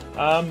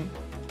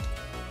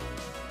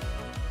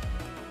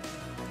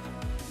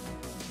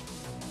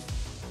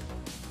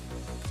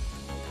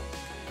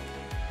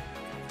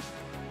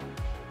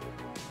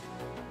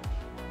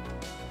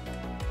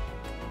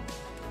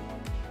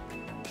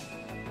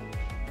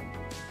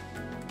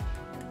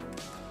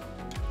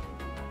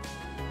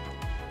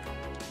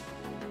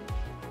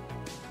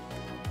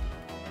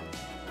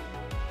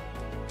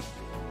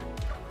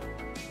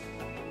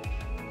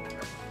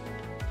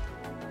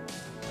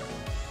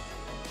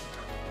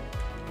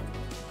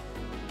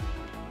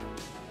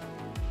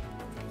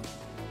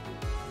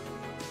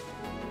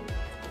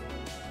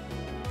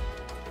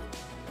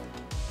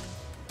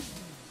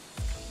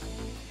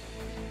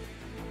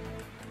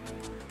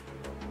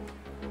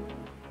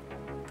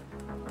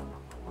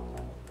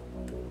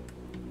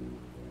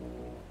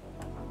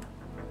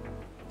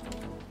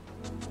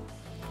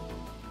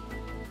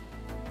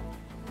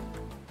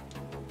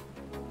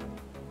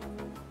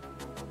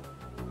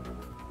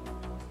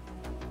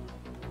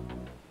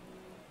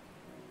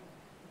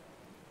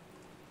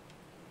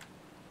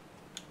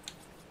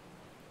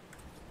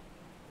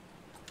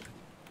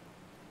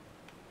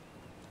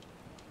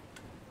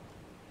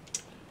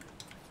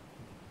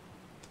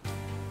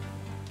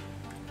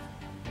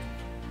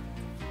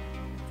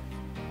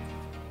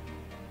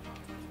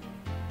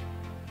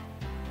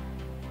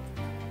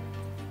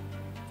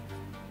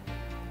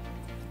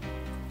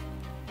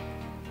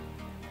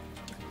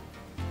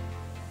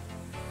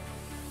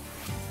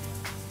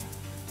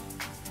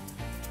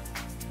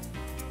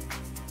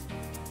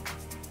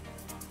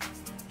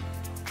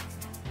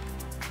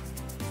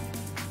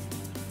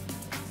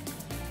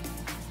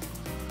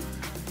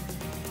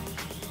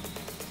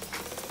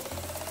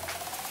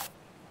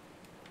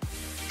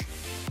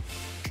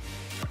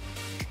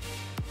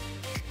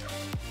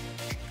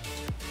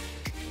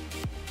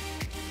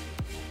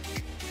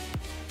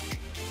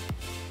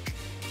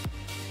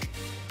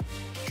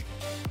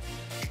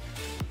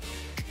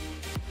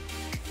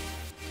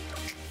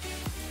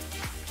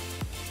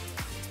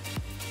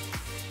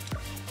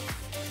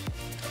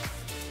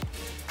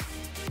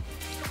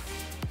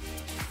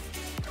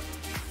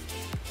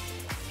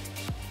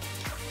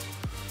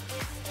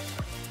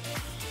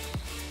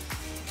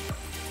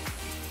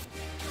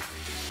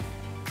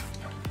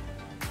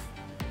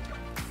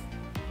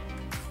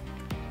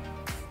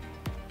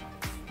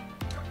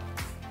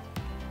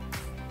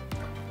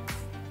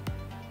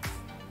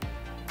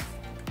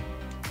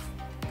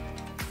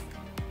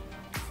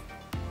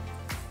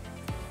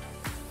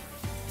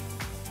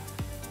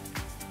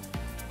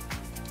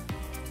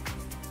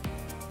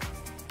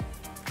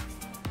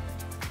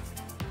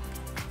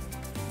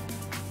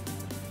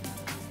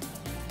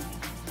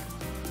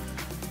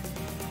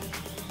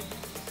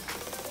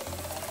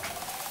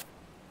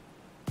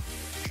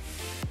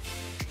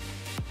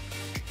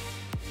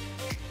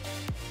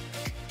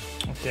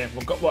 Okay,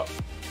 we've got what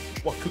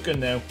cooking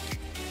now.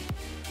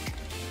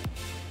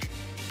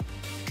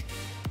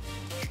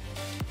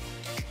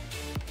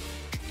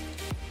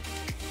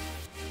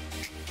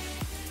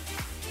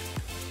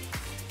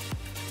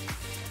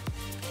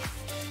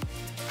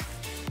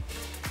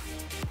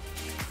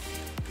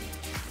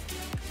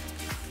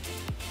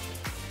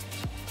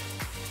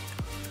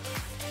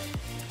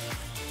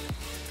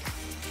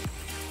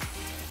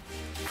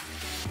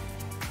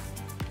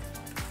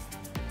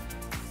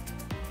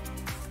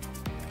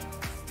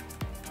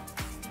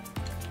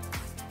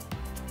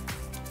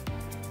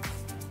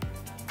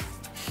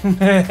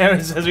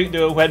 Aaron says we can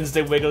do a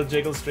Wednesday wiggle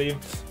jiggle stream.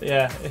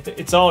 Yeah,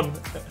 it's on.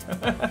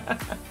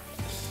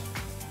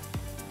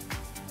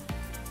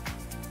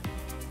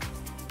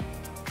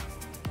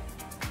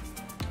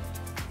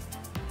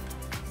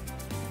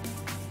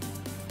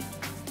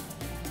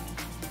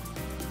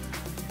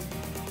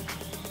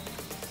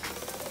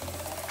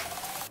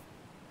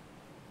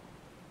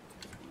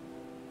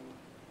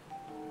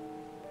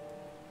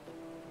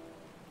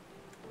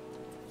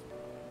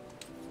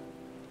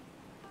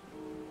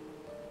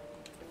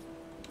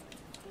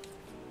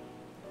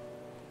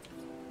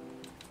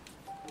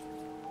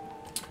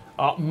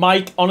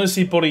 Mike,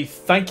 honestly, buddy,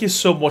 thank you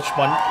so much,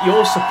 man.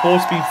 Your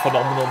support's been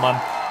phenomenal,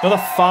 man.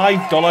 Another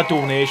 $5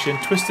 donation.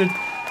 Twisted,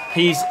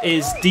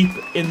 is deep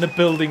in the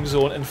building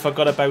zone and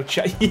forgot about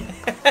chat.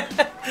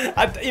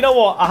 Yeah. You know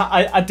what?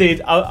 I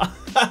did.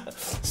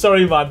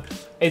 Sorry, man.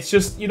 It's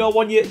just you know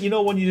when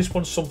you just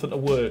want something to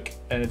work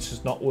and it's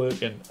just not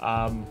working.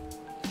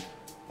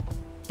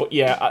 But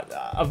yeah,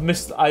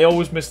 I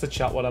always miss the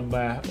chat when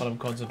I'm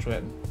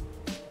concentrating.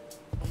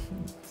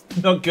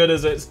 Not good,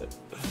 is it?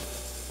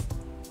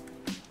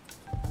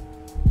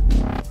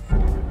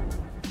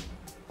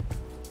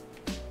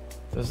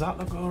 Does that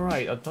look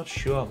alright? I'm not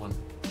sure, man.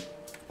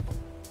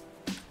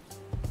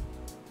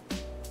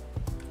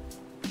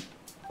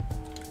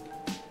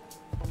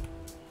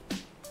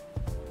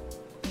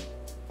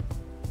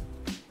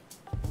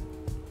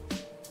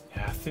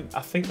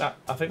 I think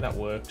that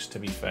works. To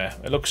be fair,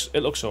 it looks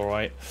all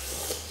right.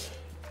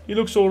 He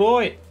looks all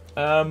right.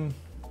 I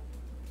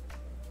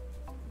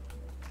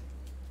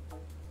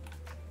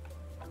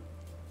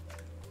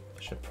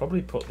should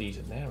probably put these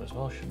in there as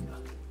well, shouldn't I?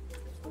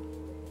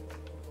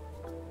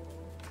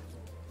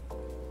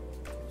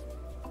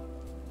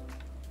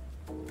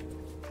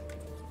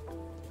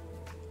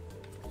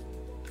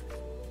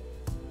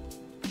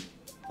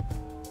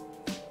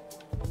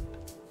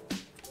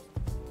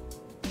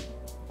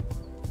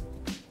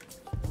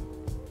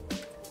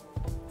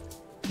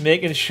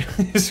 Making sure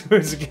this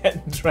was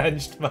getting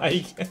drenched,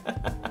 Mike.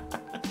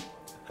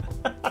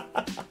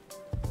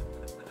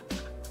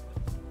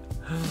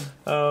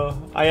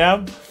 Oh, I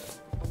am.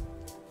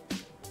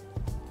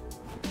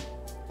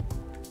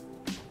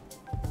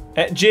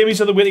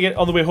 Jamie's on the way to get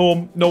on the way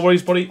home. No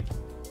worries, buddy.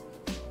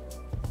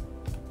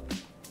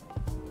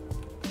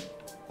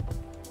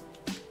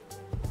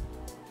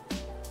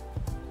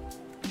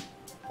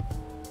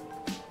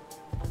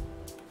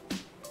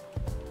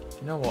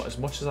 You know what? As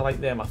much as I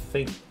like them, I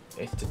think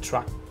it's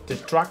distracting.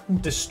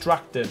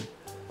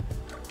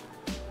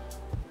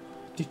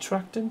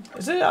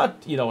 Is it?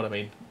 You know what I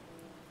mean.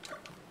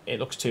 It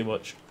looks too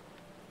much.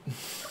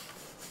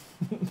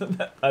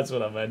 That's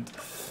what I meant.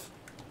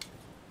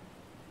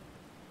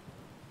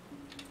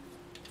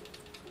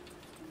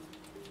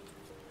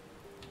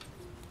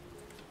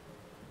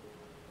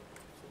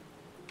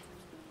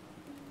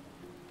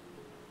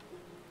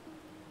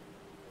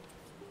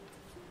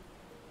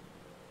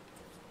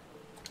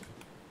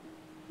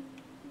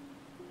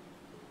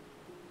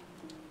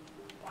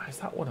 Why is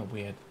that one in a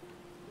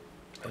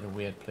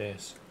weird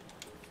place?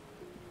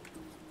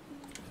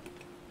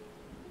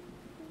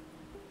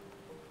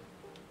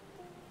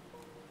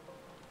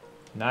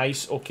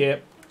 Nice,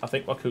 okay. I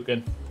think we're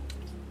cooking.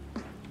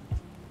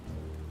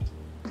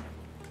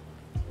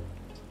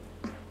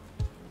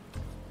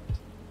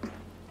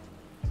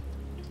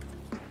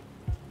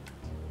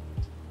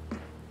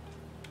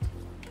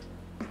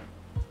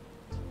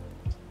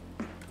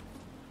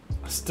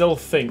 I still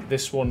think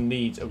this one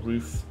needs a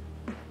roof.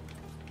 I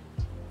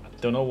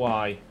don't know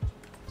why.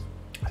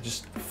 I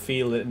just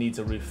feel that it needs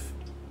a roof.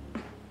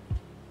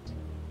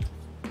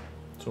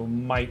 So we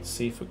might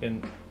see if we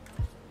can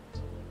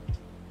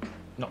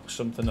knock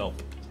something up.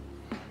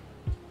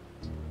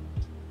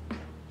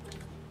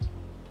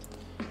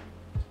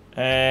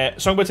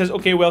 Songbird says,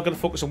 okay, well, going to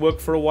focus on work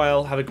for a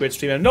while. Have a great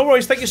stream. And no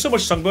worries. Thank you so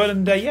much, Songbird.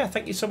 And yeah,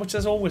 thank you so much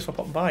as always for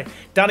popping by.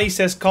 Danny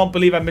says, can't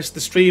believe I missed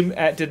the stream.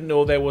 Didn't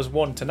know there was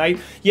one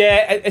tonight.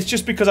 Yeah, it's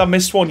just because I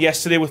missed one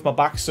yesterday with my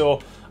back. So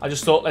I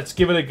just thought, let's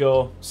give it a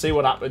go. See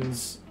what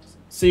happens.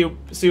 See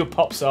what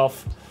pops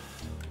off.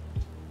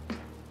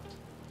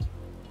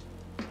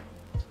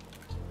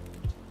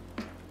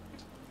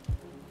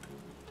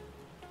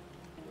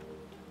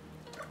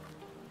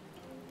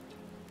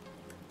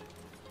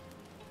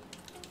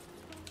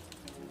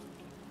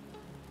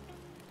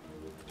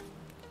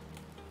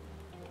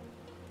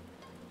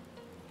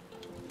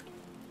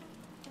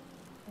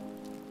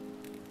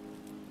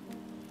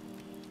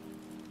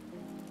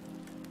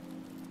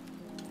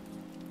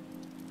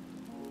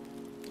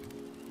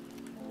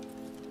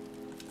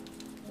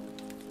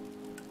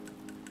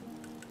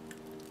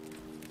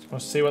 We'll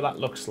see what that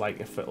looks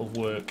like, if it'll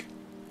work.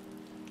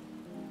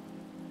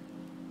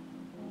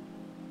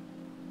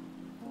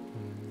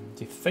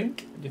 Do you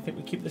think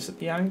we keep this at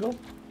the angle? Do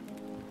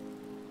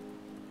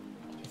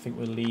you think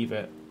we'll leave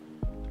it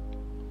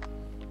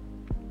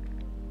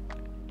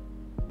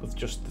with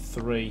just the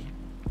three?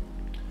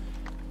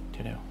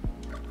 Don't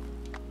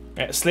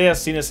know. Slayer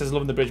Cena says,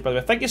 loving the bridge, by the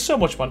way. Thank you so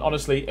much, man.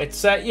 Honestly,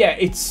 it's yeah,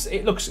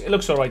 it looks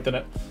all right,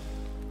 doesn't it?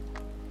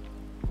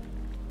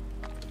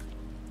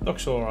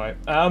 Looks all right.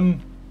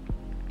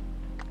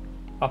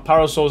 Our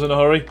parasol's in a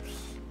hurry.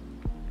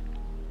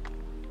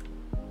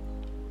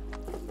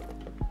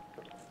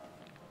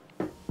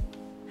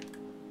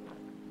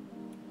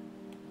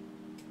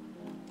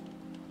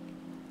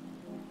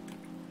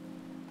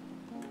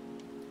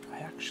 I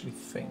actually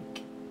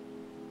think...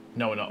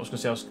 No, I was going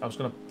to say I was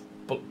going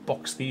to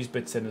box these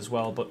bits in as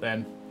well, but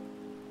then...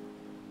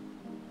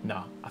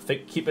 No, I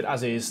think keep it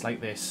as is,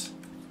 like this.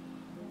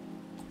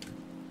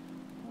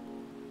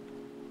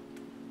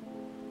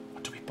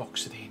 Or do we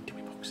box it in?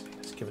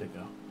 Let's give it a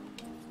go.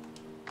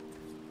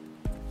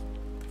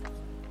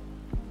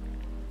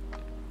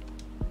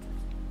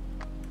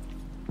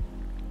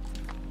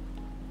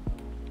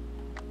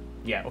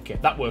 Yeah, okay,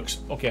 that works.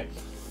 Okay.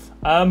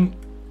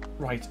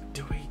 Right,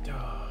 do we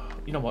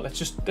you know what, let's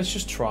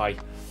just try.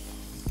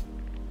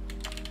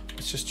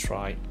 Let's just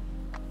try.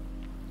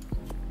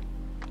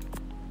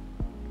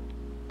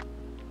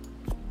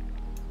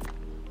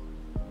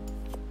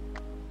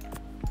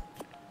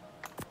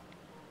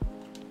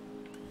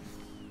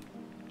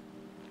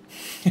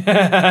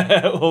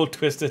 Old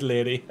twisted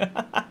lady.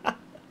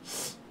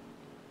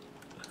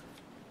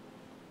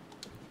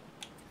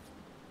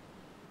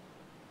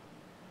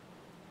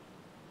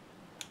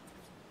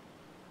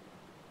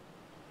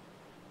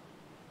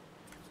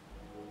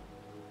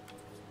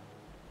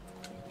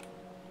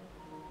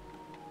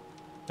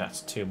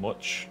 That's too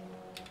much.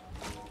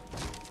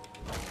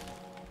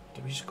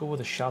 Did we just go with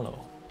a shallow?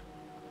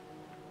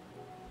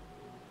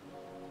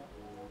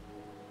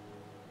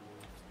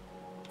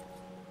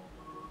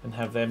 And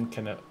have them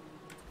kind of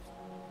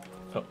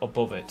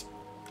above it.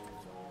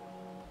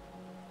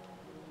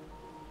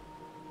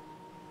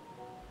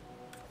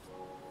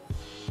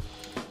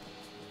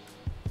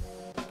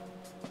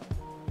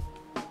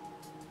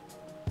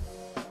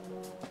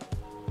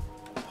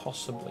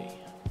 Possibly.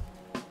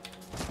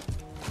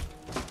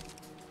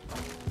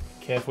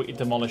 Careful what you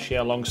demolish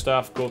here,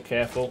 Longstaff. Go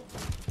careful.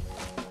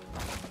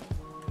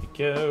 Here we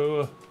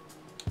go.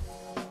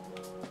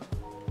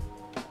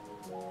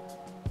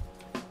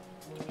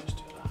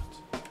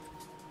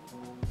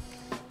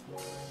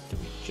 Do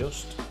we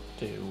just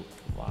do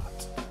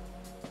that?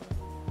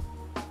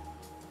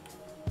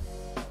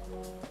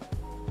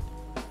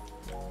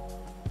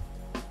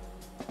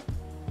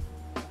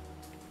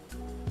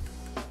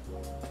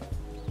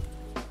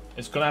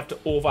 It's going to have to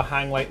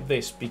overhang like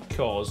this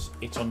because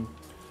it's on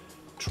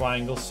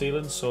triangle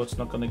ceiling, so it's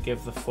not going to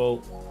give the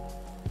full.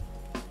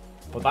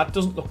 But that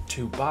doesn't look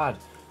too bad.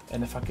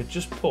 And if I could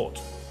just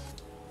put...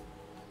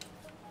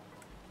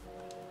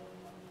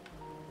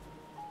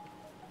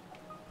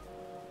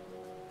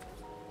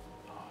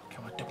 Oh,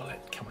 can I double it?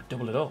 Can we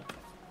double it up?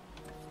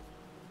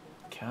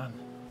 Can.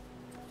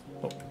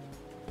 Oh.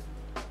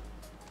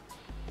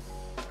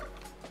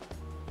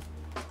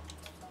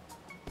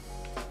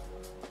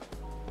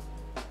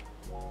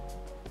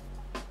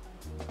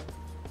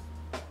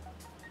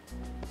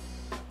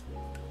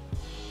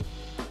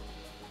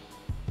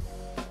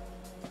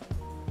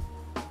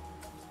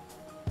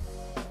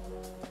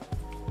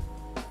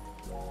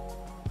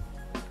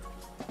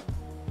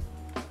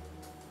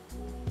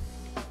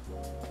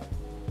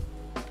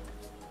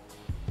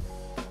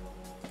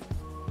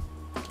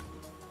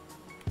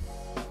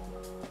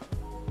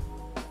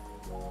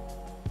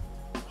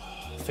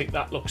 I think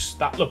that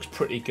looks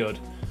pretty good.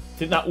 I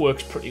think that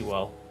works pretty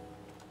well.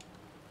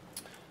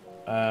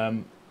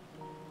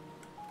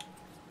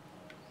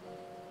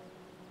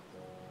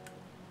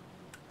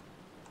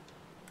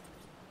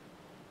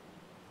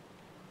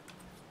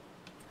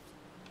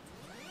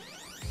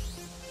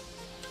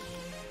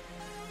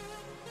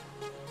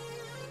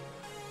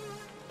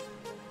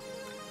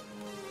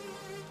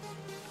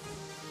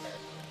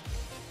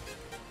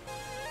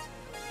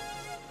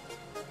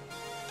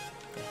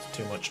 That's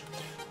too much.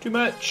 Too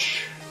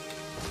much.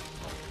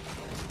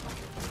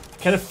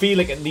 I kind of feel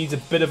like it needs a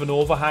bit of an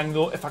overhang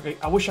though. If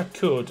I wish I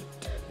could.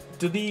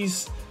 Do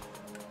these?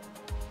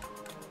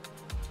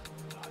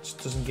 Oh, it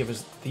just doesn't give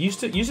us. They used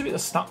to be able to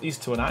snap these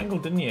to an angle,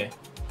 didn't you?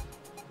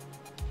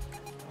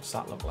 What's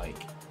that look like?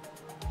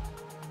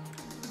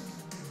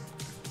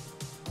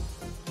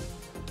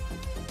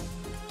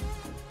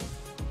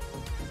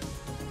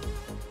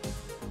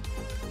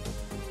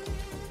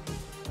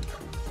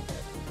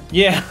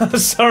 Yeah,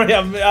 sorry,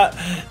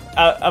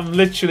 I'm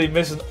literally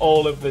missing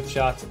all of the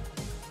chat.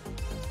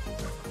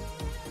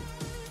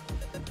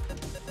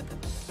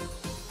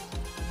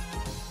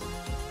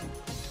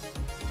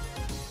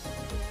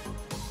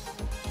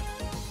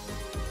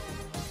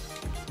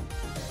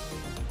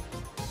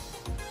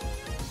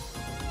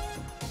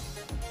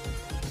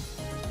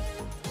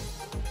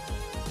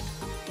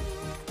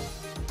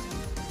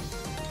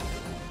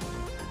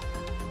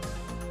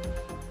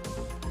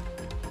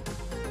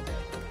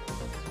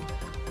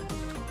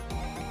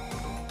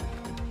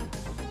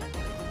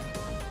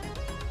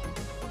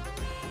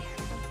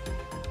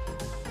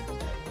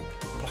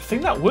 I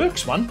think that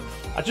works, man.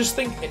 I just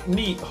think it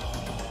needs...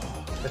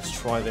 Oh, let's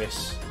try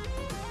this.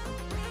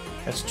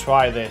 Let's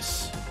try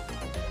this.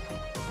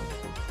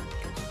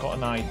 I've got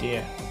an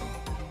idea.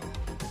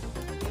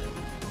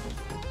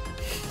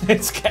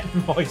 It's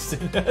getting moist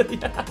in there.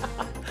 Yeah.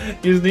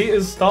 You just need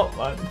to stop,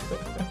 man.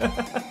 I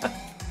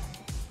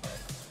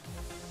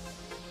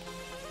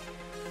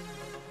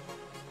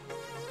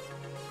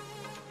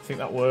think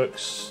that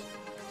works.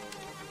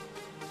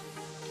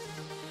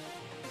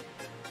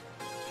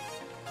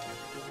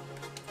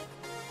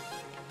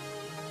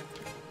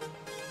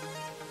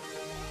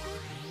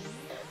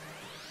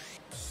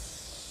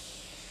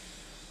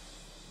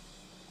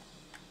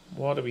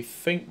 What do we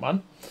think,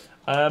 man?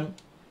 I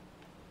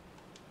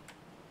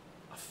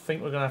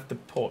think we're going to have to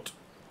put...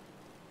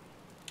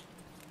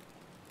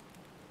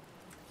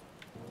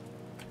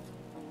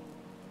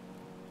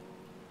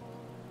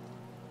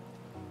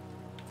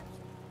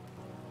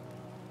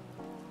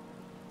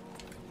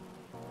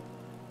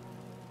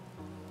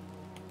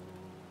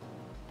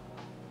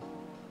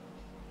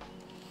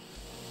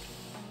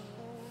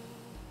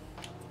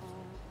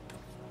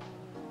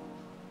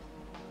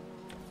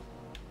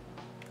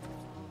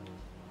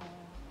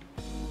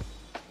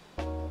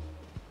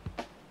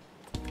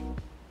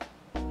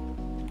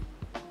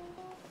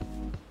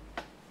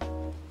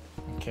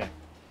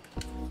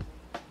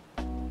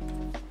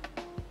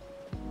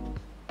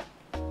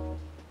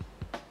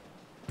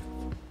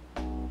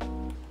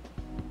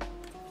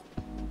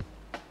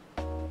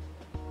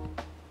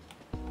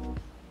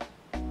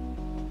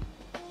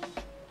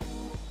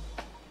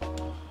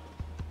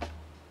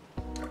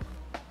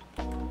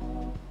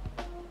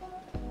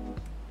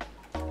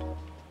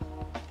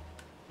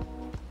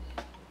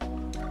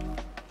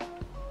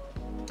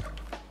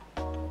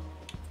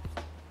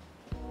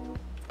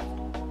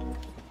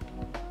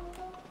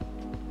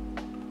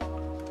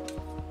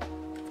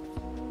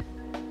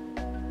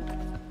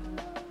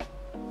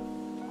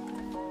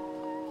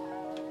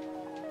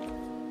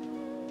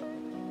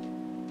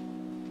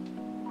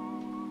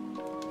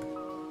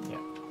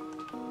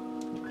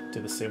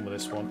 the same with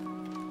this one.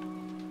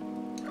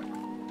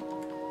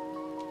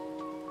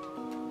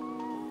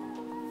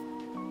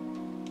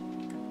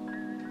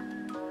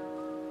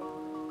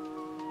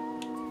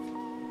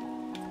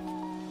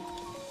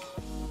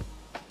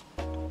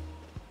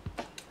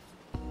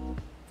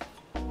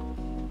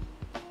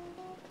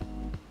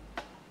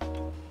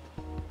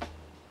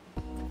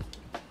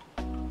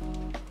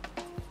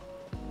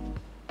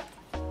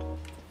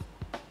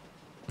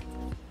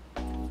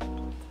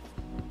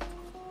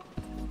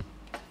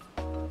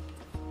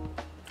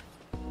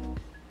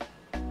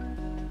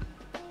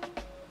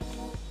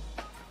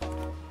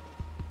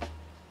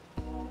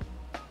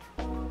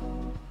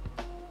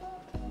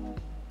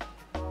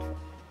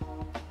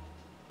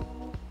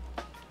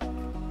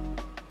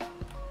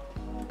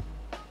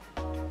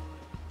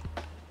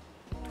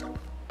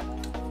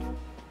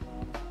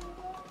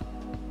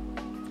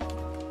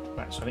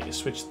 So I need to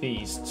switch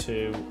these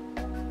to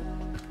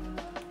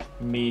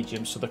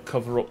medium so they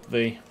cover up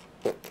the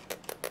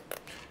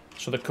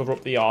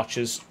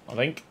arches, I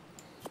think.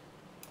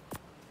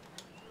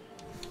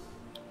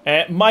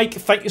 Mike,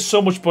 thank you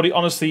so much, buddy.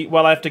 Honestly,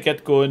 well, I have to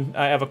get going.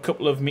 I have a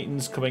couple of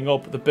meetings coming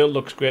up. The build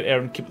looks great,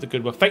 Aaron. Keep up the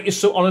good work. Thank you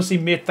so, honestly,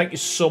 mate. Thank you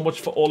so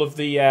much for all of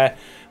the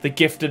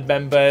gifted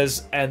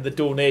members and the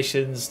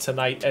donations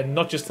tonight, and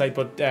not just tonight,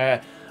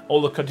 but all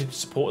the continued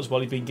support as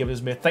well you've been giving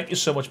us, mate. Thank you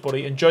so much,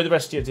 buddy. Enjoy the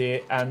rest of your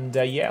day, and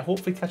yeah,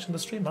 hopefully catch you on the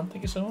stream, man.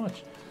 Thank you so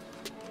much.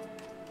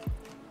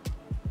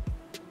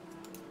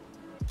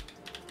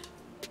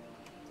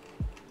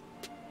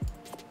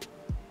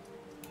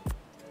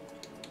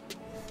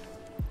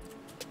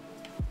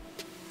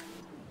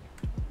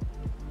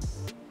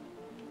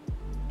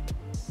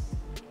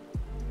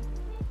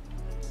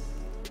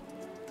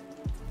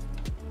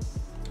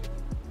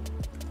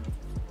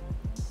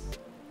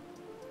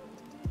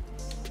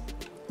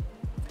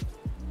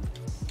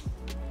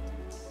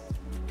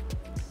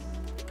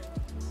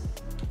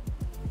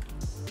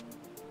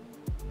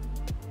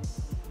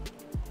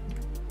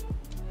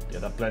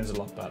 That blends a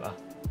lot better.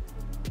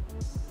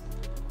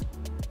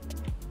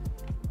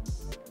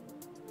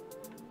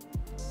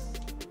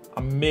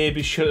 I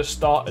maybe should have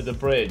started the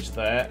bridge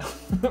there,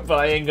 but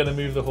I ain't gonna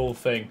move the whole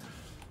thing.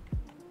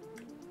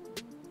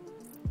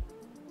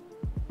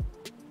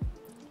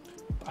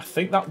 I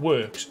think that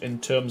works in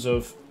terms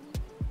of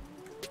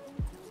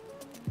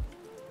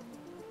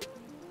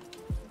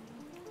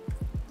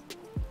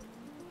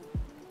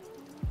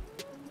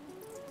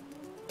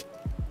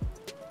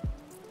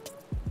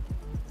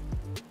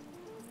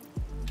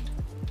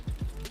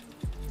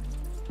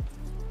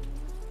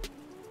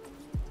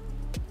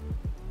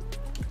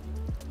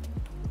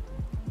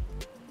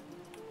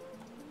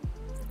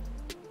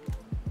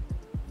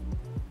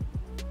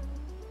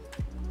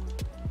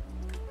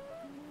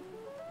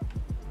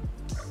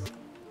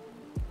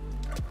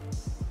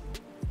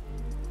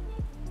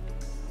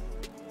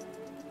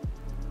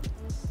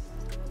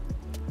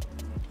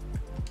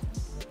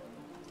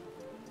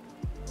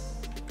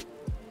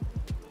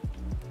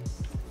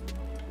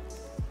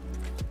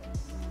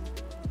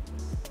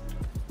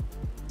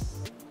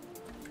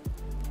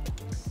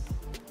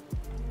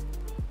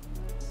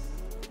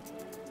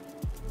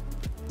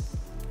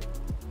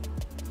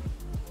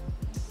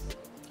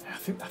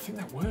I think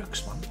that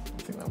works, man.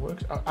 I think that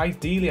works.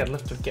 Ideally, I'd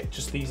love to get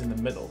just these in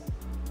the middle.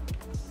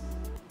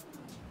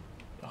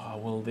 Oh,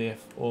 will they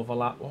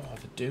overlap? Oh,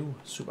 they do.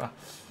 Super.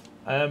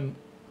 I'd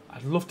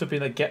love to be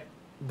able to get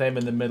them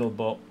in the middle,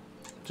 but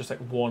just like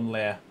one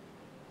layer.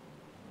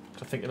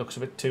 I think it looks a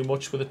bit too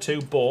much with the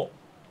two, but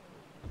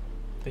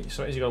I think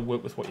sometimes you got to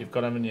work with what you've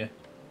got, haven't you?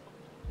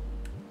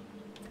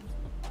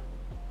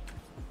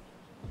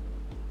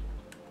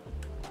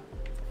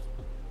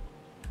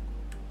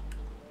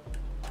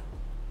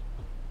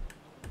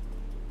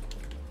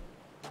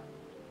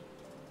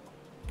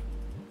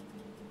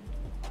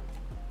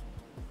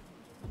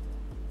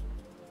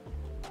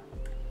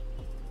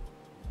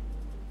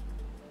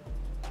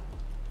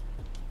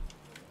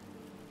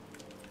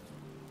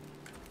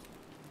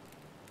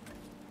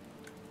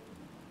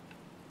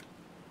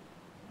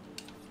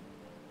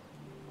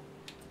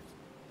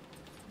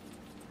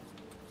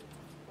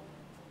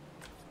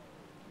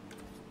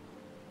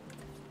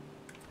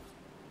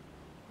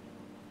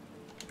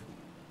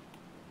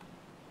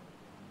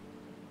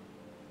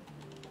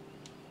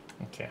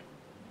 Okay.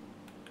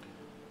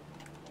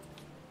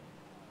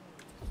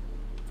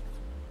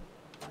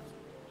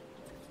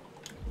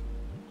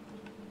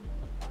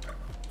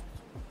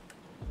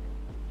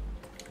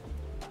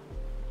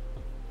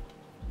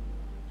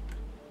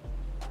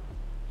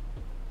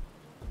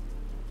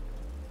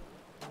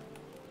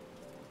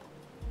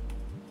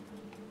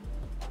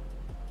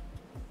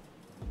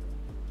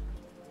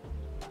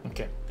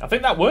 Okay, I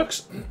think that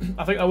works.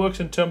 I think that works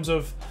in terms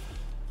of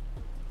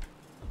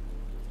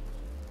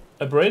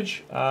a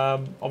bridge.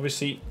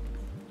 Obviously,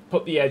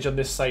 put the edge on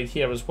this side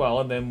here as well,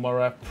 and then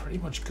we're pretty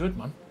much good,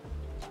 man.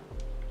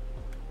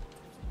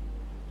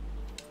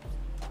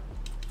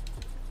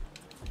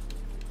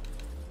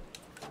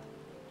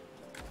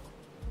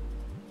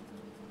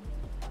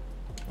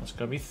 It's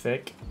gonna be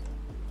thick.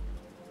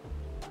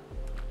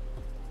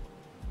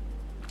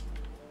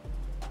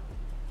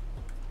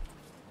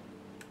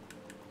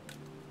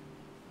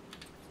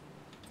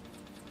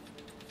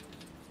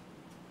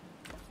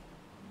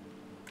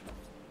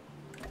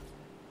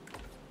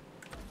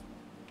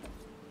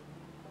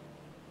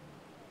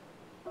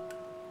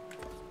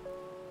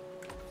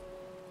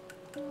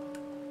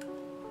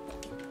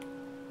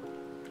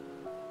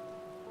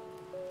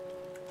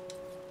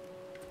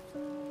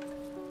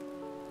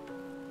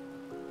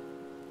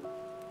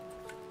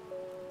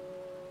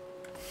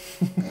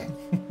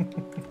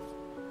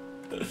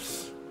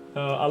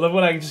 I love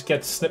when I can just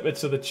get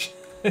snippets of the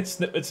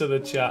snippets of the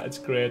chat. It's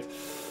great.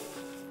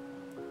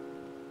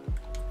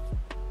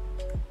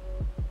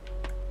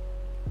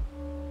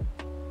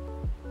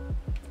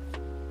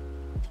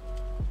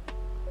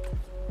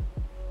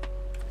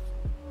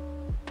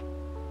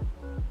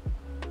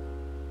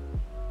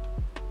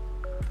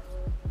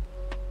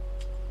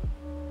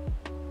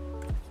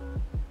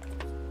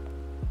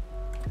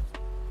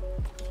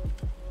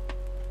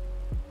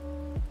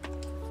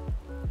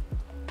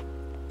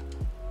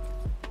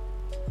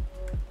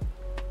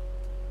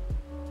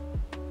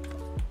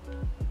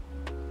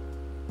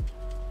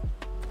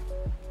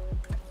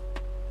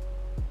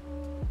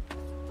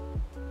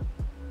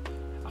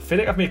 I feel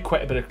like I've made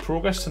quite a bit of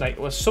progress tonight.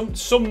 Well,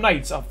 some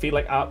nights I feel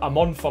like I'm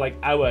on for like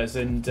hours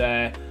and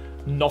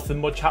nothing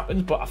much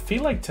happens, but I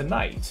feel like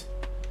tonight,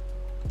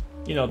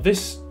 you know,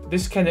 this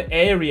kind of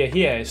area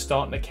here is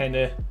starting to kind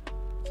of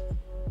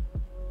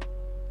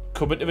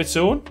come into its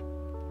own.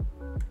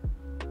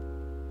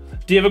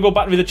 Do you ever go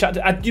back to the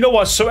chat? You know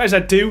what? Sometimes I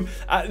do.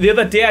 The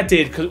other day I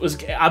did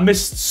because I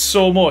missed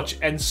so much,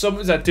 and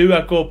sometimes I do.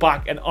 I go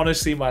back and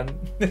honestly, man,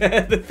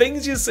 the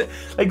things you say,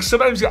 like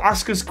sometimes you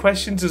ask us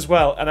questions as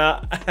well, and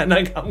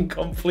I'm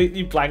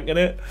completely blanking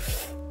it.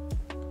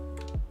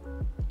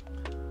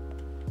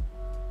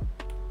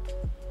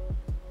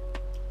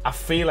 I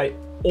feel like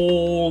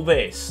all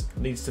this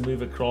needs to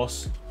move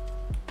across.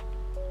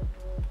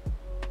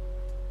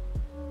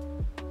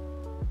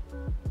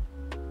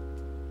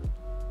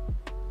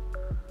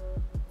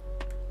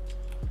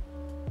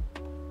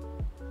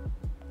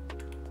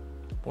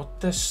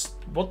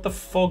 What the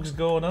fog's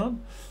going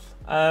on?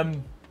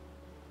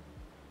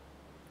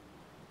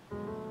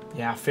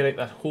 Yeah, I feel like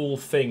that whole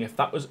thing, if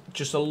that was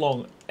just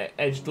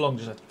edged along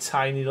just a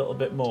tiny little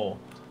bit more,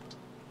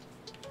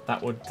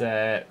 that would,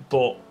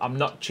 but I'm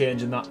not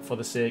changing that for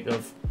the sake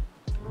of...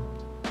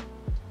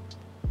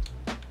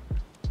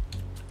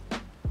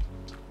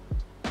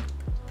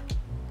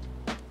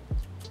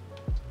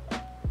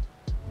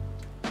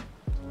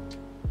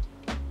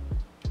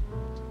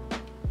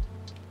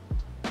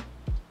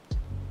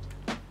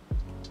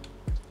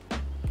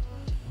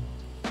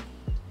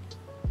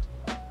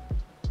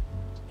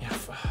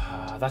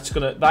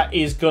 That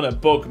is gonna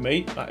bug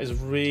me. That is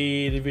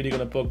really, really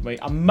gonna bug me.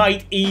 I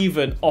might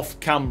even off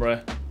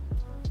camera.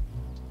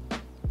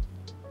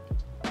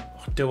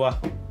 Or do I?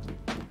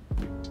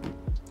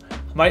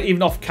 I might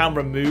even off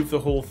camera move the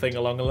whole thing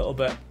along a little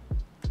bit.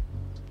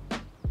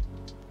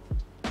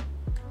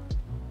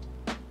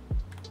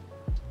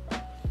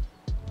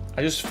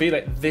 I just feel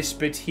like this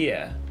bit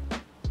here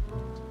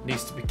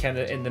needs to be kind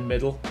of in the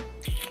middle.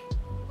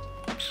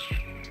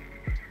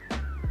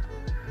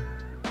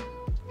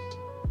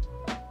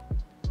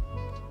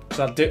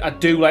 I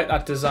do like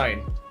that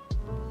design.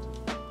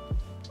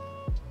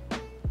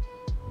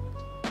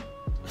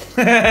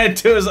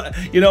 It does.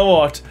 You know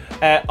what,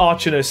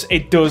 Archinus,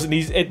 it does.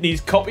 It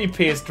needs copy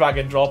paste drag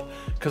and drop,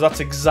 because that's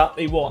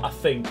exactly what I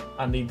think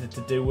I needed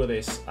to do with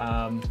this.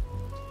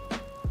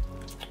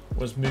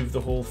 Was move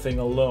the whole thing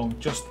along,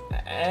 just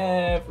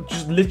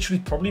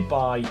literally probably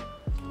by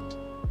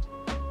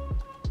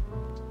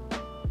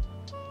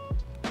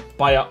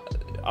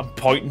I'm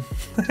pointing.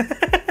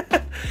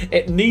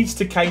 It needs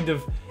to kind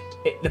of.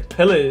 The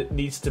pillar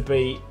needs to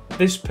be,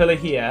 this pillar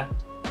here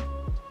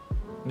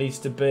needs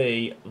to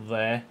be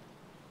there.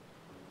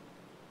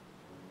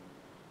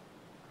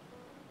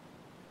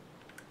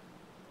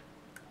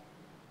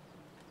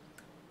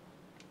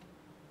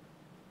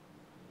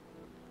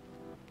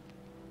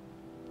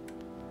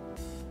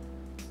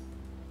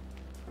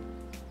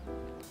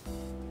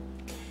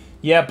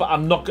 Yeah, but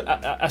I'm not,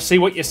 I see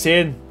what you're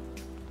saying,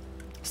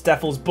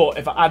 Steffels, but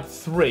if I add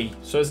 3,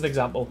 so as an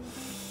example,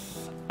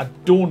 I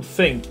don't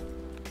think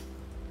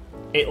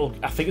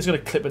I think it's going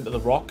to clip into the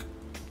rock.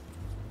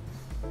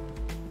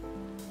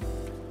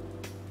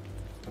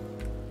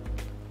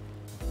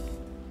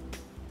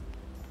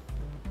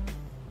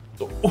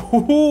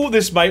 Oh,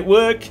 this might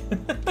work.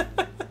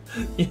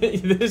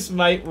 This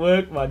might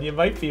work, man. You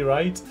might be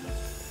right.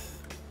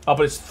 Oh,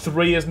 but it's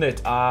 3, isn't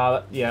it?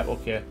 Yeah,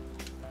 okay.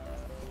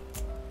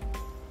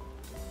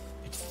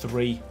 It's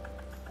 3.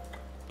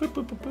 Boop,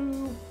 boop, boop,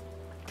 boop.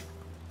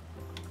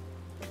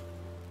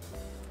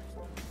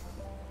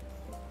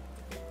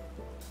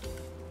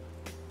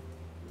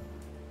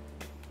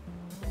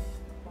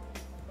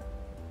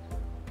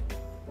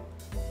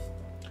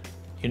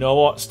 You know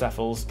what,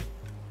 Steffels?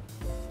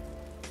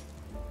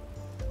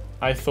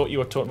 I thought you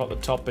were talking about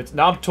the top bits.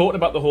 Now I'm talking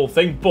about the whole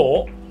thing,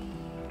 but...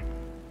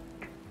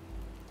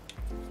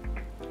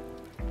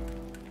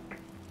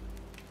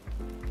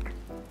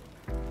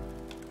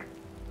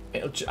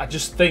 I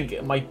just think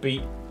it might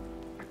be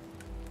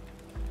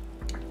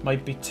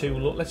too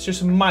low. Let's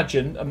just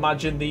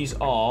imagine these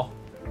are...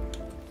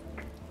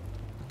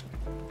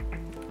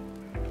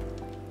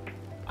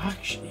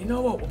 Actually, you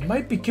know what? It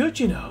might be good,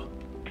 you know.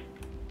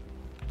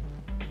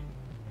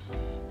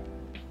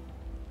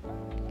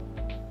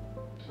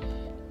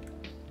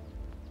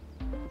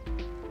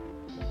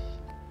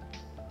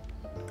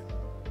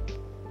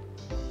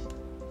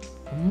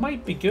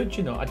 might be good,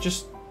 you know. I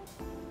just...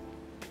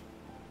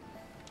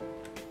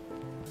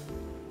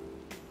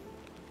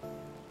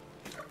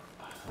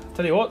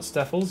 Tell you what,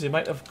 Steffels, you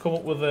might have come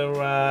up with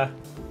a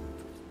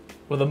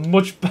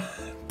much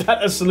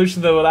better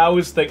solution than what I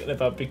was thinking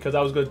about, because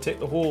I was going to take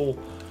the whole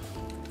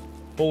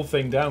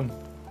thing down.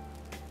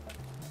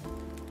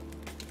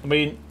 I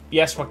mean,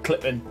 yes, we're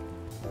clipping.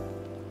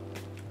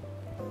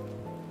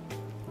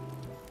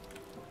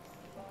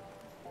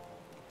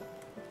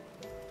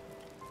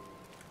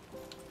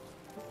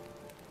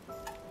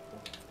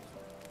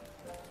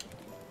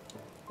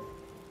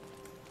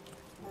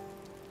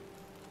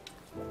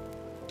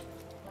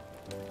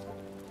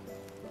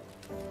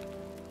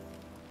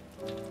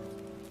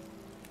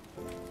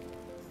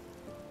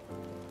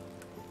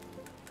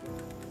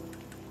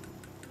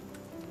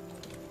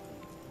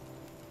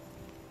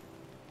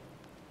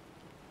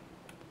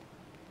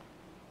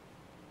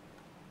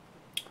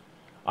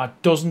 It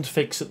doesn't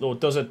fix it though,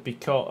 does it?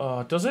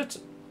 Because does it?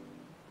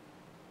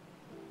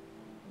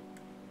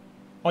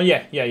 Oh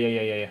yeah.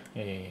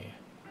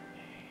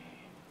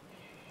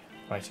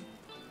 Right.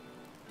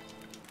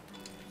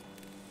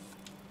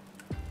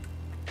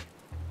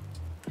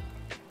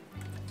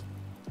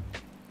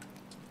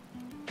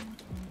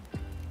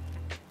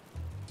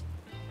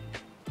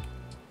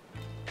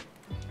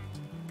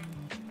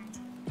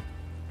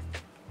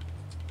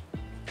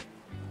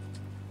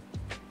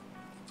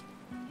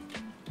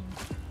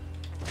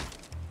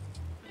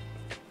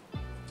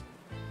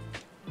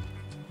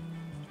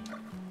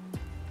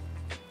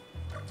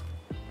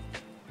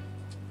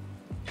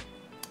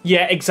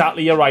 Yeah,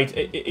 exactly. You're right.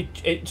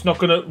 It's not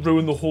going to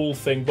ruin the whole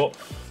thing, but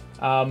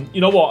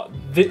you know what?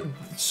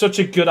 Such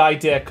a good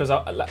idea, because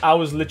I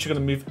was literally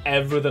going to move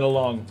everything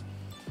along,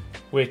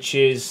 which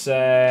is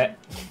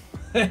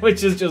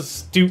which is just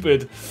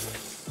stupid.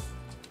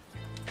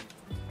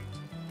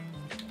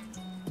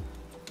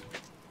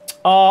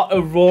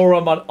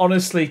 Aurora, man,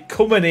 honestly,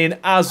 coming in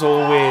as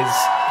always.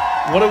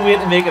 What a way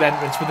to make an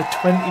entrance with a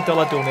 $20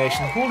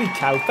 donation. Holy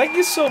cow. Thank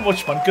you so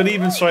much, man. Good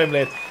evening. Sorry I'm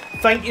late.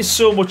 Thank you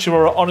so much,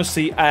 Aurora.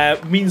 Honestly,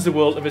 means the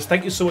world of us.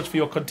 Thank you so much for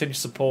your continued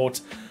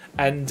support.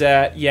 And,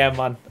 yeah,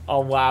 man. Oh,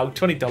 wow.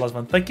 $20,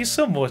 man. Thank you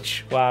so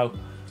much. Wow.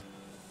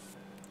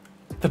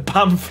 The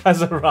BAMF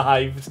has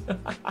arrived.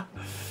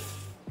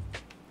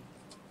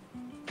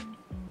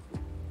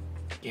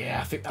 Yeah,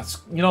 I think that's...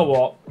 You know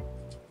what?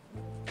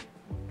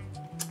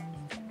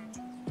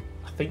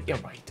 I think you're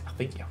right. I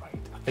think you're right.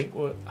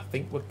 I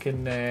think we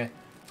can.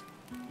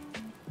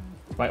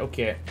 Right,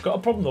 okay. Got a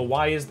problem though.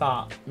 Why is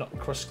that not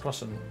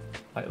crossing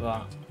like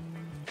that?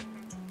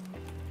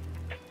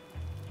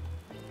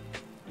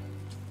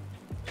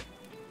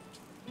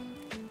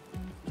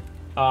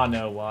 Ah,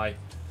 no, why?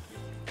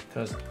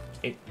 Because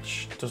it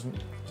doesn't.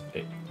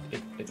 It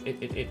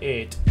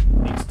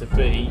needs to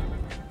be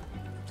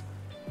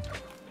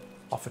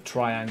off a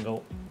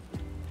triangle.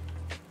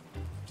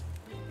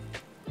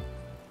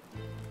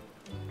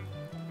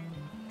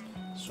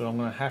 So I'm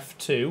going to have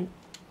to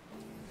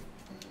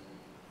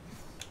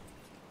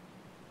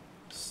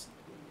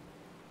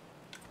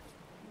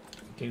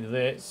do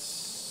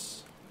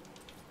this.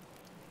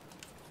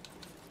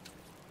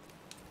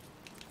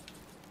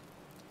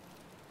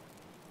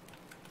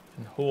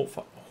 And hope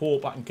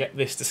I can get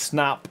this to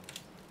snap.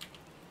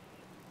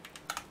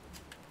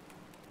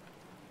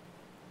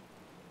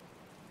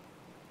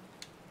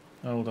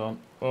 Hold on.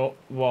 Oh,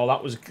 well,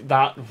 that was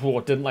that.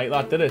 Whoa, didn't like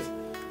that, did it?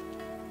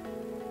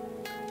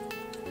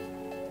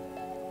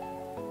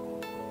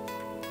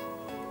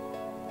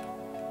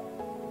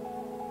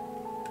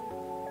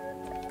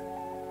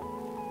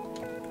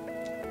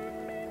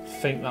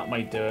 I think that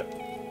might do it.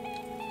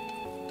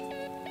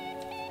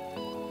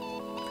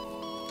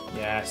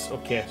 Yes,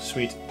 okay,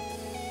 sweet.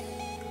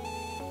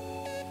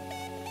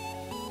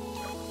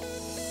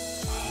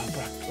 Oh,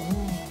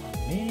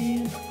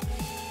 man.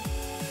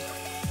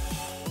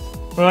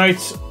 Right,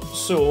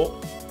 so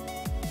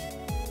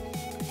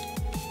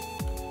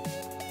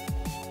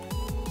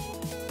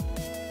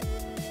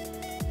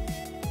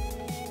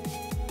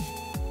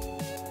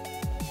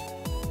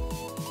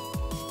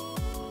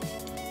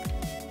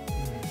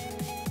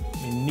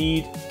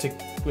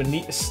we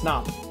need to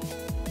snap.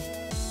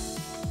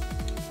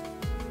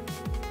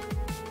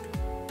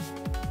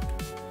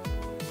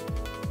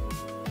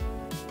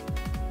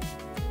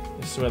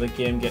 This is where the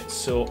game gets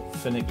so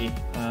finicky.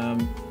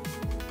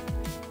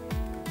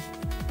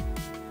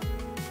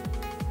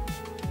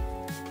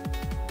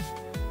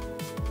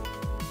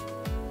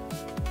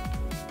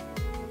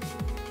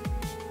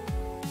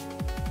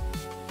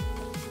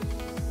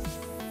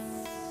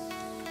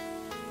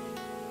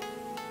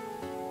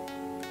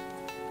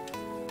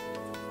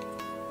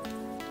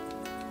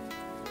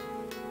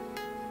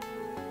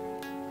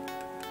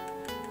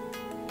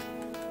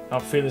 I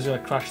feel it's going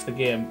to crash the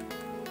game.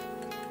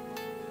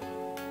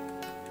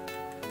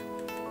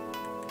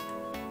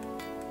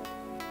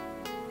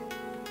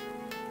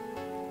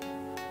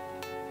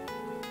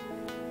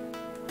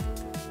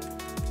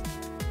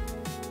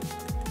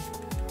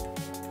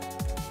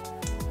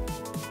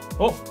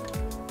 Oh!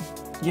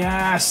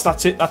 Yes!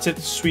 That's it,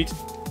 sweet.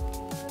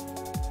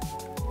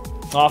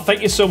 Oh,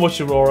 thank you so much,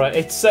 Aurora.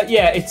 It's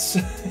yeah, it's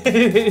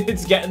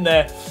it's getting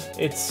there.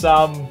 It's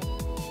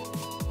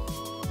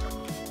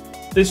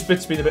this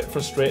bit's been a bit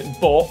frustrating,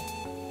 but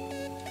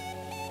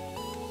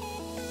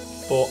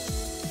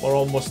we're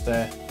almost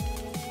there.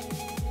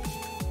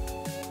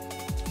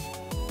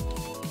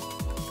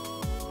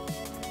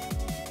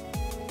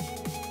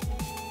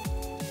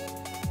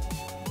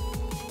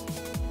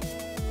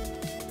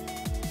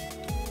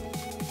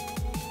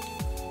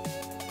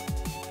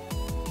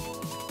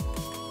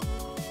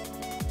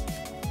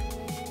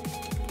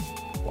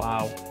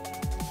 Wow.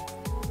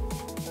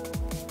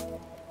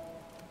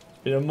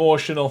 It's been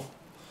emotional,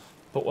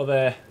 but we're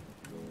there.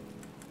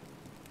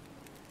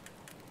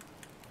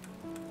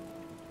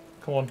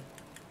 Come on.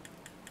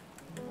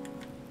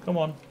 Come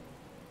on.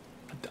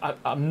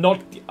 I'm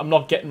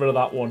not getting rid of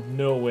that one.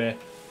 No way.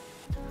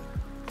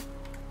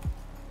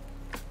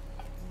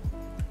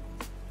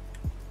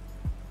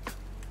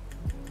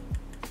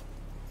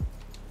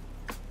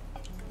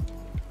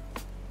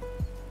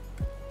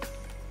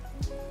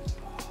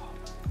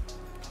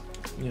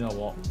 You know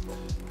what?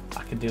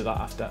 I can do that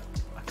after.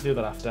 I can do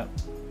that after.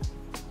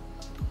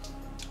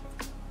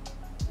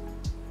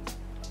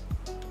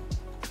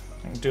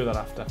 I can do that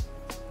after.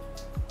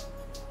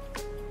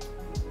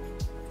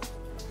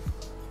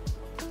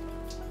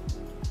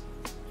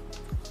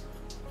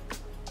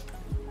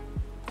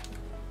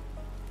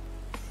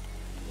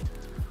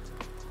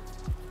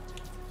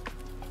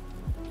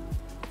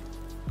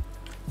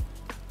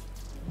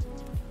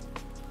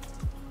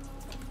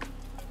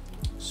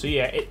 So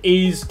yeah, it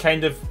is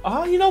kind of...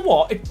 Oh, you know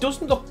what? It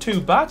doesn't look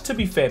too bad, to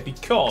be fair,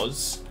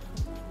 because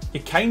you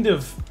kind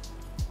of...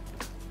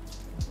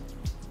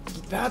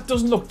 That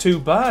doesn't look too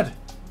bad.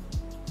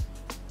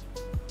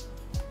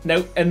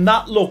 Now, and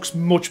that looks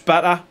much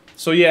better.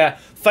 So yeah,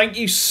 thank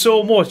you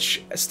so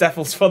much,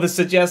 Steffels, for the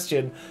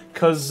suggestion.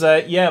 Because,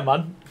 yeah,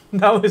 man,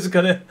 I was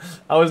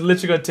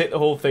literally going to take the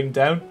whole thing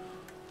down.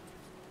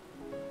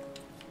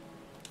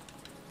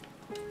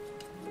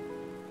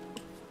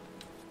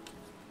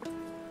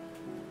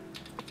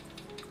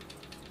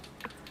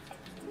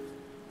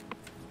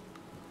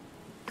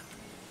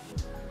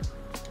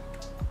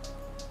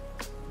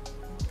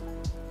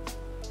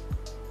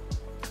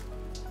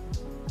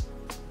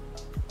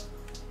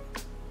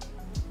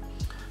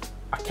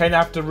 Kind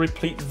of have to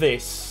replete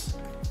this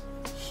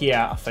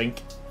here, I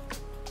think.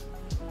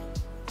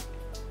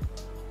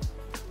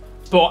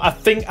 But I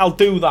think I'll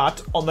do that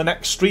on the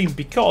next stream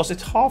because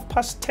it's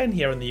 10:30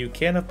 here in the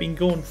UK and I've been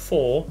going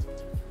for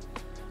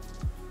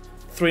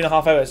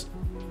 3.5 hours.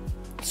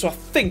 So I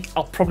think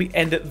I'll probably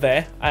end it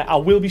there. I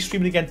will be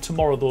streaming again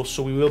tomorrow though,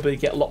 so we will be able to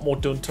get a lot more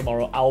done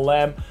tomorrow.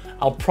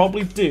 I'll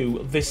probably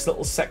do this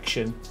little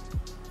section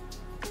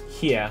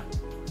here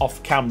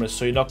off camera,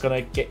 so you're not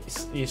gonna get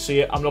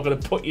I'm not gonna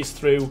put you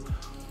through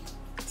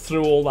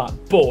all that,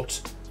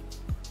 but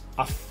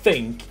I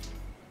think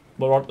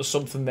we're onto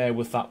something there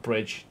with that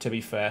bridge, to be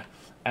fair,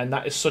 and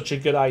that is such a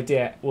good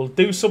idea. We'll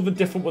do something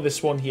different with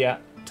this one here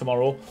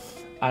tomorrow,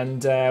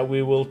 and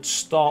we will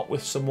start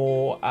with some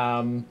more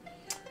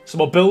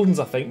buildings.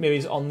 I think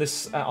maybe on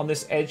this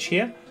edge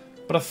here,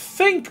 but I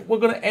think we're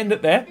gonna end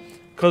it there.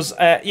 Because,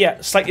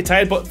 yeah, slightly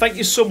tired, but thank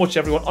you so much,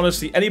 everyone.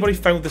 Honestly, anybody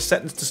found the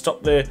settings to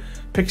stop the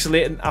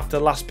pixelating after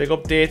the last big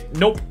update?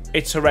 Nope,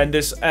 it's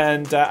horrendous,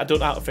 and I don't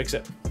know how to fix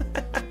it.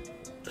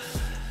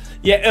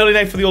 Yeah, early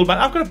night for the old man.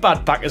 I've got a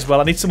bad back as well.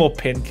 I need some more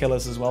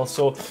painkillers as well.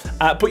 So,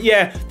 but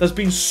yeah, there's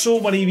been so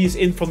many of you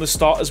in from the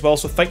start as well.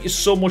 So thank you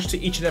so much to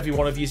each and every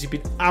one of you. You've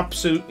been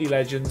absolutely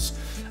legends.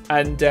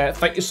 And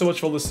thank you so much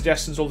for all the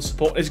suggestions, all the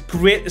support. It's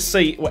great to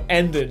see we're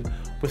ending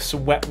with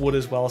some wet wood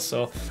as well.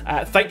 So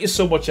thank you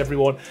so much,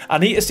 everyone. I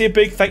need to say a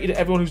big thank you to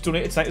everyone who's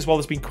donated tonight as well.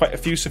 There's been quite a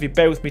few, so if you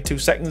bear with me 2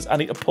 seconds, I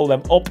need to pull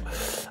them up.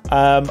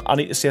 I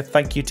need to say a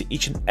thank you to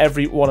each and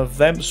every one of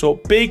them. So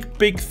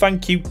big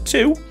thank you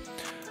to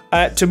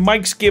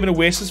Mike's Gaming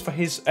Oasis for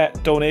his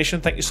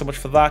donation. Thank you so much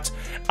for that.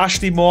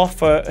 Ashley Moore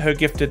for her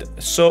gifted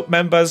sub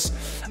members.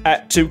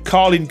 To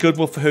Carleen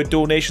Goodwill for her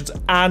donations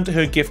and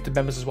her gifted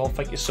members as well.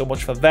 Thank you so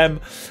much for them.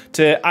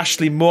 To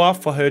Ashley Moore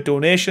for her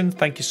donation.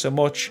 Thank you so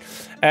much.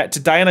 To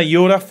Diana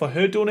Yoda for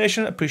her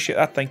donation. Appreciate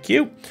that. Thank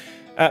you.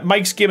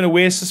 Mike's Gaming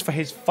Oasis for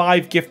his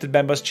 5 gifted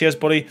members. Cheers,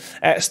 buddy.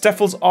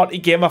 Steffels Arty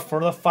Gamer for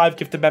another 5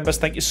 gifted members.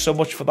 Thank you so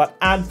much for that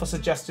and for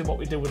suggesting what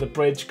we do with the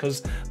bridge,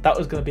 because that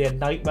was going to be a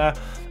nightmare.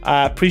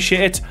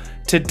 Appreciate it.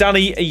 To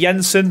Danny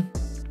Jensen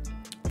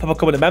for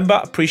becoming a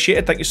member. Appreciate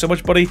it. Thank you so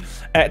much, buddy.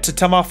 To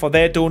Tamar for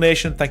their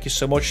donation. Thank you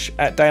so much.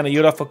 Diana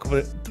Yoda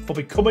for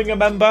becoming a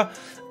member.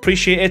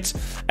 Appreciate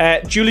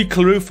it. Julie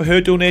Carew for her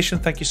donation.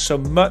 Thank you so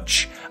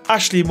much.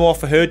 Ashley Moore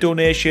for her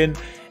donation.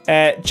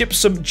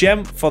 Gypsum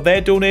Gem for their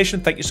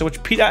donation. Thank you so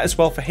much. Peter as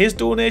well for his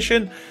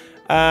donation.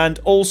 And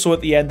also at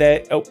the end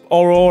there,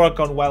 Aurora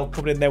Gone Well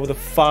coming in there with a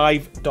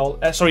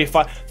with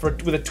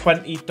a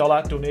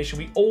 $20 donation.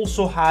 We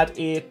also had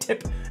a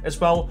tip as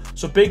well.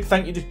 So big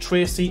thank you to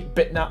Tracy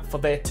Bitnat for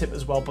their tip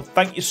as well. But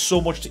thank you so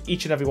much to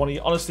each and every one of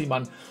you. Honestly,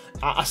 man,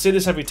 I say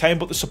this every time,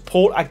 but the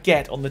support I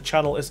get on the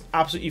channel is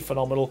absolutely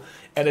phenomenal,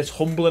 and it's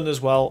humbling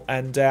as well.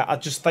 And I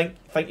just thank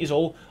you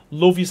all.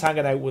 Love you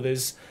hanging out with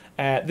us.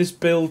 This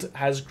build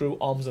has grew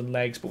arms and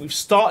legs, but we've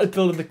started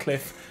building the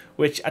cliff,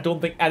 which I don't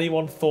think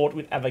anyone thought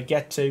we'd ever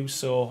get to.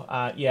 So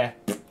yeah,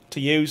 to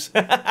use.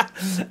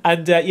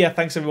 And yeah,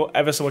 thanks everyone,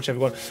 ever so much,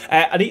 everyone.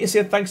 I need to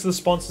say thanks to the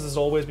sponsors as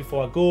always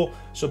before I go.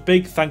 So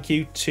big thank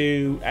you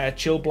to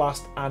Chill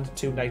Blast and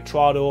to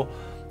Nitrado.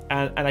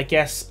 And I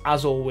guess,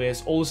 as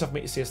always, all this I've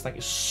made to say is thank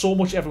you so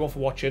much everyone for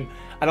watching,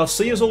 and I'll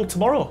see you all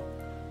tomorrow.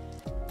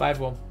 Bye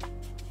everyone.